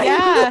time.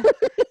 Yeah.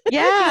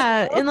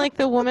 Yeah. And like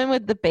the woman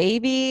with the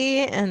baby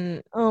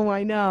and Oh,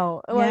 I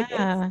know. Like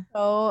yeah. it's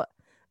so,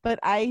 but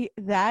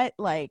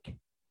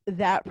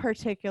that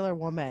particular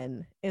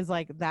woman is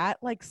like that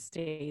like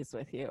stays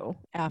with you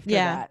after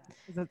Yeah. that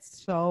because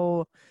it's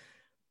so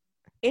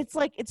it's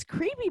like it's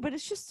creepy, but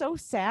it's just so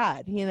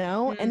sad, you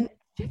know? Mhm. And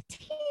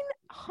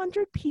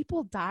 1,500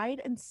 people died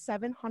and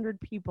 700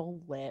 people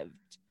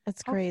lived.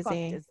 It's How fucked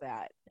crazy. is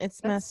that? It's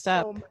That's messed so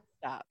up. messed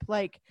up.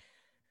 Like,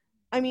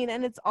 I mean,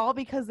 and it's all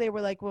because they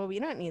were like, well, we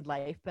don't need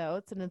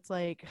lifeboats. And it's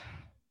like,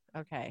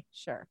 okay,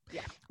 sure.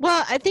 Yeah.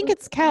 Well, I think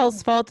it's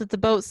Cal's fault that the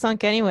boat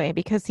sunk anyway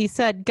because he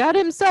said God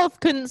himself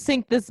couldn't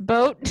sink this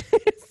boat.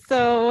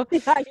 So,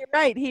 Yeah, you're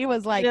right. He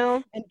was like, you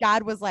know, and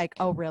God was like,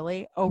 oh,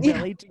 really? Oh, Yeah.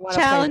 really? Do you want to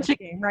play Challenge this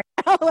game right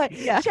now? Like,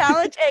 Yeah.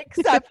 challenge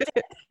accepted.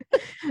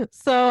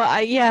 So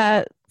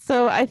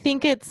I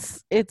think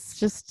it's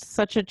just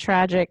such a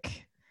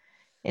tragic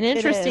an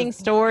interesting is.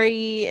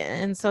 story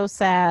and so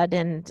sad,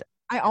 and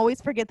I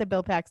always forget that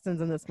Bill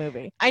Paxton's in this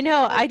movie. I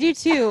know I do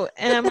too,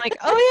 and I'm like,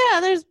 oh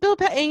yeah, there's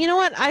and you know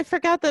what, I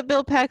forgot that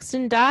Bill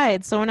Paxton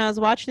died, so when I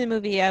was watching the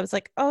movie I was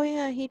like, oh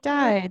yeah, he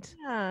died.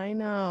 Yeah, I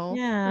know.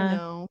 Yeah. I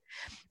know.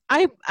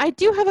 I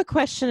do have a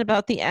question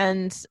about the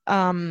end.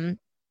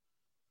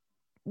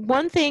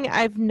 One thing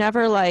I've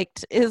never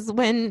liked is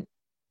when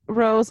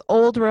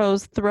old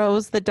Rose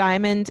throws the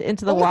diamond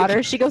into the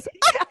water. She goes,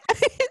 ah!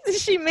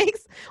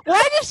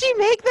 Why does she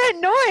make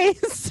that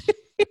noise?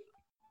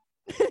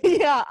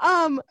 Yeah.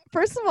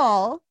 First of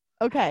all,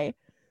 okay,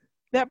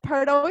 that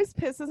part always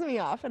pisses me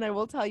off, and I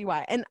will tell you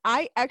why. And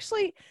I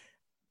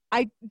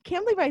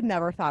can't believe I'd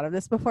never thought of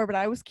this before, but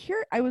I was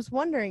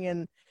wondering,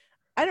 and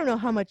I don't know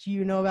how much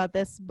you know about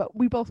this, but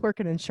we both work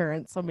in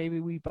insurance, so maybe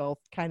we both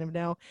kind of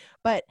know.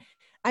 But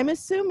I'm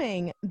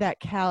assuming that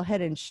Cal had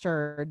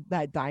insured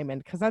that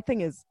diamond because that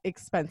thing is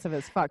expensive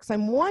as fuck. So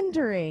I'm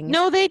wondering.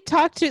 No, I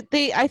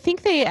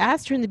think they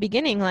asked her in the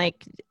beginning,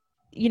 like,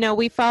 you know,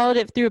 we followed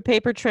it through a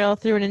paper trail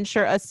through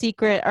a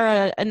secret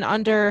or an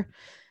under,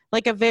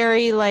 like a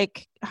very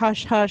like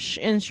hush hush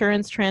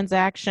insurance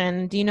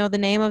transaction. Do you know the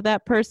name of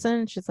that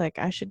person? She's like,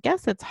 I should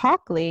guess it's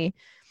Hockley.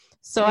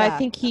 So yeah. I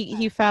think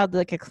he filed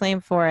like a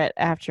claim for it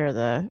after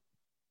the.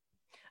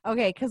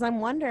 Okay, because I'm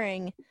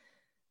wondering,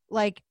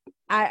 like,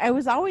 I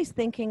was always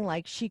thinking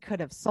like she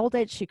could have sold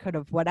it, she could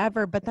have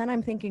whatever, but then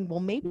I'm thinking, well,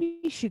 maybe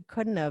she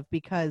couldn't have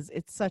because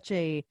it's such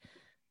a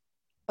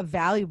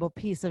valuable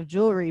piece of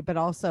jewelry, but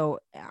also,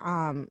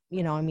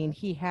 you know, I mean,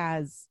 he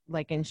has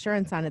like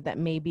insurance on it that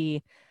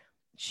maybe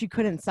she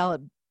couldn't sell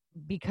it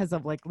because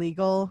of like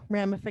legal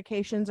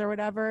ramifications or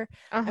whatever.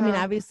 I mean,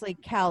 obviously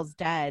Cal's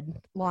dead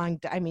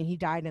I mean, he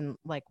died in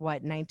like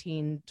what,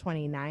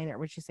 1929 or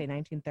would you say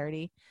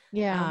 1930?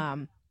 Yeah.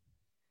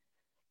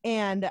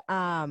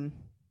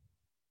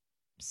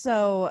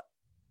 So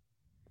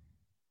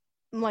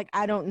like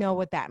I don't know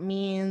what that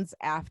means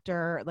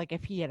after, like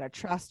if he had a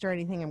trust or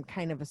anything. I'm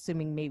kind of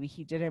assuming maybe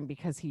he didn't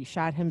because he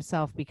shot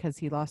himself because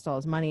he lost all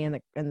his money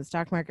in the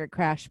stock market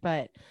crash.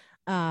 But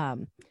I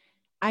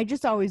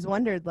just always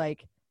wondered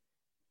like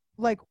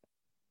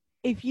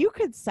if you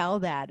could sell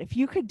that, if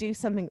you could do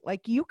something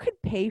like you could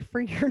pay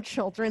for your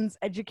children's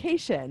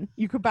education,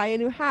 you could buy a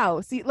new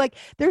house. Like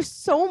there's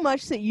so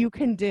much that you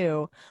can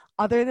do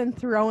other than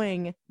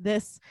throwing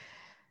this.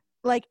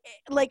 Like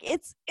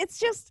it's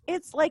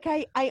like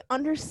I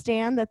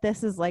understand that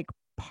this is like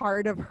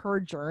part of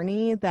her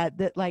journey,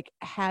 that like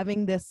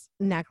having this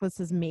necklace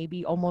is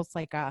maybe almost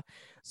like a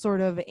sort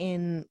of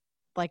in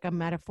like a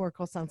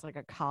metaphorical sense, like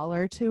a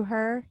collar to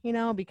her, you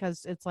know,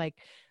 because it's like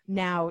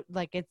now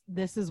like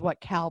this is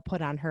what Cal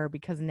put on her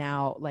because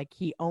now like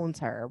he owns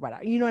her or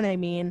whatever, you know what I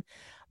mean?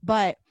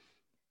 But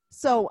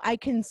so I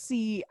can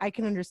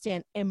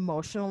understand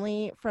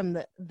emotionally from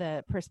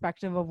the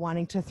perspective of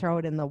wanting to throw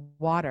it in the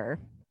water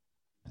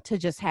to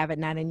just have it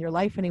not in your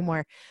life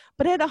anymore.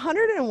 But at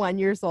 101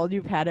 years old,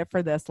 you've had it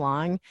for this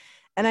long.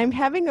 And I'm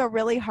having a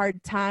really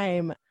hard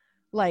time,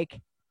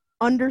 like,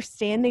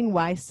 understanding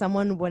why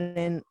someone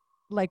wouldn't,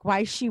 like,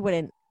 why she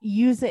wouldn't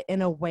use it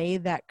in a way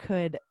that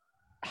could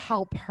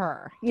help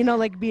her, you know,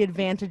 like be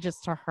advantageous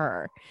to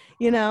her,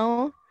 you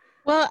know?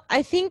 Well,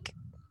 I think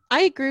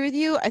I agree with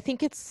you. I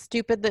think it's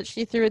stupid that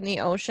she threw it in the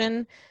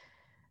ocean.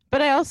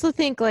 But I also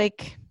think,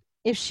 like,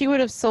 if she would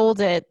have sold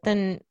it,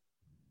 then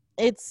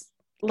it's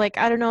like,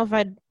 I don't know if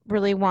I'd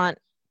really want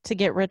to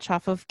get rich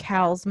off of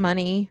Cal's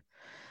money.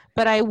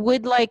 But I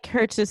would like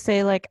her to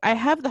say, like, I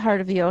have the heart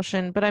of the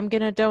ocean, but I'm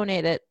gonna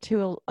donate it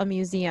to a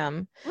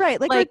museum. Right.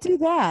 Like, or Like, do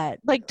that.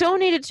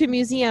 donate it to a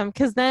museum,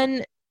 because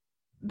then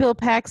Bill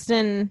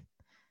Paxton,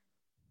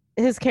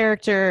 his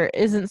character,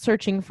 isn't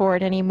searching for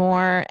it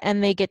anymore,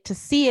 and they get to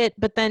see it,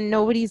 but then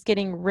nobody's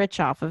getting rich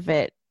off of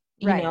it.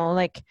 Right.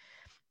 Like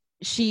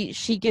she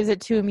gives it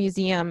to a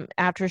museum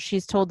after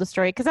she's told the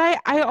story, because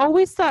I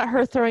always thought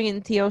her throwing it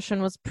into the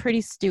ocean was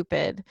pretty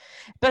stupid,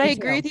 but I Me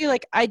agree too. with you.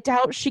 Like, I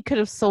doubt she could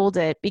have sold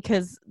it,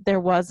 because there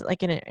was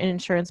like an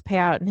insurance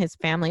payout, and his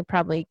family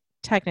probably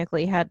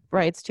technically had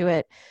rights to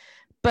it.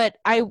 But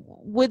I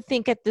would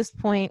think at this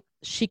point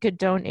she could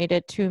donate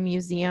it to a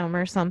museum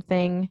or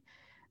something.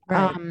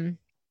 Right.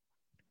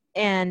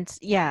 And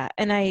yeah,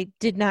 and I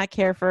did not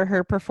care for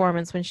her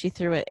performance when she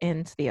threw it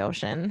into the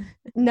ocean.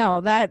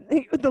 No, that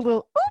the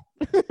little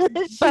oop.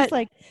 She's But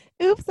like,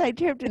 oops, I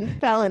tripped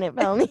and fell and it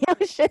fell in the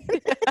ocean.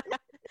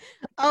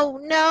 oh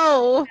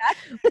no.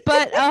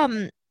 But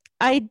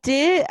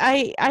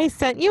I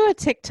sent you a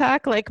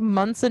TikTok like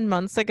months and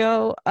months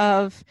ago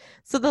of,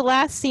 so the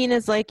last scene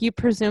is like, you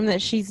presume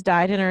that she's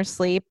died in her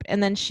sleep,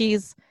 and then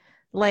she's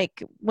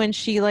like, when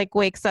she like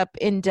wakes up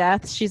in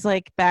death, she's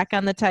like back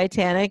on the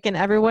Titanic, and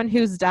everyone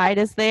who's died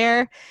is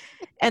there.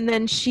 And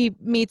then she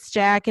meets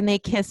Jack, and they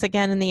kiss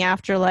again in the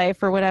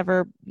afterlife, or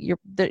whatever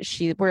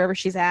wherever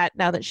she's at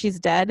now that she's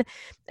dead.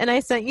 And I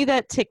sent you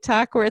that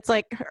TikTok where it's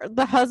like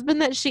the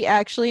husband that she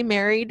actually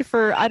married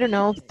for, I don't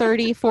know,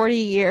 30, 40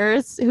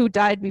 years, who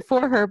died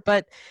before her,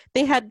 but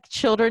they had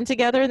children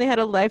together and they had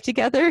a life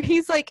together.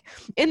 He's like,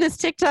 in this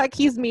TikTok,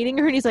 he's meeting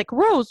her and he's like,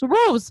 Rose,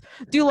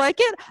 do you like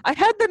it? I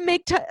had them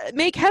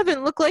make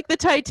heaven look like the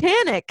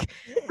Titanic,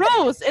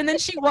 Rose. And then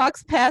she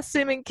walks past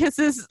him and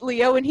kisses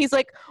Leo, and he's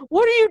like,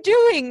 what are you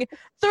doing?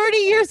 30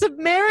 years of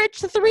marriage,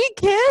 3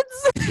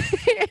 kids?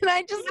 And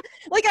I just,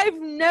 like, I've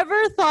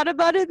never thought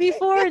about it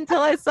before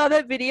until I saw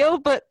that video.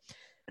 But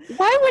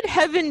why would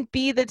heaven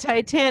be the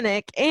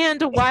Titanic?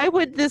 And why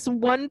would this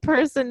one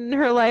person in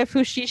her life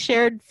who she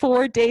shared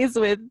 4 days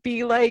with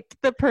be like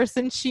the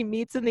person she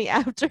meets in the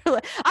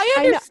afterlife? I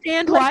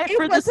understand why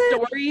for the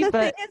story,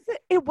 but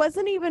it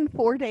wasn't even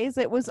 4 days.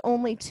 It was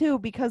only 2,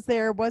 because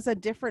there was a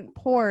different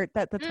port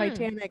that the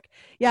Titanic,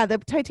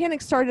 the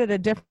Titanic started at a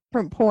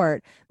different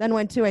port, then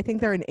went to, I think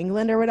they're in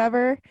England or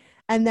whatever.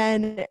 And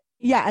then,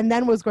 and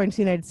then was going to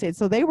the United States.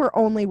 So they were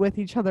only with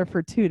each other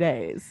for 2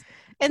 days.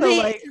 And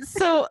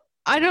so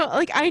I don't,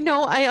 like, I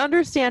know, I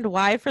understand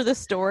why for the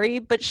story,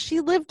 but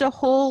she lived a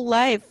whole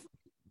life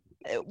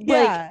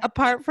like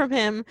apart from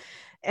him.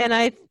 And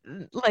I've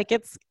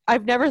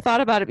never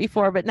thought about it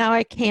before, but now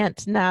I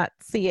can't not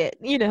see it,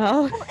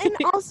 Well, and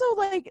also,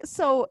 like,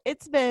 so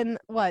it's been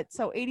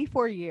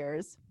 84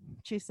 years,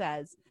 she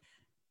says.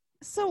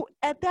 So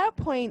at that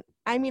point,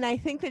 I mean, I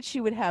think that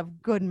she would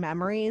have good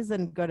memories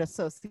and good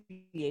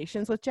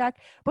associations with Jack,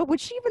 but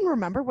would she even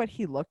remember what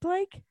he looked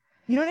like?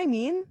 You know what I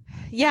mean?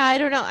 Yeah, I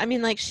don't know. I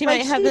mean, like, she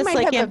might have this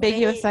like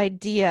ambiguous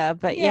idea,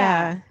 but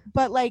yeah.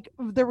 But like,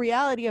 the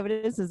reality of it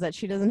is that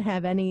she doesn't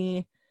have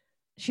any,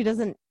 she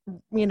doesn't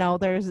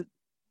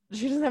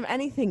have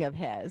anything of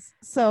his.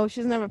 So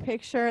she doesn't have a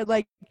picture,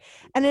 like,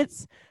 and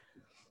it's,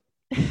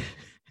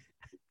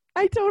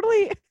 I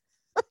totally,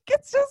 like,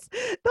 it's just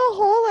the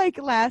whole, like,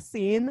 last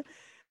scene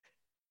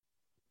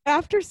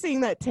after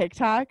seeing that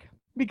TikTok,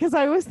 because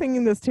I was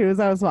thinking this too as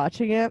I was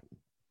watching it,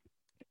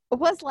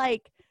 was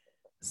like,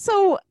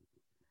 so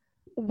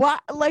why,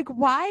 like,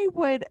 why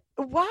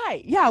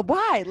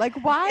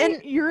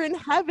and you're in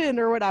heaven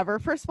or whatever.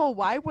 First of all,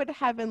 why would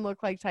heaven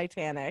look like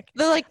Titanic?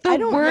 The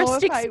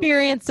worst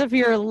experience of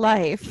your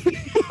life.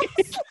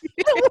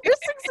 The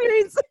worst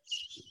experience,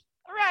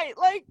 right?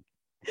 Like,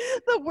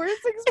 the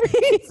worst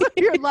experience of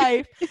your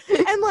life.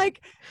 And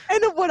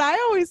what I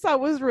always thought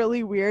was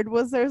really weird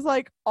was there's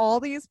like all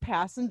these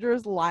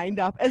passengers lined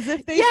up as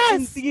if they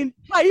the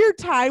entire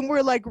time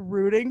were like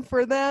rooting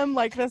for them,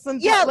 like this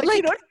entire, like,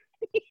 you know,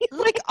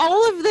 like,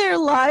 all of their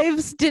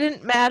lives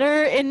didn't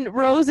matter, and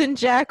Rose and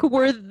Jack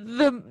were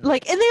the,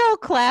 like, and they all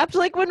clapped,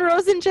 like, when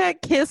Rose and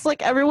Jack kissed,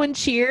 like, everyone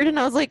cheered, and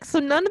I was like, so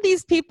none of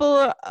these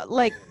people,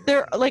 like,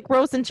 they're like,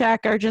 Rose and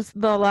Jack are just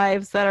the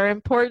lives that are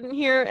important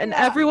here, and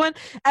everyone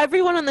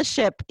on the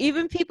ship,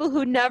 even people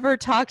who never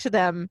talk to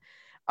them,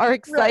 are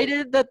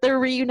excited that they're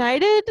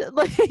reunited.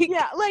 Like,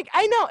 like,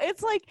 I know,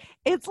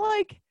 it's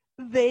like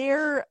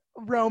their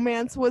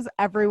romance was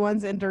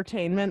everyone's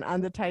entertainment on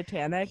the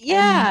Titanic.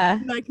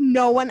 And, like,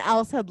 no one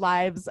else had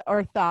lives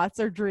or thoughts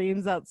or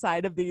dreams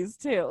outside of these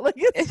two. Like,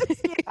 it's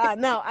just,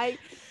 I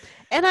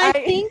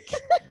think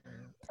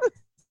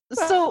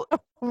so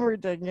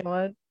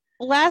ridiculous.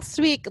 Last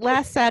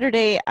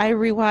Saturday, I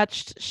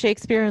rewatched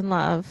Shakespeare in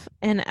Love,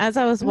 and as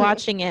I was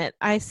watching it,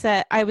 I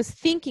was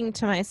thinking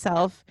to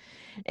myself,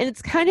 and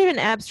it's kind of an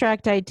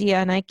abstract idea,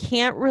 and I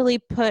can't really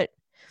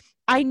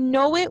I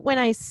know it when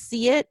I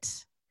see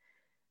it,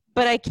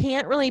 but I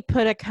can't really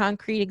put a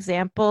concrete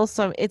example,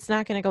 so it's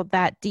not going to go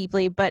that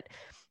deeply. But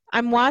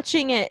I'm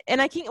watching it,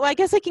 and I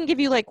guess I can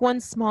give you like one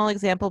small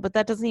example, but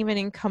that doesn't even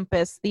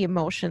encompass the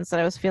emotions that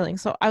I was feeling.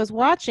 So I was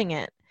watching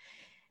it,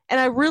 And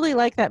I really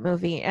like that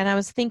movie. And I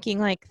was thinking,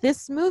 like,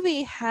 this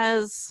movie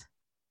has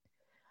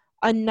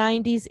a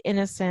 90s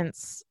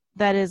innocence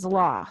that is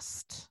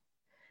lost,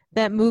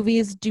 that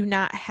movies do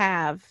not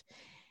have.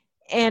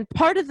 And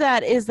part of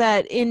that is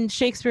that in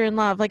Shakespeare in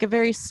Love, like a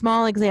very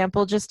small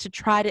example, just to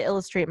try to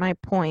illustrate my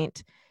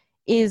point,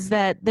 is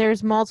that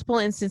there's multiple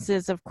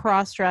instances of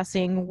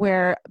cross-dressing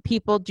where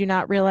people do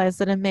not realize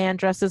that a man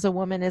dressed as a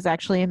woman is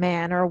actually a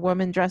man, or a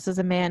woman dressed as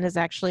a man is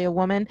actually a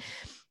woman.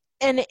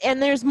 And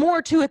there's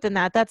more to it than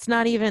that. That's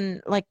not even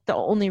like the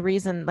only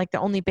reason, like the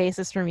only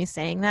basis for me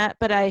saying that.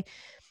 But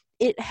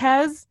it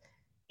has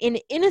an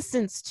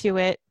innocence to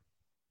it.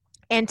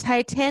 And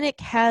Titanic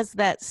has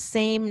that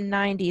same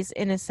 90s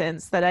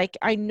innocence that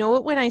I know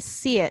it when I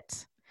see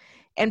it.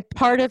 And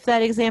part of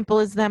that example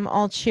is them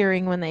all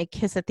cheering when they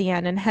kiss at the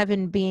end, and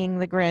heaven being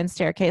the grand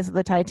staircase of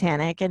the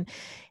Titanic. And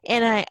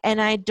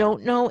I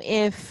don't know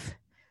if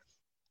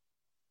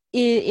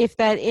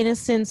that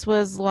innocence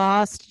was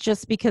lost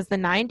just because the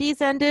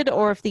 90s ended,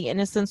 or if the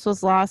innocence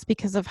was lost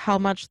because of how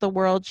much the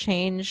world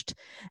changed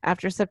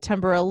after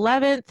September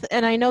 11th.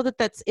 And I know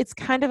that it's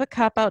kind of a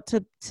cop out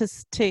to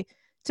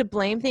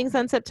blame things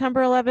on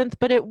September 11th,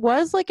 but it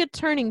was like a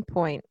turning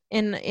point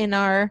in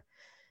our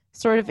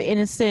sort of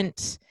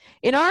innocent,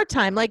 in our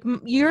time. Like,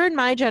 you're in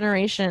my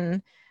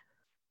generation.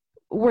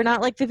 We're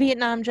not like the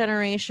Vietnam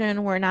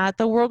generation. We're not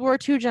the World War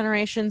II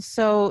generation.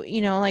 So,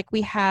 like,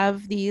 we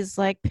have these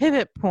like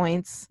pivot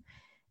points.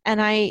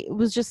 And I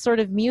was just sort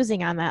of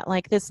musing on that,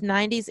 like this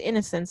 90s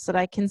innocence that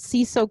I can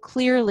see so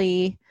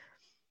clearly.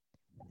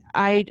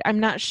 I'm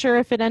not sure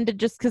if it ended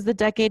just because the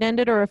decade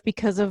ended, or if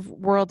because of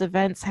world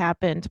events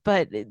happened,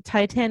 but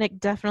Titanic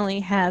definitely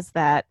has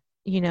that,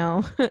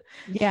 Yeah.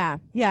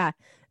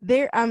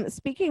 There,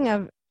 speaking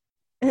of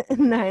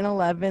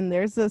 9/11,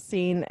 there's a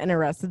scene in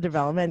Arrested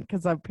Development,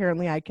 because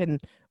apparently I can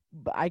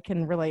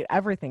relate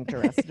everything to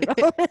Arrested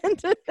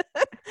Development.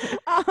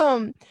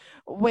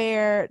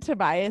 Where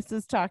Tobias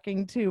is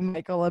talking to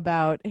Michael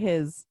about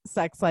his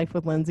sex life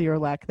with Lindsay, or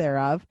lack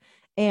thereof,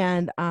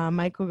 and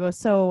Michael goes,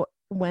 "So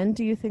when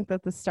do you think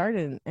that this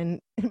started?"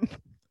 And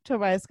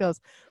Tobias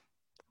goes,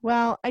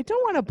 "Well, I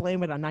don't want to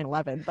blame it on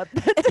 9/11, but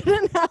that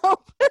didn't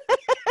help."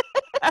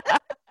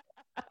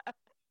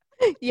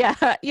 Yeah.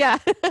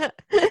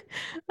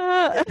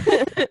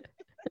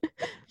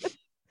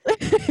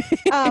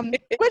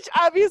 Which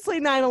obviously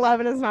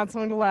 9/11 is not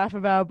something to laugh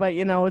about, but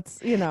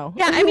it's. Yeah,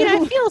 I mean,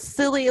 I feel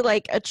silly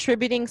like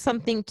attributing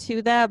something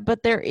to that,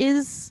 but there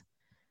is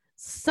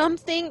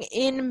something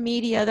in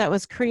media that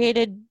was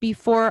created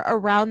before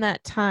around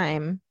that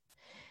time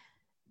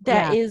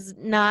that is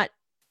not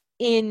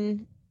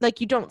in,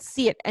 like, you don't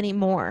see it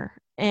anymore.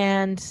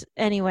 And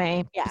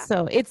anyway,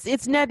 so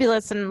it's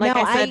nebulous, and like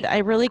I said, I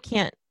really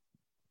can't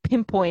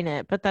pinpoint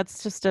it, but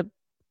that's just a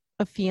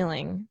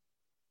feeling.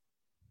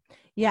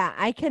 Yeah,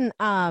 I can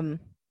I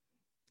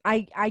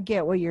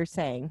get what you're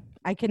saying.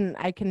 I can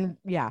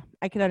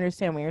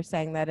understand what you're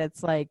saying, that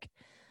it's like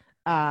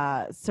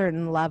a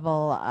certain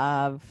level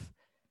of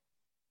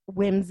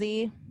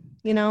whimsy,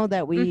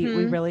 that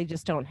we really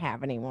just don't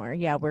have anymore.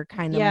 Yeah, we're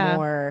kind of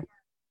more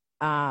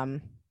I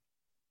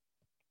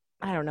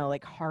don't know,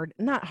 like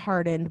not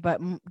hardened,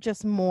 but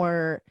just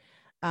more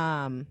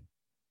I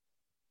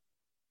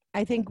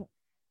think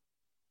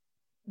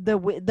the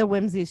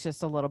whimsy is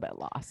just a little bit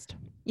lost.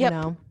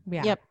 Yep.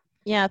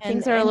 Yeah,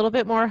 things are a little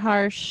bit more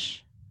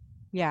harsh.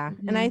 Yeah.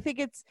 And I think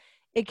it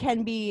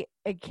can be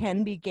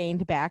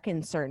gained back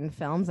in certain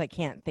films. I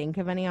can't think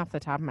of any off the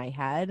top of my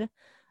head.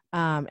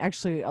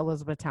 Actually,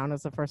 Elizabethtown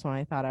is the first one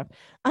I thought of.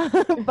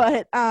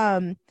 But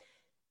I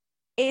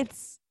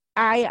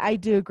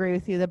do agree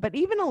with you but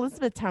even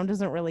Elizabethtown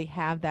doesn't really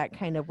have that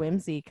kind of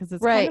whimsy, because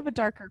it's kind of a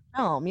darker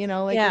film,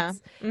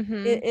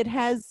 it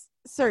has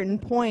certain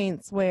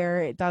points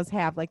where it does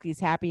have like these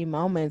happy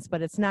moments,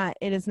 but it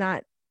is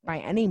not by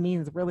any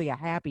means really a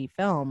happy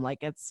film.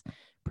 Like, it's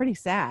pretty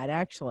sad,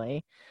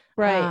 actually.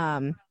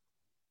 Right.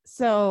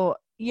 So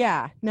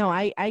yeah, no,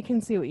 I can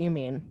see what you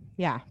mean.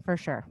 Yeah, for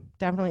sure.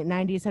 Definitely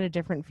 90s had a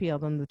different feel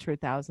than the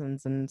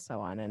 2000s and so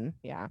on. And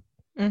yeah.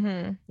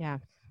 Yeah.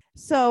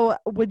 So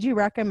would you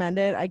recommend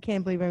it? I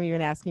can't believe I'm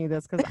even asking you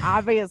this, because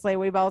obviously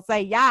we both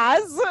say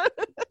yes.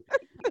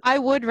 I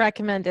would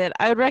recommend it.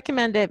 I would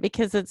recommend it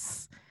because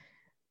it's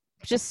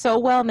just so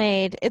well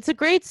made. It's a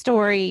great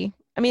story.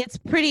 I mean, it's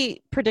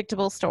pretty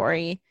predictable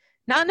story,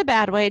 not in a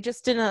bad way.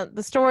 Just the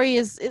story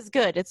is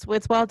good. It's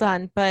well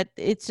done, but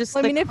it's just.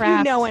 Well, I mean, if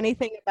you know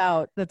anything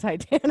about the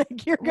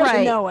Titanic, you're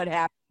gonna know what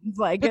happens.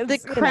 Like, but the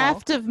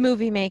craft of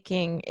movie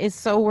making is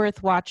so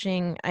worth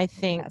watching. I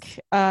think,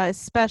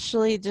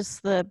 especially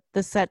just the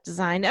set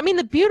design. I mean,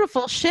 the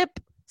beautiful ship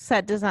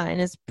set design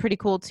is pretty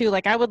cool too.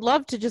 Like, I would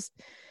love to just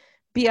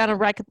be on a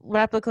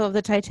replica of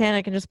the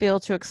Titanic and just be able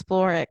to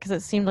explore it, because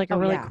it seemed like a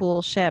really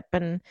cool ship,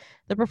 and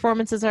the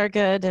performances are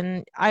good,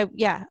 and I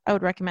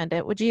would recommend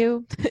it. Would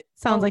you?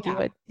 Sounds like you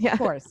would. Yeah, of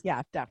course.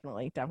 Yeah,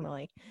 definitely.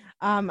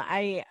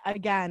 I,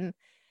 again,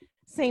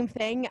 same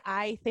thing.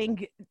 I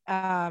think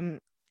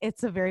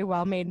it's a very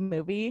well made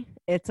movie.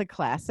 It's a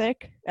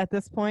classic at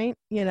this point,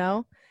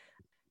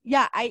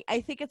 Yeah,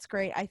 I think it's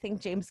great. I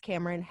think James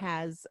Cameron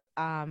has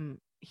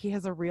he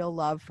has a real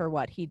love for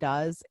what he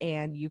does,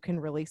 and you can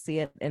really see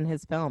it in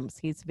his films.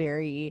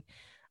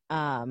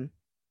 Um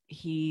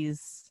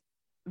he's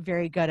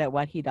very good at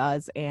what he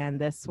does, and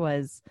this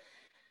was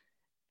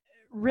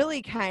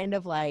really kind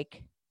of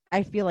like,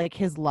 I feel like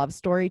his love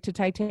story to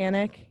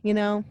Titanic, you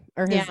know,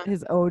 or Yeah.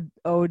 his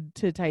ode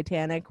to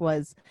Titanic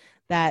was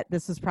that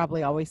this was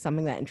probably always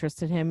something that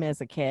interested him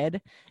as a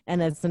kid,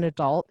 and as an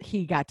adult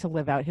he got to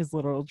live out his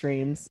literal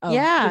dreams of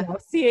Yeah.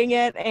 seeing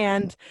it.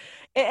 And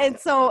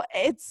so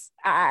it's,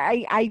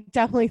 I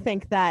definitely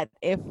think that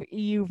if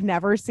you've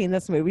never seen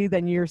this movie,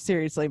 then you're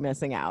seriously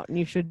missing out, and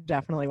you should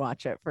definitely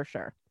watch it for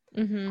sure.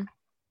 Mm-hmm.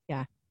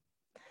 Yeah.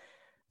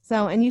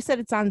 So, and you said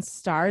it's on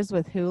Stars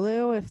with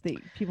Hulu if the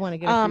people want to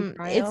get a free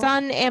trial? It's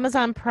on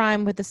Amazon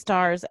Prime with the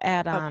Stars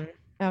add-on.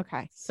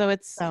 Okay. So So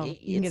it's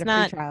you can get a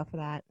not free trial for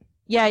that.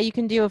 Yeah, you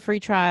can do a free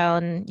trial,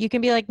 and you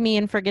can be like me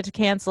and forget to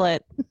cancel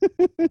it,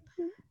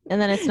 and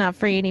then it's not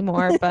free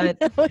anymore, but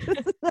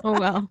oh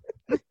well.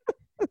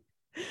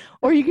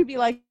 Or you could be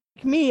like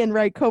me and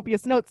write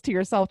copious notes to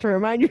yourself to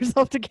remind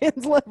yourself to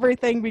cancel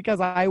everything, because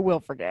I will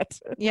forget.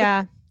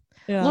 Yeah.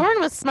 Lauren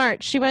was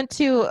smart. She went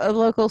to a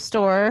local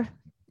store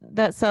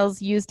that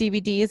sells used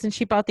DVDs, and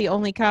she bought the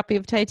only copy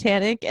of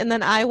Titanic, and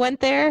then I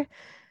went there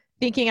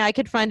thinking I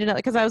could find another,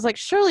 because I was like,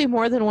 surely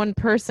more than one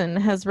person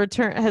has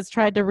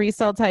tried to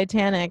resell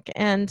Titanic,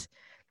 and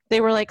they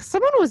were like,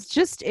 someone was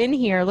just in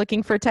here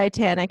looking for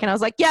Titanic, and I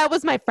was like, yeah, it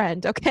was my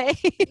friend, okay.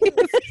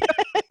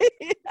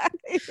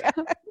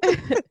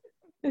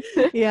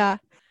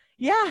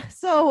 Yeah.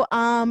 So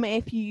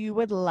if you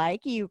would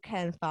like, you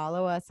can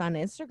follow us on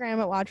Instagram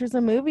at Watchers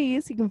and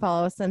Movies. You can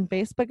follow us on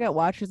Facebook at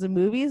Watchers and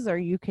Movies, or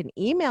you can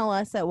email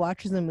us at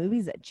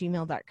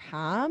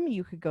watchersandmovies@gmail.com.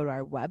 You could go to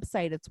our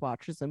website. It's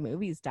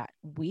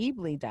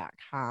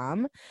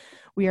watchersandmovies.weebly.com.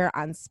 We are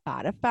on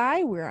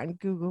Spotify. We're on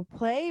Google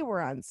Play.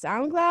 We're on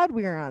SoundCloud.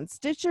 We are on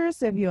Stitcher.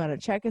 So if you want to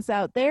check us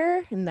out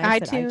there, and I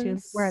said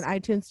iTunes. We're on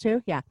iTunes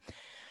too. Yeah.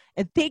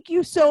 And thank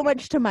you so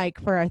much to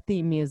Mike for our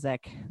theme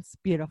music. It's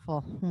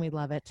beautiful, and we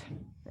love it.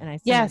 And I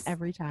sing it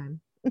every time.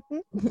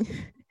 Yes.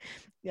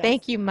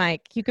 Thank you,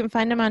 Mike. You can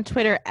find him on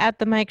Twitter at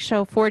the Mike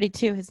Show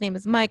 42. His name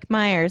is Mike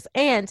Myers.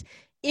 And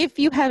if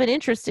you have an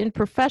interest in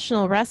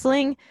professional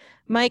wrestling,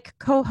 Mike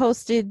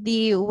co-hosted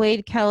the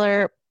Wade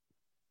Keller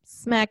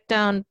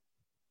SmackDown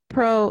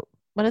Pro.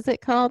 What is it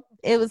called?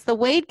 It was the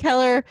Wade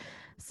Keller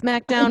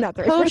SmackDown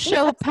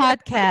post-show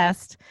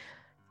podcast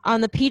on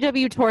the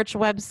PW Torch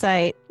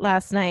website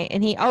last night,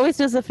 and he always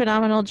does a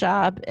phenomenal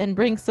job and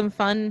brings some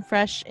fun,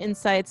 fresh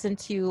insights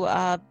into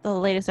the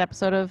latest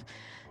episode of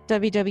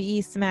WWE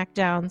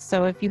SmackDown.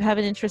 So if you have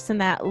an interest in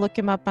that, look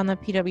him up on the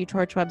PW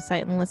Torch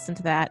website and listen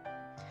to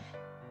that.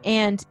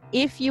 And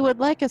if you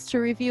would like us to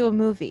review a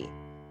movie,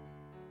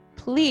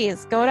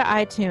 please go to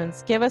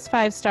iTunes, give us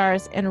 5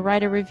 stars, and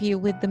write a review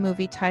with the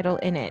movie title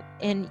in it.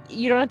 And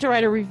you don't have to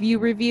write a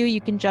review.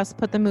 You can just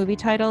put the movie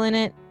title in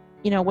it.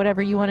 You know,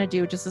 whatever you want to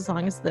do, just as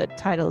long as the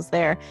title is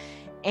there.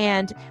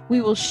 And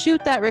we will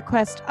shoot that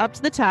request up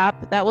to the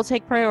top. That will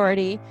take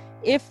priority.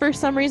 If for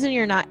some reason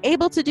you're not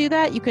able to do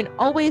that, you can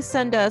always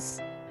send us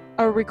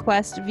a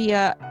request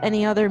via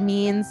any other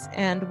means,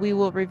 and we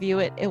will review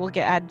it. It will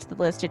get added to the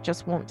list. It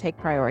just won't take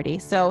priority.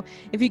 So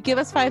if you give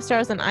us 5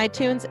 stars on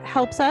iTunes, it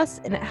helps us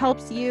and it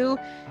helps you.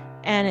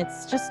 And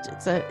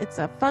it's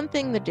a fun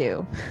thing to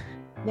do.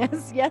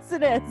 Yes,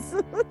 it is.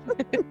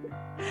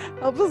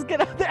 Help us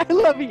get out there. I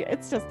love you.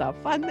 It's just a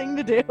fun thing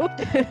to do.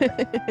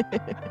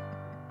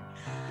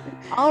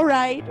 All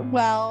right.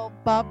 Well,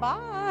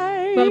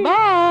 bye-bye.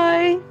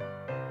 Bye-bye.